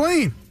keeps them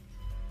clean.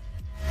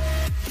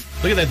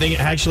 Look at that thing. It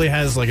actually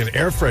has like an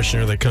air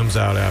freshener that comes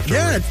out after.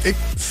 Yeah, it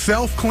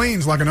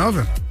self-cleans like an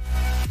oven.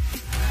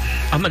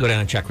 I'm going to go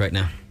down and check right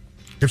now.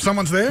 If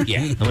someone's there?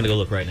 Yeah, I'm going to go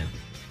look right now.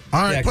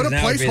 All right, put a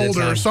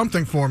placeholder or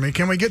something for me.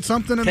 Can we get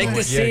something in there? Take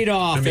the seat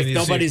off if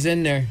nobody's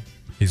in there.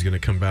 He's going to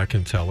come back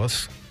and tell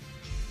us.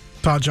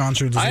 Todd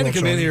Johnson. I had to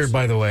come in here,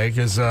 by the way,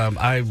 because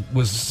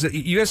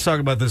you guys talk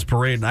about this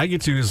parade, and I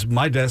get to,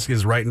 my desk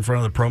is right in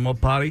front of the promo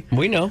potty.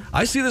 We know.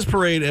 I see this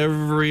parade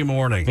every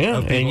morning. Yeah,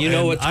 and you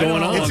know what's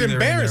going on. It's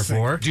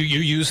embarrassing. Do you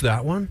use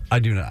that one? I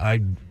do not.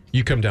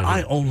 You come down here.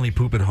 I only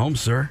poop at home,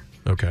 sir.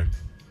 Okay.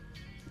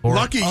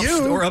 Lucky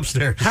you. Or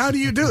upstairs. How do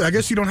you do it? I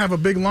guess you don't have a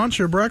big lunch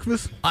or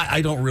breakfast?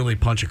 I don't really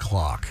punch a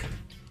clock.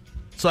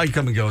 So I can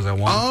come and go as I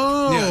want.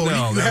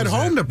 Oh, you head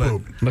home to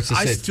poop.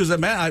 Does that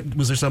matter?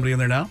 Was there somebody in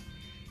there now?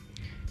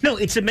 No,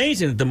 it's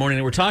amazing that the morning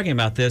that we're talking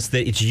about this,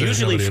 that it's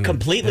usually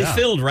completely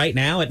filled right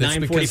now at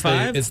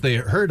 9:45. They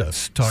heard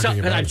us talking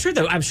about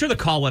it. I'm sure the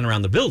call went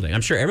around the building.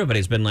 I'm sure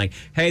everybody's been like,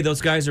 hey,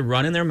 those guys are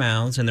running their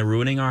mouths and they're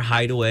ruining our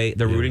hideaway.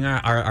 They're ruining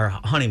our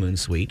honeymoon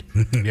suite.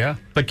 Yeah.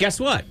 But guess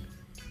what?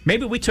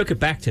 Maybe we took it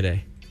back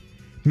today.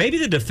 Maybe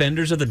the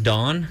Defenders of the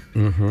Dawn,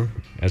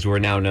 as we're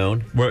now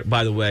known.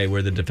 By the way,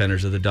 we're the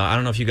Defenders of the Dawn. I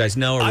don't know if you guys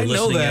know or were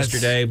listening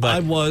yesterday,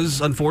 but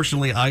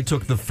unfortunately, I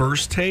took the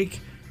first take.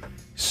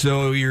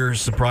 So your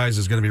surprise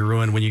is going to be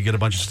ruined when you get a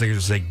bunch of stickers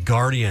that say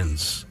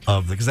Guardians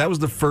of because that was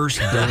the first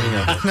day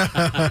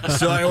of it.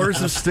 So I ordered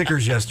some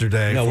stickers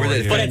yesterday. No, we're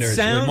the Defenders. But it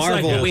sounds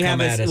like what we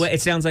have.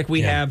 It sounds like we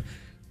have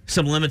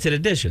some limited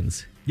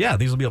editions. Yeah,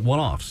 these will be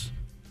one-offs.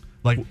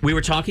 Like we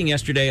were talking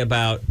yesterday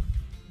about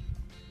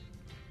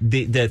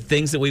the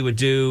things that we would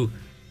do,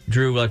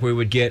 Drew. Like we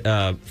would get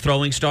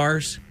throwing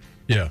stars.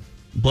 Yeah.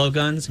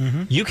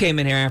 Blowguns. You came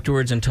in here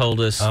afterwards and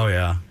told us, "Oh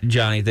yeah,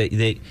 Johnny, that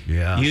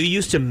you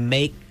used to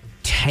make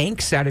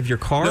tanks out of your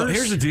cars." No,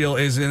 here's the deal: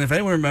 and if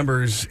anyone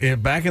remembers,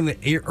 back in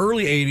the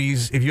early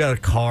 '80s, if you had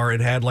a car,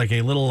 it had like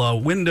a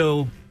little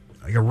window,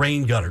 like a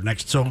rain gutter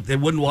next, so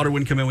water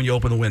wouldn't come in when you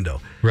open the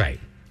window.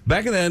 Right.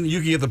 Back then, you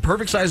could get the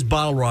perfect sized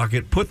bottle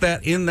rocket, put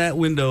that in that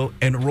window,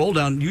 and roll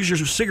down. Use your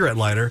cigarette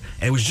lighter,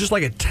 and it was just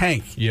like a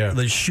tank. Yeah.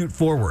 They shoot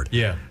forward.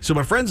 Yeah. So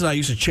my friends and I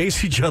used to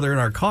chase each other in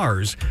our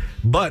cars,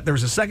 but there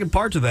was a second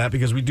part to that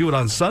because we do it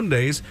on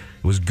Sundays.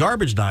 It was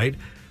garbage night.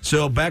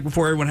 So back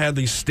before everyone had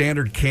these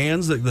standard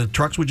cans that the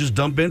trucks would just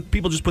dump in,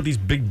 people just put these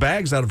big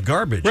bags out of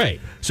garbage.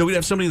 Right. So we'd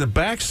have somebody in the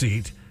back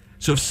seat.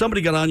 So if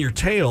somebody got on your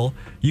tail,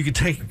 you could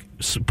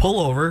pull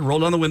over, roll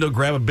down the window,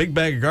 grab a big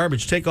bag of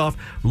garbage, take off,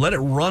 let it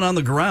run on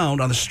the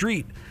ground on the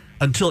street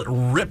until it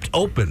ripped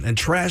open and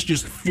trash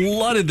just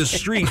flooded the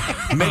street,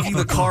 making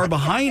the car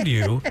behind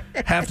you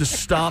have to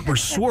stop or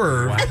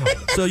swerve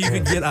so you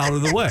could get out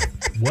of the way.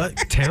 What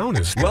town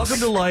is this? Welcome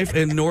to life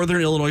in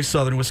northern Illinois,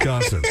 southern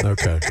Wisconsin.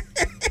 Okay.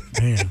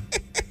 Man.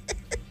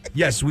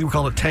 Yes, we would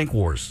call it Tank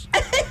Wars.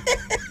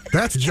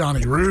 That's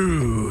Johnny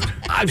Rude.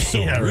 I'm so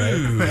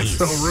rude. That's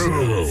so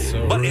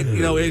rude. But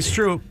it's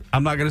true.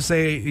 I'm not going to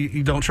say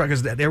you don't try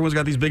because everyone's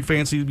got these big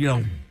fancy,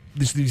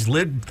 these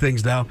lid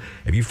things now.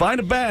 If you find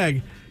a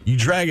bag, you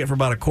drag it for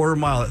about a quarter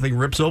mile. That thing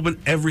rips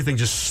open. Everything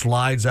just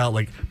slides out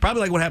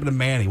probably like what happened to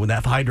Manny when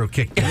that hydro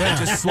kicked in. It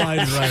just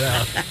slides right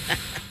out.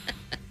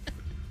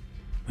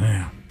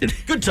 Man.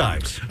 Good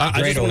times.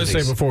 I just want to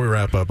say before we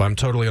wrap up, I'm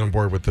totally on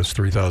board with this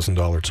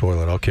 $3,000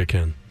 toilet. I'll kick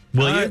in.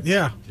 Will you?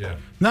 Yeah.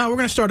 Now we're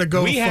going to start a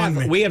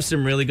GoFundMe. We have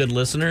some really good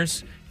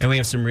listeners, and we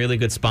have some really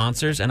good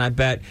sponsors, and I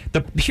bet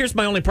here's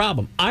my only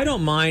problem. I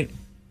don't mind.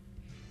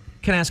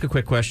 Can I ask a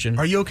quick question?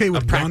 Are you okay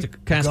with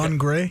Gun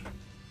Gray?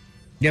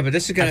 Yeah, but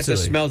this is going to have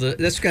to smell.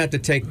 This is going to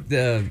have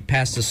to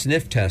pass the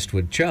sniff test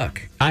with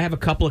Chuck. I have a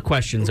couple of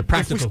questions,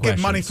 practical questions. Get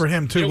money for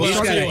him too. He's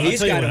got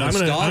to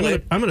install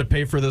it. I'm going to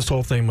pay for this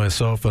whole thing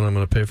myself, and I'm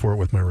going to pay for it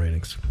with my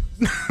ratings.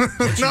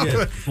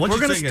 We're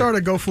going to start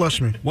a Go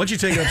Flush Me. Once you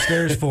take it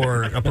upstairs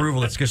for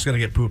approval, it's just going to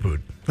get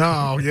poo-pooed.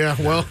 Oh yeah,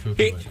 well.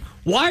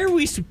 Why are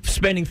we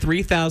spending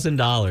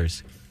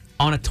 $3,000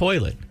 on a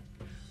toilet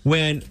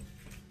when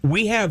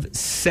we have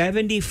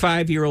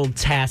 75-year-old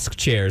task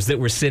chairs that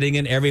we're sitting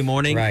in every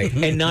morning,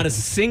 and not a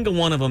single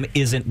one of them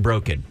isn't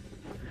broken?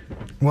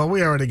 Well,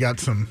 we already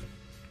got some.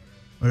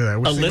 Look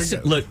at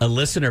that. A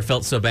listener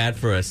felt so bad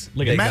for us.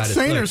 Look at Matt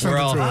Sainer sent it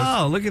to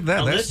us. Oh, look at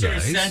that. That's listener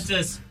nice. sent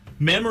us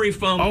memory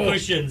foam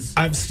cushions.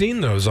 I've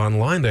seen those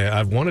online.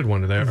 I've wanted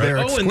one of there. They're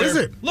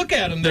exquisite. Look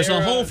at them. There's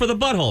a hole for the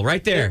butthole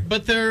right there.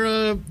 But they're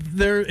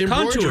embroidered.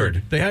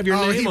 Contoured. They have your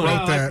name on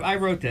wrote it. that. I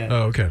wrote that.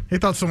 Oh, okay. He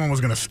thought someone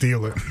was going to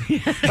steal it.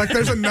 Like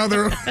there's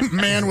another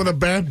man with a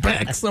bad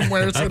back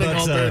somewhere sitting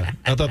all there.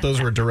 I thought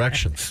those were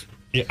directions.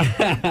 Shut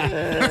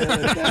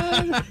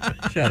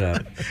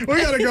up. We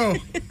gotta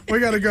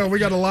go. We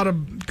got a lot of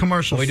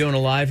commercials. Are we doing a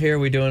live here? Are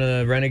we doing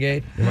a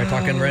Renegade? Am I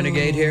talking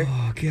Renegade here?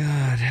 Oh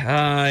God.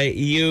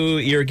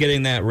 You're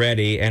getting that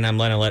ready, and I'm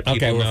going to let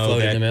people know we're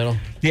floating in the middle.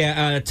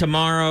 Yeah,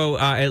 tomorrow,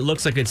 it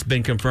looks like it's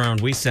been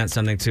confirmed. We sent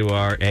something to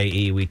our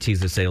AE. We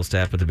teased the sales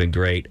staff, but they've been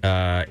great.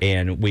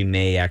 And we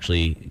may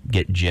actually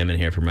get Jim in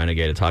here from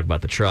Renegade to talk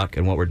about the truck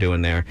and what we're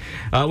doing there.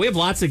 We have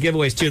lots of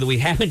giveaways, too, that we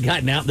haven't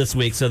gotten out this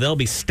week, so they'll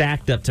be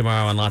stacked up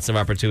tomorrow and lots of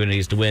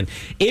opportunities to win.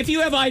 If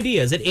you have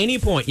ideas at any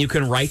point, you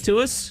can write to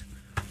us,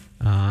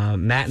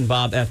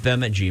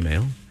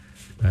 mattandbobfm@gmail.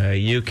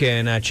 You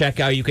can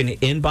check out, you can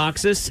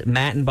inbox us,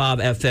 Matt and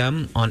Bob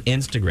FM on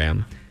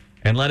Instagram.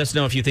 And let us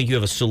know if you think you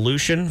have a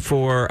solution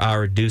for our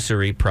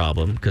reducery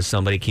problem, because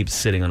somebody keeps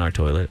sitting on our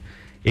toilet.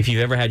 If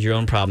you've ever had your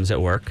own problems at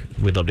work,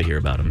 we'd love to hear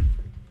about them.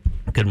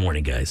 Good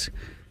morning, guys.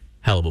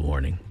 Hell of a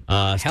morning.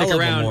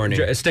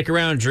 Stick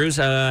around. Drew's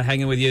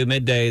hanging with you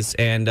middays,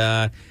 and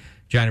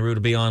Johnny Root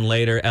will be on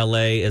later.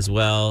 LA as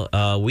well.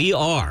 We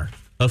are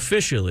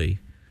officially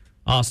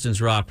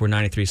Austin's Rock. We're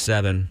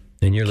 93.7.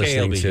 And you're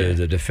listening KLBJ. to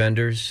the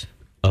Defenders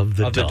of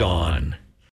the Dawn.